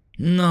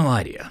 No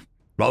idea.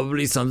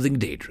 Probably something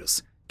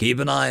dangerous. Keep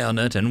an eye on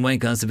it and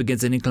wake us if it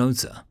gets any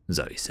closer,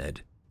 Zoe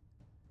said.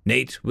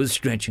 Nate was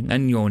stretching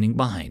and yawning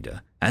behind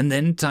her, and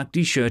then tucked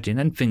his shirt in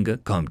and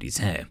finger-combed his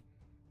hair.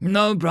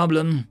 No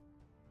problem.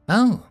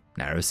 Oh,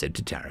 Narif said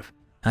to Tarif.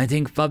 I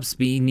think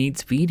Buxbaum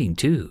needs feeding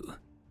too.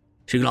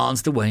 She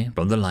glanced away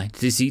from the light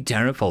to see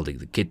Tarif holding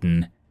the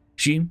kitten.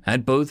 She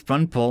had both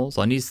front paws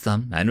on his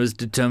thumb and was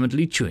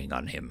determinedly chewing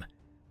on him,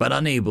 but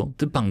unable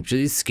to puncture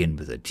his skin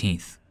with her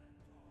teeth.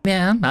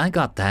 Yeah, I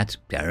got that,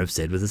 Tarif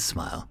said with a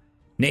smile.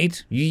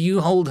 Nate,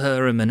 you hold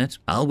her a minute.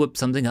 I'll whip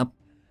something up.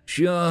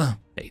 Sure,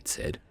 Nate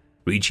said,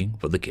 reaching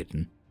for the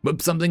kitten.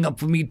 Whip something up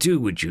for me too,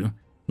 would you?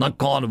 Not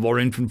carnivore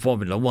infant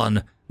Formula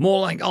 1,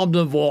 more like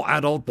omnivore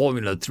adult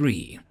Formula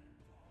 3.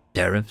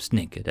 Tarif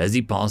snickered as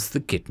he passed the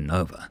kitten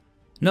over.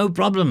 No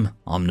problem,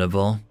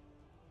 omnivore.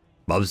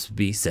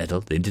 Buxbaum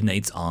settled into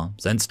Nate's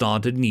arms and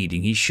started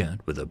kneading his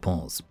shirt with her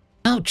paws.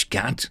 Ouch,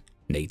 cat,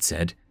 Nate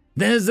said.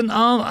 There's an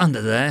arm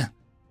under there.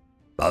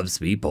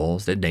 Buxbaum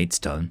paused at Nate's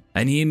tone,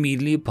 and he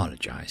immediately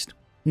apologized.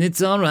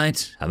 It's all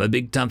right. I'm a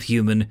big tough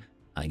human.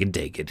 I can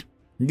take it.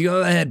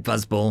 Go ahead,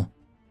 Fuzzball.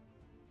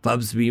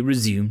 Buxbaum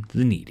resumed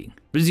the kneading,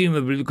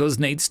 presumably because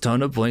Nate's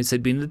tone of voice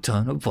had been the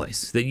tone of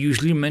voice that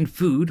usually meant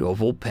food or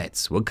for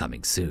pets were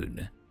coming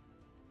soon.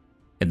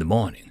 In the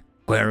morning,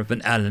 Querif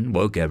and Alan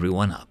woke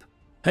everyone up.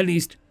 At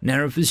least,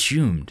 Narif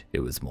assumed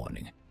it was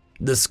morning.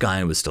 The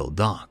sky was still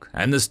dark,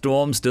 and the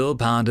storm still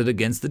pounded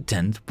against the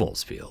 10th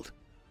force field.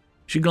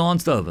 She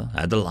glanced over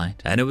at the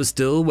light, and it was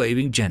still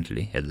waving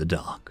gently in the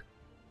dark.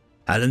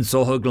 Alan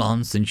saw her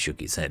glance and shook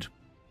his head.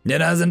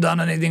 It hasn't done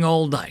anything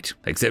all night,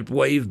 except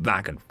wave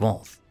back and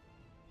forth.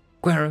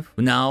 Querif,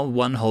 now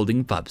one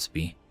holding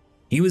Buxbaum.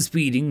 He was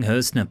feeding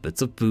her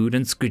snippets of food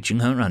and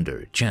scritching her under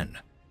her chin,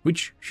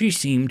 which she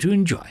seemed to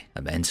enjoy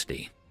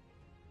immensely.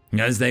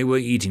 As they were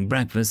eating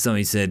breakfast,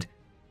 Zoe said,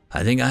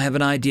 I think I have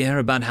an idea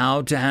about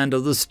how to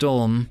handle the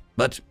storm,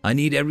 but I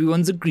need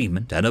everyone's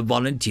agreement and a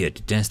volunteer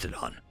to test it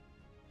on.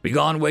 We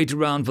can't wait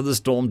around for the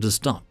storm to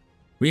stop.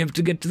 We have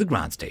to get to the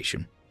ground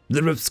station.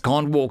 The Rifts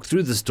can't walk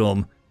through the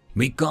storm.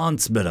 We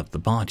can't split up the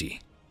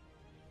party.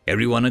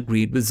 Everyone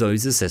agreed with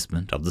Zoe's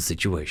assessment of the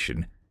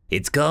situation.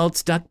 It's called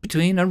stuck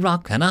between a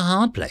rock and a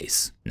hard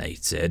place,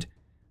 Nate said.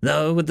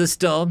 Though with the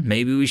storm,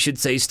 maybe we should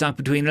say stuck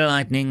between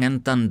lightning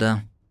and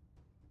thunder.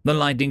 The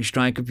lightning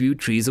strike a few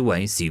trees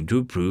away seemed to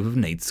approve of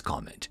Nate's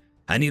comment,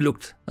 and he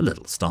looked a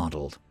little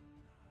startled.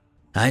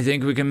 I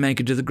think we can make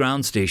it to the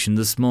ground station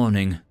this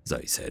morning,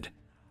 Zoe said,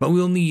 but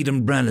we'll need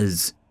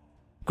umbrellas.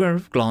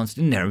 Querif glanced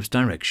in Narif's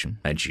direction,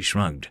 and she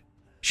shrugged.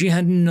 She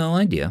had no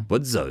idea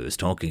what Zoe was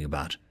talking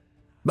about.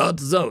 But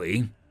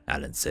Zoe,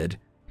 Alan said,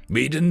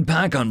 we didn't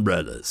pack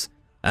umbrellas,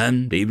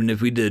 and even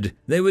if we did,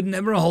 they would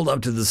never hold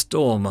up to the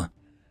storm.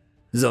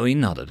 Zoe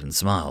nodded and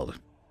smiled.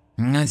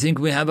 I think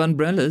we have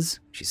umbrellas,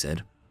 she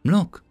said.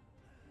 Look.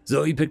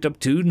 Zoe picked up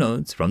 2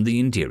 nodes from the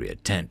interior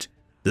tent.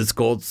 This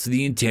caused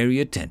the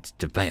interior tent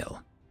to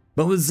fail.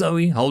 But with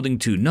Zoe holding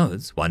 2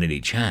 nodes, one in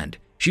each hand,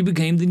 she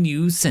became the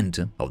new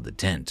center of the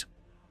tent.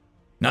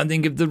 I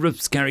think if the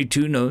Rifts carry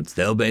 2 nodes,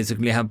 they'll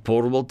basically have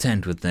portable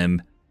tent with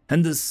them,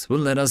 and this will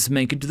let us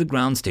make it to the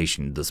ground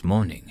station this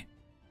morning.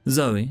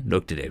 Zoe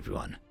looked at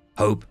everyone,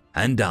 hope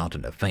and doubt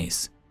on her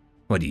face.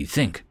 What do you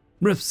think?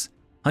 Rifts,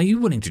 are you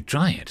willing to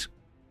try it?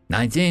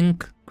 I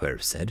think,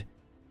 Querif said,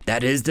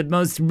 that is the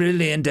most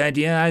brilliant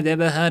idea I've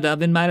ever heard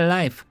of in my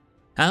life.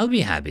 I'll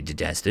be happy to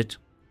test it.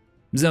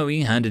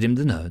 Zoe handed him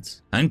the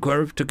nodes, and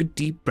Querif took a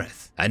deep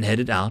breath and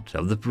headed out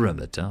of the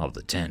perimeter of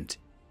the tent.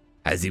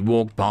 As he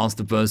walked past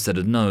the first set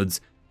of nodes,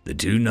 the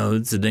 2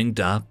 nodes linked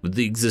up with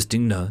the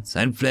existing nodes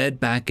and flared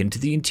back into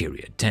the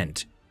interior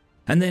tent,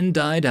 and then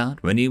died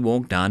out when he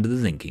walked down to the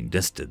linking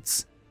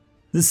distance.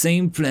 The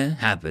same flare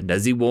happened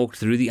as he walked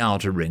through the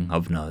outer ring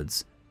of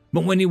nodes,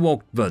 but when he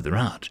walked further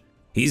out,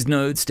 his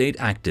nodes stayed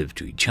active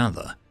to each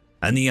other,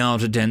 and the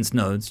outer tent's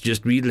nodes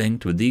just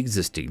relinked with the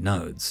existing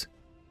nodes.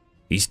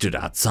 He stood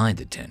outside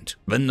the tent,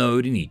 with a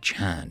node in each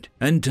hand,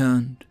 and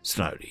turned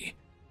slowly,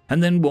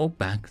 and then walked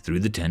back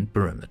through the tent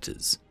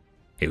perimeters.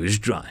 It was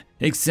dry,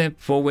 except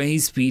for where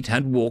his feet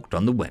had walked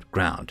on the wet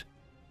ground.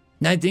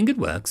 "I think it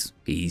works,"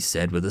 he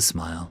said with a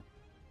smile.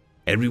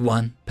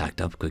 Everyone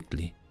packed up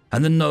quickly,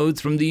 and the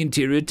nodes from the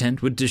interior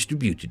tent were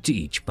distributed to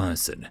each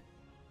person.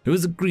 It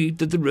was agreed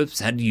that the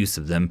rifts had use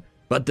of them,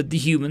 but that the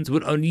humans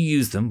would only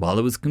use them while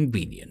it was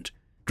convenient,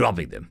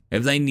 dropping them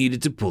if they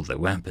needed to pull their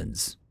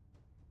weapons.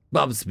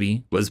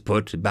 Buxbaum was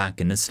put back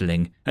in a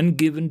sling and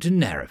given to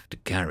Nerif to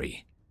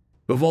carry.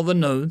 Before the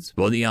nodes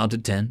for the outer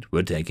tent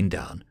were taken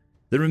down,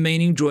 the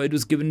remaining droid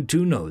was given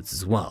 2 nodes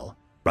as well,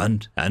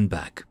 front and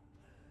back.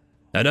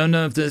 "I don't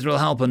know if this will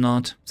help or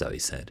not," Zoe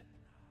said,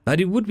 "but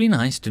it would be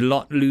nice to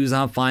not lose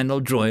our final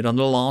droid on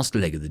the last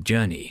leg of the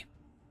journey."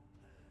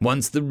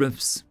 Once the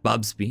rifts,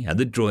 Buxbaum, and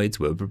the droids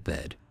were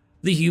prepared,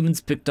 the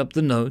humans picked up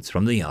the nodes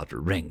from the outer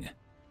ring.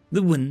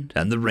 The wind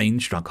and the rain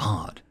struck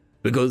hard,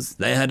 because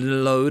they had to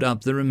load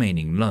up the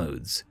remaining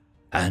loads,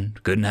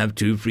 and couldn't have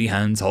 2 free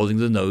hands holding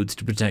the nodes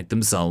to protect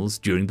themselves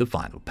during the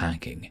final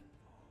packing.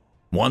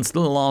 Once the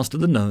last of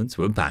the nodes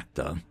were packed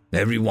though,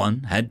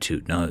 everyone had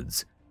 2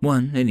 nodes,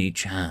 1 in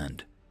each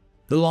hand.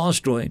 The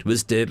last droid was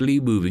steadily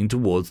moving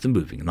towards the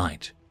moving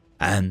light,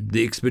 and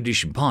the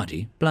expedition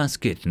party, plus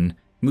Kitten,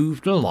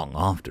 moved along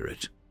after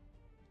it.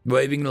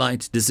 Waving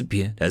lights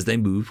disappeared as they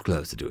moved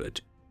closer to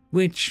it,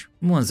 which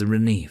was a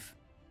relief.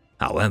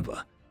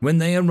 However, when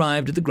they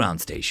arrived at the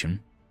ground station,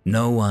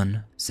 no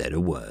one said a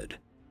word.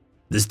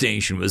 The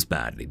station was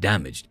badly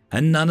damaged,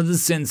 and none of the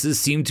sensors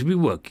seemed to be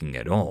working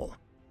at all.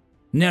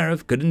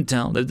 Nerif couldn't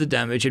tell if the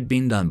damage had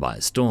been done by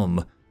a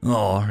storm,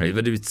 or if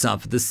it had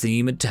suffered the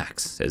same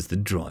attacks as the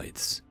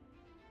droids.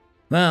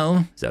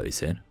 "Well," Zoe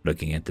said,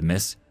 looking at the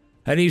mess,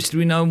 "at least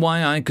we know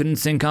why I couldn't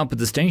sync up with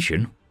the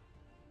station."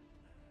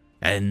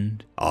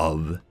 End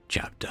of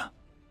chapter.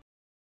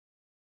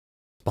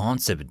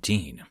 Part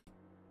 17.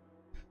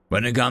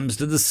 When it comes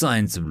to the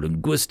science of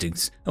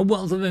linguistics, a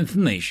wealth of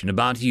information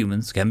about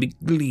humans can be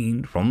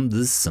gleaned from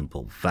this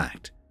simple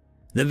fact.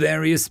 The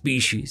various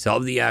species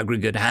of the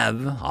aggregate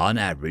have, on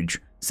average,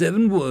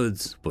 7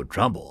 words for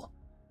trouble.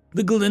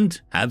 The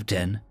glint have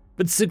 10,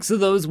 but 6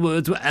 of those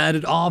words were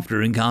added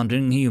after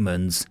encountering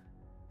humans.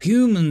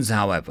 Humans,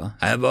 however,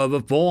 have over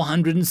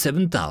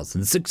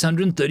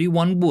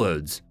 407,631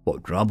 words for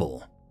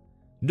trouble.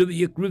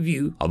 Dubyak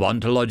Review of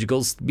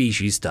Ontological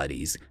Species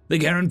Studies, The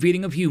Current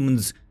Feeding of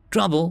Humans,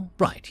 Trouble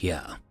Right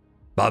Here.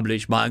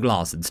 Published by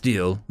Glass and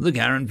Steel, The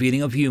Current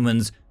Feeding of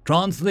Humans,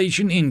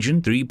 Translation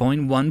Engine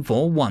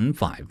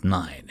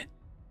 3.14159.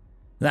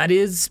 "That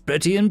is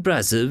pretty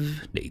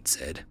impressive," Nate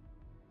said.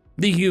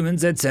 The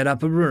humans had set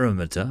up a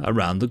perimeter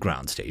around the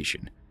ground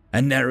station,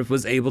 and Nerif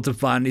was able to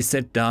finally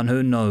set down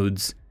her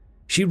nodes.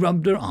 She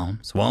rubbed her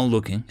arms while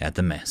looking at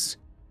the mess.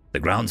 The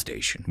ground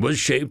station was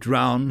shaped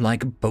round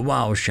like a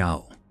powwow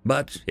show,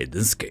 but in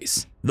this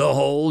case, the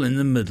hole in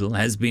the middle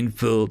has been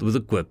filled with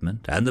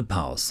equipment and the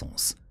power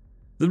source.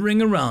 The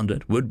ring around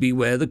it would be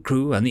where the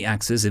crew and the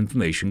access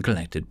information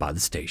collected by the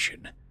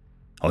station.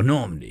 Or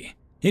normally,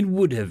 it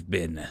would have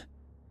been.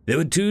 There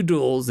were 2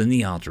 doors in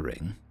the outer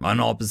ring, on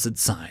opposite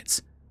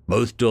sides.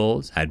 Both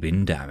doors had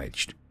been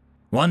damaged.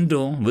 One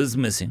door was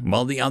missing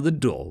while the other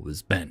door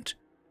was bent,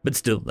 but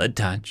still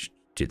attached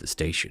to the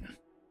station.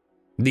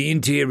 The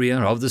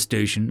interior of the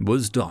station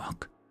was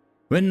dark,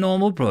 when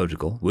normal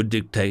protocol would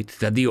dictate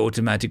that the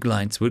automatic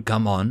lights would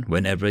come on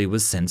whenever it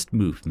was sensed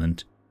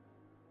movement.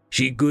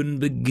 She couldn't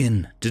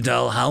begin to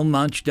tell how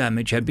much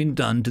damage had been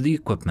done to the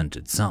equipment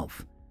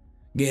itself,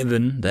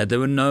 given that there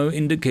were no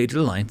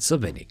indicator lights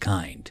of any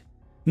kind.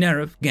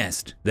 Nerif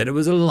guessed that it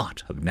was a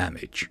lot of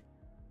damage.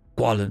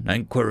 Quallen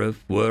and Quirrell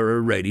were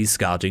already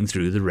scouting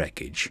through the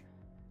wreckage.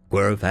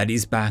 Quirrell had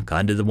his back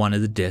under one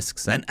of the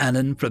desks, and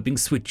Alan flipping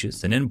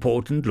switches in an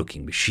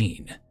important-looking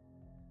machine.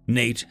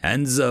 Nate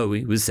and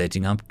Zoe were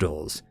setting up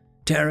doors.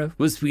 Tara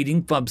was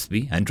feeding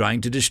Buxbaum and trying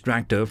to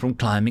distract her from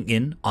climbing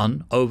in,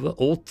 on, over,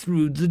 or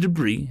through the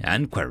debris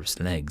and Quirrell's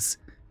legs.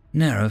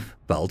 Nerif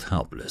felt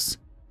helpless.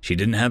 She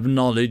didn't have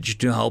knowledge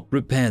to help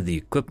repair the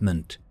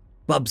equipment.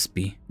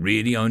 Buxbaum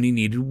really only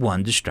needed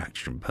one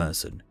distraction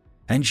person,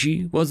 and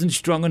she wasn't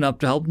strong enough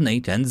to help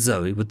Nate and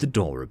Zoe with the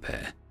door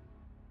repair.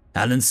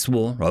 Alan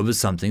swore over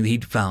something that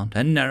he'd found,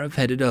 and Nerif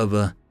headed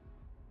over.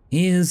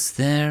 "Is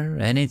there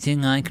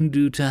anything I can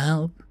do to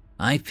help?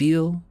 I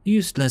feel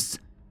useless,"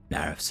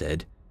 Nerif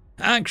said.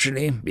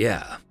 "Actually,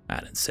 yeah,"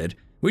 Alan said.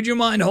 "Would you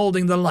mind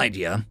holding the light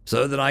here,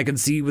 so that I can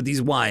see what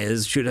these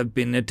wires should have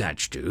been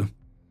attached to?"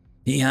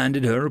 He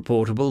handed her a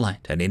portable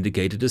light and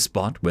indicated a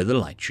spot where the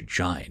light should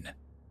shine.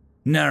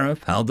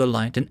 Nerif held the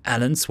light, and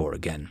Alan swore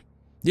again.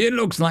 "It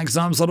looks like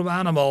some sort of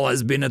animal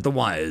has been at the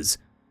wires.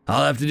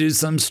 I'll have to do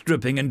some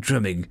stripping and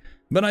trimming,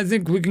 but I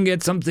think we can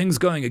get some things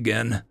going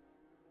again."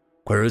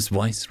 Quirrell's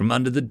voice from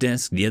under the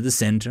desk near the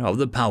center of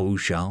the powwow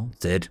show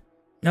said,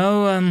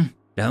 "Oh,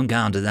 don't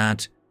count to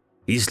that."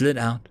 He slid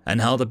out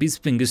and held up his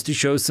fingers to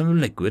show some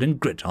liquid and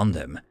grit on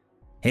them.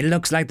 It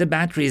looks like the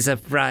batteries are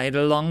fried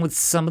along with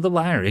some of the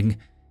wiring.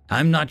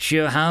 I'm not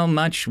sure how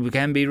much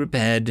can be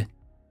repaired.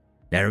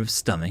 Nerev's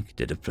stomach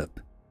did a flip.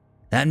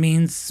 That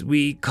means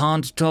we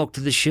can't talk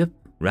to the ship,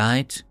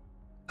 right?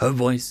 Her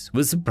voice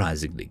was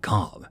surprisingly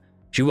calm.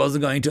 She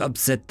wasn't going to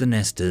upset the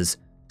nesters,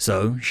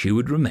 so she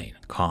would remain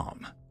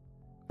calm.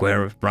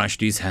 Guerrero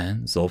brushed his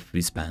hands off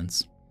his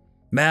pants.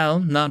 Well,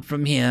 not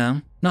from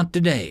here. Not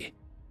today.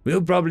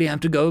 We'll probably have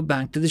to go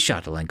back to the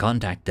shuttle and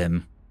contact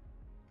them.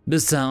 The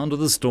sound of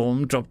the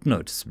storm dropped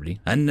noticeably,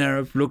 and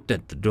Nerev looked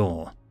at the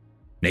door.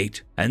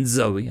 Nate and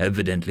Zoe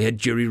evidently had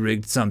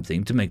jury-rigged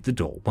something to make the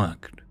door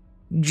work.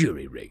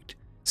 Jury-rigged.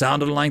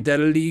 Sounded like that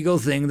illegal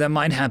thing that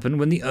might happen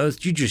when the Earth's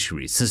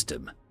judiciary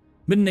system.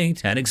 But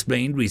Nate had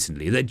explained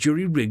recently that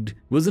jury-rigged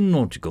was a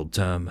nautical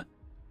term.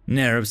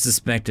 Nerev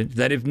suspected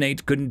that if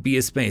Nate couldn't be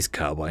a space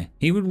cowboy,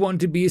 he would want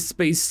to be a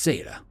space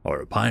sailor or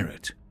a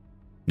pirate.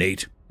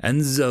 Nate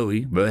and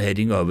Zoe were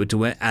heading over to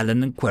where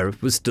Alan and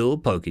Querif were still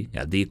poking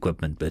at the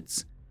equipment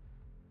bits.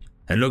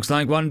 It looks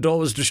like one door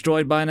was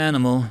destroyed by an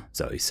animal,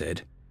 Zoe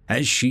said,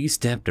 as she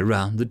stepped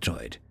around the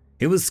droid.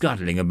 It was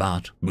scuttling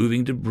about,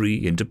 moving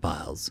debris into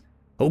piles.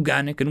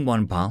 Organic in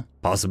one pile,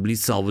 possibly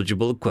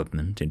salvageable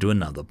equipment into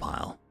another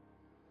pile.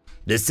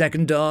 The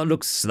second door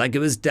looks like it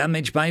was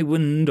damaged by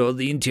wind or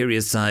the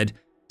interior side,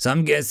 so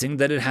I'm guessing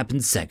that it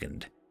happened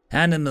second.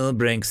 Animal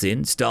breaks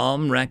in,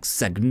 storm wrecks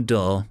second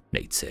door,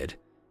 Nate said.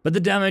 But the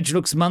damage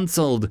looks months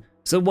old,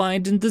 so why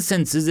didn't the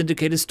sensors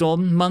indicate a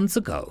storm months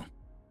ago?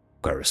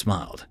 Querif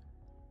smiled.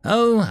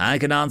 Oh, I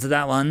can answer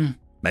that one.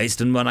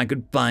 Based on what I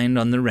could find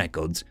on the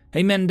records,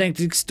 a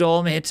magnetic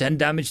storm hit and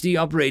damaged the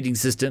operating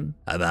system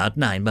about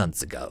 9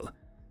 months ago.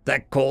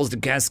 That caused a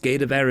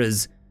cascade of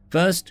errors.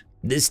 First,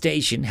 the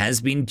station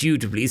has been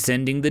dutifully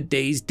sending the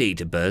day's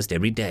data burst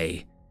every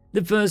day.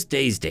 The first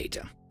day's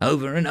data,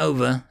 over and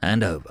over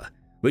and over,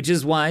 which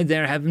is why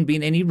there haven't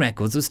been any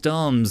records of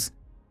storms.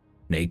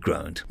 Nate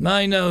groaned.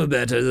 I know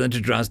better than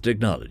to trust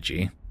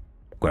technology.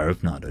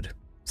 Querif nodded.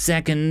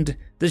 Second,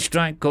 the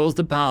strike caused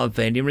a power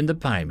failure in the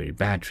primary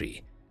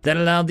battery that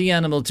allowed the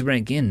animal to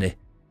break in.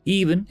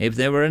 Even if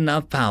there were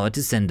enough power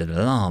to send an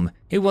alarm,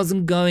 it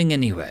wasn't going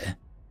anywhere.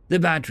 The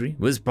battery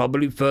was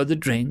probably further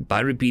drained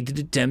by repeated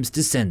attempts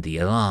to send the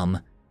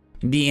alarm.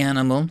 The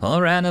animal,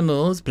 or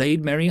animals,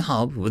 played Merry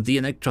Hob with the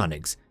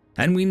electronics,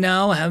 and we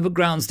now have a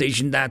ground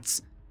station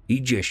that's... He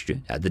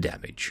gestured at the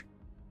damage.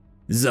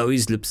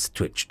 Zoe's lips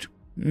twitched.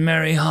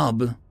 Merry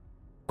Hob.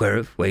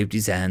 Querif waved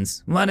his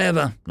hands.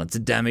 Whatever. Lots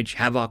of damage,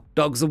 havoc,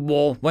 dogs of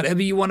war,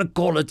 whatever you want to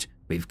call it.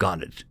 We've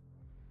got it.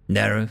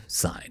 Nerev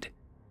sighed.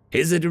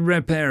 Is it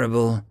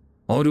irreparable,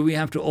 or do we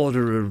have to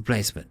order a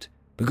replacement?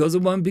 Because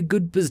it won't be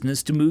good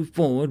business to move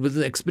forward with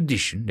the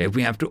expedition if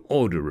we have to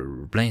order a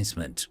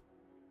replacement.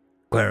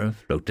 Querif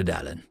looked at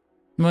Alan.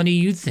 What do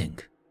you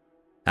think?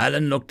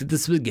 Alan looked at the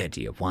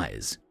spaghetti of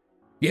wires.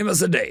 Give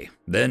us a day,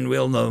 then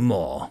we'll know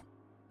more.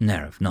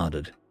 Nerev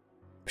nodded.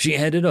 She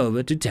headed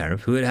over to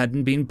Teref, who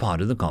hadn't been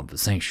part of the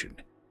conversation.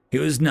 He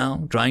was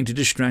now trying to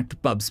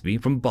distract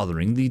Buxbaum from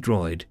bothering the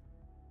droid.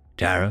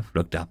 Teref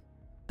looked up.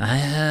 I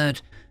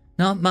heard.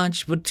 Not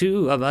much for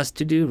two of us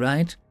to do,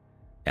 right?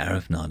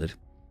 Teref nodded.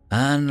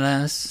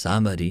 Unless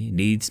somebody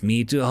needs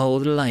me to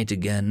hold the light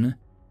again.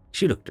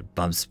 She looked at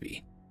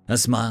Buxbaum, a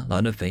smile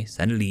on her face,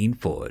 and leaned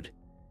forward.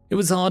 It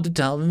was hard to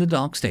tell in the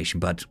dark station,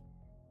 but...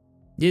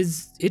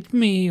 Is it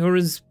me, or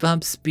is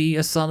Buxbaum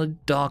a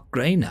solid dark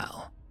grey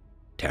now?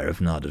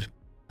 Teref nodded.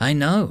 I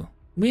know.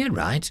 We're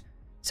right.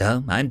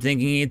 So I'm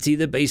thinking it's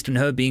either based on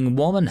her being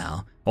warmer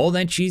now, or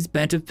that she's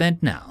better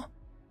fed now.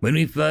 When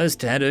we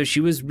first had her, she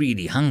was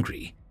really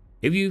hungry.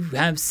 If you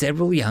have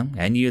several young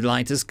and your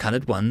lightest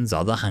colored ones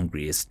are the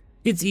hungriest,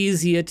 it's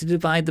easier to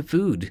divide the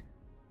food.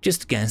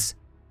 Just guess,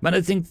 but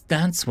I think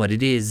that's what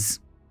it is.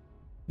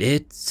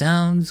 It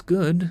sounds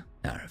good,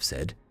 Nerev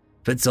said.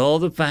 Fits all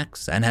the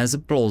facts and has a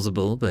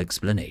plausible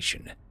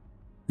explanation.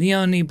 The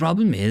only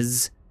problem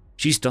is...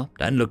 She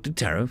stopped and looked at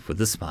Teref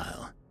with a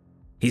smile.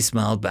 He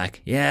smiled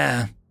back.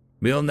 Yeah,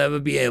 we'll never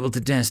be able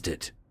to test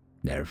it.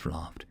 Nerev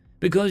laughed.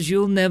 Because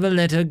you'll never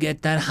let her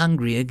get that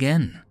hungry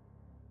again.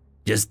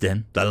 Just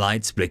then, the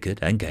lights flickered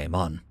and came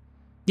on.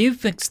 You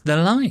fixed the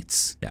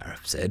lights,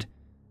 Nerev said.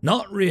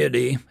 Not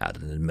really,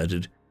 Alan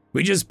admitted.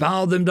 We just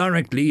powered them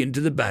directly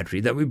into the battery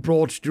that we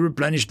brought to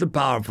replenish the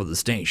power for the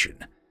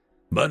station.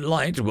 But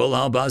light will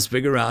help us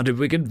figure out if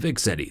we can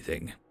fix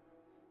anything.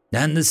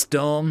 And the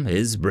storm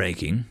is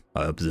breaking,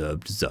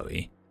 observed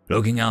Zoe,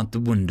 looking out the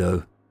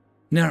window.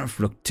 Nerev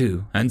looked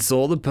too and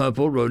saw the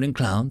purple rolling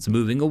clouds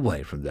moving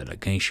away from their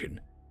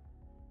location.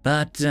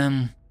 But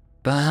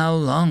how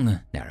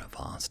long? Nerev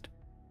asked.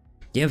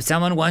 If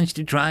someone wants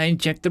to try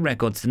and check the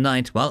records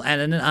tonight while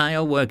Alan and I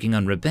are working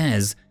on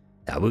repairs,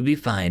 that would be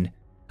fine.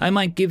 I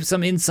might give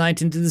some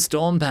insight into the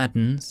storm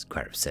patterns,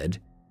 Querif said.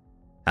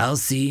 I'll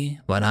see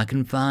what I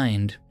can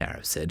find,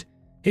 Nerev said.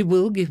 It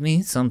will give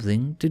me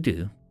something to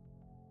do.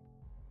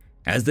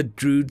 As the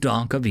true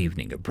dark of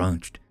evening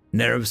approached,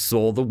 Nerev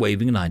saw the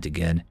waving light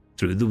again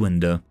through the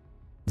window.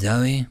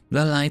 Zoe,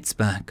 the light's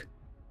back.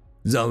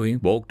 Zoe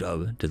walked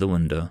over to the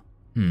window.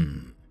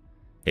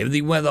 If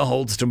the weather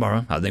holds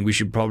tomorrow, I think we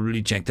should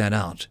probably check that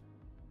out.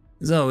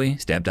 Zoe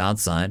stepped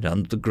outside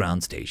onto the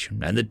ground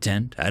station and the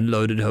tent and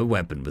loaded her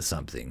weapon with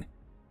something,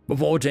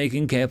 before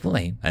taking careful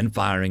aim and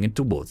firing it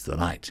towards the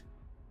light.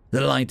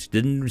 The light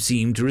didn't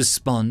seem to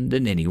respond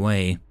in any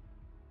way.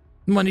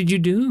 What did you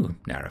do?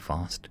 Narif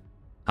asked.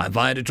 I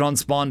fired a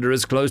transponder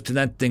as close to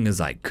that thing as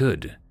I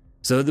could,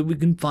 so that we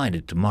can find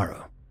it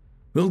tomorrow.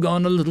 We'll go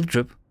on a little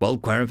trip while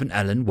Querif and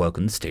Alan work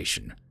on the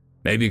station.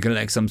 Maybe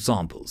collect some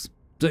samples,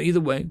 so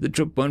either way the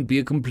trip won't be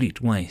a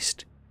complete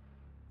waste.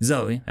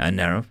 Zoe and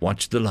Narif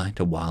watched the light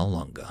a while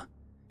longer.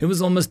 It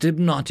was almost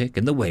hypnotic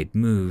in the way it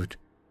moved,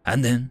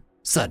 and then,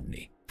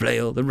 suddenly,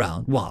 flailed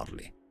around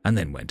wildly, and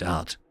then went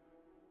out.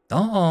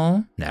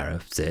 Uh-oh,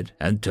 Narif said,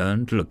 and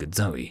turned to look at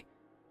Zoe.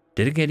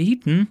 Did it get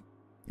eaten?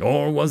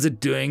 Or was it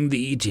doing the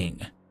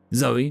eating?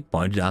 Zoe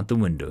pointed out the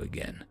window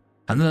again,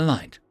 and the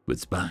light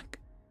was back,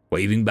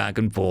 waving back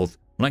and forth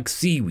like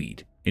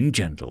seaweed in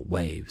gentle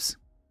waves.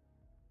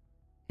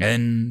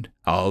 End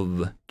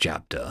of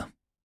chapter.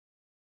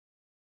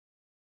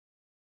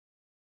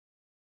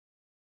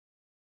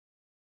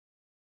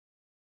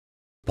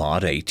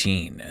 Part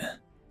 18.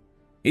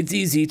 It's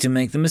easy to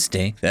make the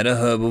mistake that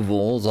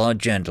herbivores are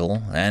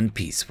gentle and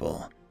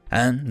peaceful,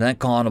 and that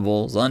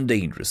carnivores are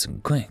dangerous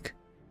and quick.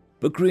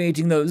 But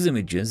creating those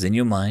images in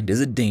your mind is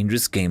a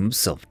dangerous game of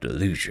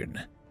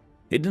self-delusion.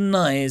 It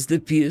denies the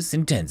fierce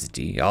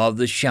intensity of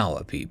the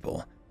shower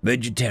people,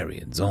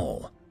 vegetarians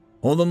all,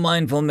 or the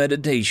mindful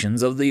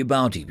meditations of the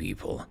Bounty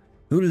people,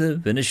 who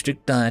live in a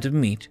strict diet of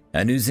meat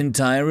and whose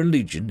entire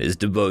religion is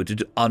devoted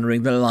to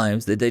honoring the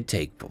lives that they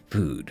take for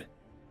food.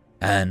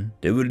 And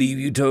it will leave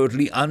you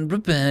totally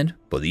unprepared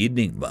for the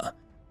enigma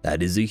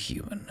that is a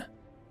human.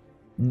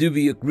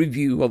 Dubious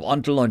Review of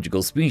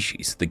Ontological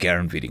Species, the care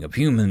and feeding of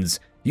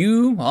humans.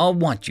 You are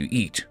what you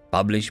eat,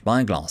 published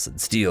by Glass and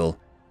Steel,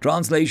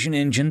 translation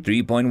engine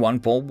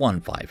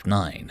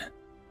 3.14159.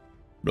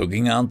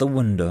 Looking out the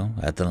window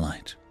at the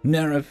light,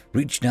 Narif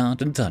reached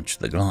out and touched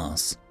the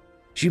glass.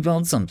 She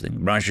felt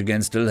something brush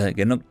against her leg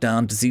and looked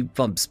down to see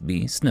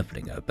Buxbaum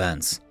sniffling her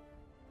pants.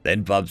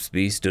 Then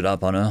Buxbaum stood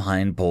up on her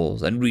hind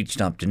paws and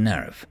reached up to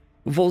Narif,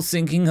 before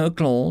sinking her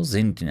claws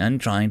in and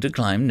trying to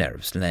climb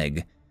Narif's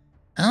leg.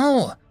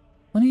 Ow!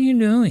 What are you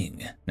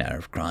doing?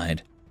 Narif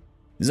cried.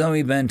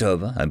 Zoe bent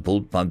over and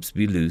pulled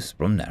Buxbaum loose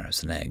from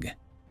Narif's leg.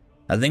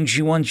 I think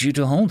she wants you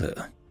to hold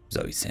her,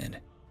 Zoe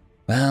said.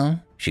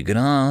 Well, she could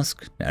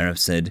ask, Narif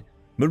said,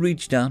 but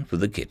reached out for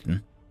the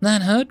kitten.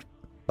 That hurt?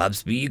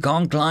 Buxbaum, you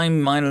can't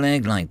climb my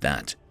leg like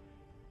that.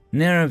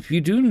 Narif,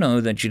 you do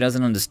know that she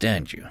doesn't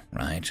understand you,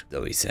 right?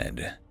 Zoe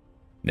said.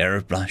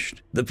 Narif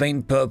blushed, the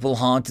faint purple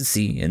hard to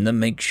see in the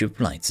makeshift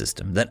light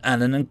system that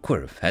Alan and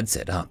Querif had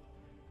set up.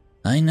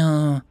 I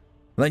know,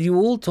 but you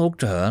all talk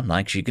to her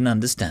like she can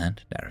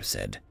understand, Narif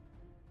said.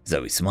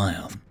 Zoe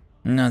smiled.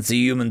 That's a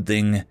human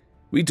thing.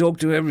 We talk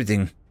to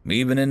everything,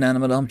 even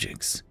inanimate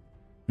objects.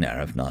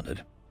 Narif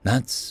nodded.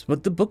 That's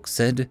what the book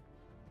said.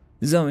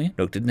 Zoe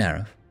looked at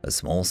Narif, a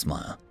small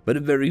smile, but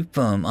a very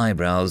firm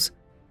eyebrows.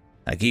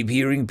 I keep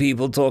hearing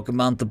people talk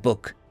about the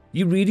book.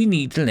 You really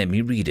need to let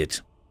me read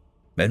it.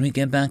 When we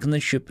get back on the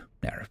ship,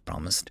 Narif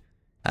promised,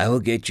 I will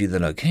get you the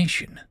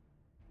location.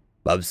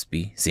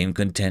 Buxbaum seemed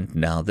content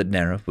now that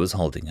Narif was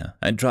holding her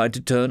and tried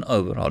to turn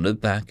over on her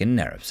back in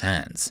Narif's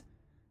hands,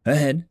 her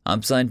head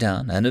upside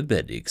down and her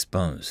belly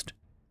exposed.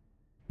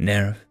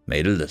 Narif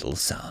made a little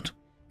sound.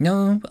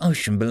 No,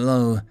 ocean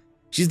below.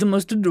 She's the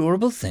most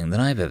adorable thing that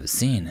I've ever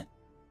seen.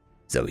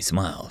 Zoe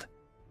smiled.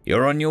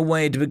 You're on your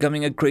way to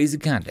becoming a crazy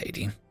cat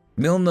lady.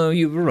 We'll know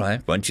you've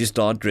arrived once you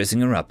start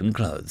dressing her up in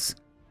clothes.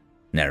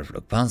 Narif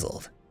looked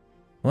puzzled.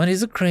 What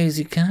is a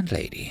crazy cat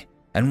lady?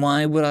 And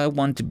why would I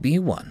want to be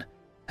one?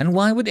 And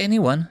why would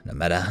anyone, no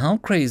matter how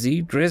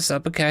crazy, dress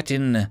up a cat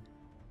in...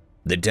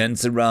 The tent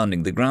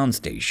surrounding the ground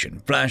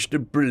station flashed a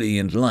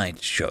brilliant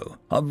light show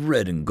of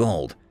red and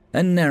gold,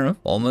 and Narif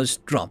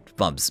almost dropped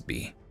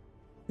Buxbaum.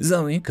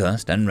 Zoe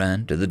cursed and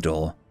ran to the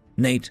door,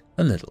 Nate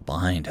a little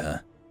behind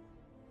her.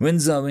 When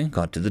Zoe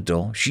got to the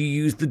door, she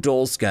used the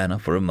door scanner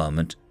for a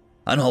moment,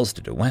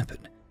 unholstered her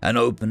weapon, and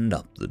opened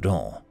up the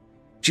door.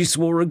 She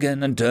swore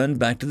again and turned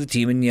back to the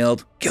team and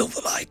yelled, Kill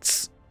the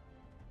lights!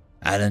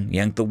 Alan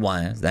yanked the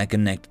wires that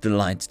connected the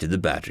lights to the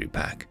battery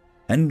pack,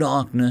 and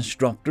darkness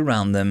dropped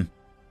around them.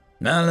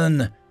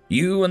 Alan,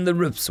 you and the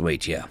Rips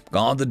wait here.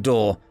 Guard the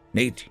door.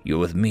 Nate, you're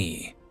with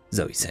me,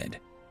 Zoe said.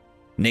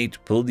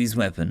 Nate pulled his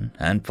weapon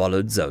and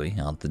followed Zoe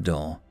out the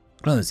door,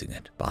 closing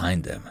it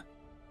behind them.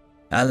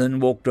 Alan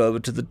walked over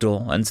to the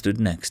door and stood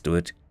next to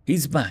it,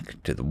 his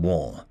back to the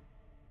wall.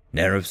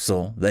 Narif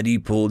saw that he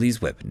pulled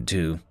his weapon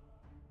too.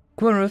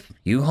 Querif,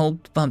 you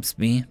hold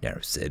Buxbaum,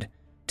 Narif said.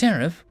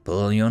 Tarif,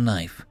 pull your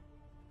knife.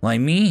 Why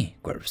me?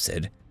 Querif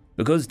said.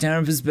 Because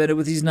Tarif is better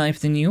with his knife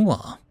than you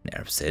are,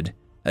 Narif said.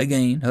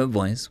 Again, her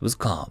voice was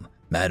calm,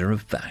 matter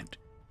of fact.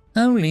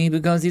 Only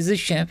because he's a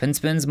chef and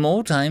spends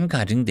more time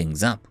cutting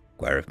things up,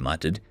 Querif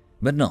muttered,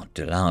 but not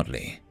too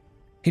loudly.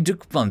 He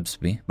took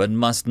Buxbaum, but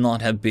must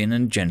not have been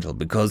ungentle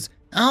because,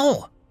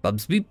 Ow!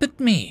 Buxbaum bit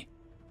me.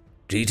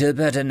 Treat her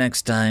better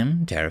next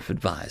time, Tarif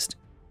advised.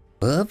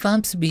 "Oh,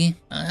 Bubsby,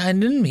 I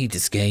didn't mean to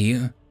scare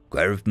you,"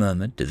 Querif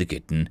murmured to the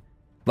kitten.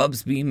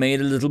 Bubsby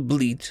made a little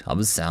bleat of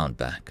a sound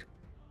back.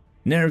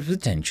 Nerif's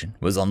attention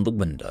was on the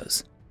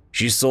windows.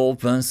 She saw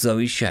first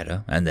Zoe's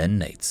shadow and then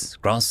Nate's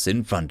cross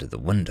in front of the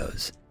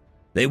windows.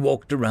 They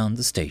walked around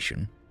the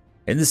station.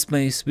 In the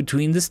space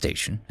between the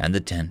station and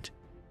the tent,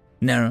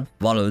 Nerif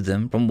followed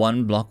them from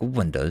one block of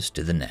windows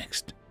to the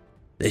next.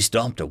 They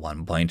stopped at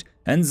one point,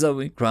 and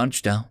Zoe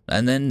crouched out,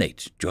 and then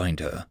Nate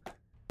joined her.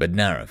 But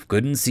Nerif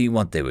couldn't see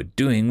what they were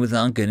doing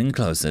without getting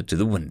closer to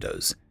the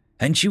windows,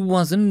 and she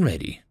wasn't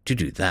ready to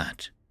do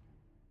that.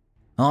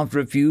 After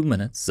a few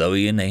minutes,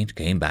 Zoe and Nate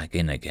came back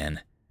in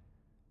again.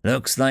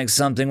 "Looks like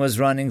something was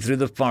running through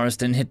the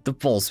forest and hit the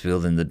force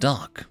field in the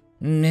dark.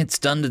 It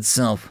stunned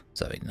itself,"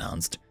 Zoe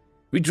announced.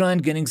 "We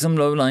tried getting some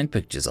low-line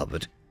pictures of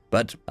it,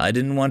 but I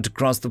didn't want to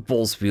cross the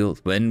force field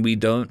when we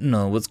don't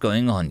know what's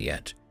going on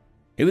yet.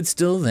 If it's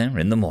still there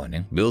in the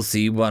morning, we'll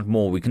see what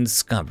more we can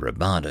discover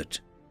about it."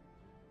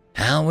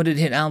 "How would it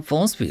hit our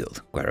force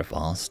field?" Querif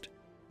asked.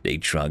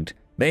 Nate shrugged.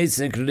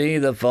 "Basically,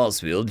 the force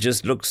field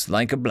just looks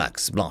like a black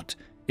spot.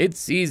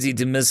 It's easy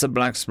to miss a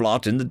black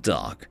spot in the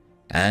dark.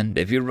 And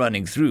if you're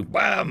running through,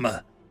 wham!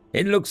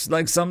 It looks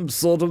like some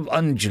sort of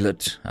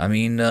undulate. I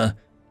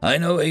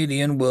know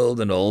alien world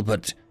and all,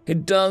 but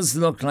it does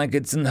look like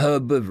it's an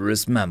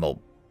herbivorous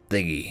mammal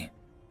thingy."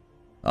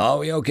 "Are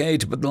we okay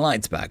to put the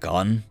lights back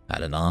on?"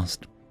 Alan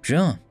asked.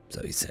 "Sure,"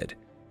 Zoe said.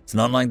 "It's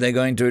not like they're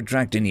going to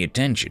attract any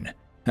attention.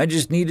 I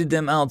just needed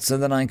them out so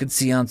that I could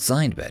see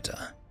outside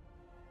better."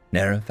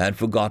 Nerif had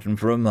forgotten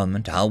for a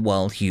moment how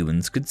well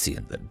humans could see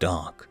in the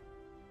dark.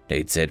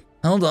 Nate said,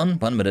 "Hold on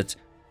 1 minute.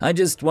 I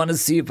just want to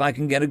see if I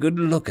can get a good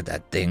look at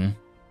that thing."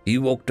 He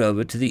walked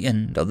over to the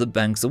end of the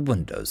banks of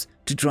windows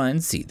to try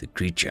and see the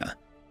creature.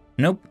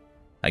 "Nope.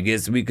 I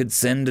guess we could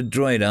send a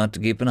droid out to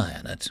keep an eye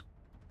on it."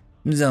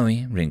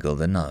 Zoe wrinkled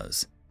her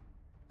nose.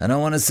 "I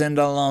don't want to send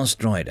our last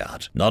droid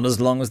out, not as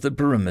long as the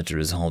perimeter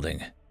is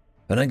holding.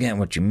 But I get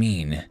what you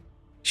mean."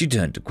 She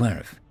turned to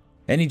Querif.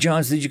 "Any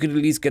chance that you could at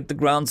least get the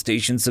ground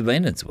station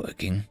surveillance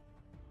working?"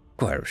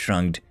 Querif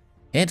shrugged.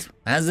 "It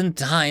hasn't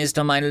highest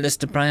on my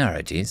list of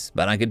priorities,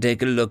 but I could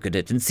take a look at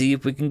it and see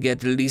if we can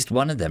get at least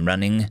one of them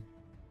running."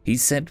 He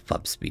set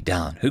Bubsby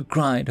down, who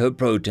cried her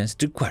protest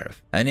to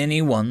Querif and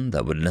anyone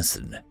that would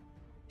listen.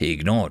 He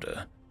ignored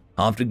her,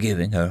 after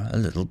giving her a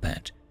little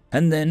pet,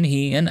 and then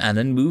he and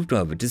Alan moved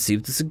over to see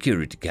if the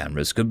security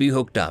cameras could be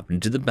hooked up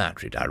into the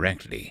battery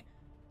directly,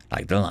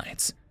 like the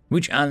lights,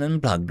 which Alan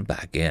plugged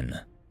back in.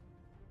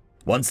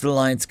 Once the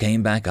lights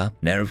came back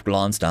up, Nerif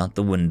glanced out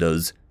the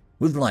windows.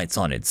 With lights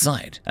on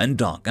inside and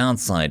dark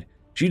outside,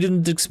 she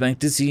didn't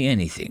expect to see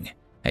anything,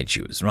 and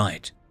she was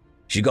right.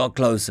 She got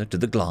closer to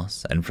the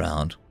glass and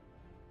frowned.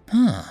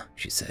 "Huh,"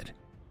 she said.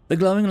 "The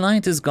glowing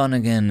light is gone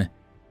again.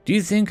 Do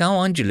you think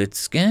our undulate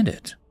scared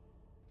it?"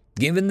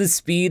 "Given the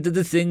speed that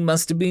the thing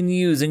must have been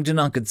using to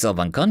knock itself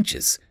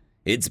unconscious,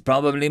 it's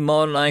probably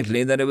more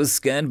likely that it was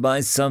scared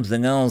by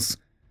something else.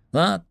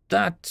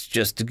 That's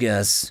just a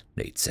guess,"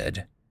 Nate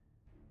said.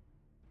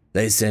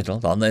 They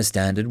settled on their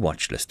standard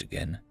watch list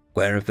again.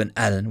 Querif and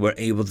Alan were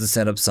able to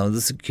set up some of the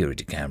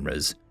security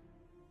cameras.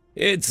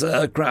 "It's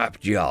a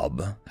crap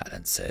job,"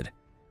 Alan said.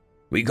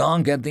 "We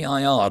can't get the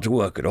IR to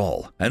work at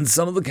all, and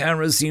some of the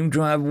cameras seem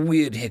to have a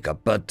weird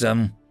hiccup, but,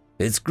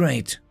 It's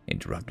great,"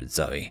 interrupted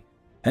Zoe,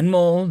 "and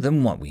more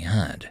than what we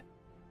had."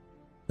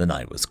 The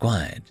night was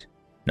quiet.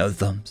 No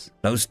thumps,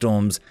 no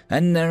storms,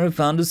 and Nerif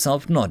found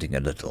herself nodding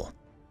a little,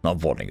 not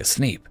falling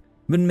asleep,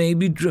 but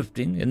maybe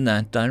drifting in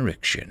that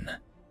direction.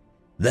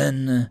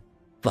 Then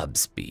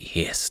Bubsby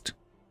hissed.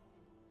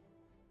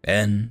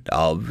 End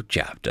of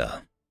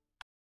chapter.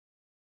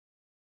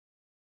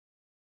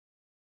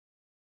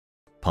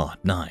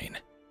 Part 9.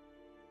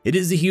 It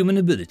is the human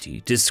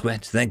ability to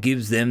sweat that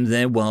gives them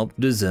their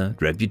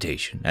well-deserved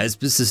reputation as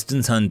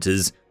persistence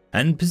hunters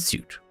and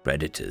pursuit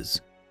predators.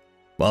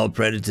 While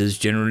predators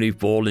generally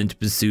fall into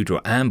pursuit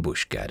or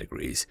ambush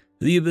categories,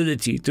 the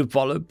ability to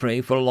follow prey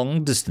for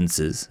long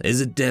distances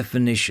is a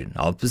definition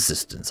of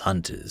persistence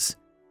hunters.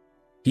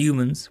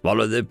 Humans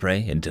follow their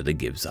prey until it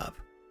gives up.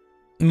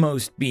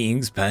 Most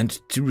beings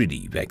pant to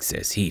relieve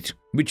excess heat,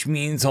 which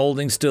means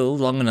holding still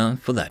long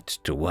enough for that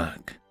to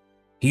work.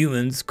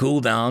 Humans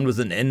cool down with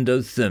an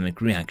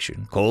endothermic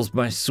reaction caused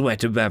by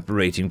sweat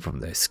evaporating from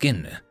their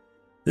skin.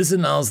 This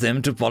allows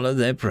them to follow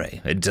their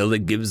prey until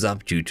it gives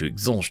up due to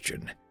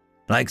exhaustion.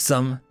 Like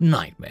some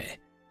nightmare,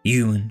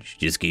 humans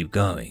just keep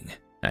going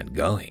and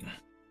going.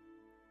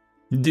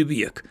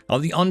 Dubiuk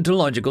of the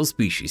Ontological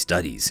Species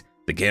Studies,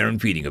 The Care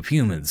and Feeding of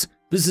Humans,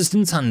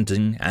 Persistence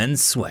Hunting and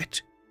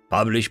Sweat.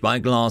 Published by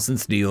Glass and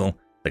Steel,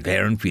 The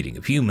Care and Feeding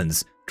of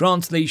Humans,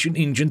 Translation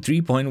Engine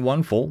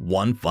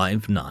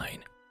 3.14159.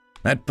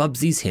 At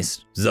Bubsy's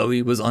hiss,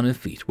 Zoe was on her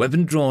feet,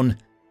 weapon drawn.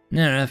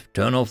 "Nerif,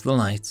 turn off the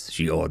lights,"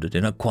 she ordered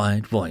in a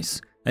quiet voice,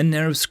 and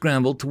Nerif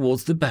scrambled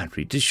towards the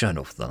battery to shut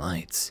off the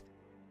lights.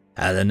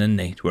 Alan and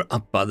Nate were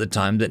up by the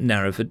time that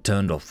Nerif had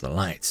turned off the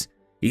lights,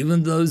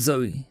 even though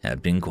Zoe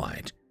had been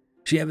quiet.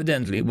 She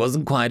evidently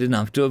wasn't quiet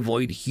enough to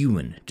avoid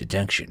human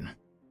detection.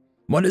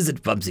 "What is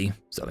it, Bubsy?"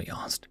 Zoe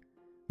asked.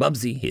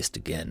 Bubsy hissed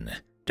again,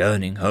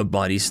 turning her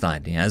body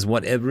slightly as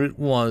whatever it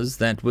was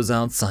that was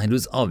outside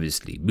was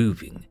obviously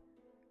moving.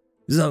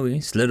 Zoe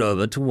slid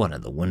over to one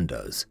of the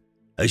windows.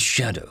 A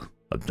shadow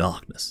of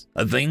darkness,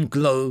 a faint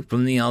glow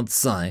from the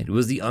outside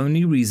was the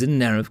only reason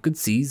Nerif could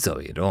see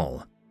Zoe at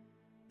all.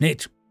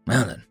 "Nate,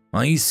 Alan,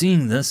 are you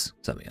seeing this?"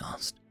 Zoe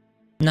asked.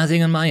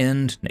 "Nothing on my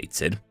end," Nate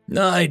said.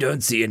 "I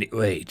don't see any.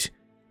 Wait.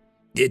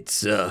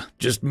 It's,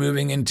 just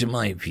moving into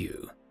my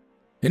view.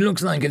 It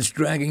looks like it's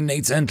dragging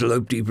Nate's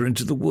antelope deeper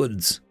into the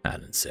woods,"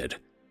 Alan said.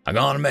 "I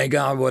can't make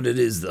out what it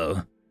is,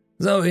 though.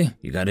 Zoe,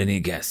 you got any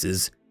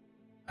guesses?"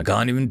 "I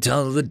can't even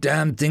tell the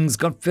damn thing's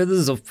got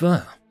feathers or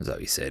fur,"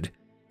 Zoe said.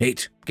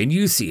 "Nate, can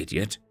you see it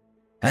yet?"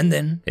 And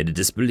then, in a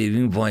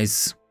disbelieving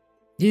voice,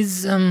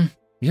 "Is,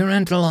 your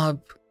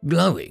antelope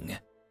glowing?"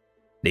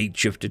 Nate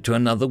shifted to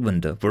another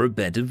window for a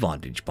better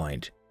vantage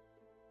point.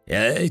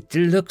 "Yeah, it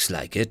looks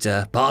like it,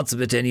 parts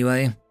of it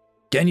anyway.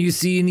 Can you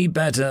see any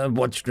better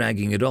what's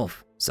dragging it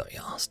off?" Zoe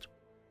asked.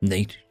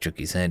 Nate shook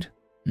his head.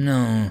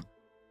 "No.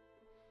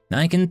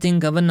 I can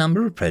think of a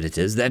number of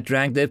predators that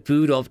drag their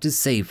food off to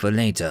save for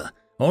later,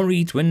 or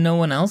eat when no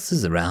one else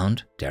is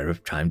around,"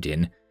 Terif chimed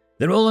in.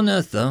 "They're all on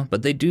Earth, though,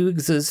 but they do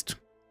exist."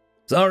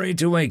 "Sorry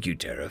to wake you,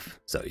 Terif,"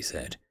 Zoe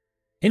said.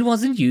 "It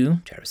wasn't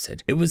you," Terif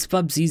said. "It was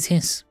Fubsy's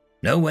hiss.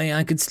 No way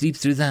I could sleep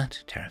through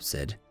that," Terif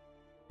said.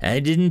 "I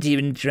didn't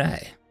even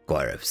try,"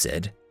 Quarif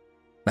said.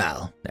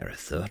 Well, Nerif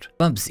thought,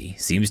 Bubsy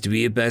seems to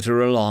be a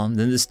better alarm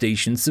than the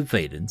station's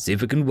surveillance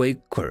if it can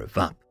wake Quarif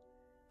up.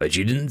 But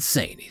she didn't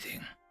say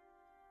anything.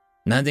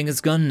 "I think it's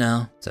gone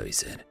now," Zoe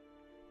said.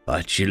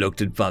 But she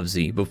looked at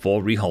Bubsy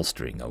before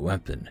reholstering her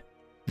weapon.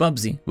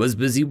 Bubsy was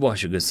busy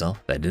washing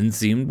herself and didn't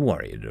seem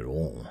worried at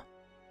all.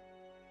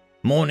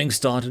 Morning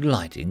started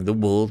lighting the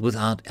world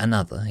without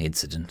another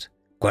incident.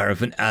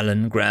 Quarif and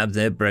Alan grabbed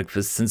their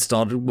breakfasts and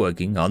started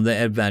working on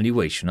their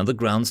evaluation of the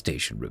ground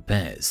station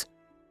repairs.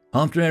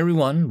 After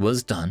everyone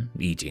was done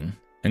eating,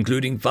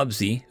 including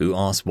Bubsy, who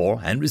asked for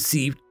and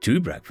received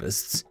 2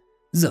 breakfasts,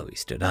 Zoe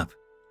stood up.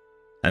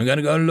 "I'm going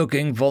to go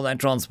looking for that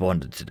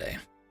transponder today,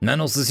 and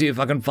also see if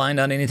I can find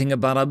out anything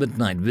about our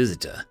midnight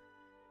visitor.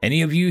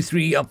 Any of you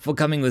 3 up for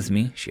coming with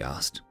me?" she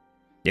asked.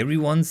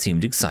 Everyone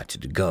seemed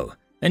excited to go,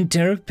 and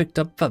Terif picked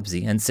up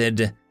Bubsy and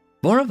said,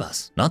 "4 of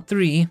us, not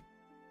 3.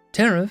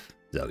 "Terif,"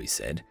 Zoe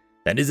said,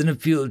 "that isn't a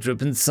field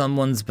trip in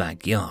someone's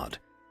backyard.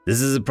 This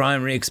is a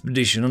primary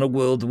expedition on a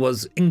world that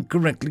was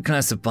incorrectly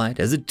classified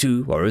as a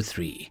 2 or a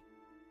 3.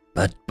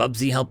 "But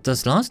Bubsy helped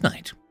us last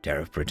night,"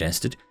 Terif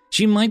protested.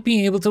 "She might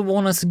be able to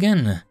warn us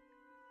again."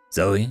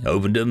 Zoe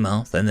opened her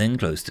mouth and then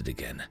closed it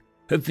again,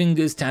 her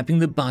fingers tapping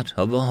the butt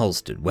of a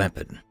holstered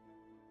weapon.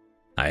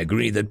 "I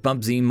agree that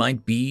Bubsy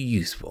might be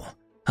useful.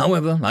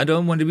 However, I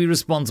don't want to be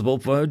responsible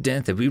for her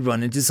death if we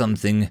run into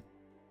something."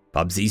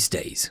 "Bubsy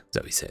stays,"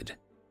 Zoe said.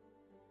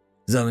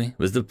 Zoe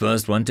was the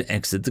first one to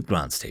exit the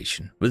ground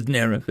station, with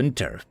Nerif and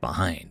Terif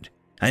behind,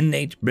 and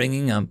Nate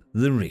bringing up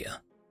the rear.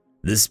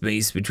 The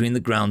space between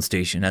the ground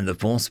station and the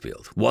force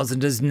field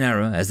wasn't as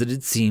narrow as it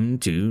had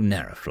seemed to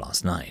Nerif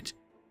last night.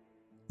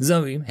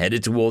 Zoe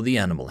headed to where the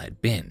animal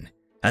had been,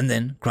 and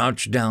then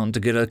crouched down to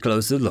get a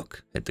closer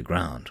look at the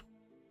ground.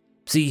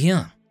 "See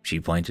here," she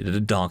pointed at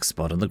a dark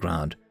spot on the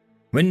ground.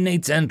 "When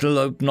Nate's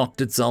antelope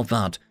knocked itself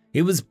out,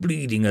 it was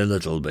bleeding a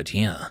little bit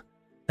here.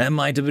 That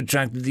might have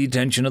attracted the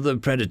attention of the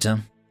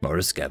predator or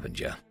a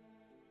scavenger."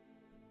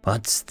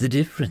 "What's the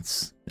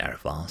difference?"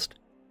 Nerif asked.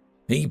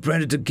 "A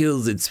predator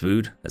kills its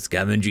food, a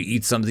scavenger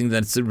eats something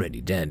that's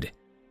already dead.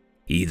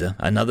 Either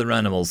another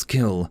animal's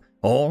kill,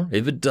 or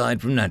if it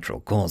died from natural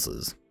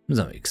causes,"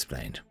 Zoe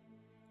explained.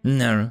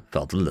 Nerif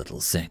felt a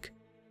little sick.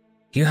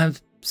 "You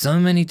have so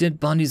many dead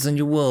bodies on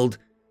your world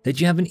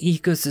that you have an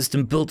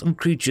ecosystem built on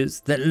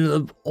creatures that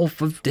live off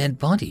of dead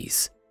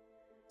bodies."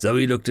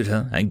 Zoe looked at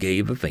her and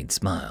gave a faint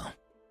smile.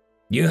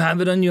 "You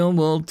have it on your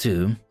world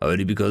too,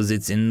 only because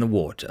it's in the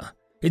water.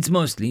 It's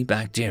mostly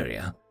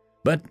bacteria,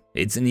 but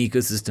it's an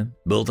ecosystem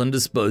built on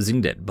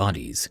disposing dead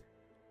bodies.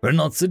 We're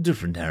not so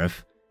different,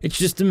 Nerif. It's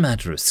just a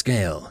matter of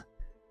scale."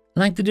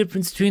 "Like the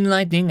difference between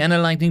lightning and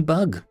a lightning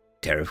bug,"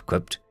 Terif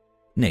quipped.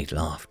 Nate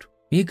laughed.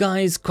 "You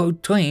guys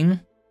quote Twain?"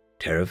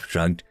 Terif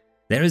shrugged.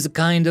 "There is a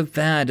kind of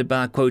fad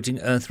about quoting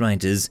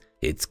Earthwriters.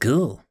 It's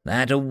cool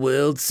that a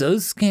world so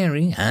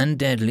scary and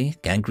deadly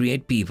can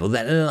create people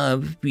that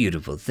love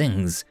beautiful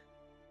things.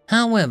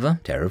 However,"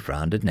 Terif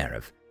frowned at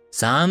Nerif,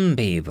 "some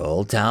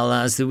people tell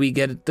us that we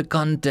get the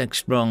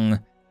context wrong."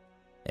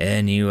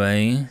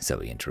 "Anyway,"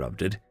 Zoe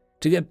interrupted,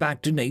 to get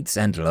back to Nate's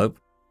antelope.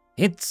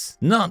 "It's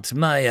not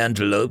my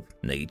antelope,"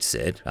 Nate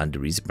said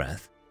under his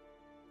breath.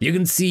 "You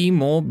can see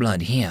more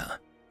blood here."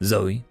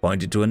 Zoe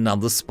pointed to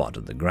another spot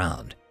on the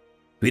ground.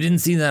 "We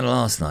didn't see that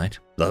last night,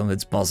 though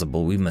it's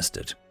possible we missed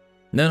it."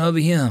 "Then over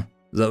here,"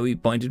 Zoe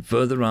pointed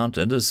further out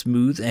at a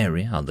smooth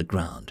area on the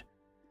ground.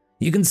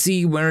 "You can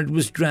see where it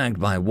was dragged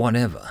by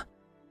whatever.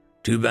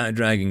 Too bad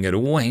dragging it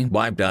away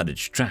wiped out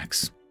its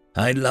tracks.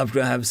 I'd love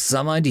to have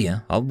some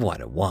idea of what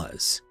it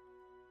was."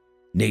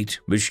 Nate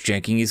was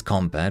checking his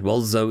compad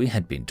while Zoe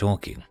had been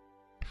talking.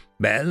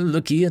 "Well,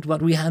 looky at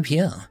what we have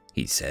here,"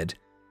 he said.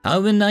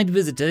 Our night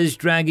visitor is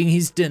dragging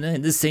his dinner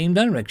in the same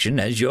direction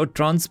as your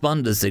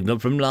transponder signal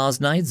from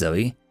last night,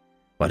 Zoe.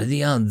 What are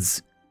the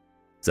odds?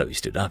 Zoe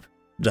stood up,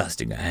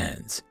 dusting her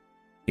hands.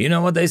 You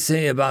know what they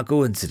say about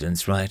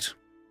coincidence, right?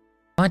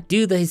 What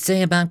do they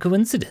say about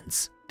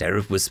coincidence?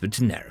 Tariff whispered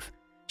to Nerif.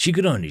 She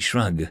could only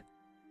shrug.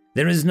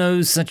 There is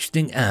no such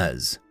thing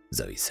as,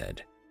 Zoe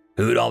said,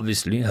 who had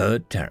obviously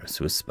heard Tariff's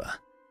whisper.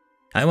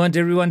 I want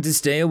everyone to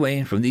stay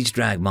away from these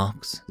drag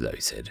marks, Zoe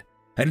said.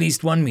 At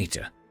least 1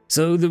 meter,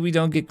 so that we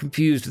don't get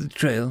confused with the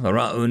trail or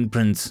our own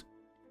prints.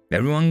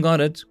 Everyone got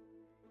it?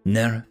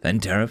 Nerif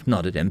and Tariff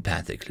nodded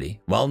empathically,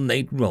 while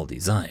Nate rolled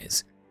his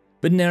eyes.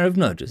 But Nerif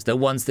noticed that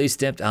once they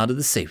stepped out of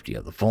the safety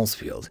of the force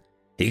field,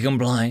 he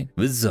complied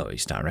with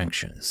Zoe's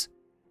directions.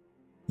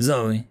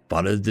 Zoe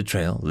followed the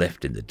trail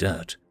left in the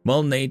dirt,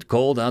 while Nate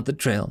called out the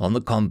trail on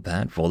the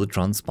compad for the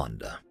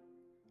transponder.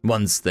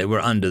 Once they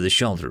were under the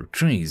shelter of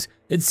trees,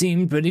 it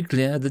seemed pretty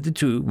clear that the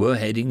two were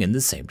heading in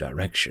the same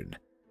direction.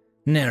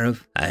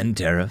 Nerif and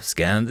Tariff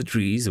scanned the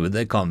trees with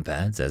their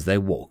compads as they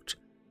walked,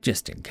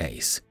 just in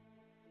case.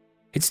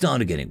 It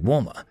started getting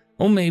warmer,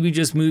 or maybe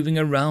just moving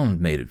around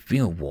made it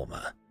feel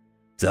warmer.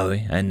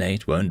 Zoe and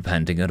Nate weren't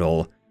panting at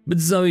all, but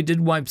Zoe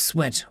did wipe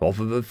sweat off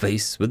of her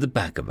face with the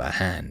back of her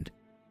hand.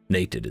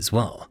 Nate did as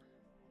well,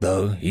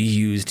 though he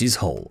used his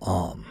whole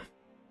arm.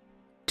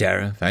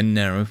 Tariff and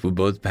Nerif were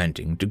both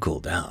panting to cool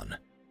down.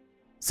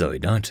 Zoe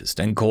noticed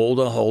and called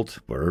a halt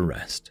for a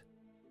rest.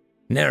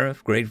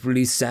 Nerif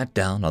gratefully sat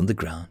down on the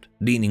ground,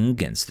 leaning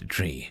against the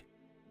tree.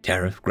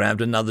 Tariff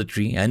grabbed another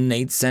tree and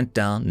Nate sat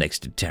down next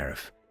to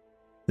Tariff.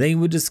 They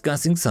were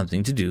discussing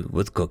something to do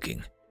with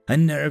cooking,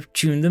 and Nerif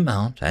tuned them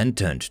out and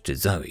turned to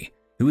Zoe,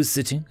 who was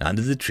sitting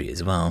under the tree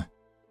as well.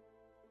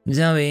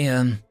 Zoe,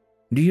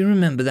 do you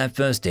remember that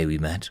first day we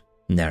met?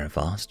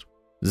 Nerif asked.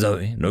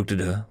 Zoe looked at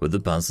her with a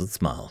puzzled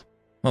smile.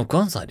 Of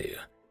course I do.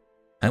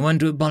 I want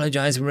to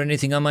apologize for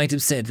anything I might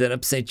have said that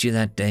upset you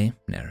that day,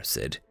 Nerif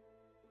said.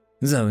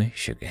 Zoe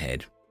shook her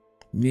head.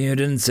 You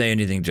didn't say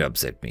anything to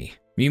upset me.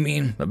 You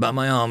mean about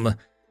my arm?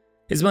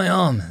 It's my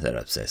arm that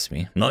upsets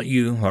me, not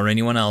you or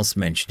anyone else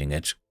mentioning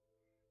it.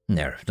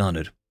 Nerif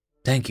nodded.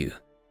 Thank you.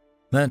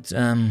 But,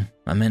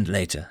 I meant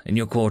later, in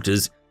your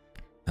quarters.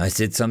 I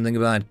said something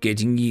about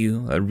getting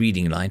you a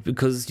reading light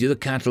because the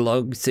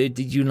catalog said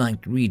that you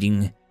liked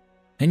reading,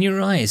 and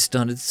your eyes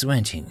started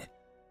sweating,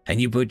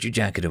 and you put your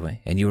jacket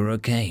away, and you were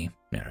okay,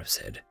 Nerif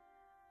said.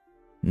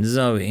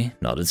 Zoe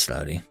nodded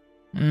slowly.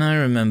 I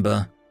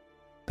remember.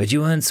 But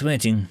you weren't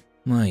sweating,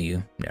 were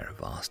you?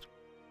 Nerif asked.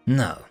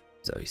 No,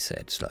 Zoe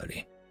said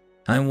slowly.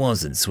 I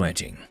wasn't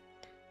sweating.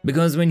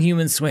 Because when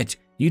humans sweat,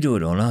 you do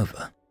it all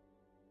over.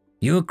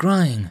 You were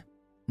crying,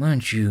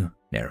 weren't you?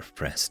 Nerif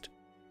pressed.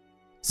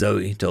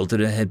 Zoe tilted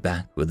her head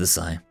back with a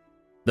sigh.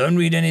 Don't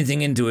read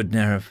anything into it,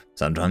 Nerif.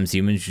 Sometimes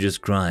humans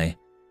just cry.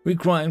 We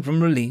cry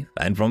from relief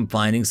and from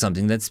finding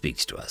something that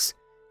speaks to us,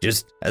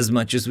 just as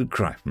much as we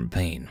cry from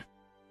pain.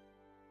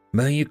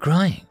 Were you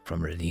crying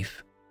from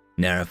relief?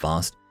 Nerif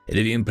asked. It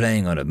had been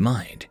playing on her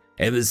mind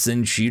ever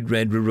since she'd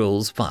read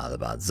Rural's file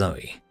about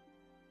Zoe.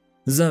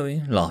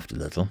 Zoe laughed a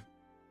little.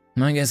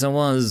 I guess I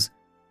was.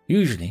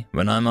 Usually,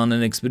 when I'm on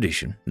an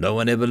expedition, no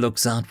one ever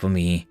looks out for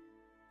me.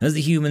 As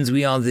the humans,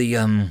 we are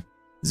the,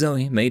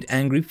 Zoe made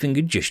angry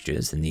finger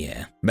gestures in the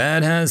air.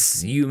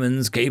 Badass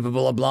humans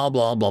capable of blah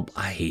blah blah.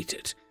 I hate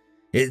it.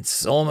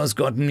 It's almost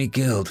gotten me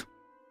killed.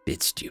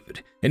 It's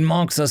stupid. It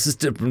marks us as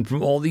different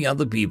from all the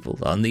other people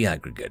on the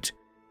aggregate.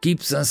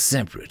 Keeps us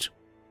separate.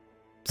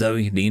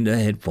 Zoe leaned her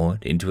head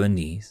forward into her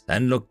knees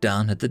and looked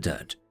down at the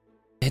dirt.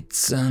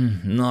 It's,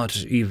 not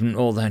even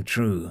all that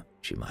true,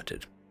 she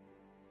muttered.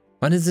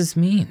 What does this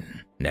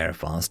mean?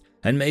 Nerif asked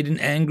and made an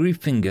angry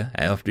finger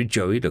after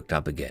Joey looked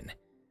up again.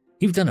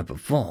 You've done it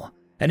before,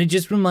 and it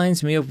just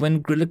reminds me of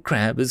when Grilla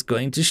Crab is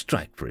going to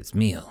strike for its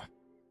meal.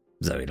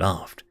 Zoe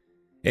laughed.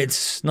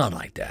 It's not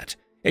like that.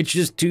 It's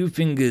just 2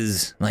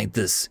 fingers like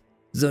this.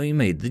 Zoe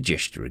made the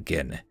gesture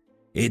again.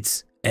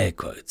 It's air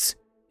quotes.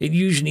 It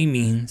usually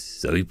means,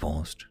 Zoe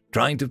paused,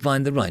 trying to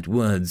find the right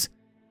words.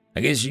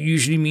 I guess it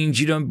usually means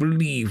you don't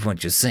believe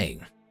what you're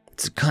saying.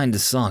 It's a kind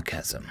of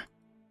sarcasm.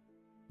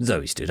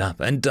 Zoe stood up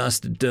and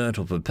dusted dirt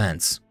off her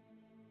pants.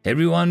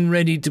 Everyone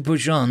ready to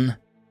push on?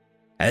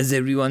 As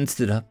everyone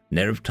stood up,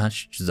 Nerif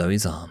touched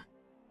Zoe's arm.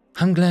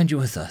 I'm glad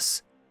you're with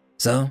us,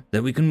 so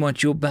that we can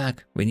watch your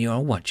back when you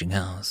are watching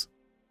ours.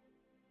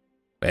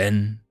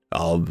 End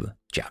of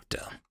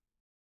chapter.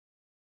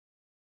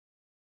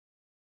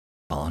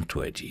 Part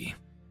 20.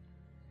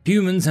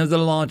 Humans have the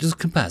largest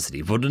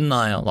capacity for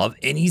denial of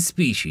any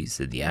species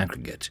in the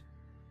aggregate,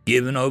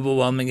 given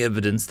overwhelming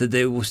evidence that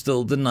they will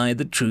still deny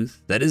the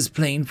truth that is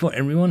plain for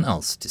everyone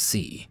else to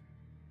see.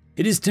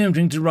 It is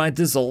tempting to write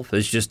this off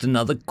as just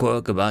another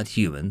quirk about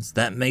humans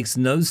that makes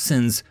no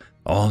sense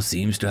or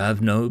seems to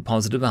have no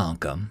positive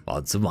outcome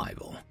but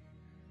survival.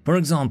 For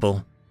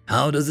example,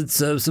 how does it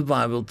serve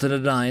survival to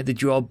deny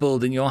that you are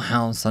building your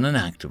house on an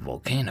active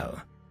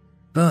volcano?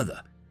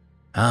 Further,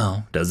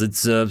 how does it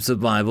serve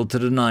survival to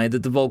deny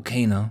that the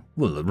volcano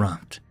will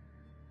erupt?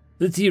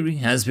 the theory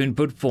has been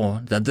put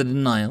forward that the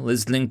denial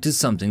is linked to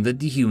something that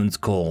the humans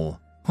call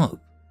hope.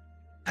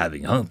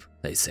 Having hope,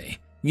 they say,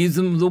 gives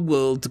them the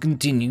world to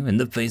continue in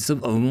the face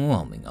of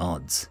overwhelming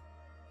odds.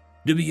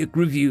 Dubious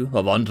Review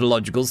of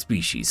Ontological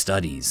Species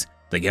Studies,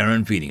 The Care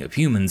and Feeding of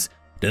Humans,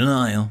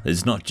 Denial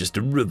is Not Just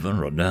a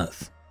River on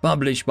Earth,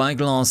 published by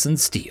Glass and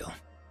Steel.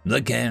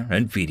 The Care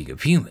and Feeding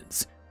of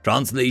Humans,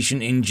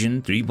 Translation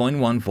Engine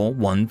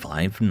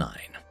 3.14159.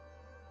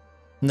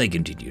 They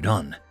continued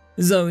on,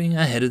 Zoe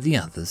ahead of the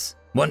others,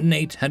 what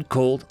Nate had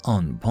called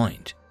on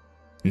point.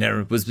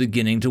 Nerif was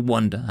beginning to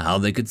wonder how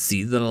they could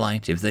see the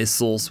light if their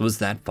source was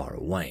that far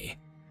away,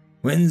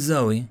 when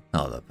Zoe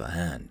held up her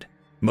hand,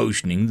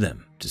 motioning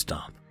them to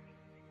stop.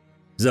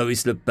 Zoe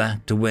slipped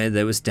back to where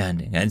they were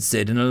standing and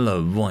said in a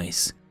low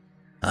voice,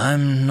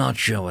 I'm not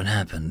sure what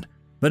happened,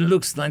 but it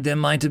looks like there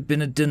might have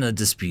been a dinner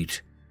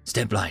dispute.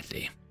 Step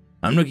lightly.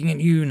 I'm looking at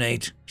you,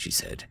 Nate, she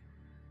said.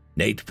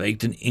 Nate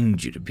faked an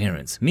injured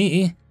appearance.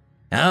 Me?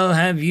 I'll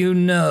have you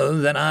know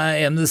that I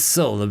am the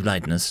soul of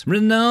lightness,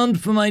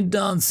 renowned for my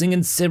dancing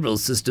in several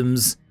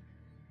systems.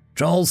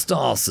 Troll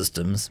star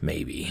systems,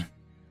 maybe.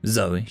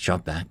 Zoe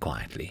shot back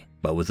quietly,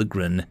 but with a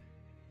grin.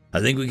 I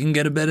think we can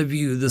get a better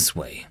view this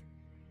way.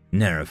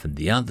 Nerif and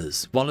the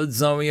others followed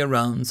Zoe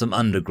around some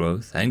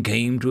undergrowth and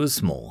came to a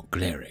small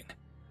clearing.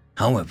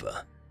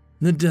 However,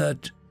 the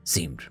dirt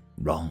seemed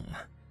wrong.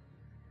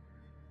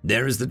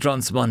 There is the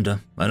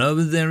transponder, and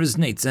over there is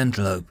Nate's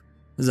antelope,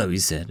 Zoe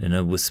said in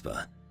a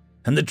whisper.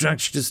 And the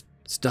tracks just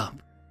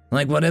stopped,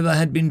 like whatever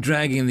had been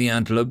dragging the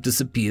antelope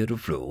disappeared or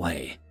flew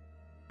away.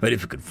 But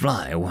if it could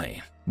fly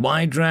away,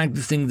 why drag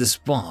the thing this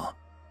far?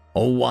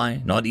 Or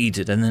why not eat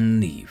it and then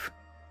leave?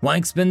 Why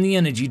expend the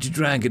energy to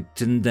drag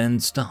it and then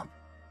stop?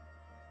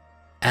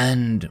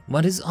 And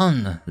what is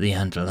on the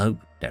antelope?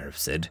 Nerif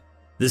said.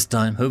 This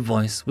time her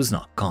voice was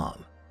not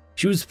calm.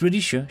 She was pretty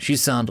sure she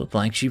sounded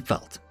like she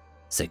felt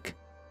sick.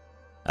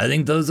 I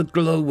think those are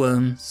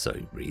glowworms,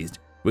 Zoe breathed,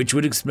 which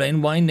would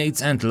explain why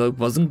Nate's antelope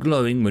wasn't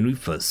glowing when we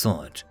first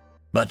saw it,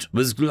 but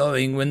was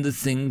glowing when the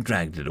thing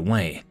dragged it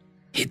away.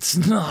 It's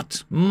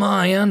not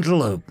my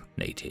antelope,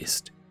 Nate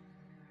hissed.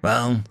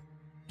 Well,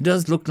 it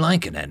does look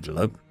like an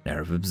antelope,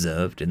 Nerif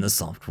observed in the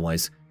soft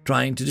voice,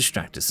 trying to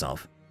distract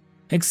herself.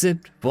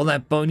 Except for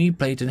that bony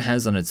plate it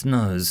has on its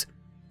nose,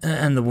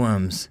 and the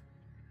worms.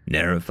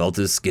 Nerif felt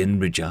his skin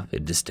ridge up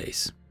in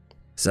distaste.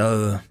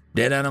 So,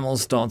 dead animal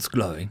starts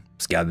glowing,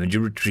 scavenger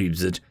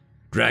retrieves it,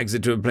 drags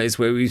it to a place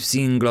where we've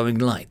seen glowing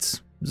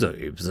lights,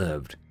 Zoe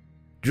observed.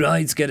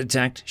 Droids get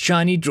attacked,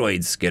 shiny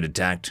droids get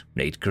attacked,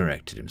 Nate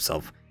corrected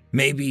himself.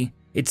 Maybe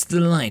it's the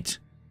light.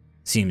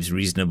 Seems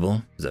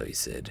reasonable, Zoe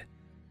said.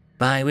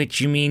 By which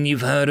you mean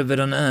you've heard of it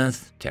on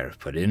Earth, Terif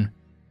put in.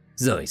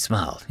 Zoe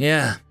smiled.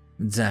 Yeah,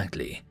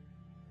 exactly.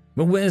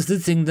 But where's the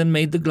thing that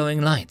made the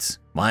glowing lights?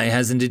 Why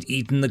hasn't it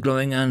eaten the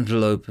glowing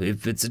antelope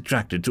if it's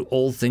attracted to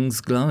all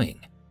things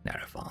glowing?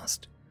 Nerif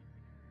asked.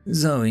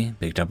 Zoe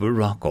picked up a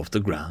rock off the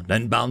ground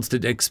and bounced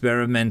it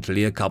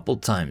experimentally a couple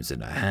times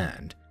in her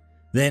hand.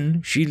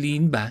 Then she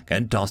leaned back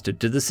and tossed it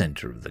to the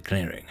center of the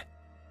clearing.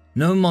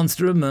 No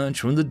monster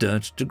emerged from the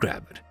dirt to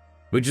grab it,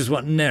 which is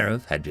what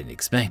Nerif had been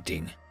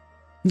expecting.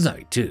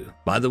 Zoe too,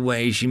 by the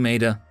way she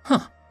made a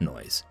huh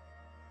noise.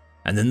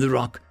 And then the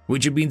rock,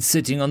 which had been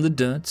sitting on the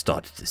dirt,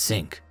 started to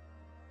sink.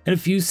 In a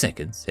few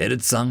seconds, it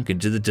had sunk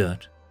into the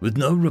dirt, with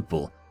no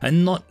ripple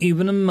and not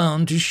even a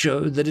mound to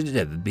show that it had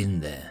ever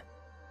been there.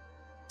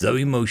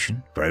 Zoe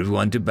motioned for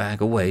everyone to back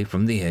away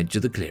from the edge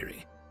of the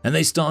clearing, and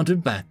they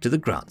started back to the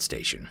ground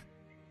station.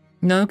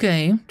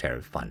 Okay,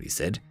 Terif finally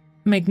said.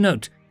 Make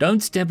note,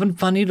 don't step on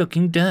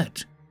funny-looking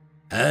dirt.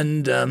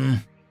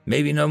 And,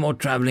 maybe no more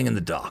traveling in the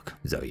dark,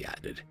 Zoe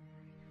added.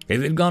 If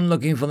we'd gone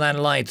looking for that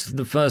light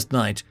the first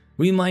night,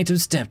 we might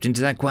have stepped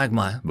into that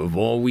quagmire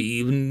before we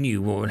even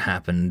knew what had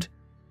happened.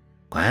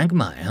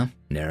 Quagmire?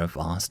 Nerif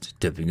asked,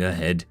 tipping her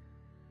head.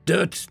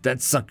 Dirt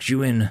that sucks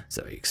you in,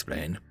 Zoe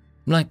explained.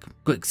 Like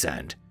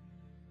quicksand.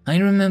 I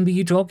remember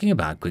you talking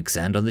about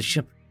quicksand on the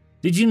ship.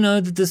 Did you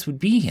know that this would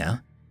be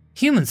here?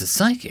 Humans are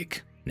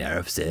psychic,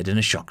 Nerif said in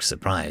a shocked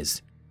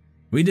surprise.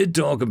 We did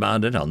talk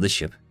about it on the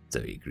ship,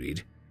 Zoe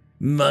agreed.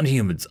 But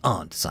humans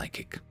aren't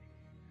psychic.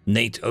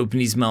 Nate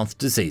opened his mouth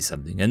to say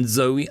something, and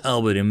Zoe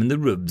elbowed him in the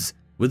ribs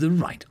with her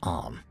right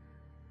arm.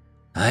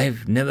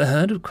 I've never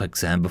heard of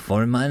quicksand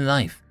before in my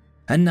life,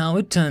 and now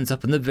it turns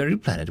up on the very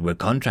planet we're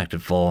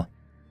contracted for.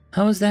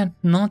 How is that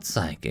not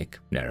psychic?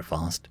 Nerif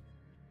asked.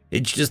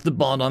 It's just the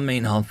Bardon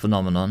Mainhoff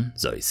phenomenon,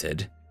 Zoe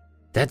said.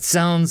 That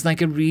sounds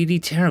like a really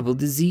terrible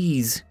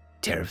disease,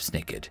 Terif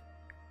snickered.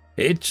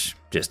 It's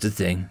just a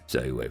thing,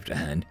 Zoe waved her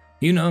hand.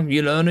 You know,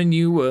 you learn a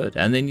new word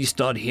and then you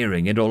start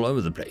hearing it all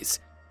over the place.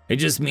 It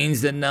just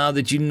means that now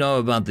that you know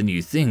about the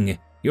new thing,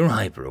 you're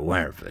hyper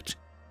aware of it.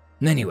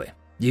 Anyway,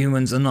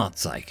 humans are not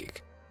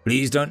psychic.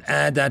 Please don't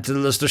add that to the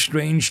list of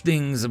strange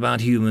things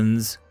about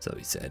humans,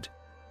 Zoe said.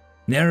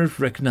 Nerif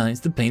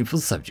recognized the painful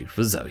subject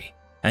for Zoe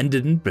and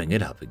didn't bring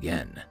it up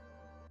again.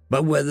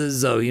 But whether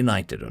Zoe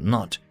liked it or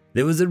not,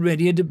 there was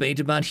already a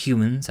debate about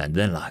humans and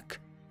their luck,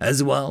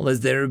 as well as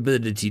their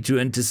ability to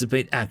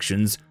anticipate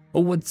actions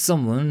or what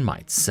someone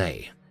might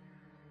say.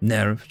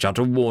 Nerf shot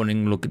a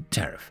warning look at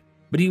Tariff,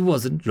 but he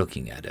wasn't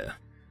looking at her.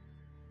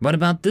 What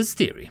about this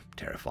theory?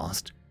 Tariff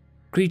asked.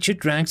 Creature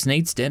drags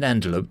Nate's dead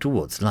antelope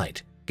towards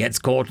light, gets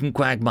caught in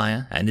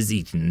quagmire, and is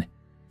eaten.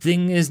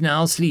 Thing is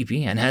now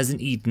sleepy and hasn't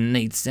eaten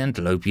Nate's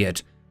antelope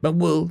yet, but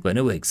will when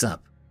it wakes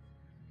up.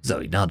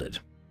 Zoe nodded.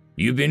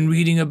 You've been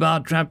reading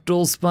about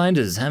trapdoor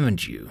spiders,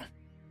 haven't you?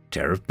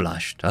 Tariff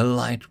blushed, a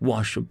light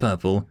wash of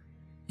purple.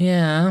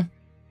 Yeah.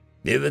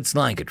 If it's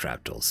like a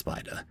trapdoor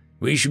spider,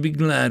 we should be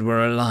glad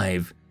we're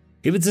alive.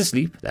 If it's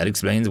asleep, that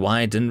explains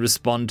why it didn't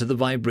respond to the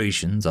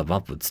vibrations of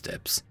upward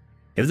steps.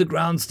 If the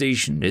ground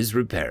station is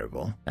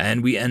repairable,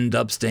 and we end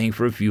up staying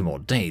for a few more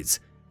days,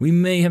 we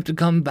may have to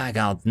come back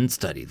out and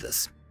study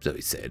this,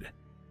 Zoe said,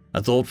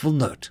 a thoughtful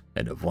note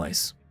in her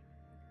voice.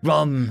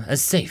 From a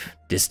safe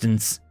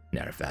distance,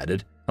 Nerf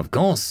added. Of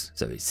course,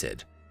 Zoe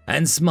said,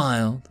 and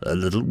smiled a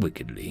little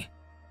wickedly.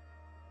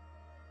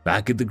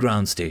 Back at the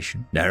ground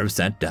station, Nerf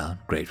sat down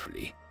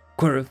gratefully.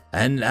 Quirrell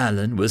and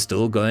Alan were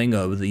still going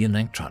over the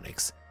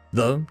electronics,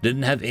 though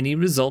didn't have any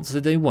results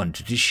that they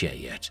wanted to share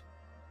yet.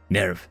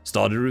 Nerf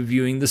started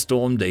reviewing the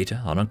storm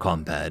data on a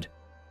compad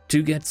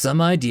to get some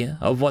idea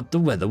of what the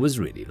weather was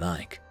really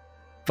like.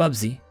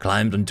 Bubsy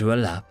climbed onto her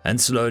lap and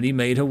slowly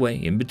made her way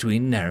in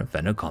between Nerf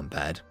and her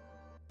compad.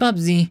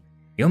 Bubsy,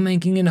 you're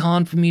making it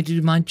hard for me to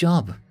do my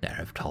job,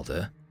 Nerf told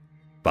her.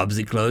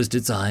 Bubsy closed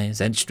its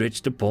eyes and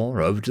stretched a paw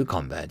over to the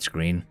compad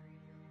screen.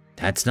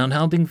 That's not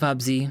helping,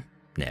 Bubsy,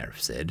 Nerf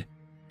said.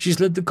 She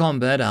slid the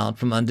compad out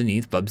from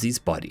underneath Bubsy's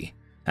body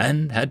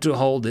and had to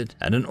hold it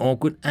at an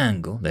awkward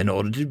angle in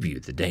order to view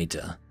the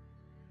data.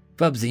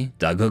 Bubsy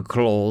dug her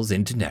claws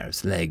into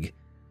Nerf's leg,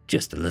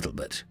 just a little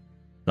bit,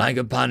 like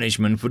a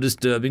punishment for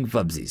disturbing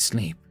Bubsy's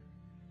sleep.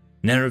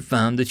 Nerf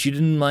found that she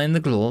didn't mind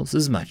the claws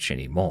as much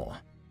anymore,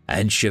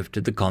 and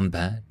shifted the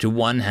compad to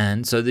one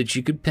hand so that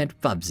she could pet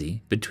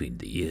Bubsy between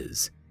the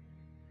ears.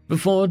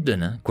 Before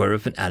dinner,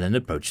 Quirrell and Alan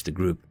approached the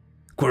group.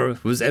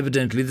 Quirrell was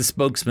evidently the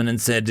spokesman and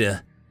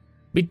said,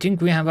 We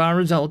think we have our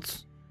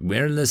results.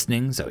 We're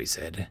listening, Zoe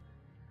said.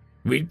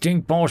 We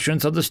think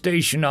portions of the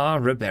station are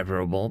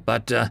repairable,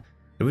 but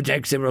it would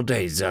take several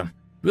days.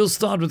 We'll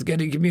start with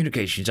getting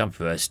communications up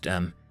first.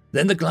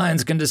 Then the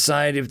clients can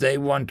decide if they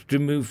want to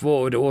move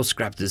forward or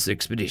scrap this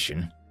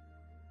expedition.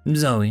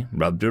 Zoe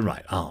rubbed her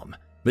right arm,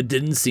 but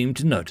didn't seem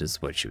to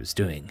notice what she was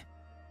doing.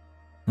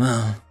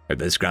 Well, if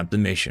they scrap the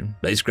mission,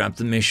 they scrap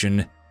the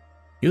mission.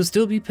 You'll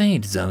still be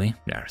paid, Zoe,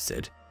 Nara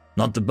said.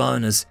 Not the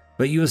bonus,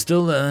 but you'll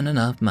still earn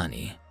enough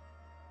money.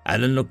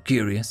 Alan looked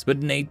curious,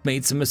 but Nate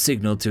made some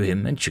signal to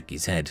him and shook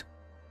his head.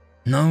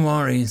 No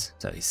worries,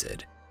 Zoe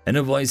said, in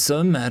a voice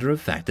so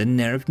matter-of-fact that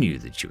Nerf knew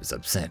that she was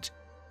upset.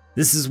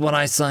 This is what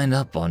I signed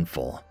up on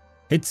for.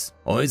 It's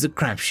always a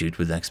crapshoot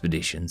with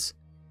expeditions.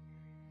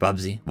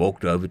 Bubsy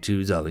walked over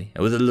to Zoe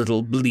with a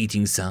little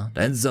bleating sound,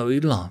 and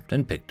Zoe laughed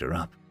and picked her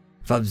up.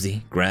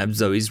 Bubsy grabbed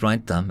Zoe's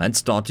right thumb and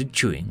started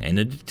chewing in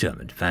a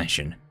determined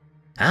fashion.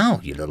 Ow,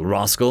 you little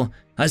rascal.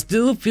 I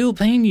still feel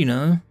pain, you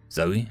know.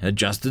 Zoe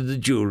adjusted the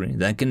jewelry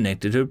that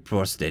connected her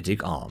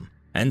prosthetic arm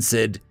and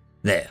said,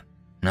 There,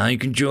 now you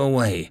can chew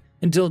away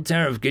until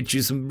Tariff gets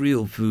you some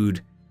real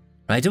food.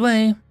 Right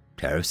away,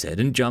 Tariff said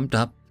and jumped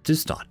up to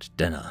start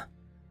dinner.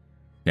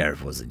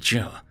 Tariff wasn't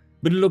sure,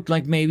 but it looked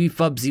like maybe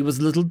Bubsy was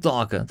a little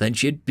darker than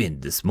she had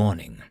been this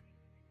morning.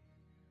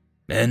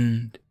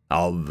 End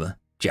of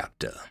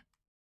chapter.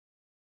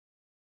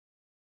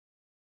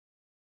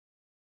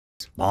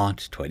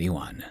 Part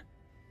 21.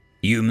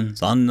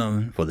 Humans are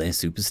known for their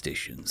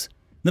superstitions.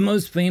 The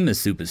most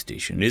famous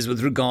superstition is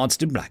with regards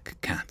to black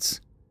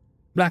cats.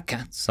 Black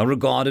cats are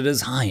regarded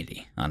as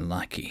highly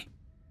unlucky.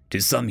 To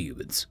some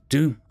humans,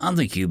 to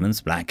other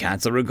humans, black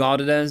cats are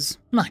regarded as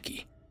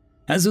lucky.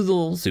 As with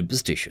all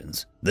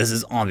superstitions, this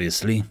is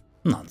obviously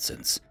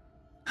nonsense.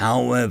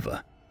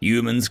 However,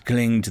 humans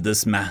cling to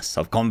this mass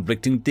of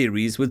conflicting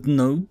theories with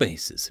no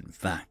basis in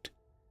fact.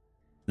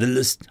 The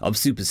list of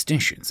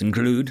superstitions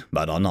include,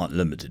 but are not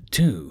limited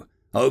to,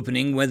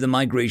 opening weather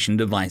migration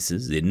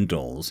devices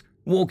indoors,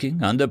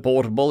 walking under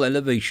portable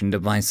elevation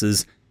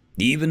devices,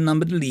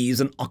 even-numbered leaves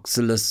and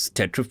oxalis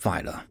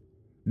tetraphylla,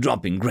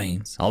 dropping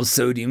grains of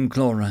sodium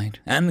chloride,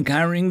 and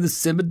carrying the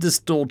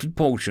semi-distorted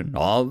portion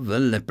of a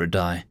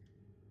Lbry.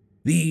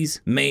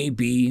 These may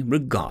be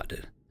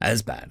regarded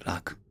as bad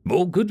luck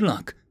or good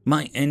luck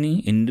by any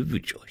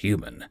individual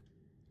human.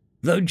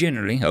 Though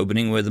generally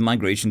opening weather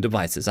migration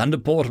devices under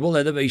portable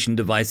elevation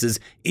devices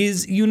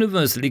is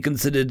universally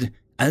considered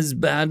as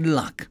bad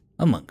luck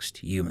amongst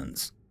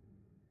humans.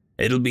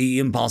 It'll be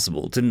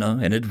impossible to know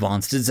in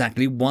advance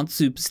exactly what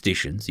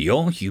superstitions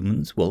your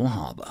humans will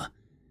harbor.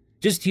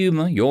 Just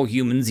humor your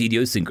humans'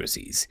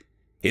 idiosyncrasies.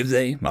 If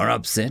they are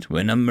upset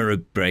when a mirror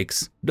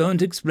breaks,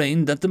 don't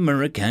explain that the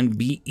mirror can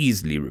be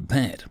easily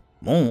repaired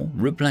or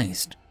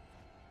replaced.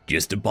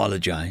 Just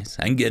apologize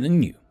and get a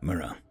new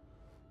mirror.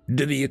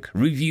 Dviak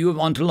Review of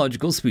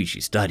Ontological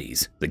Species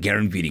Studies, The Care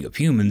and Feeding of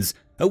Humans,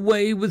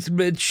 Away with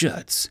Red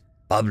Shirts,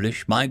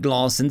 published by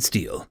Glass and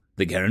Steel,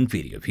 The Care and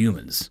Feeding of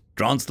Humans,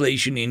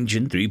 Translation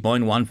Engine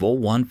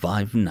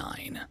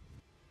 3.14159.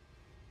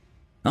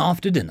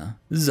 After dinner,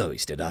 Zoe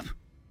stood up.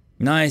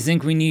 I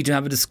think we need to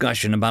have a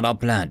discussion about our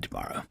plan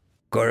tomorrow.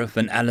 Gorf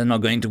and Alan are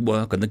going to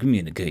work on the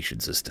communication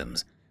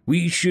systems.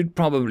 We should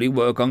probably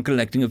work on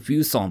collecting a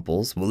few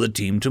samples for the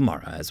team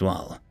tomorrow as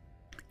well,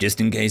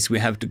 just in case we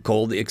have to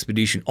call the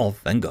expedition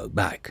off and go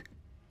back.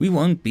 We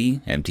won't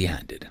be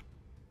empty-handed.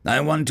 I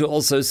want to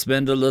also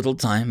spend a little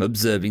time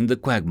observing the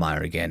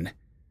quagmire again.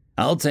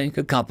 I'll take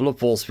a couple of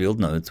force field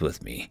nodes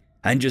with me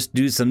and just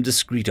do some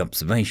discrete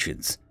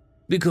observations,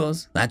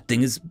 because that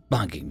thing is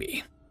bugging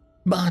me.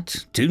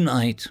 But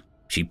tonight,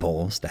 she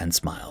paused and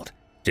smiled.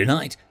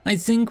 Tonight, I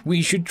think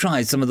we should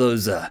try some of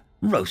those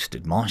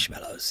roasted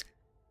marshmallows.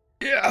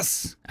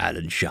 Yes,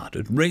 Alan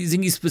shouted,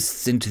 raising his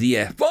fists into the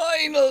air.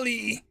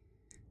 Finally!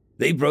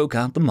 They broke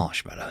out the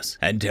marshmallows,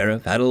 and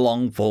Teref had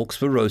long forks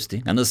for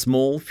roasting and a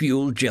small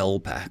fuel gel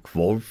pack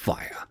for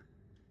fire.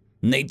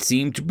 Nate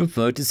seemed to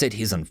prefer to set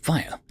his on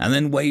fire and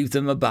then wave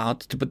them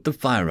about to put the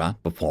fire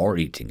out before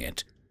eating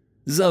it.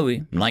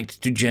 Zoe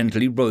liked to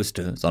gently roast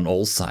hers on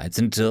all sides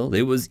until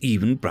it was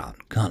even brown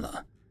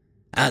color.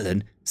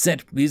 Alan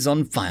set his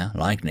on fire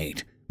like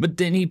Nate, but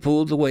then he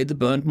pulled away the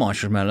burnt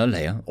marshmallow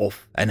layer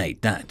off and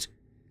ate that.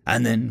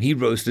 And then he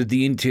roasted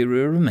the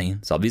interior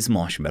remains of his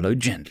marshmallow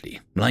gently,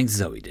 like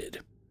Zoe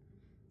did.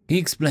 He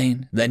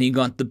explained that he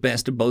got the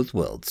best of both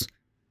worlds.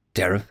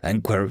 Teref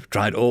and Querf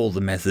tried all the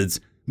methods,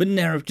 but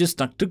Neref just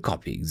stuck to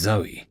copying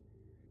Zoe.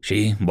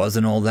 She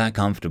wasn't all that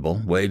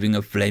comfortable waving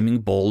a flaming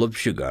ball of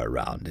sugar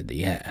around in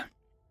the air.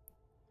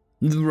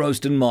 The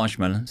roasted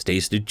marshmallows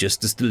tasted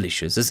just as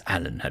delicious as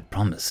Alan had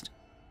promised,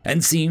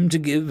 and seemed to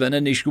give an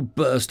initial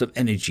burst of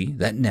energy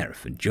that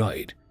Neref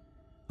enjoyed.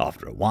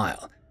 After a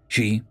while,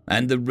 she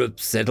and the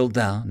Rips settled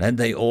down and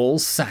they all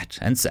sat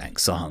and sang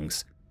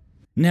songs.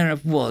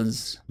 Neref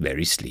was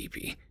very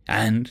sleepy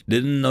and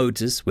didn't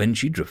notice when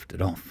she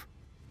drifted off.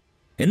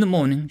 In the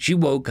morning, she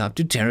woke up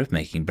to Teref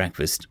making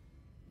breakfast.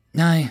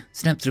 I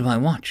slept through my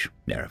watch,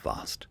 Neref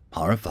asked,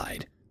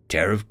 horrified.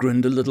 Teref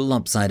grinned a little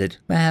lopsided.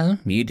 Well,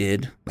 you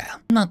did. Well,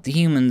 not the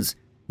humans.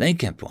 They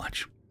kept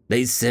watch.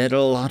 They said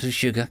a lot of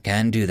sugar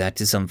can do that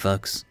to some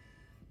folks.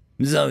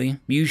 Zoe,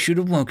 you should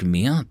have woken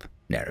me up,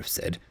 Neref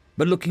said,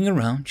 but looking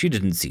around, she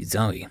didn't see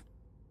Zoe.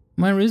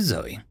 Where is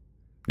Zoe?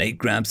 Nate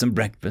grabbed some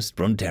breakfast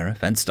from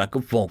Teref and stuck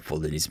a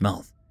forkful in his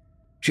mouth.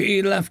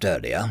 She left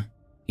earlier,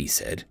 he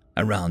said,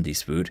 around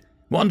his food.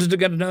 Wanted to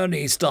get an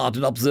early start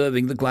at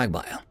observing the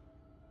quagmire.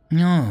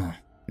 No,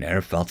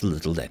 Neref felt a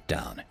little let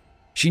down.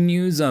 She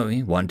knew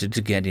Zoe wanted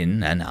to get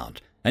in and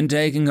out, and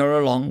taking her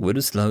along would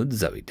have slowed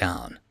Zoe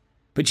down.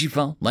 But she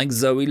felt like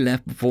Zoe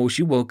left before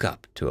she woke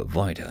up to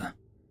avoid her.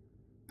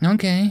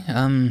 Okay,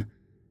 I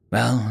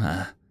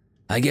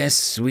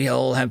guess we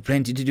all have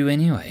plenty to do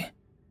anyway.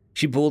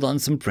 She pulled on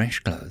some fresh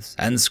clothes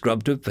and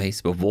scrubbed her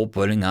face before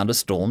pulling out a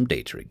storm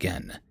data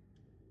again.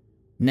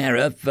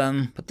 Neref,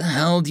 what the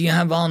hell do you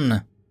have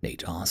on?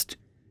 Nate asked.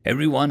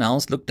 Everyone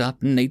else looked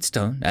up in Nate's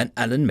tone, and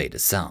Alan made a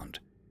sound.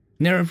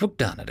 Neref looked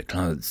down at her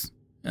clothes.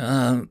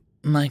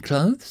 My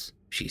clothes?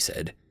 She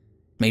said.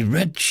 My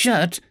red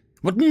shirt?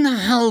 What in the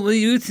hell were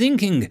you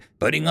thinking,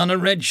 putting on a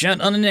red shirt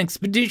on an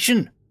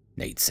expedition?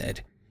 Nate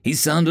said. He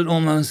sounded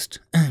almost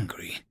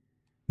angry.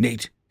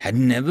 Nate had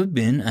never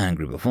been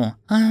angry before.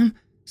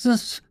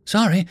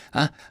 Sorry,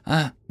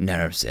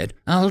 Neref said.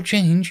 I'll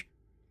change.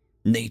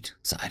 Nate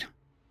sighed.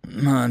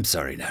 I'm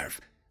sorry, Neref.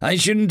 I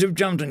shouldn't have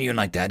jumped on you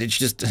like that. It's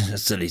just a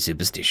silly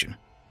superstition.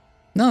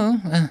 No,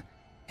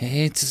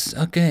 it's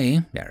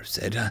okay, Neref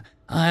said.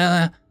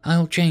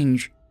 I'll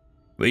change.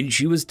 When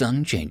she was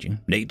done changing,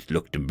 Nate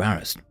looked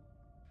embarrassed.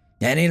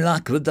 Any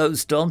luck with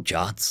those storm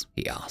charts?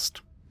 He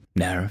asked.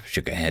 Neref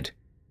shook her head.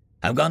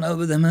 I've gone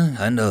over them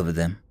and over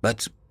them,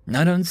 but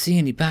I don't see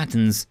any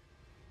patterns.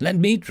 Let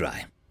me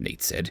try,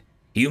 Nate said.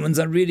 Humans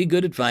are really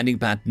good at finding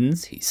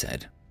patterns, he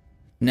said.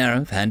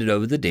 Neref handed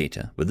over the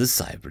data with a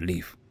sigh of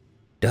relief.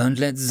 Don't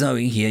let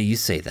Zoe hear you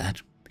say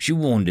that, she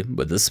warned him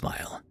with a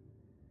smile.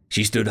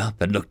 She stood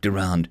up and looked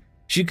around.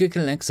 She could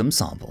collect some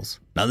samples,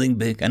 nothing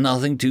big and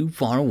nothing too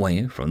far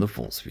away from the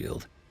force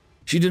field.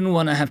 She didn't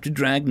want to have to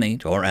drag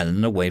Nate or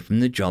Alan away from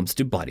the jobs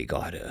to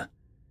bodyguard her.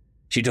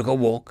 She took a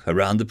walk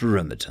around the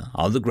perimeter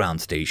of the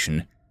ground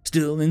station,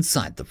 still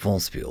inside the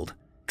force field,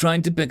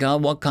 trying to pick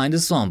out what kind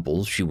of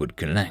samples she would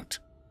collect.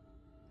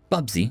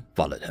 Bubsy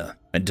followed her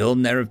until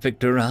Neref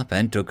picked her up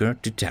and took her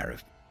to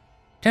Teref.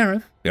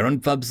 Teref, you're on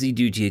Bubsy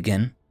duty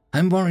again.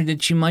 I'm worried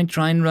that she might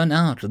try and run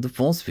out of the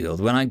force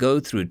field when I go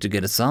through to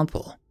get a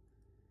sample.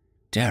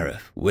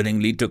 Teref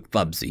willingly took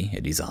Bubsy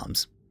in his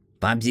arms.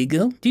 Bubsy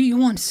girl, do you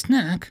want a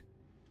snack?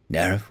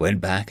 Neref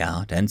went back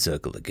out and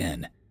circled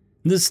again.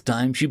 This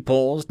time she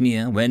paused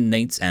near where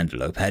Nate's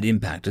antelope had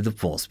impacted the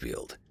force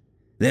field.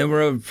 There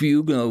were a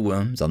few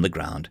glowworms on the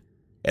ground.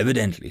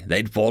 Evidently,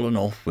 they'd fallen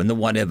off when the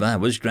whatever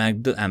was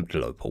dragged the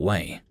antelope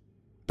away.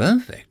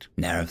 Perfect,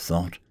 Neref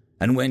thought,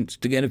 and went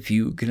to get a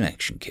few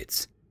collection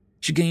kits.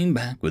 She came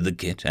back with the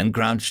kit and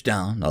crouched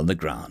down on the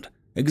ground,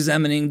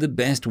 examining the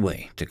best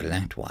way to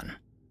collect one.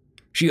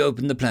 She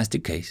opened the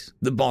plastic case,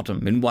 the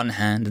bottom in one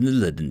hand and the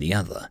lid in the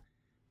other,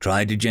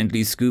 tried to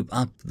gently scoop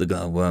up the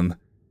glowworm.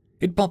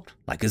 It popped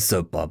like a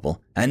soap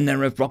bubble, and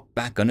Neref rocked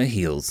back on her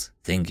heels,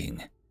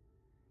 thinking.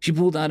 She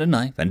pulled out a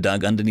knife and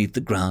dug underneath the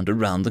ground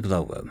around the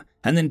glowworm,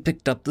 and then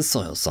picked up the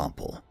soil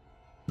sample.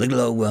 The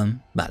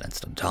glowworm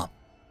balanced on top.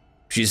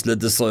 She slid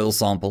the soil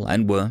sample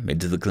and worm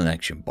into the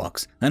collection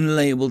box and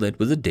labeled it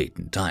with a date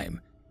and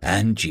time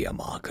and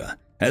geomarker,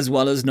 as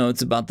well as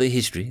notes about the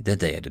history that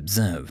they had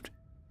observed.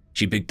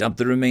 She picked up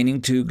the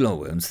remaining 2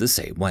 glowworms the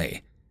same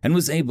way, and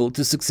was able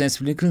to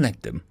successfully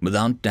collect them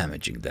without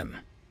damaging them.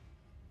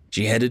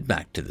 She headed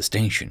back to the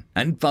station,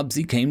 and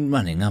Fubsy came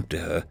running up to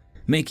her,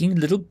 making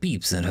little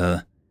peeps at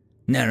her.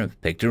 Neref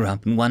picked her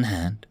up in one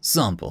hand,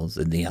 samples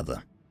in the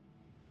other.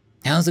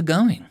 "How's it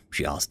going?"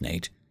 she asked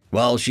Nate,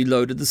 while she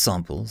loaded the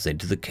samples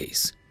into the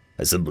case,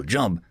 a simple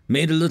job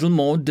made a little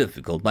more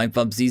difficult by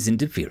Fubsy's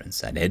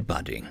interference and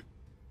head-butting.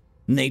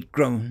 Nate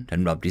groaned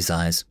and rubbed his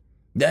eyes.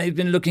 "I've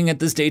been looking at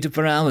this data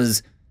for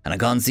hours, and I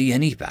can't see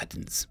any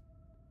patterns."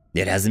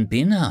 "It hasn't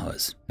been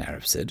hours,"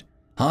 Neref said.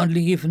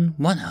 "Hardly even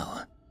 1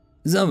 hour.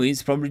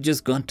 Zoe's probably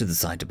just got to the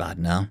site about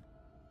now."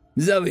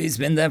 "Zoe's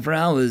been there for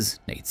hours,"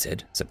 Nate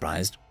said,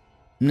 surprised.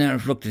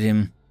 Neref looked at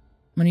him.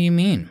 "What do you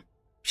mean?"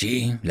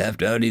 "She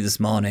left early this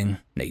morning,"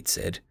 Nate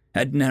said.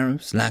 At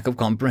Neref's lack of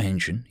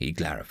comprehension, he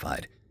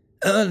clarified.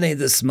 "Early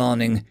this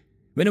morning,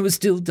 when it was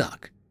still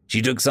dark.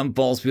 She took some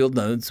force field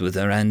nodes with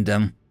her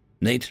and,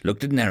 Nate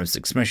looked at Neref's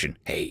expression.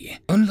 "Hey,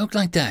 don't look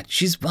like that.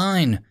 She's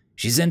fine.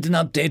 She sent an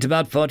update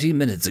about 40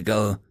 minutes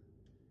ago."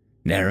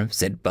 Neref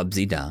set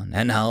Bubsy down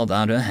and held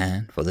out her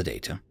hand for the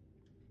data.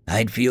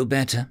 "I'd feel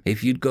better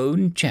if you'd go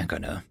and check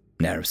on her,"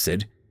 Neref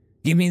said.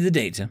 "Give me the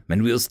data,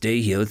 and we'll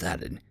stay here with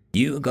Alan.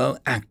 You go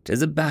act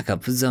as a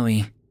backup for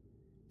Zoe."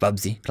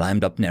 Bubsy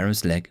climbed up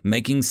Neref's leg,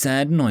 making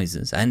sad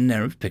noises, and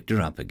Neref picked her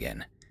up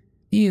again.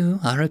 "You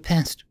are a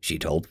pest," she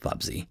told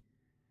Bubsy.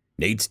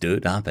 Nate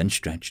stood up and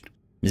stretched.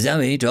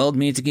 "Zoe told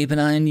me to keep an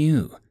eye on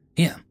you.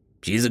 Here,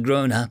 she's a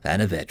grown-up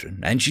and a veteran,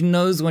 and she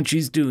knows what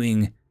she's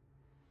doing."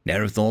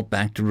 Neref thought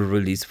back to her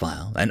release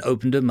file and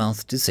opened her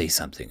mouth to say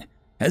something,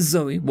 as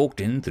Zoe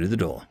walked in through the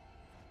door.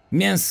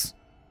 "Yes,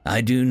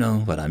 I do know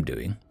what I'm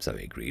doing,"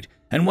 Zoe agreed,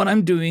 "and what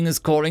I'm doing is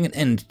calling an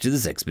end to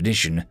this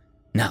expedition.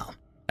 Now,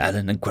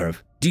 Alan and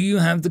Querf, do you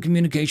have the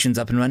communications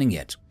up and running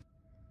yet?"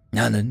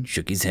 Alan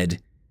shook his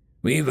head.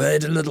 "We've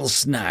had a little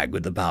snag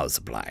with the power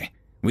supply.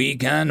 We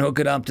can hook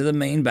it up to the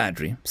main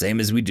battery, same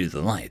as we do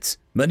the lights,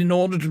 but in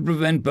order to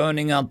prevent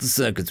burning out the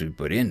circuits we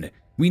put in,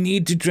 we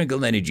need to trigger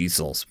the energy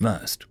source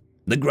first.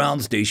 The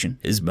ground station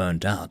is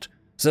burnt out,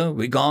 so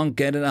we can't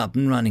get it up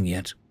and running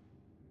yet."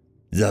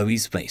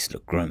 Zoe's face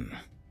looked grim.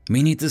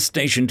 "We need the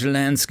station to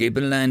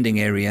LanScaper landing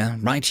area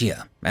right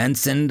here and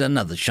send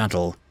another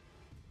shuttle."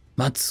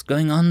 "What's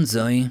going on,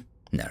 Zoe?"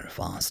 Neref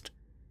asked.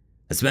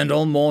 "I spent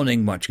all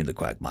morning watching the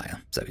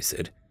quagmire," Zoe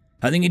said.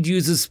 "I think it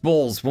uses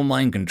spores for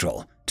mind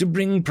control to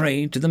bring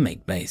prey to the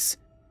mate base.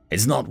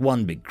 It's not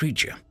one big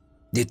creature.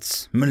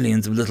 It's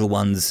millions of little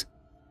ones."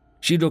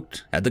 She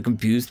looked at the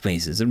confused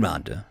faces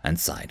around her and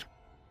sighed.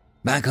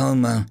 "Back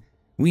home,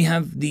 we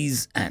have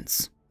these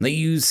ants. They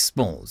use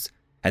spores,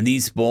 and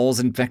these spores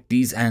infect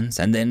these ants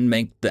and then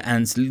make the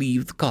ants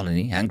leave the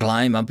colony and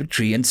climb up a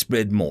tree and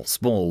spread more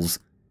spores.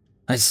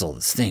 I saw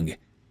this thing.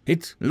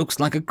 It looks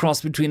like a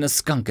cross between a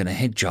skunk and a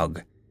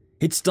hedgehog.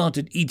 It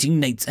started eating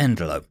Nate's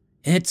antelope."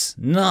 "It's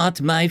not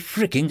my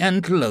fricking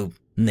antelope,"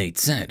 Nate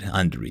said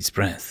under his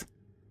breath,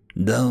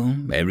 though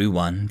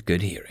everyone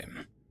could hear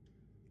him.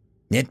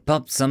 "It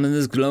popped some of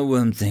those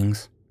glowworm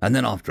things, and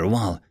then after a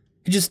while,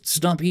 it just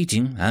stopped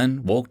eating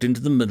and walked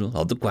into the middle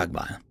of the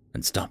quagmire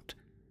and stopped.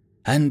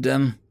 And,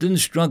 didn't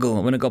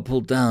struggle when it got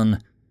pulled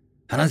down.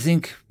 And I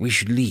think we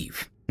should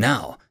leave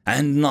now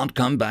and not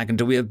come back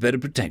until we have better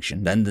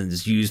protection than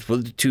is used for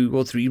the 2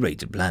 or 3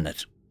 rated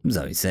planet,"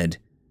 Zoe said.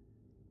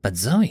 "But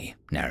Zoe,"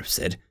 Neref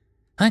said,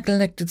 "I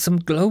collected some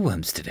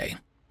glowworms today.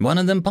 One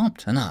of them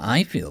popped, and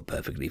I feel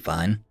perfectly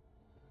fine."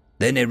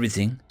 Then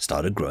everything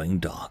started growing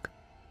dark,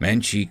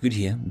 and she could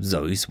hear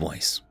Zoe's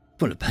voice,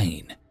 full of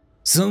pain.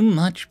 So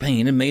much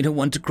pain it made her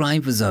want to cry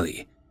for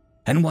Zoe.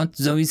 And what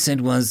Zoe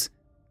said was,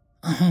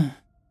 "Oh,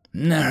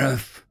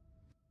 Neref."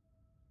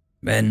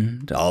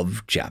 End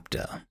of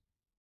chapter.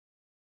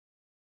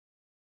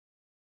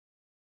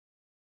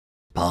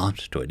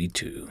 Part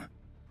 22.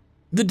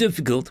 The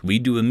difficult we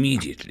do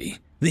immediately.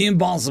 The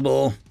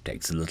impossible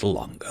takes a little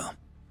longer.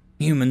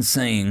 Human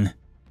saying.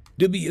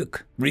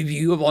 Dubuque,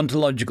 Review of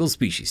Ontological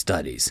Species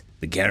Studies,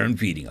 The Care and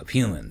Feeding of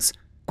Humans.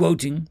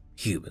 Quoting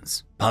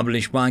Humans.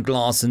 Published by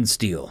Glass and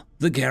Steel,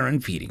 The Care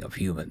and Feeding of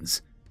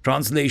Humans.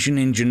 Translation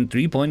Engine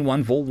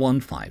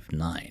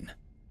 3.14159.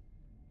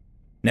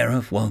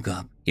 Neref woke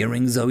up,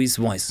 hearing Zoe's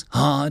voice,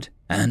 hard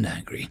and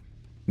angry.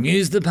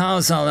 "Use the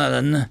power cell,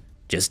 Alan.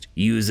 Just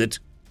use it."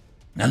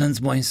 Alan's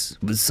voice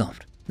was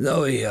soft.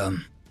 "Zoe,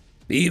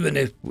 even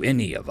if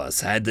any of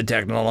us had the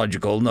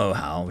technological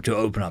know-how to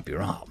open up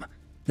your arm,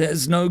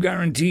 there's no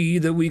guarantee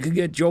that we could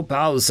get your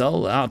power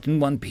cell out in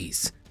one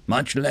piece,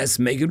 much less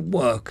make it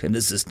work in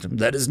a system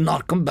that is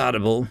not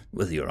compatible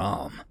with your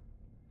arm."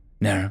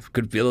 Neref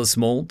could feel a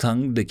small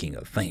tongue licking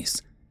her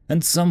face,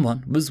 and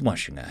someone was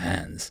washing her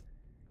hands.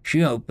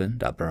 She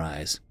opened up her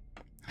eyes.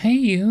 "Hey,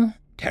 you,"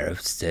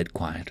 Tariff said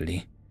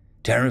quietly.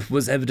 Tariff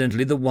was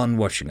evidently the one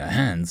washing her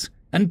hands,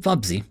 and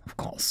Fubsy, of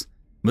course,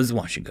 was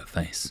washing her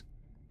face.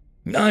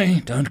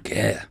 "I don't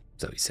care,"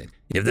 Zoe said.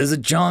 "If there's a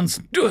chance,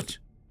 do it."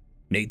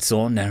 Nate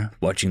saw Narif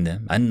watching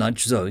them and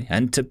nudged Zoe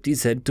and tipped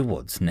his head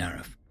towards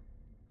Narif.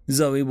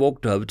 Zoe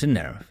walked over to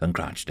Narif and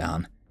crouched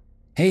down.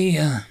 "Hey,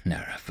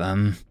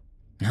 Narif,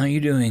 how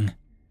you doing?"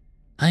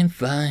 "I'm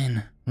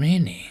fine,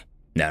 really,"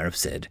 Narif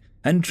said,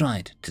 and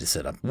tried to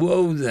sit up.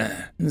 "Whoa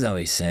there,"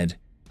 Zoe said,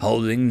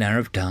 holding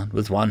Narif down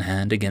with one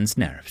hand against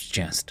Narif's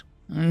chest.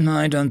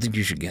 "I don't think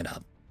you should get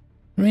up."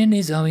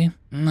 "Really, Zoe?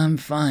 I'm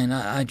fine.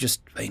 I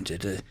just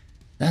fainted.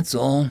 That's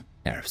all,"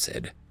 Narif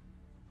said.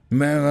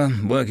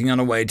 "We're working on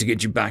a way to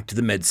get you back to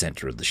the med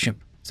center of the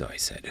ship," Zoe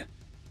said.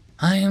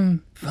 "I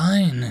am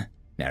fine,"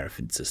 Narif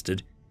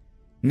insisted.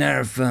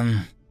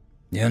 "Narif,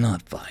 you're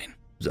not fine,"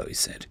 Zoe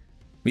said.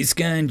 "We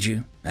scanned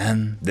you,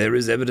 and there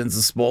is evidence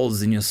of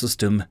spores in your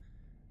system.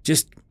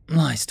 Just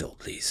lie still,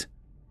 please."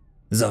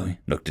 Zoe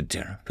looked at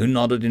Tara, who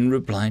nodded in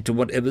reply to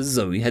whatever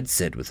Zoe had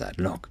said with that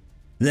look,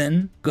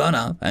 then got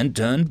up and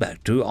turned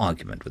back to her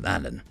argument with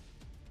Alan.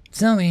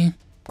 "Zoe,"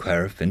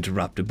 Querif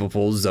interrupted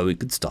before Zoe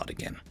could start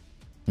again.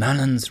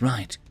 "Alan's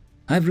right.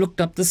 I've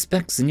looked up the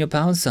specs in your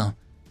power cell.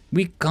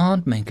 We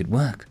can't make it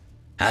work.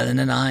 Alan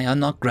and I are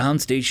not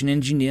ground station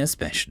engineer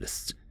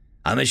specialists.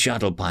 I'm a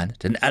shuttle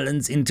pilot, and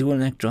Alan's into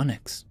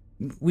electronics.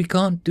 We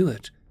can't do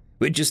it.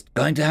 We're just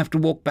going to have to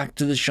walk back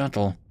to the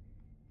shuttle."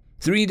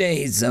 3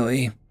 days,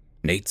 Zoe,"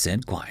 Nate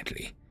said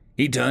quietly.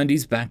 He turned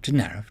his back to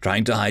Narif,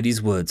 trying to hide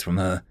his words from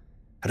her.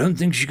 "I don't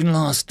think she can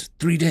last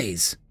 3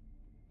 days.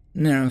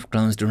 Narif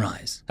closed her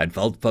eyes and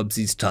felt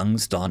Fubsy's tongue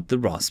start the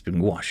rasping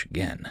wash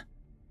again.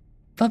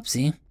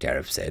 "Fubsy,"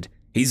 Tariff said,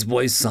 his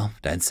voice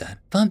soft and sad.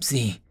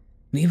 "Fubsy,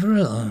 leave her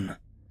alone."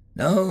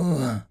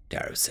 "No,"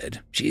 Tariff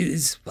said.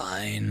 "She's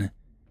fine."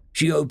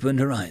 She opened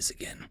her eyes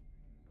again.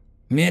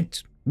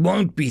 "It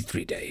won't be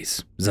 3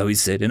 days," Zoe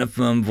said in a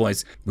firm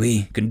voice.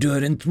 "We can do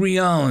it in 3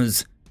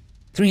 hours."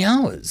 3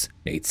 hours?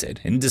 Nate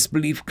said, in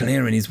disbelief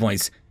clear in his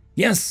voice.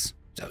 "Yes,"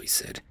 Zoe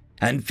said,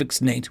 and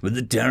fixed Nate with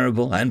a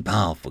terrible and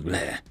powerful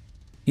glare.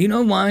 "You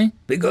know why?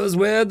 Because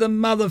we're the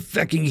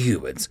motherfucking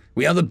humans.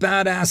 We are the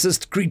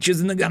badassest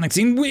creatures in the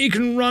galaxy, and we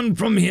can run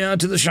from here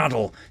to the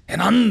shuttle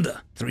in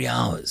under 3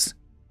 hours.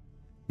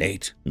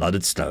 Nate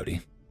nodded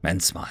slowly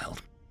and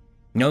smiled.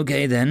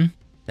 "Okay then,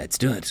 let's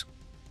do it."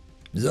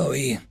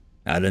 "Zoe,"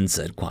 Alan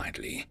said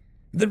quietly,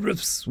 "the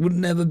Riffs would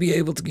never be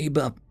able to keep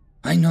up.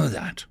 I know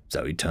that."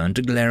 Zoe turned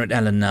to glare at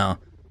Alan now.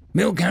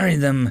 "We'll carry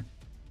them."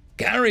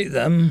 "Carry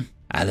them?"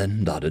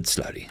 Alan nodded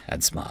slowly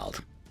and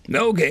smiled.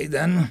 "Okay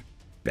then,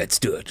 let's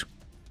do it."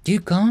 "You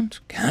can't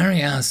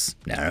carry us,"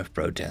 Narif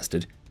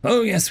protested.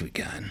 "Oh yes we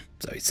can,"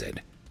 Zoe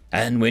said.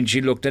 And when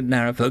she looked at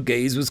Narif, her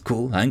gaze was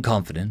cool and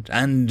confident,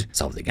 and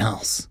something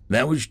else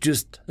that was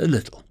just a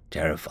little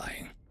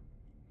terrifying.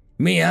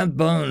 "We have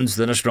bones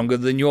that are stronger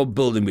than your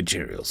building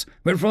materials.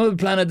 We're from a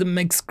planet that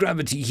makes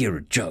gravity here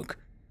a joke.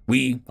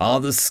 We are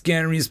the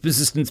scariest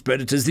persistent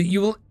predators that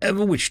you will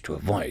ever wish to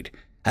avoid.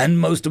 And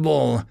most of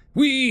all,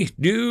 we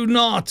do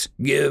not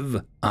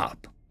give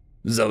up."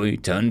 Zoe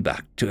turned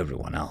back to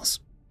everyone else.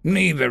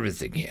 "Leave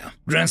everything here.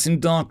 Dress in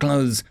dark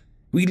clothes.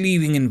 We're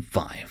leaving in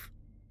 5.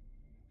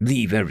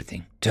 Leave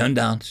everything turned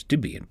out to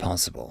be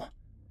impossible.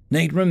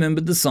 Nate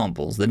remembered the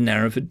samples that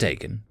Narif had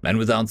taken, and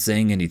without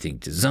saying anything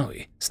to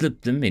Zoe,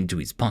 slipped them into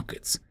his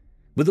pockets,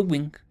 with a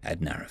wink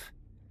at Narif.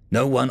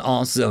 No one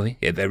asked Zoe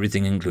if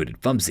everything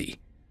included Fubsy,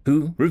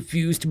 who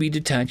refused to be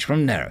detached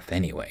from Narif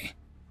anyway.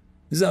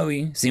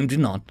 Zoe seemed to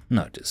not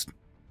notice.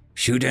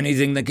 "Shoot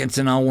anything that gets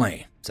in our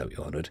way," Zoe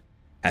ordered,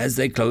 as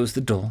they closed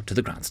the door to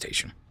the ground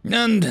station.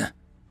 "And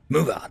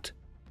move out."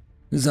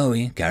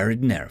 Zoe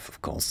carried Narif,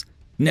 of course.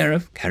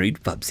 Narif carried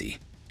Fubsy.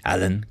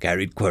 Alan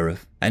carried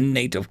Querif, and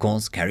Nate, of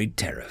course, carried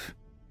Tariff.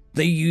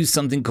 They used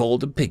something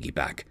called a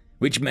piggyback,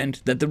 which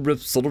meant that the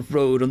Rift sort of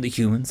rode on the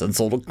humans and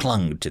sort of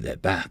clung to their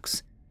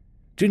backs.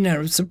 To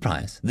Narif's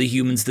surprise, the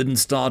humans didn't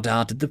start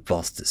out at the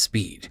fastest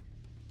speed.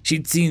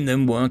 She'd seen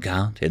them work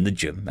out in the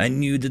gym and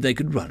knew that they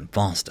could run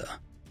faster.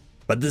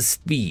 But the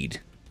speed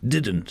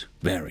didn't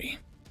vary.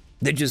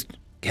 They just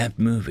kept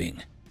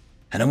moving,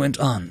 and it went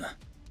on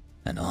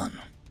and on.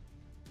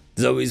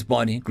 Zoe's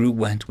body grew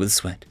wet with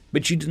sweat,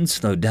 but she didn't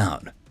slow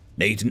down.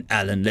 Nate and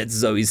Alan let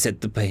Zoe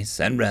set the pace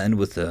and ran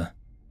with her.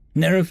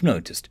 Narif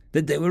noticed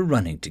that they were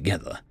running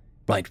together,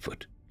 right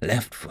foot,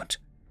 left foot.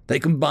 Their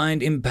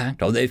combined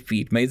impact of their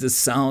feet made a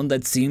sound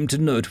that seemed to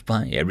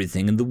notify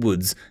everything in the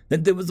woods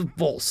that there was a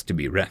force to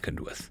be reckoned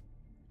with.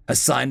 A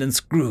silence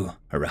grew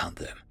around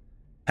them,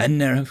 and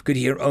Narif could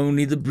hear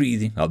only the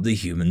breathing of the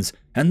humans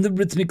and the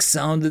rhythmic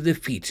sound of their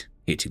feet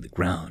hitting the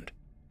ground.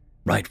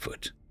 Right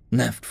foot,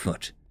 left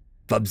foot.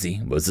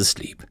 Fubsy was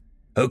asleep.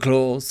 Her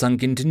claws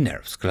sunk into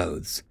Narif's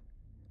clothes.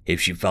 If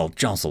she felt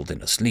jostled in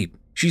her sleep,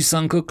 she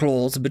sunk her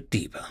claws a bit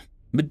deeper,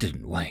 but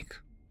didn't wake.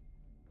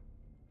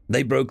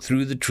 They broke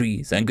through the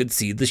trees and could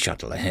see the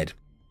shuttle ahead.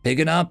 "Pick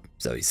it up,"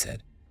 Zoe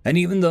said, and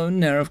even though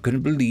Narif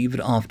couldn't believe it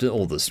after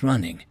all this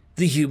running,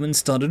 the human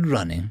started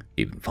running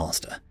even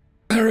faster.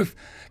 "Sheriff,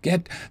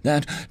 get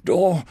that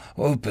door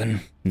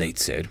open," Nate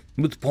said,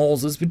 with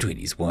pauses between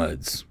his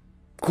words.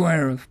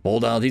 Sheriff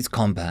pulled out his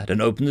compat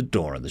and opened the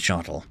door of the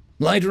shuttle.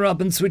 "Light her up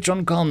and switch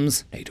on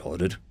comms," Nate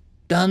ordered.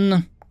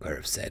 "Done,"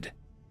 Sheriff said.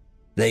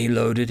 They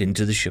loaded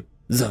into the ship,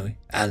 Zoe,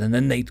 Alan,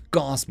 and Nate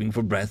gasping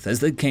for breath as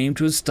they came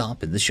to a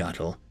stop in the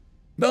shuttle.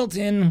 "Belt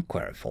in,"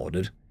 Sheriff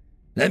ordered.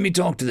 "Let me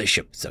talk to the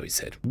ship," Zoe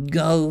said.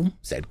 "Go,"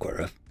 said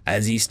Sheriff,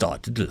 as he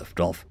started to lift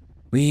off.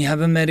 "We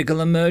have a medical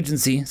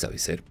emergency," Zoe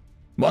said.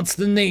 "What's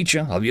the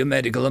nature of your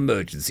medical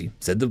emergency?"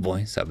 said the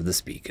voice over the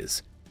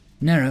speakers.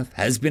 "Nerif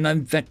has been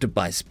infected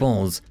by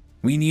spores.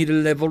 We need a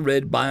level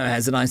red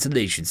biohazard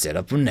isolation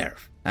setup for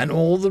Nerif, and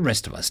all the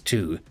rest of us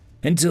too,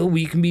 until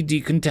we can be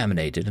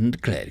decontaminated and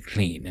declared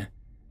clean."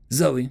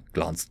 Zoe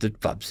glanced at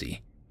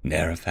Fubsy.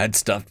 Nerif had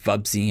stuffed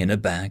Fubsy in a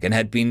bag and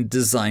had been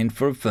designed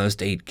for a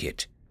first aid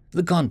kit,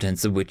 the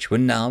contents of which were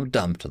now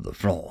dumped on the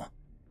floor.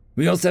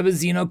 "We also have a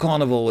Xeno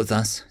carnivore with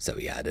us,"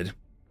 Zoe added.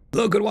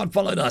 "Look at what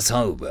followed us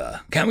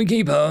over. Can we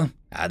keep her?"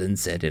 Adam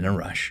said in a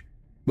rush,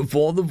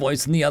 before the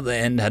voice on the other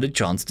end had a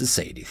chance to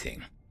say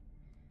anything.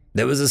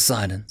 There was a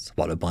silence,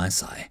 followed by a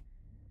sigh.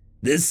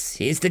 "This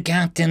is the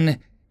captain.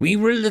 We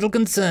were a little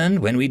concerned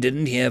when we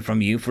didn't hear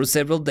from you for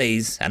several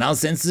days, and our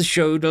sensors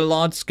showed a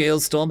large-scale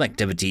storm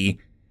activity.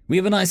 We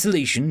have an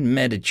isolation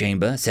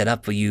meta-chamber set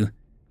up for you.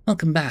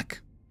 Welcome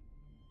back."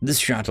 The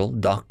shuttle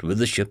docked with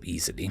the ship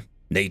easily.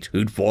 Nate,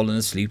 who'd fallen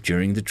asleep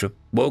during the trip,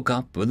 woke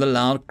up with a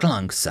loud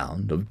clunk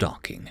sound of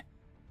docking.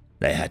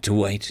 They had to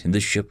wait in the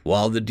ship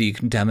while the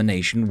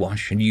decontamination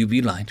wash and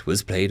UV light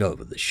was played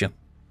over the ship.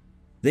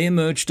 They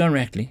emerged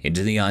directly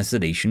into the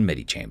isolation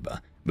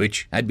medichamber,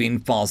 which had been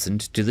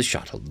fastened to the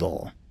shuttle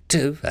door.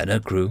 Tiv and her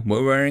crew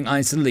were wearing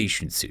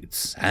isolation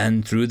suits,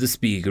 and through the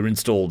speaker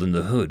installed in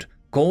the hood,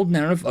 called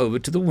Nerif over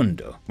to the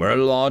window where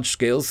a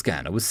large-scale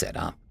scanner was set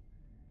up.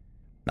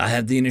 "I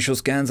have the initial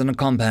scans on the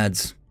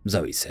compads,"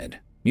 Zoe said.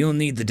 "You'll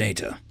need the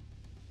data."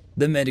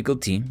 The medical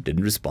team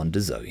didn't respond to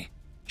Zoe.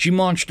 She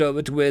marched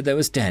over to where they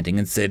were standing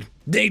and said,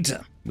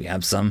 "Data! We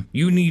have some.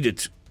 You need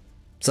it."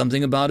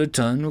 Something about a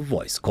tone of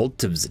voice caught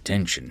Tiv's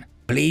attention.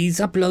 "Please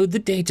upload the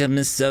data,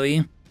 Miss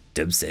Zoe,"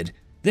 Tiv said.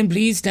 "Then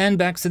please stand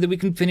back so that we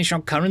can finish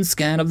our current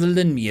scan of the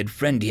Linmiad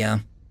friend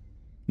here."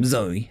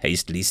 Zoe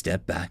hastily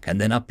stepped back and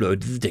then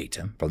uploaded the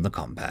data from the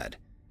compad.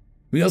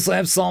 "We also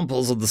have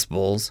samples of the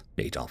spores,"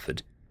 Nate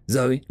offered.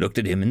 Zoe looked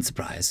at him in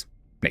surprise.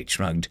 Nate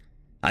shrugged.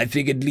 "I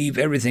figured leave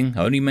everything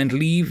only meant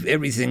leave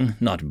everything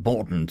not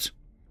important."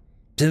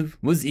 Tiv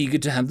was eager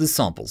to have the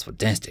samples for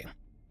testing.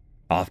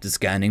 After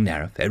scanning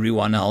Nerif,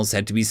 everyone else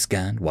had to be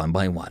scanned one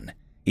by one.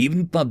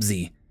 Even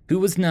Bubsy, who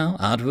was now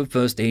out of her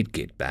first aid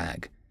kit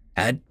bag,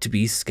 had to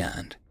be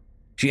scanned.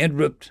 She had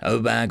ripped her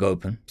bag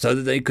open so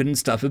that they couldn't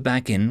stuff it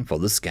back in for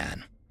the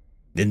scan.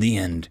 In the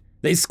end,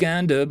 they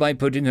scanned her by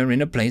putting her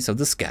in a place of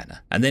the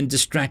scanner and then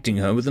distracting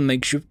her with a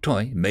makeshift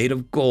toy made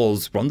of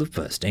gauze from the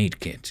first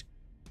aid kit.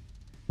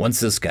 Once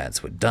the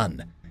scans were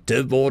done,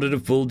 Tiv ordered a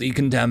full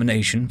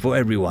decontamination for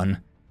everyone,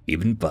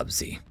 even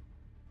Bubsy.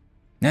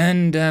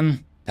 "And,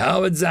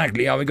 how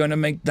exactly are we going to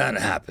make that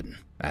happen?"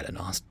 Alan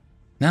asked.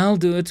 "I'll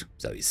do it,"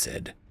 Zoe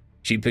said.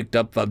 She picked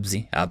up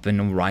Bubsy up in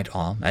her right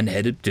arm and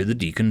headed to the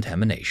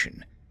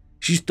decontamination.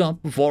 She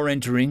stopped before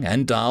entering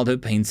and dialed her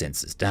pain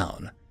sensors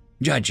down.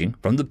 Judging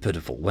from the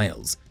pitiful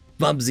wails,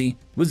 Bubsy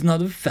was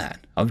not a fan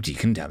of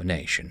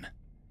decontamination.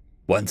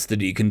 Once the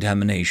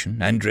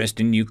decontamination and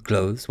dressed in new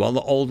clothes while the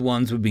old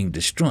ones were being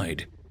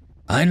destroyed.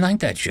 "I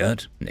like that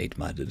shirt," Nate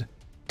muttered.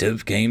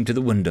 Tiv came to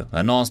the window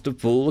and asked a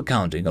full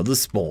accounting of the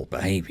spore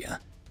behavior.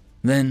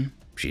 Then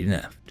she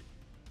left.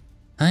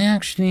 "I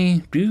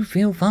actually do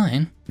feel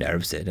fine,"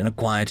 Nerif said in a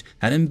quiet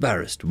and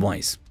embarrassed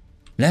voice.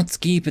 "Let's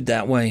keep it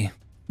that way,"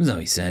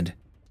 Zoe said.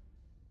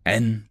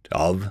 End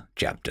of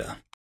chapter.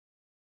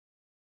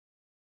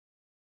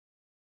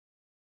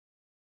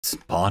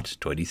 Part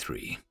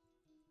 23.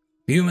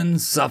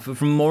 Humans suffer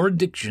from more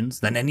addictions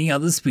than any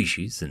other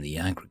species in the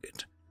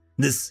aggregate.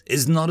 This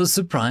is not a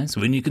surprise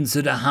when you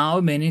consider how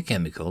many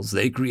chemicals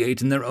they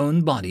create in their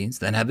own bodies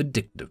that have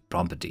addictive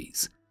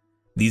properties.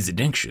 These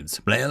addictions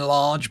play a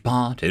large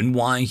part in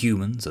why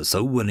humans are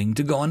so willing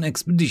to go on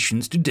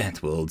expeditions to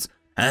death worlds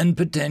and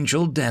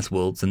potential death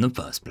worlds in the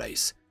first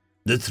place.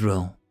 The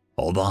thrill,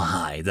 or the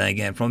high they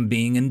get from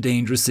being in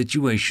dangerous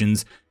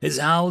situations, is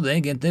how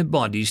they get their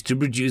bodies to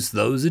produce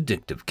those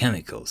addictive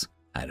chemicals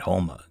and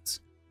hormones.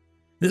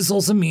 This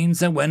also means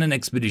that when an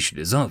expedition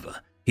is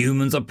over,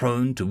 humans are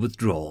prone to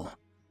withdrawal.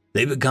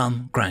 They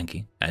become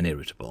cranky and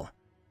irritable.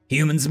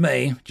 Humans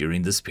may,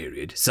 during this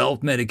period,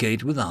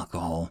 self-medicate with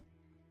alcohol.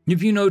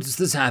 If you notice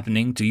this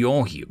happening to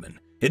your human,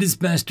 it is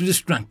best to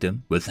distract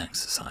them with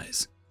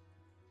exercise.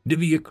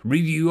 Diviak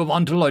Review of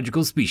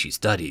Ontological Species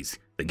Studies,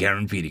 The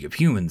Karen Feeding of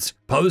Humans,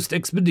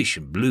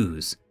 Post-Expedition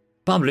Blues.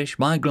 Published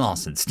by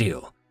Glass and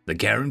Steel, The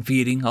Karen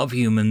Feeding of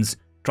Humans,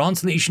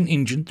 Translation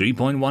Engine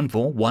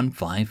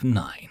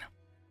 3.14159.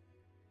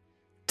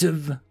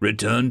 Tiv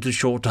returned a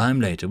short time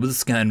later with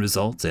scan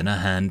results in her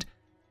hand.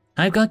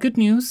 "I've got good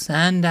news,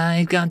 and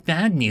I've got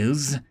bad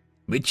news,"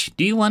 Which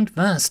do you want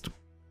first?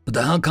 What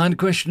the hell kind of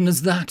question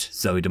is that?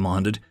 Zoe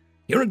demanded.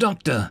 You're a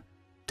doctor.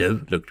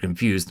 Dev looked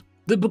confused.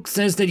 The book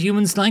says that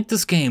humans like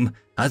this game.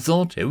 I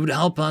thought it would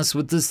help us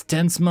with this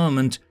tense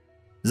moment.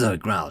 Zoe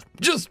growled.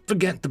 Just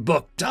forget the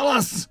book. Tell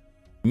us.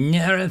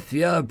 Nerf,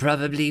 you're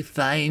probably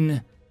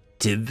fine,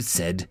 Tiv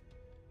said.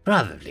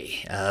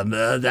 Probably.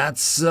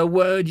 That's a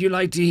word you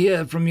like to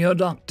hear from your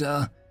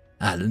doctor,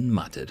 Alan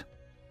muttered.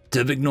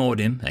 Tiv ignored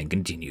him and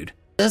continued.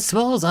 The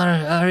spores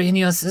are in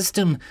your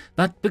system,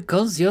 but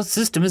because your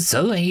system is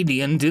so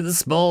alien to the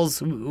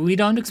spores, we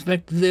don't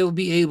expect they'll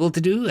be able to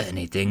do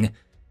anything.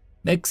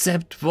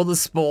 Except for the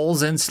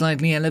spores and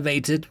slightly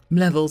elevated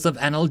levels of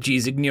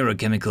analgesic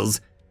neurochemicals.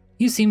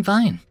 You seem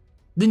fine.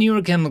 The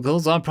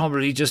neurochemicals are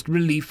probably just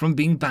relief from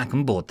being back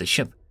on board the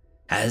ship,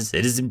 as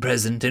it is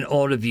present in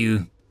all of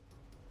you.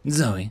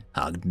 Zoe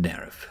hugged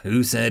Nerf,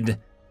 who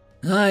said,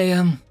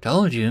 I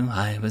told you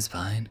I was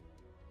fine.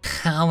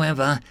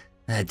 However,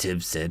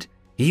 Tiv said,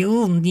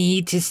 you'll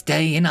need to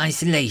stay in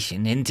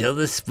isolation until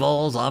the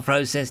spores are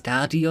processed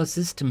out of your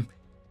system.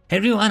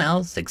 Everyone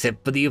else,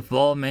 except for the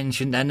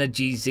aforementioned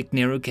analgesic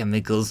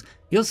neurochemicals,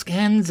 your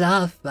scans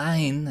are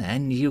fine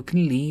and you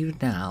can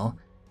leave now.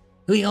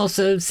 We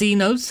also see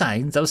no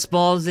signs of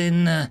spores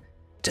in,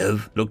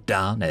 Tiv looked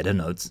down at her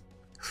notes.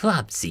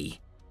 Fubsy,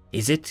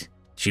 is it?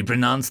 She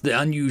pronounced the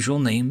unusual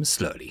name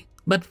slowly.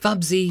 But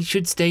Fubsy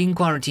should stay in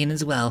quarantine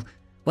as well,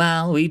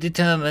 while we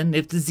determine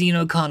if the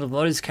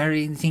xenocarnivore is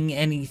carrying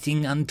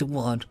anything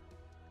untoward.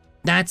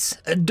 That's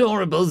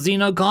adorable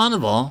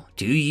xenocarnivore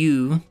to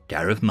you,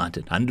 Dareth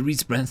muttered under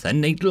his breath,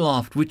 and Nate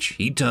laughed, which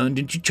he turned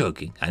into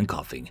choking and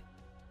coughing.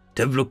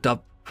 Tiv looked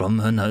up from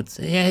her notes.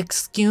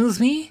 Excuse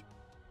me?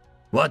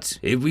 What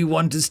if we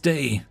want to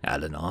stay?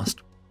 Alan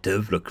asked.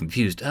 Tiv looked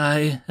confused.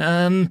 I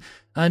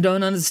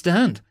don't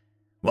understand.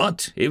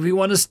 What if we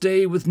want to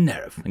stay with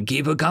Nerf and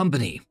keep her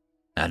company?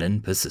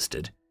 Alan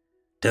persisted.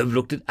 Tiv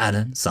looked at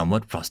Alan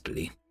somewhat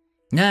frostily.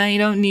 I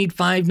don't need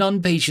 5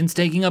 non-patients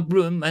taking up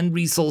room and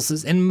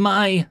resources in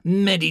my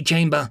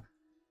medi-chamber.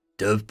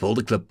 Tiv pulled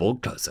the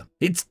clipboard closer.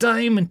 It's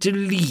time to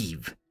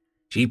leave.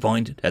 She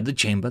pointed at the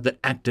chamber that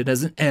acted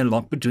as an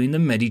airlock between the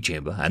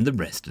medi-chamber and the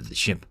rest of the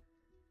ship.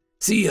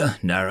 See ya,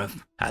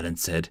 Nerf, Alan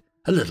said,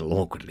 a little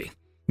awkwardly.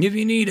 If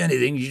you need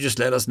anything, you just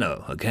let us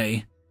know,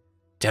 okay?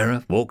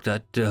 Terra walked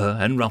up to her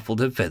and ruffled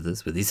her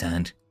feathers with his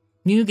hand.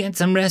 You get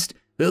some rest.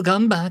 We'll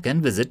come back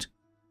and visit.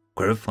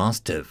 Griff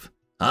asked Tiv.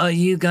 Are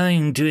you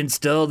going to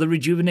install the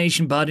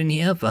rejuvenation pod in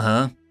here for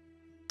her?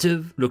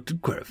 Tiv looked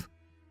at Griff.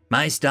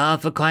 My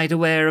staff are quite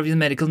aware of the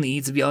medical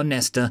needs of your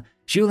nester.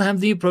 She will have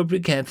the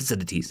appropriate care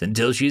facilities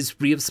until she is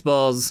free of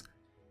spores.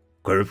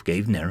 Griff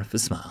gave Nerf a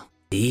smile.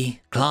 The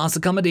class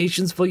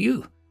accommodations for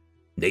you.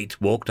 Nate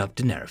walked up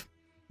to Nerf.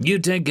 You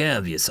take care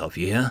of yourself,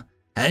 you hear?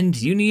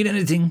 And you need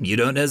anything, you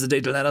don't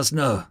hesitate to let us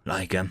know,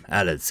 like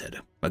Alan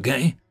said,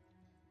 okay?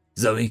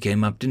 Zoe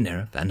came up to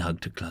Nerf and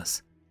hugged her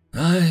close.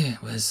 I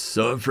was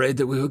so afraid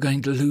that we were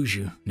going to lose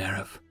you,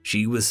 Nerf,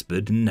 she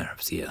whispered in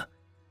Nerf's ear.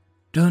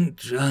 Don't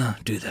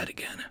do that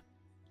again.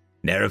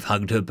 Nerf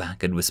hugged her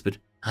back and whispered,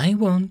 I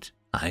won't,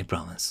 I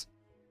promise.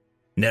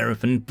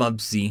 Nerf and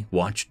Bubsy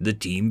watched the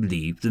team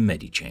leave the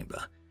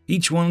medi-chamber.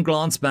 Each one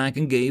glanced back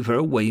and gave her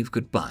a wave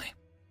goodbye.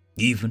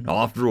 Even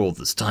after all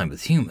this time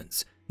with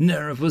humans,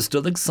 Nerf was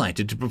still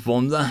excited to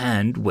perform the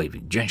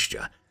hand-waving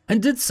gesture,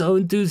 and did so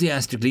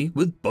enthusiastically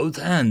with both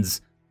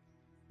hands.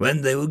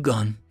 When they were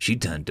gone, she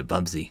turned to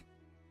Bubsy.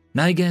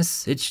 I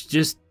guess it's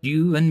just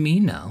you and me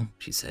now,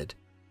 she said.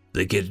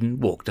 The kitten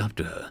walked up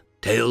to her,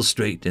 tail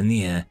straight in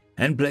the air,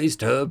 and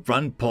placed her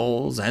front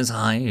paws as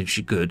high as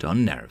she could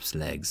on Nerf's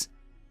legs.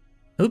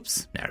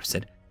 Oops, Nerf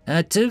said.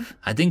 Tiv,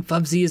 I think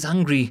Bubsy is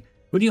hungry.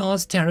 Will you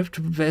ask Terif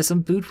to prepare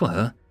some food for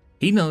her?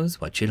 He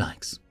knows what she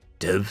likes.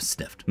 Tiv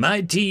sniffed.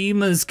 My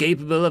team is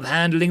capable of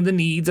handling the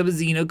needs of a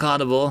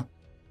xenocarnivore.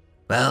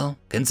 Well,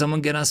 can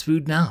someone get us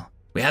food now?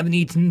 We haven't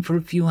eaten for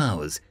a few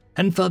hours,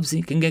 and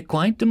Fubsy can get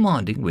quite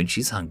demanding when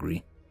she's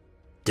hungry.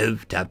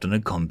 Tiv tapped on her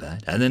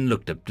combat and then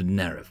looked up to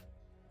Nerf.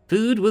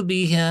 Food will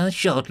be here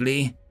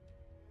shortly.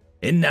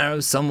 In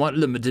Nerf's somewhat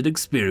limited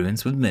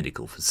experience with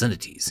medical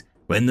facilities,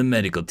 when the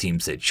medical team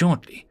said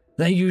shortly,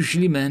 that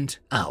usually meant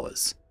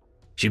hours.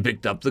 She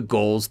picked up the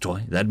gauze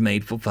toy that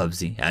made for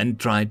Fubsy and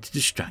tried to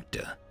distract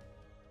her.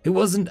 It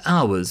wasn't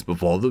hours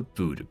before the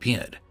food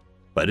appeared,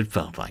 but it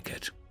felt like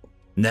it.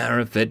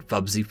 Nara fed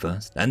Fubsy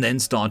first and then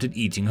started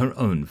eating her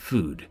own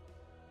food.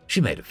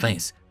 She made a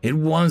face. It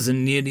wasn't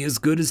nearly as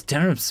good as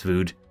Terif's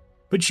food,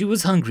 but she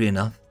was hungry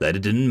enough that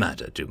it didn't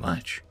matter too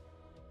much.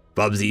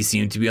 Fubsy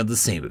seemed to be of the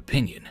same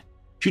opinion.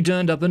 She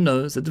turned up her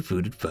nose at the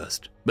food at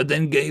first, but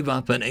then gave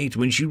up and ate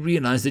when she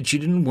realized that she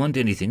didn't want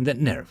anything that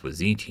Nerf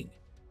was eating.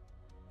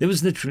 There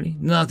was literally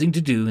nothing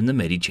to do in the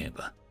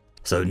medi-chamber,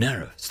 so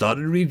Nerf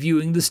started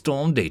reviewing the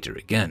storm data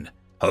again,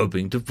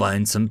 hoping to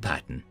find some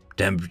pattern,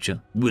 temperature,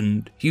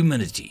 wind,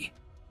 humidity,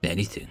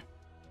 anything.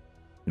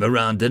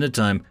 Around dinner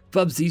time,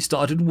 Fubsy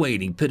started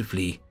wailing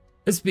pitifully.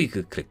 A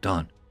speaker clicked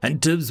on,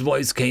 and Tiv's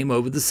voice came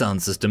over the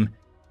sound system.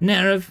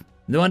 Nerf,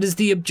 what is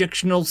the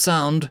objectionable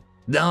sound?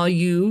 Are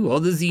you or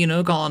the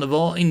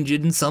xenocarnivore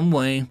injured in some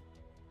way?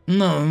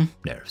 No,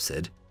 Nerf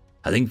said.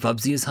 I think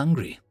Fubsy is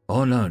hungry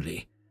or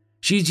lonely.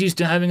 She's used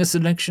to having a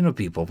selection of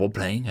people for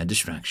playing and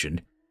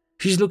distraction.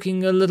 She's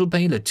looking a little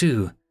paler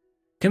too.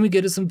 Can we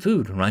get her some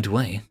food right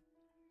away?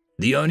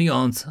 The only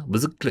answer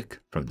was a click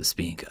from the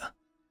speaker.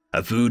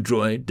 A food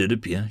droid did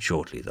appear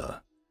shortly though.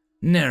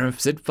 Nerf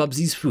set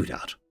Fubsy's food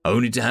out,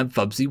 only to have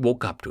Fubsy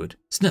walk up to it,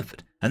 sniff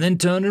it, and then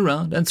turn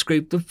around and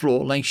scrape the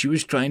floor like she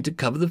was trying to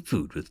cover the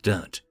food with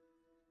dirt.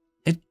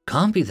 It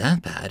can't be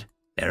that bad,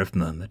 Nerf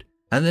murmured,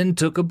 and then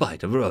took a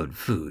bite of her own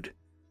food.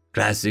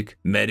 Classic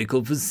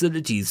medical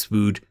facilities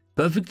food,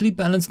 perfectly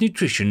balanced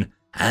nutrition,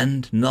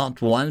 and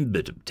not one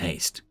bit of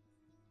taste.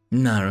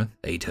 Nerf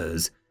ate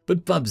hers,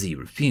 but Fubsy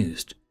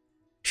refused.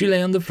 She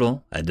lay on the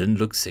floor and didn't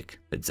look sick,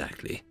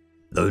 exactly,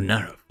 though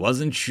Nerf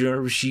wasn't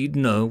sure if she'd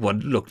know what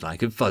it looked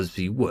like if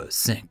Fubsy were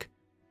sick.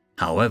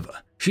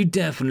 However, she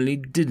definitely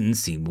didn't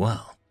seem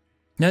well.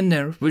 And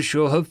Nerf was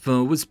sure her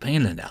fur was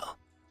paler now,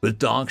 with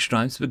dark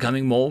stripes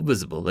becoming more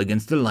visible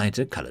against the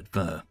lighter colored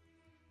fur.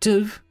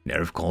 Tiv,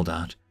 Nerf called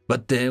out,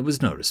 but there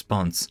was no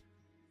response.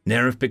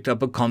 Nerf picked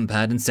up a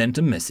compad and sent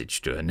a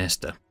message to her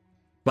nester.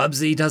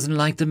 Fubsy doesn't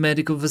like the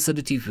medical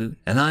facility food,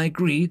 and I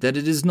agree that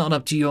it is not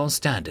up to your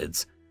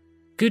standards.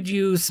 Could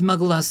you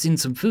smuggle us in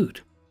some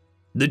food?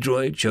 The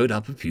droid showed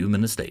up a few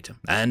minutes later,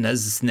 and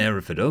as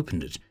Nerf had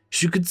opened it,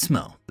 she could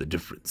smell the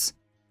difference.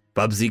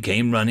 Fubsy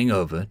came running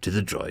over to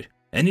the droid,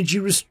 energy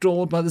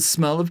restored by the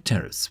smell of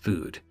Terra's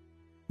food.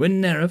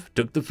 When Nerf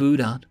took the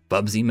food out,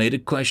 Fubsy made a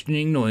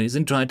questioning noise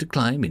and tried to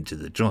climb into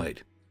the droid.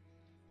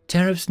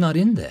 Terra's not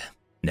in there,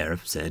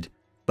 Nerf said,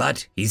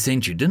 but he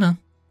sent you dinner.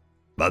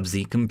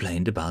 Fubsy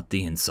complained about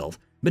the insult,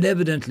 but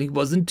evidently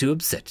wasn't too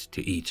upset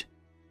to eat.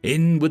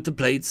 In with the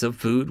plates of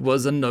food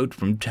was a note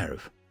from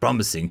Terra's,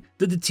 promising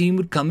that the team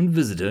would come and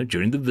visit her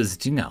during the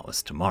visiting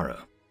hours tomorrow.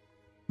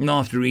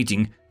 After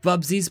eating,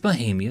 Fubsy's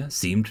Bohemia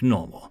seemed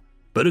normal,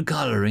 but her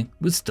coloring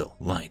was still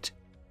light.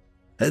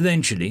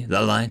 Eventually,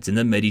 the lights in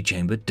the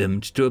medichamber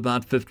dimmed to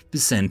about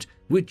 50%,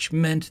 which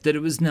meant that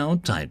it was now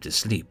time to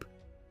sleep.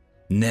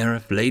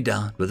 Nerf lay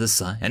down with a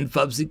sigh and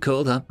Fubsy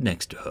curled up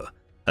next to her,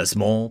 a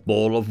small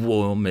ball of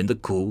warmth in the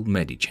cool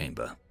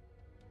medichamber.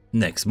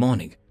 Next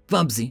morning,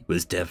 Fubsy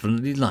was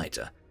definitely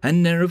lighter,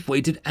 and Nerf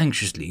waited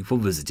anxiously for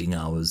visiting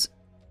hours.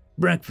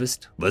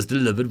 Breakfast was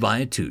delivered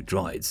via 2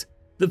 droids.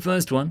 The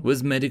first one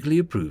was medically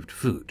approved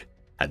food,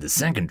 and the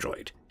second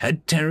droid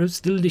had Terra's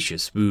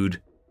delicious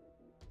food.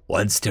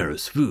 Once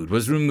Terra's food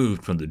was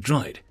removed from the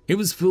droid, it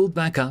was filled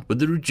back up with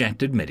the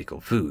rejected medical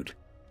food,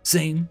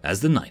 same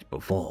as the night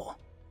before.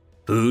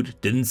 Food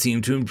didn't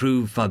seem to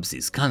improve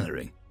Fubsy's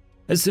coloring.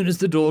 As soon as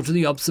the door to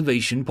the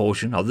observation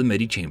portion of the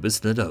medichamber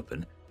slid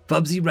open,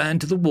 Fubsy ran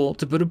to the wall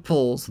to put her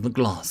paws on the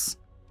glass.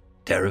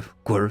 Terra,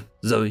 Quirf,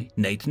 Zoe,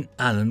 Nate, and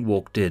Alan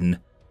walked in,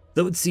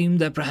 though it seemed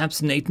that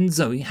perhaps Nate and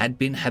Zoe had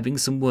been having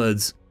some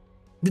words.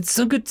 "It's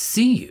so good to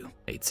see you,"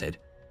 Nate said.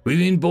 "We've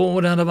been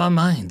bored out of our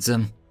minds.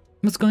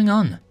 What's going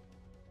on?"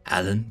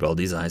 Alan rolled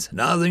his eyes.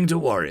 "Nothing to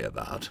worry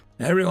about.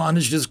 Everyone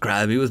is just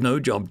crabby with no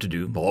job to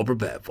do or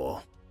prepare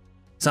for."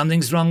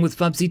 "Something's wrong with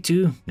Fubsy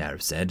too,"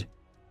 Nerf said.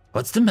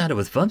 "What's the matter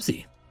with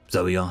Fubsy?"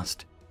 Zoe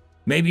asked.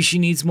 "Maybe she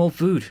needs more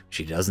food.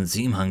 She doesn't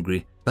seem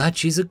hungry, but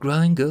she's a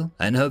growing girl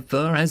and her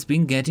fur has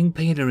been getting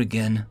paler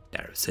again,"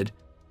 Nerf said.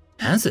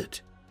 "Has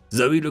it?"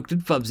 Zoe looked at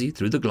Fubsy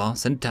through the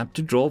glass and tapped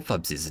to draw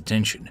Fubsy's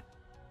attention.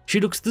 "She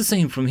looks the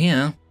same from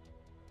here."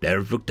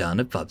 Nerf looked down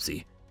at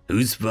Fubsy,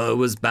 whose fur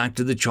was back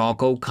to the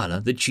charcoal color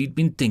that she'd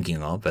been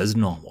thinking of as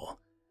normal.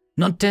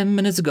 Not 10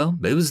 minutes ago,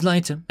 it was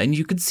lighter and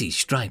you could see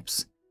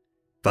stripes.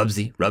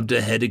 Fubsy rubbed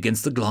her head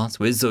against the glass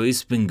where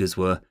Zoe's fingers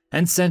were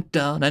and sat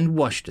down and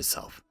washed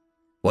herself.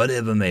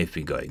 Whatever may have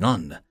been going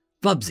on,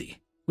 Fubsy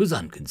was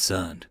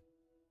unconcerned.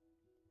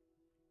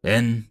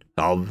 End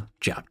of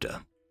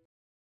chapter.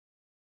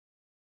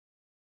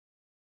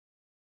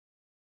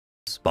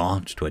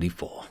 Part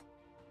 24.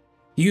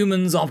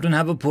 Humans often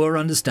have a poor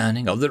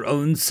understanding of their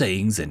own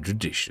sayings and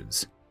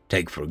traditions.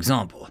 Take, for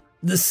example,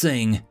 the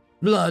saying,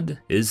 "Blood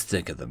is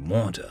thicker than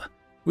water,"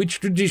 which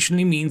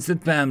traditionally means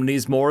that family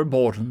is more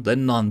important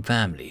than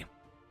non-family.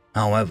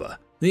 However,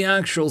 the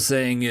actual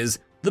saying is,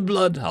 "The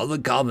blood of the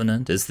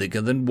covenant is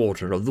thicker than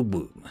water of the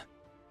womb."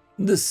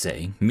 This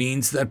saying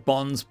means that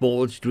bonds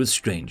forged with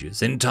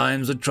strangers in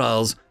times of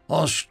trials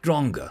are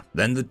stronger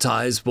than the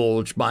ties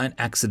forged by an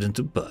accident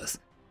of birth,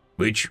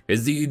 which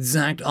is the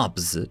exact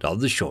opposite of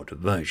the shorter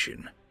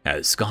version.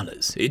 As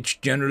scholars, it's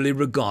generally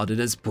regarded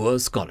as poor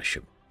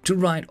scholarship to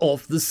write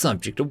off the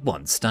subject of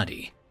one's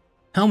study.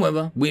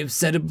 However, we've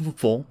said it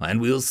before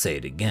and we'll say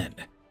it again,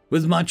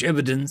 with much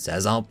evidence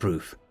as our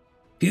proof.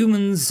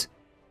 Humans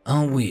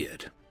are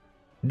weird.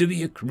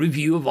 Dweck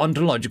Review of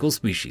Ontological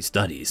Species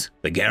Studies,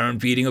 the Garen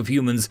feeding of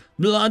humans,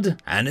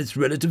 blood and its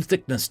relative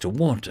thickness to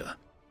water.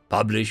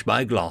 Published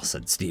by Glass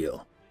and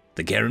Steel.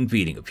 The Garen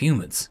feeding of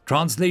humans,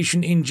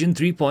 Translation Engine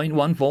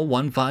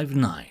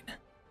 3.14159.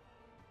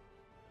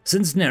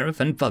 Since Nerf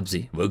and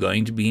Fubsy were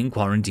going to be in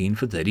quarantine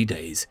for 30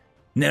 days,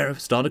 Nerf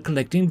started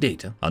collecting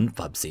data on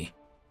Fubsy.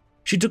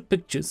 She took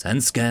pictures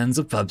and scans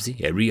of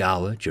Fubsy every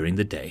hour during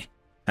the day,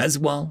 as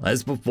well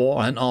as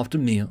before and after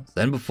meals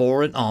and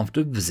before and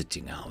after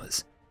visiting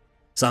hours.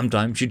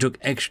 Sometimes she took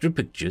extra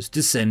pictures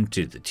to send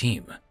to the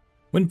team,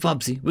 when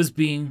Fubsy was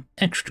being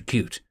extra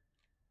cute.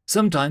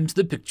 Sometimes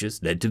the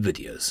pictures led to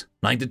videos,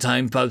 like the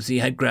time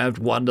Fubsy had grabbed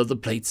one of the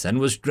plates and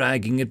was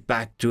dragging it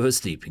back to her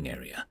sleeping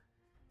area.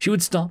 She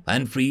would stop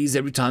and freeze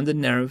every time the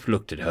Nerf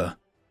looked at her,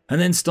 and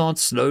then start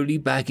slowly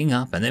backing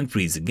up and then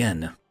freeze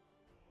again.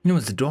 It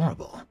was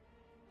adorable.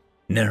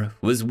 Nerf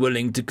was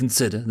willing to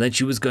consider that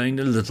she was going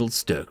a little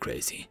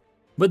stir-crazy,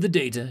 but the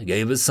data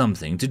gave her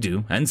something to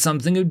do and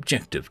something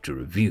objective to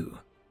review.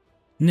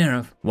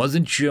 Nerf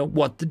wasn't sure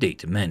what the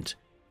data meant,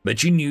 but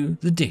she knew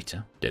the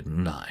data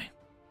didn't lie.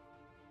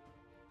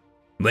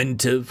 When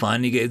Tiv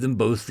finally gave them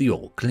both the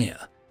all-clear,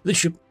 the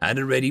ship had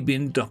already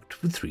been docked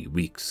for 3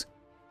 weeks.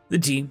 The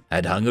team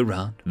had hung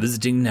around,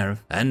 visiting Nerf,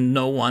 and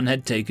no one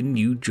had taken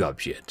new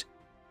jobs yet.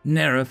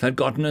 Nerf had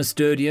gotten a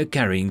sturdier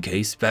carrying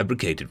case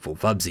fabricated for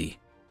Fubsy.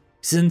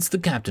 Since the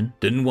captain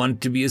didn't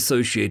want to be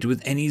associated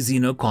with any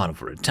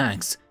xenocarnivore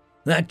attacks,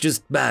 that's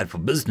just bad for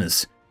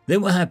business, they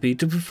were happy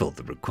to fulfill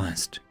the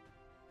request.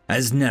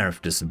 As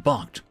Nerf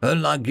disembarked, her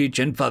luggage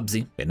and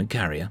Fubsy in a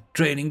carrier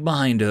trailing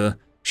behind her,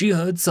 she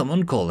heard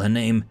someone call her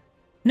name.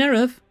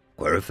 "Nerf!"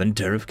 Quirf and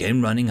Terf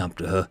came running up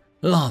to her,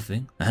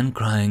 laughing and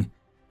crying.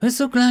 "We're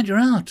so glad you're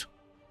out."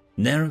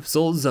 Nerf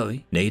saw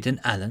Zoe, Nate, and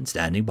Alan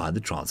standing by the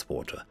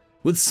transporter,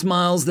 with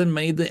smiles that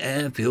made the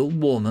air feel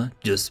warmer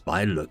just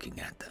by looking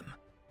at them.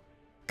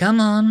 Come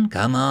on,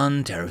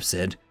 Terf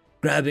said,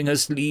 grabbing her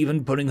sleeve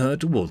and pulling her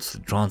towards the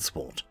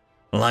transport.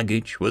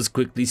 Luggage was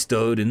quickly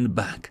stowed in the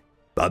back.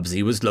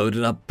 Fubsy was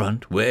loaded up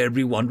front where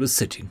everyone was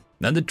sitting,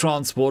 and the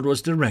transport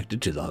was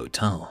directed to the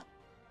hotel.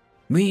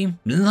 "We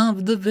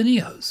loved the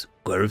videos,"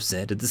 Quirf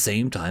said at the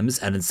same time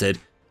as Alan said,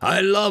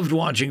 "I loved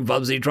watching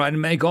Fubsy try to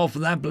make off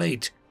with that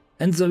plate."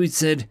 And Zoe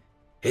said,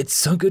 "It's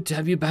so good to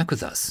have you back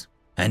with us."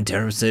 And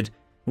Tara said,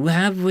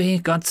 "Have we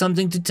got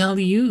something to tell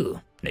you?"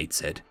 Nate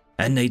said.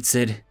 And Nate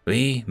said,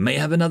 "We may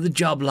have another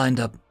job lined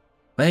up."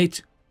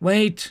 Wait,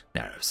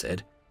 Narrow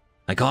said.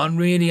 "I can't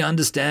really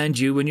understand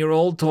you when you're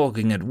all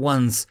talking at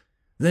once.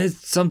 There's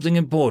something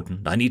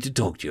important I need to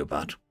talk to you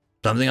about.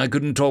 Something I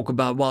couldn't talk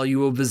about while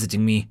you were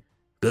visiting me,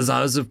 because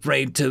I was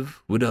afraid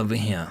Tiv would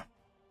overhear."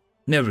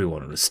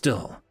 Everyone was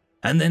still,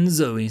 and then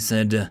Zoe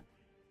said,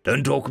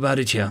 "Don't talk about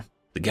it here.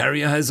 The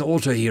carrier has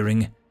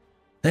auto-hearing.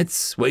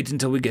 Let's wait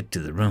until we get to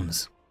the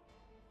rooms."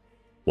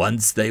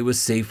 Once they were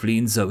safely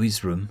in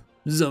Zoe's room,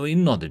 Zoe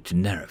nodded to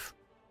Nerf.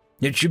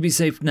 "It should be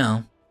safe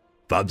now."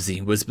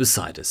 Fubsy was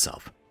beside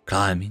herself,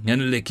 climbing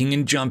and licking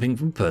and jumping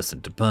from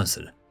person to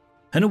person,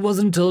 and it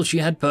wasn't until she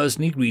had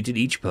personally greeted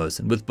each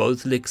person with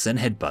both licks and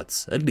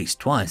headbutts at least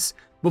twice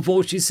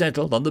before she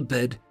settled on the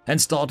bed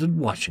and started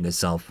washing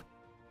herself.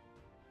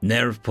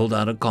 Nerf pulled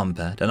out a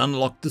compad and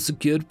unlocked the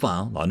secured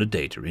file on the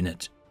data in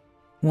it.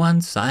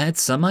 "Once I had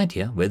some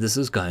idea where this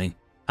was going,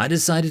 I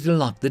decided to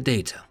lock the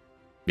data.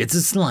 It's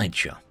a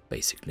slideshow,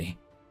 basically.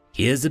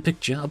 Here's a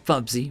picture of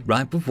Fubsy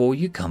right before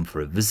you come for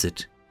a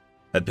visit.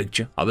 A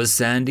picture of a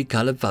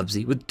sandy-colored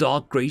Fubsy with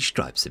dark grey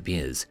stripes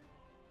appears.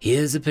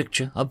 Here's a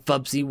picture of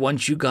Fubsy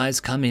once you guys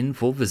come in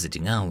for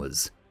visiting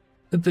hours.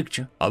 A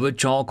picture of a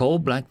charcoal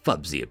black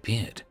Fubsy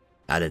appeared."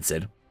 Alan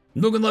said,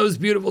 "Look at those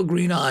beautiful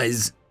green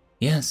eyes."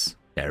 "Yes,"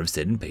 Nerf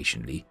said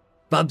impatiently.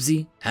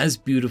 "Fubsy has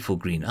beautiful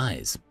green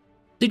eyes.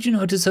 Did you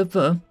notice her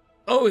fur?"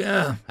 "Oh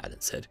yeah,"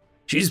 Alan said.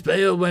 "She's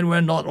pale when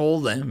we're not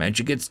all there, and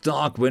she gets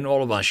dark when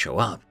all of us show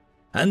up,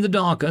 and the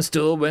darker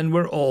still when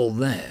we're all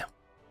there."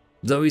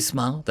 Zoe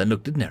smiled and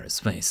looked at Nerf's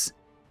face.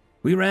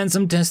 "We ran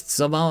some tests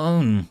of our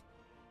own,"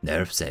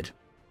 Nerf said.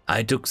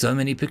 "I took so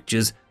many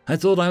pictures, I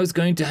thought I was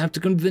going to have to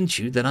convince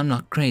you that I'm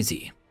not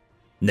crazy."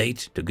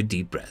 Nate took a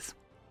deep breath.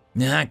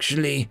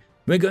 "Actually,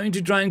 we're going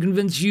to try and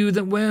convince you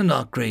that we're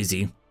not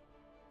crazy."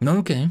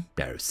 "Okay,"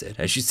 Nerf said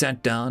as she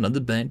sat down on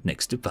the bed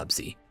next to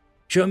Fubsy.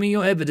 "Show me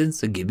your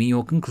evidence and give me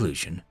your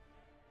conclusion."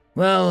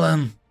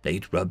 "Well,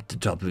 Nate rubbed the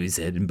top of his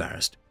head,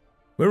 embarrassed.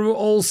 "We were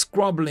all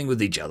squabbling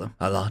with each other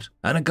a lot,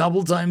 and a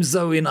couple times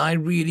Zoe and I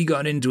really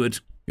got into it.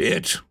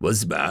 It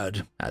was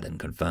bad," Adam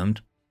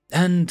confirmed.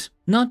 "And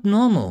not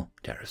normal,"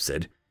 Tariff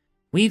said.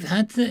 "We've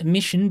had the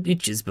mission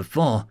bitches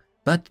before,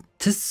 but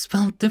this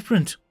felt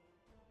different."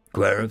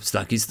 Quirf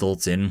stuck his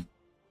thoughts in.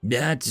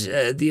 "At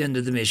the end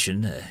of the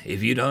mission,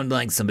 if you don't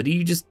like somebody,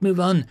 you just move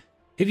on.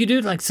 If you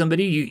do like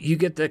somebody, you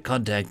get their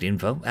contact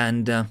info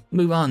and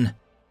move on.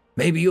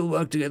 Maybe you'll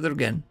work together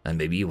again, and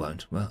maybe you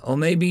won't. Or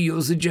maybe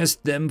you'll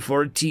suggest them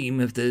for a team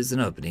if there's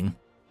an opening."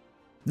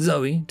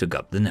 Zoe took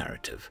up the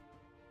narrative.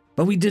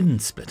 "But we didn't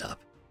split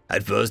up.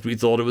 At first we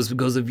thought it was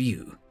because of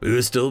you. We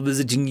were still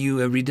visiting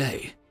you every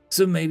day,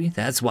 so maybe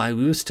that's why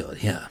we were still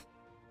here.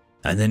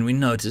 And then we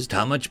noticed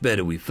how much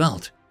better we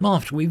felt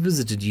after we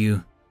visited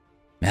you.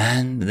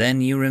 And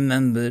then you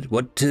remembered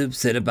what Tib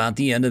said about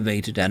the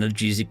elevated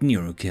analgesic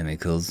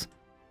neurochemicals,"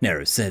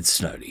 Nero said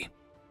slowly.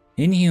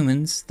 "In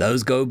humans,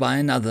 those go by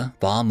another,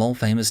 far more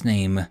famous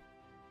name."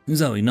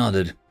 Zoe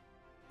nodded.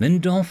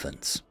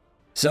 "Endorphins.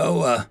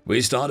 So,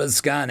 we started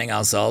scanning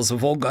ourselves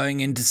before going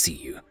in to see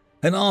you.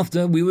 And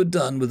after we were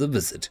done with the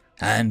visit,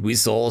 and we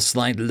saw a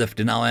slight lift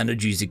in our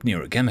analgesic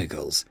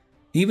neurochemicals.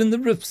 Even the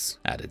rifts,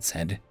 added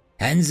said.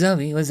 And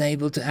Zoe was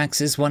able to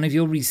access one of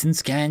your recent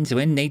scans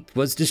when Nate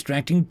was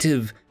distracting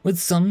Tiv with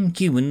some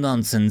human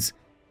nonsense,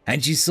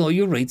 and she saw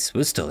your rates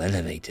were still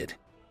elevated.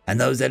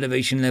 And those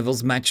elevation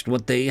levels matched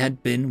what they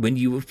had been when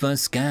you were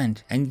first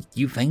scanned, and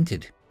you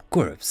fainted,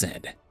 Quirrell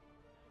said.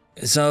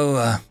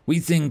 So,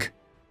 we think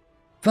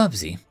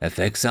Fubsy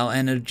affects our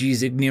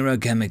analgesic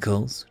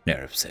neurochemicals,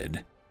 Nerf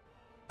said.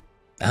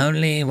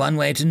 Only one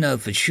way to know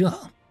for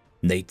sure,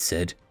 Nate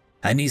said,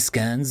 and he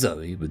scanned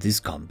Zoe with his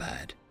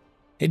compad.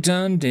 It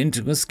turned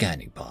into a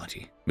scanning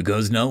party,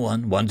 because no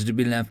one wanted to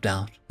be left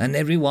out, and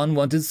everyone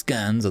wanted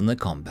scans on their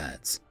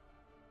compads.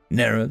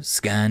 Nerf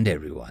scanned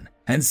everyone,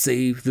 and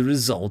saved the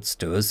results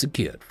to her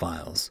secured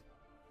files.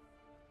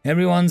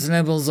 Everyone's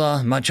levels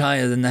are much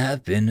higher than they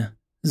have been,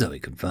 Zoe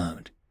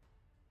confirmed.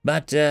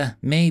 But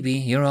maybe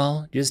you're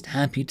all just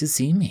happy to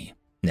see me,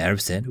 Nerf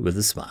said with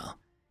a smile.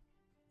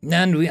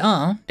 And we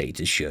are,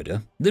 Nate assured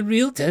her. The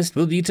real test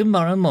will be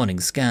tomorrow morning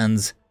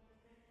scans.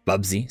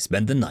 Bubsy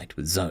spent the night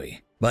with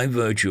Zoe, by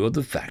virtue of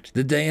the fact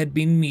that they had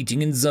been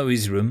meeting in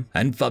Zoe's room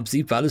and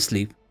Fubsy fell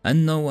asleep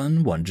and no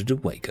one wanted to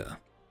wake her.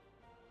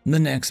 The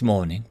next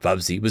morning,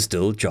 Fubsy was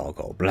still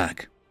charcoal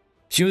black.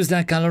 She was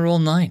that color all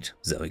night,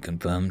 Zoe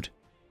confirmed.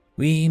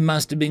 We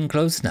must have been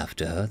close enough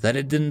to her that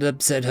it didn't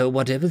upset her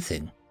whatever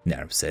thing,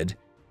 Nerf said.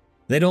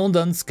 They'd all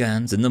done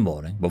scans in the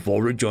morning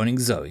before rejoining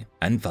Zoe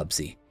and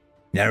Fubsy.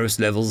 Nerf's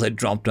levels had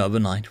dropped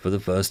overnight for the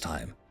first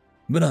time,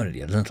 but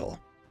only a little.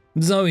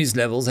 Zoe's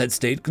levels had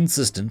stayed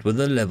consistent with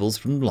her levels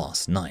from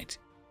last night.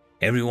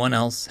 Everyone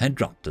else had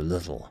dropped a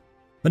little,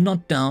 but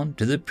not down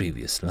to the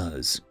previous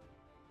lows.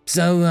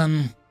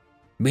 So,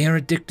 we are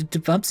addicted to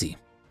Fubsy,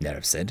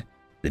 Nerf said.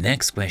 The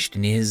next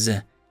question is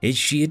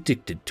she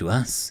addicted to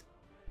us?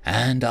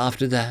 And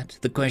after that,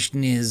 the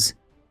question is,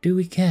 do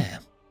we care?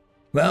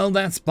 Well,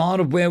 that's part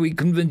of where we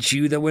convince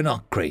you that we're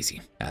not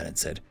crazy, Alan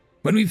said.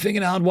 When we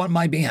figured out what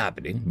might be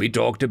happening, we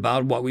talked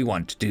about what we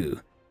want to do.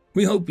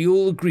 We hope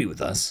you'll agree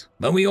with us,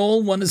 but we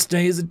all want to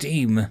stay as a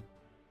team.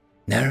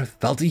 Nerf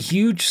felt a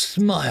huge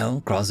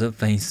smile cross her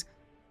face.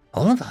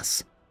 All of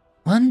us.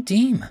 One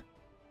team.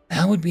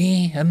 That would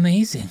be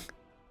amazing.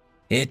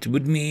 It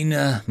would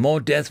mean more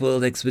Death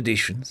World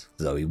expeditions,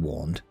 Zoe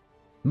warned.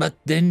 But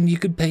then you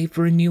could pay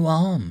for a new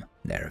arm,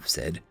 Nerf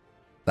said.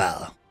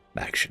 Well,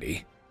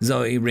 actually,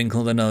 Zoe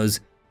wrinkled her nose.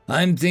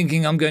 I'm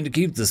thinking I'm going to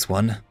keep this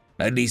one,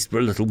 at least for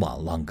a little while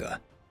longer.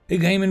 It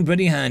came in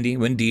pretty handy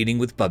when dealing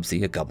with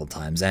Bubsy a couple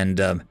times,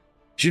 and,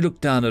 she looked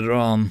down at her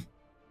arm.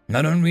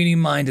 I don't really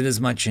mind it as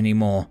much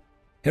anymore.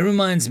 It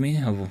reminds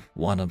me of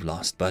one I've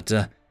lost, but,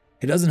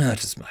 it doesn't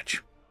hurt as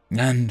much.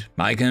 And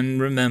I can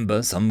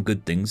remember some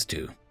good things,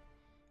 too.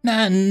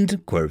 And,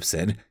 Quirrell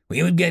said,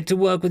 we would get to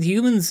work with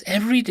humans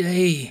every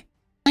day.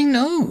 I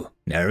know,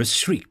 Neris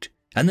shrieked,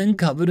 and then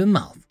covered her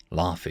mouth,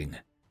 laughing.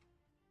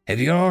 If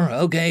you're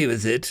okay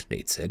with it,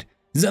 Nate said,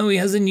 Zoe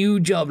has a new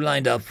job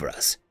lined up for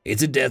us.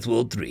 It's a Death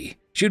World 3.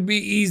 Should be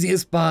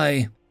easiest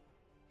by...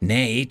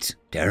 Nate,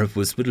 Tariff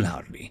whispered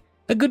loudly,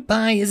 a good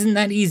pie isn't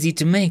that easy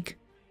to make.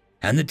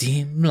 And the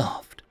team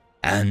laughed,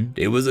 and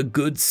it was a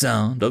good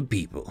sound of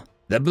people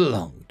that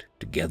belonged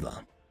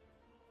together.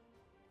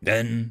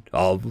 End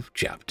of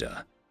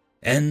chapter.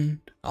 End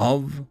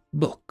of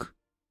book.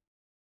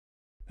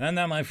 And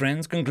that, my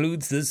friends,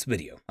 concludes this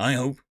video. I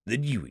hope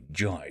that you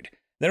enjoyed.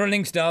 There are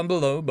links down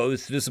below,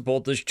 both to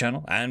support this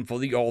channel and for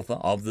the author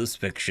of this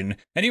fiction.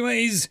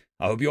 Anyways,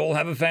 I hope you all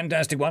have a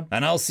fantastic one,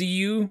 and I'll see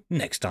you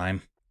next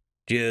time.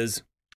 Cheers.